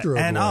 I loved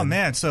Rogue One. Oh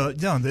man, so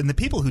and the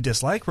people who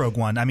dislike Rogue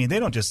One, I mean, they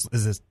don't just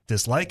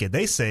dislike it;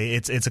 they say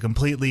it's a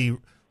completely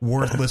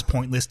worthless,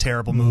 pointless,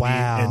 terrible movie.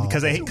 Wow!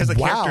 Because the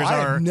characters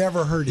are. I've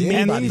never heard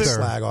anybody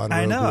slag on Rogue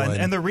I know, One.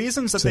 And the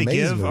reasons that they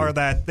give are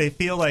that they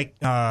feel like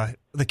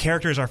the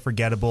characters are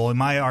forgettable. And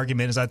my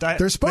argument is that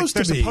they're supposed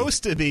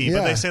to be,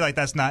 but they say like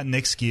that's not an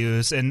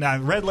excuse. And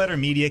Red Letter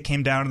Media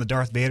came down on the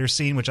Darth Vader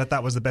scene, which I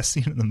thought was the best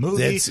scene in the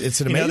movie.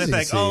 It's an amazing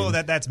like, scene. oh,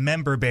 that's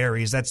member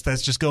berries. That's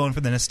just going for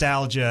the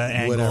nostalgia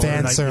angle.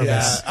 Fan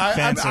service.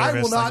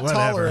 I will not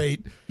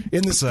tolerate.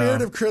 In the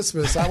spirit of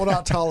Christmas, I will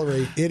not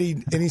tolerate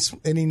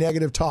any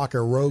negative talk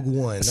or Rogue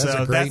One. That's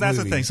a great that's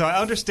movie. the thing. So I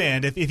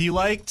understand if you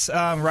liked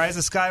Rise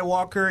of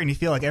Skywalker and you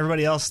feel like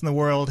everybody else in the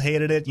world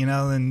hated it,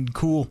 then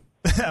cool.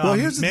 Well,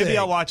 here's the maybe thing.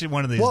 I'll watch it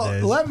one of these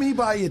days. Let me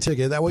buy you a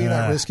ticket. That way you're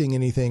not risking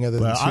anything other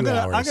than 2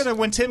 hours. I'm gonna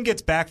when Tim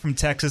gets back from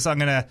Texas, I'm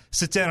gonna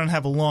sit down and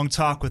have a long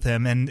talk with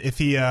him. And if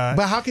he,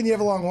 but how can you have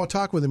a long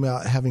talk with him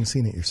without having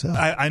seen it yourself?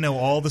 I know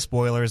all the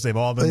spoilers. They've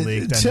all been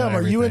leaked. Tim,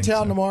 are you in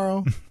town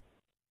tomorrow?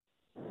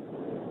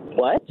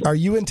 What? Are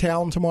you in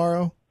town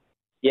tomorrow?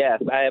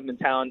 Yes, I am in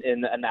town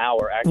in an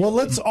hour, actually. Well,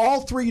 let's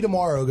all three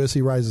tomorrow go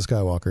see Rise of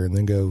Skywalker and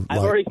then go. I've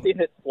already seen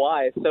it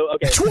twice. So,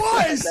 okay.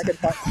 Twice?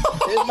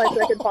 Here's my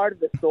second part of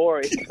the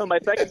story. So my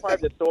second part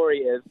of the story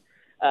is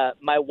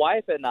my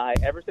wife and I,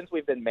 ever since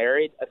we've been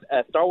married,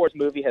 a Star Wars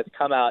movie has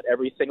come out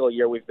every single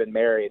year we've been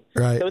married.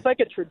 Right. So it's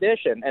like a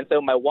tradition. And so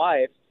my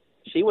wife,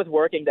 she was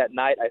working that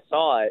night I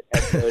saw it.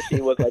 And so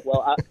she was like,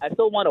 well, I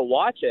still want to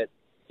watch it.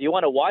 Do you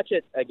want to watch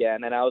it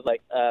again? And I was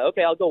like,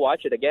 okay, I'll go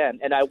watch it again.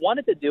 And I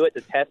wanted to do it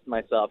to test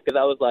myself because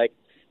I was like,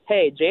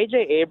 hey, J.J.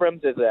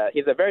 Abrams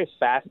he's a very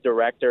fast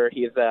director.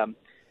 He's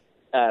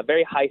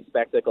very high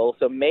spectacle.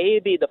 So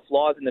maybe the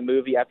flaws in the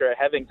movie, after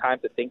having time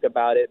to think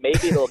about it,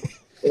 maybe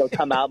it'll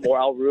come out more.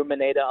 I'll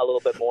ruminate it a little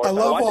bit more. I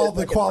love all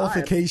the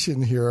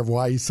qualification here of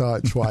why you saw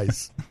it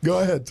twice. Go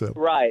ahead, Tim.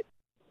 Right.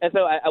 And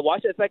so I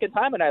watched it a second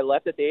time, and I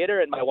left the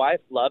theater, and my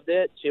wife loved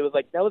it. She was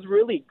like, that was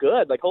really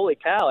good. Like, holy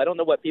cow, I don't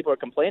know what people are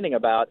complaining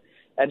about.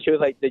 And she was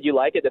like, did you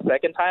like it the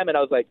second time? And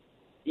I was like,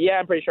 yeah,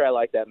 I'm pretty sure I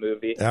like that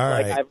movie. All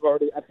right. Like,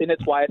 I've seen it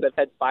twice. I've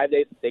had 5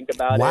 days to think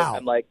about it.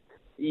 I'm like,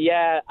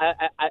 yeah,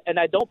 and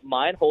I don't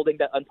mind holding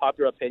that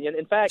unpopular opinion.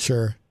 In fact,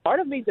 sure. Part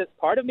of me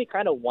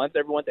kind of wants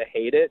everyone to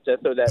hate it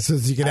just so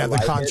that you can have the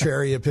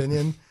contrary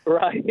opinion.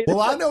 Right. Well,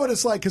 I know what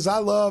it's like because I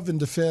love and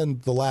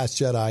defend The Last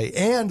Jedi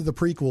and the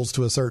prequels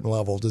to a certain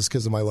level just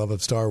because of my love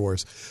of Star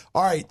Wars.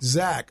 All right,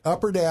 Zach,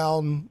 up or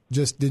down,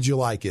 just did you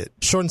like it?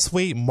 Short and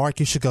sweet. Mark,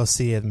 you should go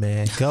see it,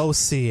 man. Go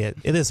see it.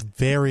 It is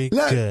very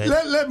good.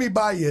 Let me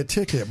buy you a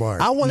ticket,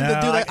 Mark. I wanted to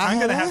do that. I'm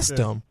going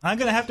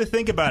to have to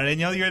think about it.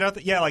 And, you're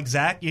not, like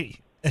Zach,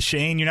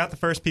 Shane, you're not the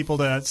first people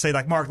to say,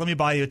 like, Mark, let me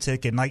buy you a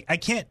ticket. And, like, I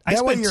can't. I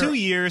spent 2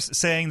 years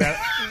saying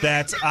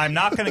that I'm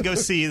not going to go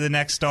see the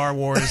next Star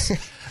Wars,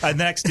 the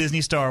next Disney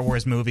Star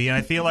Wars movie. And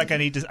I feel like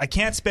I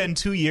can't spend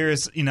 2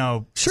 years,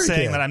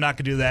 saying that I'm not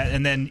going to do that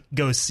and then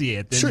go see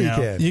it. Then, you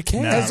can. You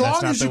can. No, as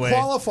long as you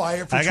qualify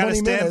it for 20 minutes. I got to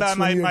stand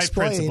by my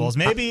principles.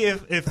 Maybe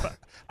if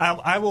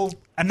I will.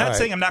 I'm not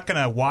saying I'm not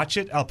going to watch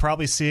it. I'll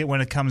probably see it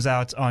when it comes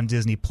out on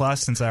Disney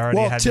Plus, since I already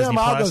had Tim, Disney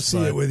Plus. I'll go see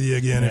it with you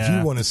again if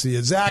you want to see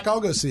it. Zach, I'll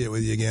go see it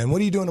with you again.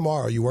 What are you doing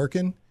tomorrow? Are you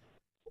working?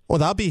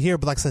 Well, I'll be here,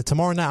 but like I said,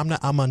 tomorrow night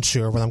I'm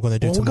unsure what I'm going to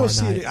do tomorrow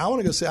night. I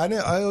want to go see it.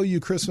 I owe you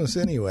Christmas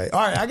anyway.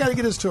 All right, I got to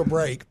get us to a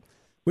break.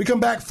 We come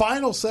back,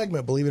 final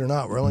segment, believe it or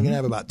not. We're only going to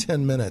have about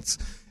 10 minutes,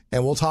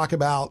 and we'll talk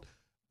about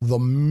The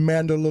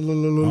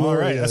Mandalorian. All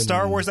right, a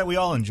Star Wars that we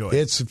all enjoy.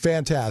 It's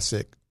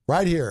fantastic.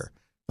 Right here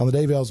on the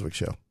Dave Elswick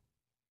Show.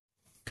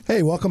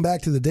 Hey, welcome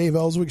back to the Dave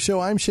Elswick Show.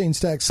 I'm Shane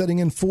Stack, sitting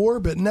in for,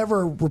 but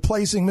never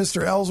replacing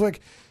Mr.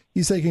 Elswick.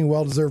 He's taking a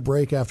well-deserved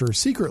break after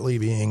secretly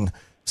being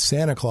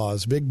Santa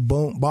Claus. Big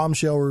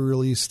bombshell we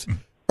released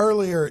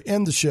earlier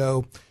in the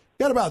show.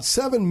 Got about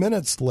 7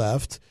 minutes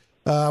left.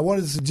 I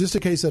wanted to, just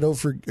in case so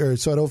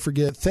I don't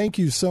forget, thank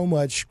you so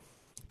much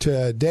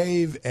to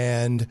Dave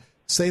and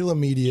Salem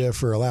Media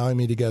for allowing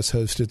me to guest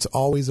host. It's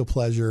always a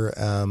pleasure,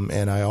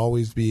 and I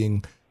always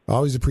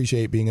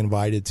appreciate being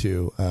invited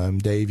to.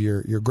 Dave,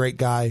 you're a great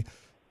guy.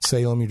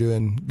 Salem, you're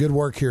doing good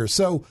work here.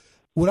 So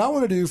what I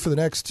want to do for the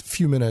next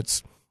few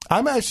minutes,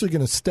 I'm actually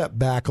going to step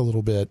back a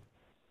little bit,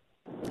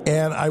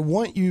 and I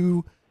want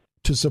you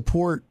to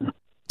support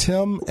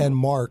Tim and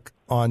Mark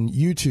on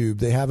YouTube.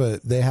 They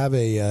have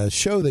a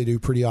show they do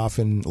pretty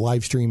often,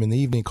 live stream in the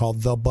evening,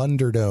 called The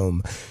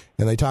Bunderdome,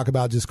 and they talk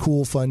about just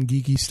cool, fun,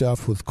 geeky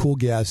stuff with cool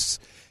guests.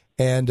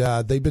 And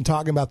they've been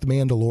talking about The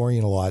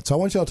Mandalorian a lot. So I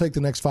want you all to take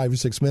the next 5 or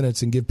 6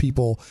 minutes and give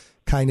people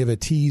kind of a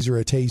tease or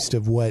a taste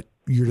of what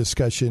your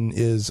discussion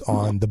is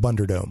on The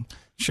Bunderdome.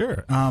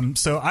 Sure.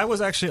 So I was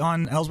actually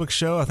on Elswick's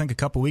show, I think, a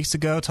couple weeks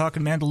ago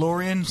talking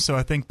Mandalorian. So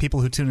I think people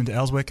who tune into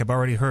Elswick have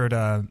already heard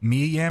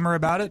me yammer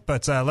about it.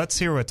 But let's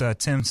hear what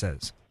Tim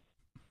says.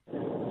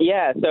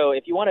 Yeah, so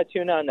if you want to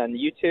tune on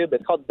YouTube,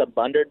 it's called The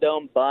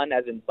Bunderdome, bun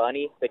as in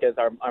bunny, because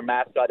our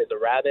mascot is a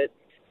rabbit.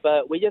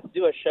 But we just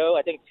do a show,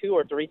 I think, 2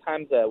 or 3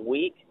 times a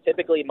week,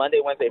 typically Monday,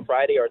 Wednesday,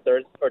 Friday, or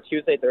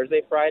Tuesday,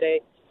 Thursday,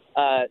 Friday.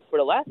 For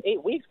the last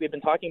 8 weeks, we've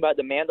been talking about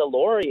The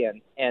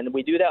Mandalorian, and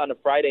we do that on a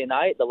Friday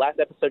night. The last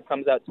episode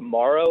comes out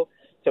tomorrow,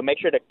 so make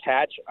sure to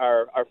catch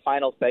our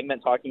final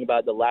segment talking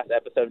about the last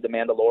episode of The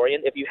Mandalorian.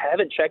 If you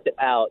haven't checked it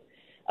out,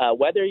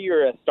 whether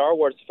you're a Star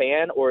Wars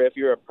fan or if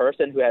you're a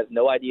person who has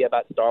no idea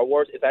about Star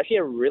Wars, it's actually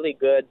a really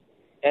good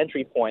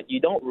entry point. You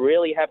don't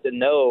really have to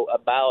know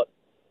about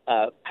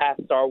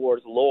past Star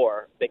Wars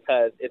lore,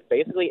 because it's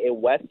basically a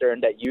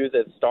Western that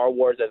uses Star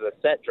Wars as a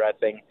set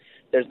dressing.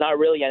 There's not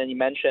really any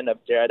mention of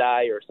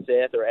Jedi or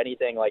Sith or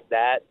anything like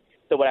that.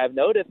 So what I've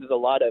noticed is a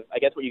lot of, I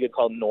guess what you could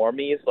call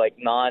normies, like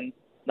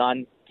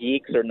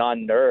non-geeks or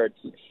non-nerds.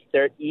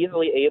 They're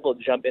easily able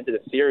to jump into the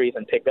series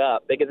and pick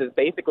up, because it's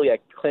basically a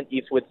Clint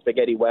Eastwood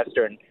spaghetti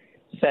Western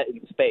set in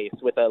space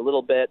with a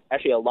little bit,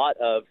 actually a lot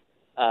of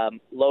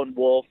Lone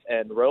Wolf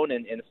and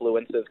Ronin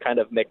influences kind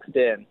of mixed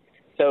in.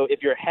 So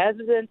if you're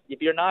hesitant,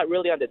 if you're not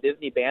really on the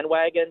Disney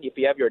bandwagon, if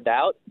you have your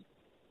doubts,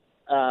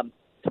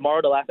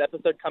 tomorrow the last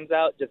episode comes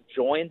out. Just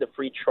join the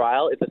free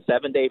trial. It's a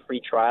 7-day free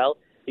trial.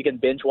 You can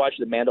binge watch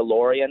The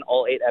Mandalorian,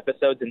 all 8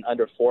 episodes in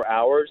under 4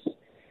 hours,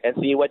 and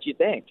see what you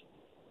think.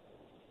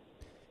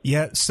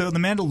 Yeah, so The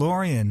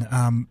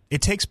Mandalorian,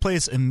 it takes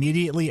place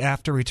immediately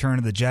after Return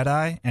of the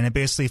Jedi, and it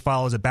basically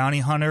follows a bounty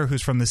hunter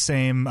who's from the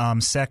same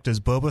sect as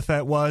Boba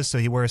Fett was, so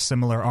he wears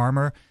similar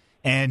armor.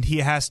 And he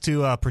has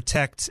to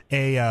protect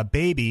a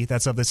baby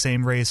that's of the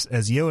same race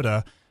as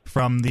Yoda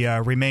from the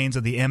remains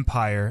of the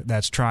Empire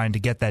that's trying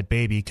to get that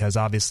baby, because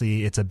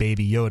obviously it's a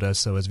baby Yoda,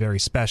 so it's very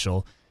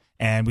special.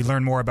 And we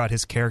learn more about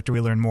his character. We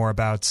learn more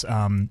about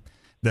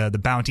the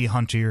bounty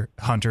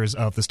hunters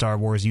of the Star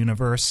Wars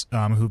universe,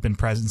 who've been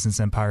present since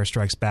Empire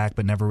Strikes Back,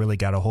 but never really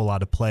got a whole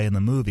lot of play in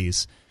the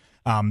movies.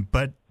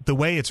 But the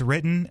way it's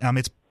written,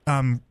 it's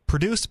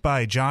produced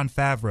by Jon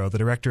Favreau, the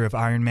director of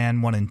Iron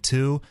Man 1 and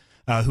 2,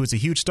 who's a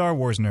huge Star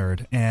Wars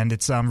nerd, and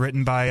it's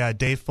written by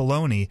Dave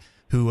Filoni,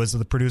 who was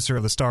the producer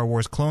of the Star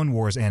Wars Clone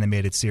Wars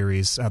animated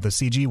series, the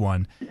CG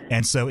one.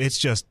 And so it's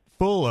just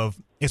full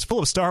of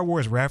Star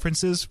Wars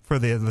references for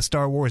the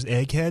Star Wars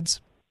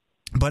eggheads.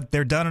 But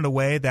they're done in a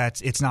way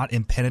that it's not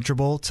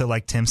impenetrable to,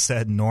 like Tim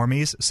said,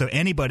 normies. So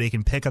anybody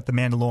can pick up The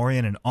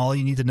Mandalorian, and all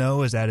you need to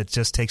know is that it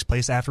just takes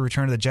place after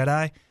Return of the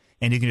Jedi,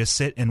 and you can just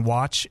sit and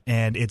watch,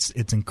 and it's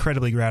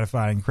incredibly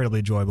gratifying, incredibly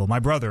enjoyable. My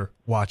brother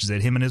watches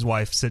it. Him and his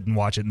wife sit and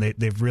watch it, and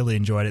they've really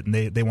enjoyed it, and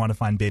they want to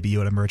find Baby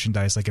Yoda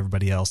merchandise like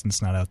everybody else, and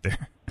it's not out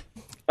there.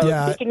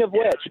 Speaking of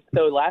which,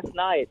 so last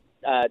night,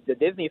 the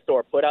Disney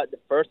store put out the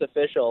first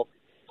official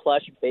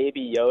plush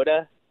Baby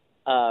Yoda.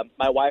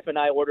 My wife and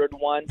I ordered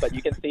one, but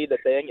you can see the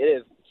thing. It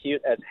is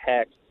cute as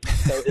heck.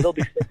 So it'll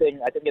be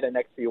shipping, I think, in the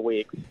next few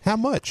weeks. How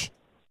much?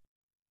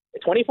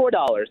 $24.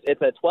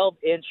 It's a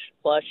 12-inch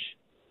plush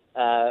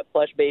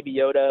Baby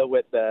Yoda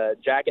with the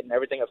jacket and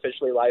everything,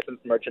 officially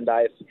licensed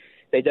merchandise.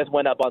 They just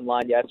went up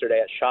online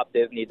yesterday at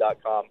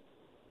shopdisney.com.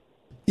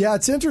 Yeah,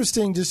 it's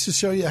interesting just to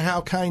show you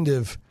how kind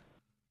of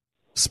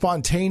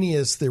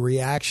spontaneous the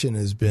reaction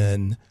has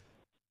been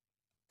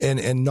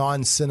and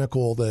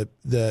non-cynical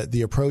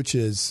the approach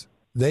is.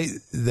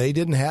 They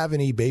didn't have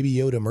any Baby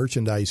Yoda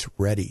merchandise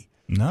ready.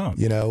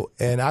 No.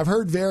 And I've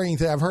heard varying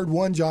things. I've heard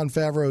one, Jon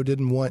Favreau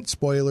didn't want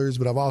spoilers,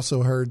 but I've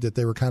also heard that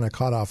they were kind of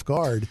caught off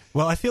guard.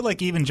 Well, I feel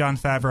like even Jon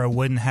Favreau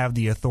wouldn't have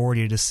the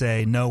authority to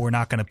say, no, we're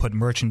not going to put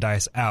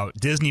merchandise out.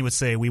 Disney would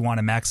say, we want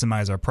to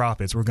maximize our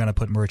profits. We're going to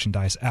put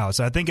merchandise out.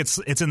 So I think it's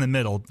in the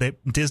middle.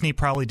 Disney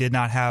probably did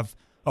not have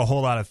a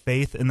whole lot of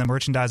faith in the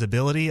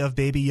merchandisability of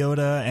Baby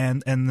Yoda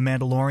and The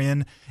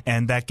Mandalorian,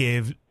 and that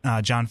gave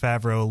Jon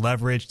Favreau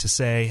leverage to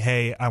say,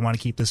 hey, I want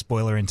to keep the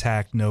spoiler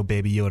intact, no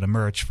Baby Yoda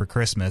merch for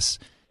Christmas.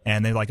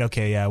 And they're like,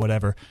 okay, yeah,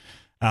 whatever.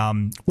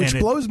 Which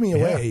blows me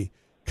away,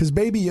 because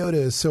Baby Yoda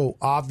is so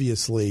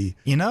obviously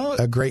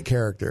a great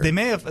character. They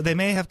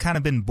may have kind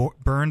of been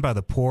burned by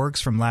the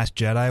Porgs from Last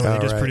Jedi, where they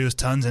just produced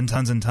tons and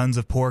tons and tons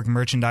of Porg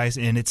merchandise,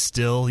 and it's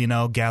still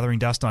gathering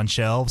dust on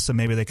shelves. So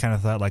maybe they kind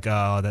of thought like,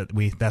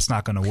 that's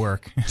not going to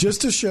work.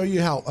 Just to show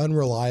you how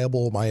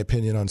unreliable my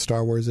opinion on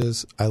Star Wars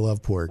is, I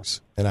love Porgs,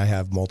 and I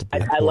have multiple.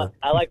 I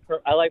like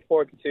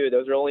Porgs too.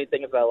 Those are the only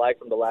things I like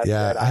from the Last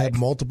Jedi. Yeah, I have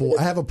multiple.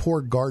 I have a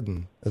Porg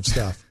garden of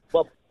stuff.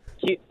 Well,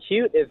 cute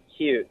is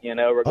cute,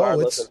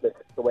 regardless of the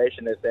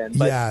situation it's in.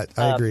 But, yeah,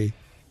 I agree.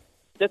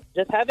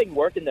 Just having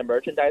worked in the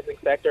merchandising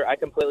sector, I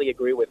completely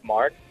agree with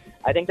Mark.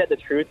 I think that the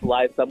truth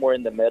lies somewhere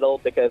in the middle,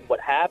 because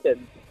what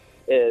happens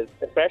is,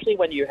 especially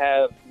when you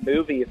have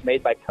movies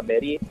made by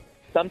committee,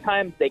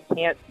 sometimes they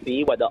can't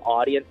see what the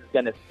audience is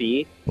going to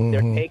see. Mm-hmm.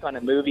 Their take on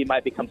a movie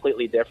might be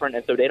completely different,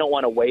 and so they don't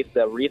want to waste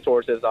the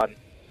resources on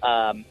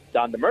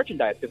the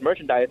merchandise, because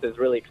merchandise is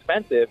really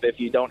expensive if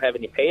you don't have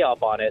any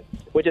payoff on it,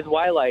 which is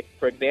why, like,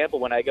 for example,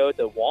 when I go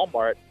to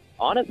Walmart,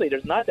 honestly,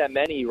 there's not that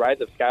many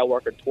Rise of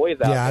Skywalker toys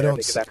out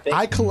there.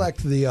 I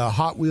collect the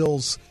Hot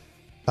Wheels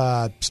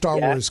Star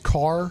Wars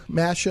car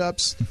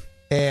mashups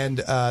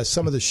and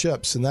some of the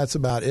ships, and that's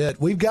about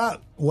it. We've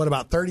got,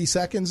 about 30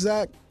 seconds,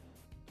 Zach?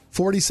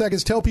 40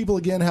 seconds. Tell people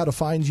again how to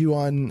find you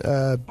on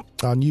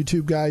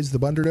YouTube, guys, the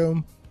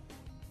Bunderdome.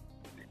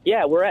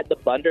 Yeah, we're at the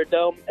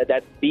Bunderdome.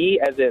 That's B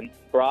as in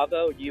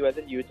Bravo, U as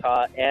in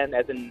Utah, N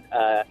as in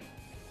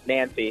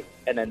Nancy,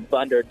 and then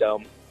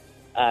Bunderdome.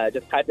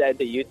 Just type that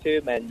into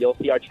YouTube, and you'll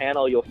see our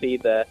channel. You'll see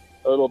the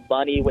little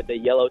bunny with the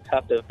yellow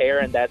tuft of hair,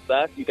 and that's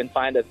us. You can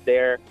find us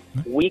there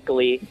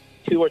weekly,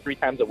 2 or 3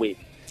 times a week.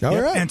 All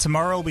right. And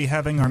tomorrow we'll be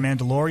having our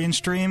Mandalorian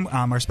stream.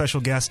 Our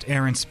special guest,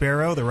 Aaron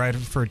Sparrow, the writer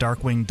for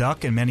Darkwing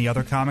Duck and many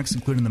other comics,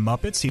 including The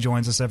Muppets. He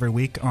joins us every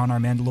week on our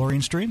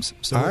Mandalorian streams.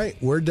 So, all right,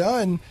 we're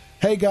done.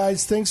 Hey,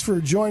 guys, thanks for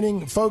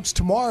joining. Folks,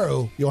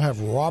 tomorrow you'll have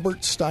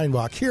Robert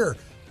Steinbach here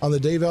on the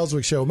Dave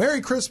Elswick Show.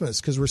 Merry Christmas,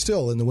 because we're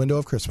still in the window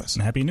of Christmas.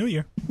 And Happy New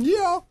Year.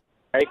 Yeah.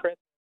 Merry Christmas.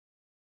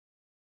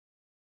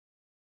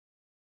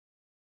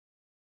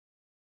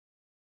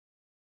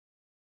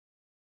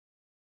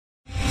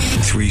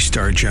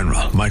 Three-star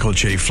General Michael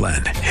J.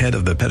 Flynn, head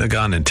of the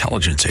Pentagon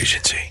Intelligence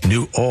Agency,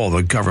 knew all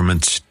the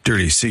government's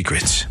dirty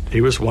secrets. He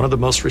was one of the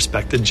most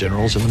respected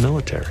generals in the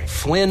military.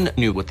 Flynn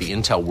knew what the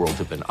intel world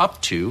had been up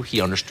to.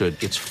 He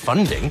understood its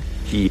funding.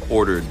 He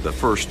ordered the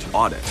first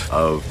audit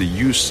of the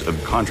use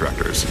of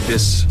contractors.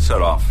 This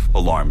set off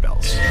alarm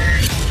bells.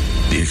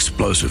 The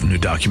explosive new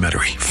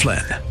documentary,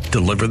 Flynn,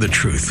 Deliver the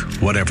Truth,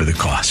 Whatever the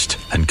Cost,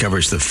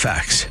 uncovers the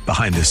facts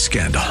behind this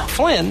scandal.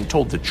 Flynn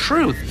told the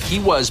truth. He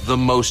was the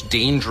most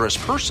dangerous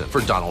person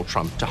for Donald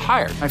Trump to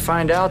hire. I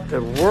find out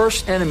the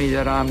worst enemy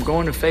that I'm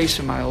going to face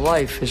in my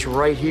life is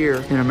right here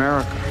in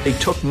America. They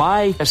took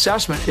my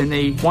assessment and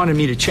they wanted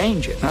me to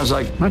change it. And I was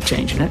like, I'm not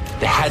changing it.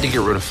 They had to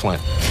get rid of Flynn.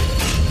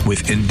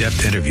 With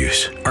in-depth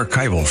interviews,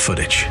 archival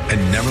footage,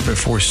 and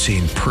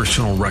never-before-seen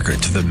personal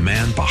records of the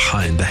man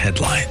behind the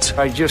headlines.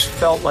 I just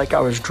felt like I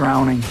was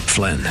drowning.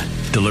 Flynn,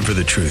 Deliver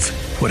the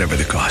Truth, Whatever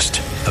the Cost.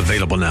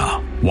 Available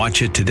now.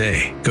 Watch it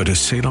today. Go to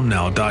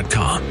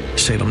salemnow.com.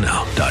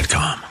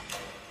 salemnow.com.